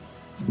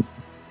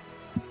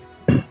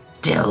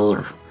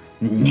 Still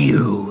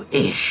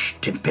new-ish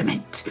to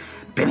Bimit.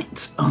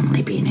 Bimit's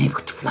only been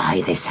able to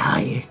fly this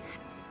high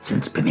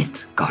since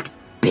Bimit got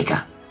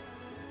bigger.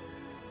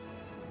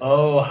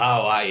 Oh,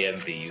 how I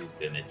envy you,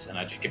 Bimit. And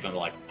I just give him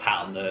like a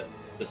pat on the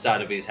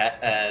side of his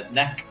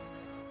neck.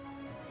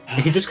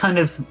 He just kind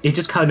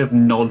of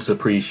nods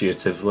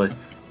appreciatively.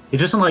 He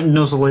doesn't like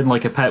nuzzle in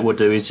like a pet would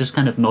do. He's just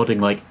kind of nodding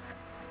like,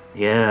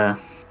 yeah.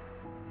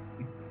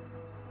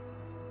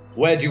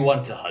 Where do you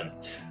want to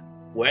hunt?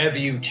 Wherever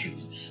you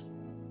choose.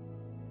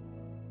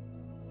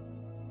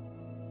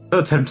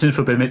 So tempting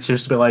for Bimit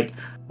just to be like,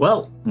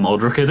 well,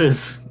 Mordruk it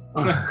is.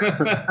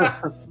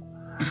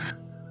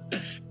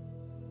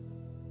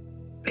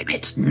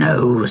 Bimit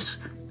knows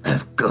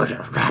of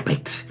good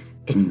rabbit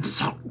in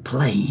Salt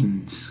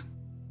Plains.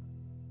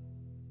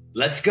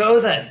 Let's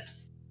go then.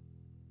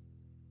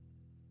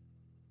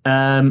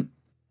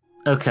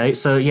 Okay,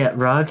 so yeah,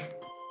 Rag,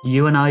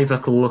 you and Iva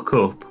can look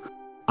up,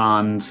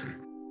 and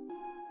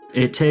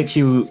it takes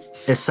you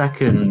a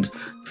second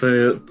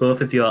for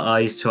both of your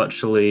eyes to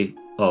actually,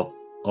 or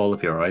all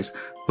of your eyes,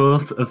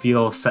 both of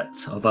your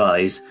sets of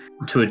eyes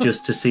to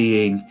adjust to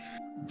seeing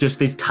just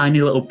this tiny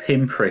little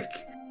pinprick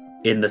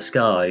in the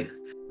sky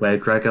where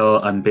Gregor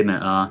and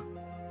Bimit are.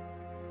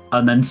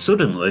 And then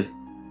suddenly,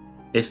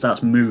 it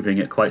starts moving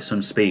at quite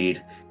some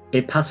speed.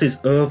 It passes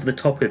over the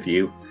top of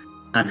you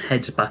and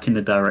heads back in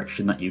the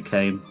direction that you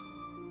came.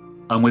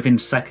 And within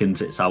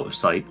seconds, it's out of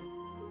sight.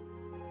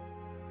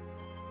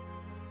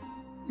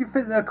 You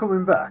think they're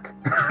coming back?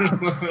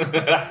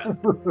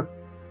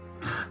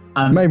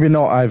 And Maybe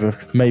not either.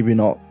 Maybe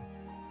not.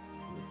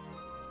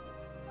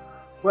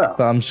 Well,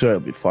 But I'm sure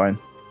it'll be fine.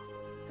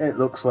 it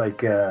looks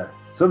like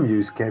some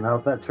use came out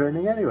of that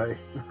training anyway.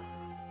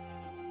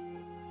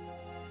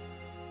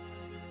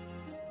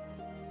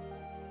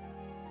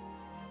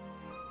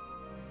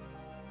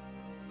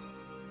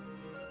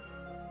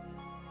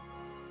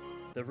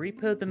 The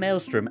Reaper, the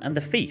Maelstrom, and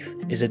the Thief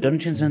is a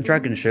Dungeons &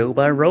 Dragons show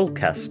by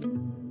RollCast.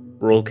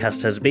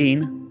 RollCast has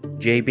been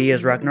JB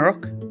as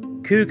Ragnarok,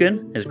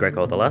 Coogan as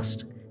Gregor the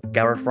Last,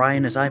 Gareth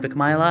Ryan as Ivor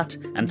Mylat,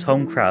 and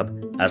Tom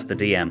Crab as the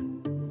DM.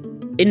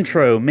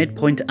 Intro,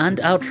 midpoint, and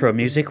outro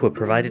music were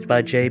provided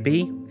by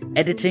JB.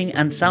 Editing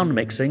and sound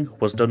mixing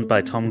was done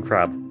by Tom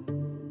Crab.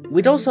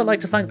 We'd also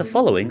like to thank the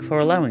following for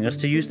allowing us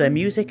to use their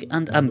music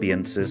and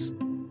ambiences: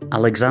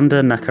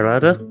 Alexander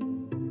Nakarada,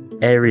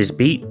 Aries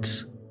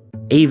Beats,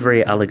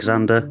 Avery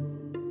Alexander,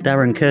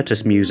 Darren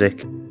Curtis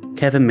Music,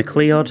 Kevin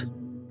McLeod,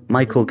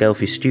 Michael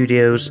Gelfie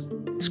Studios,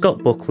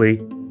 Scott Buckley,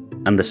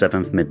 and The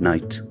Seventh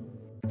Midnight.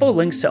 Full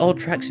links to all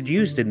tracks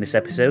used in this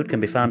episode can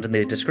be found in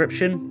the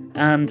description,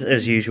 and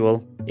as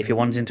usual, if you're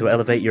wanting to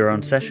elevate your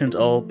own sessions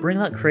or bring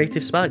that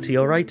creative spark to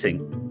your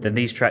writing, then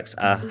these tracks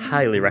are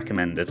highly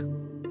recommended.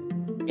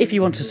 If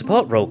you want to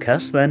support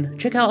RollCast, then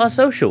check out our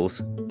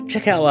socials.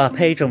 Check out our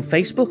page on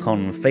Facebook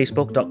on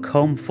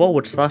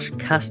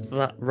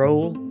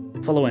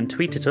facebook.com/castthatroll. Follow and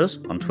tweet at us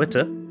on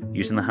Twitter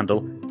using the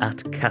handle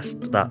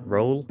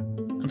 @castthatroll,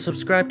 and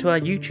subscribe to our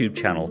YouTube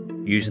channel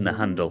using the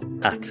handle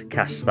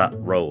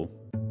 @castthatroll.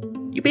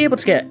 You'll be able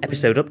to get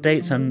episode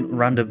updates and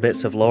random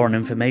bits of lore and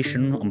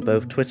information on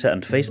both Twitter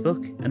and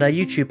Facebook, and our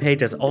YouTube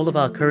page has all of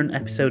our current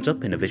episodes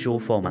up in a visual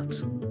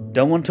format.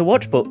 Don't want to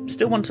watch but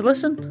still want to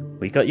listen?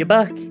 We got your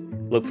back.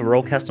 Look for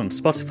RollCast on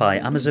Spotify,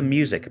 Amazon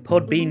Music,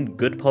 Podbean,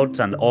 Good Pods,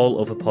 and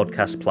all other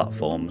podcast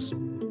platforms.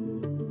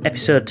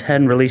 Episode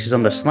 10 releases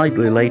on the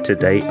slightly later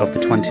date of the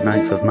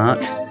 29th of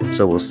March,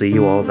 so we'll see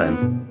you all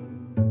then.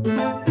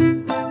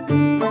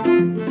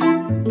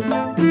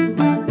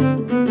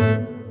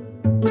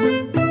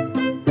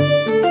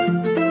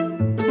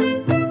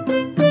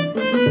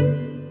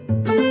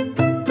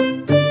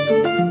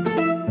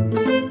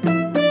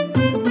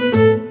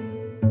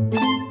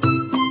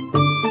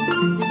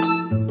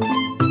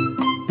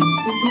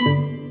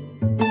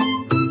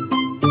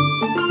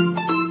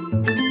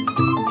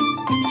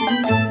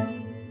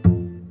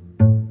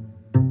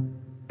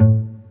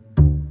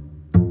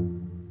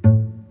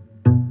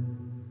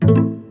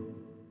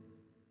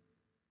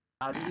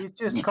 And he's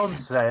just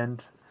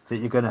concerned that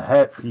you're going to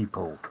hurt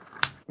people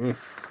if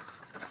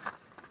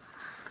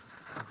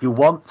you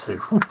want to.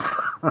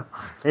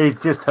 He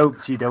just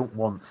hopes you don't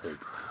want to.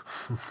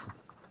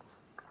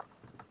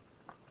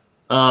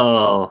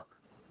 Oh,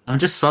 I'm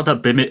just sad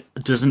that Bimit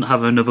doesn't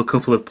have another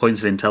couple of points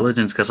of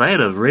intelligence, because I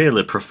had a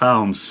really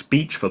profound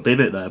speech for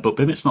Bimit there, but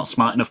Bimit's not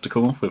smart enough to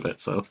come up with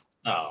it, so...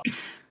 Oh.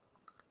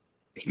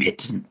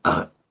 Bimit,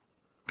 blah,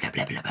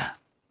 blah, blah, blah.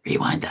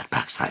 Rewind that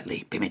back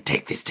slightly. Bimit,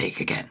 take this take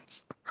again.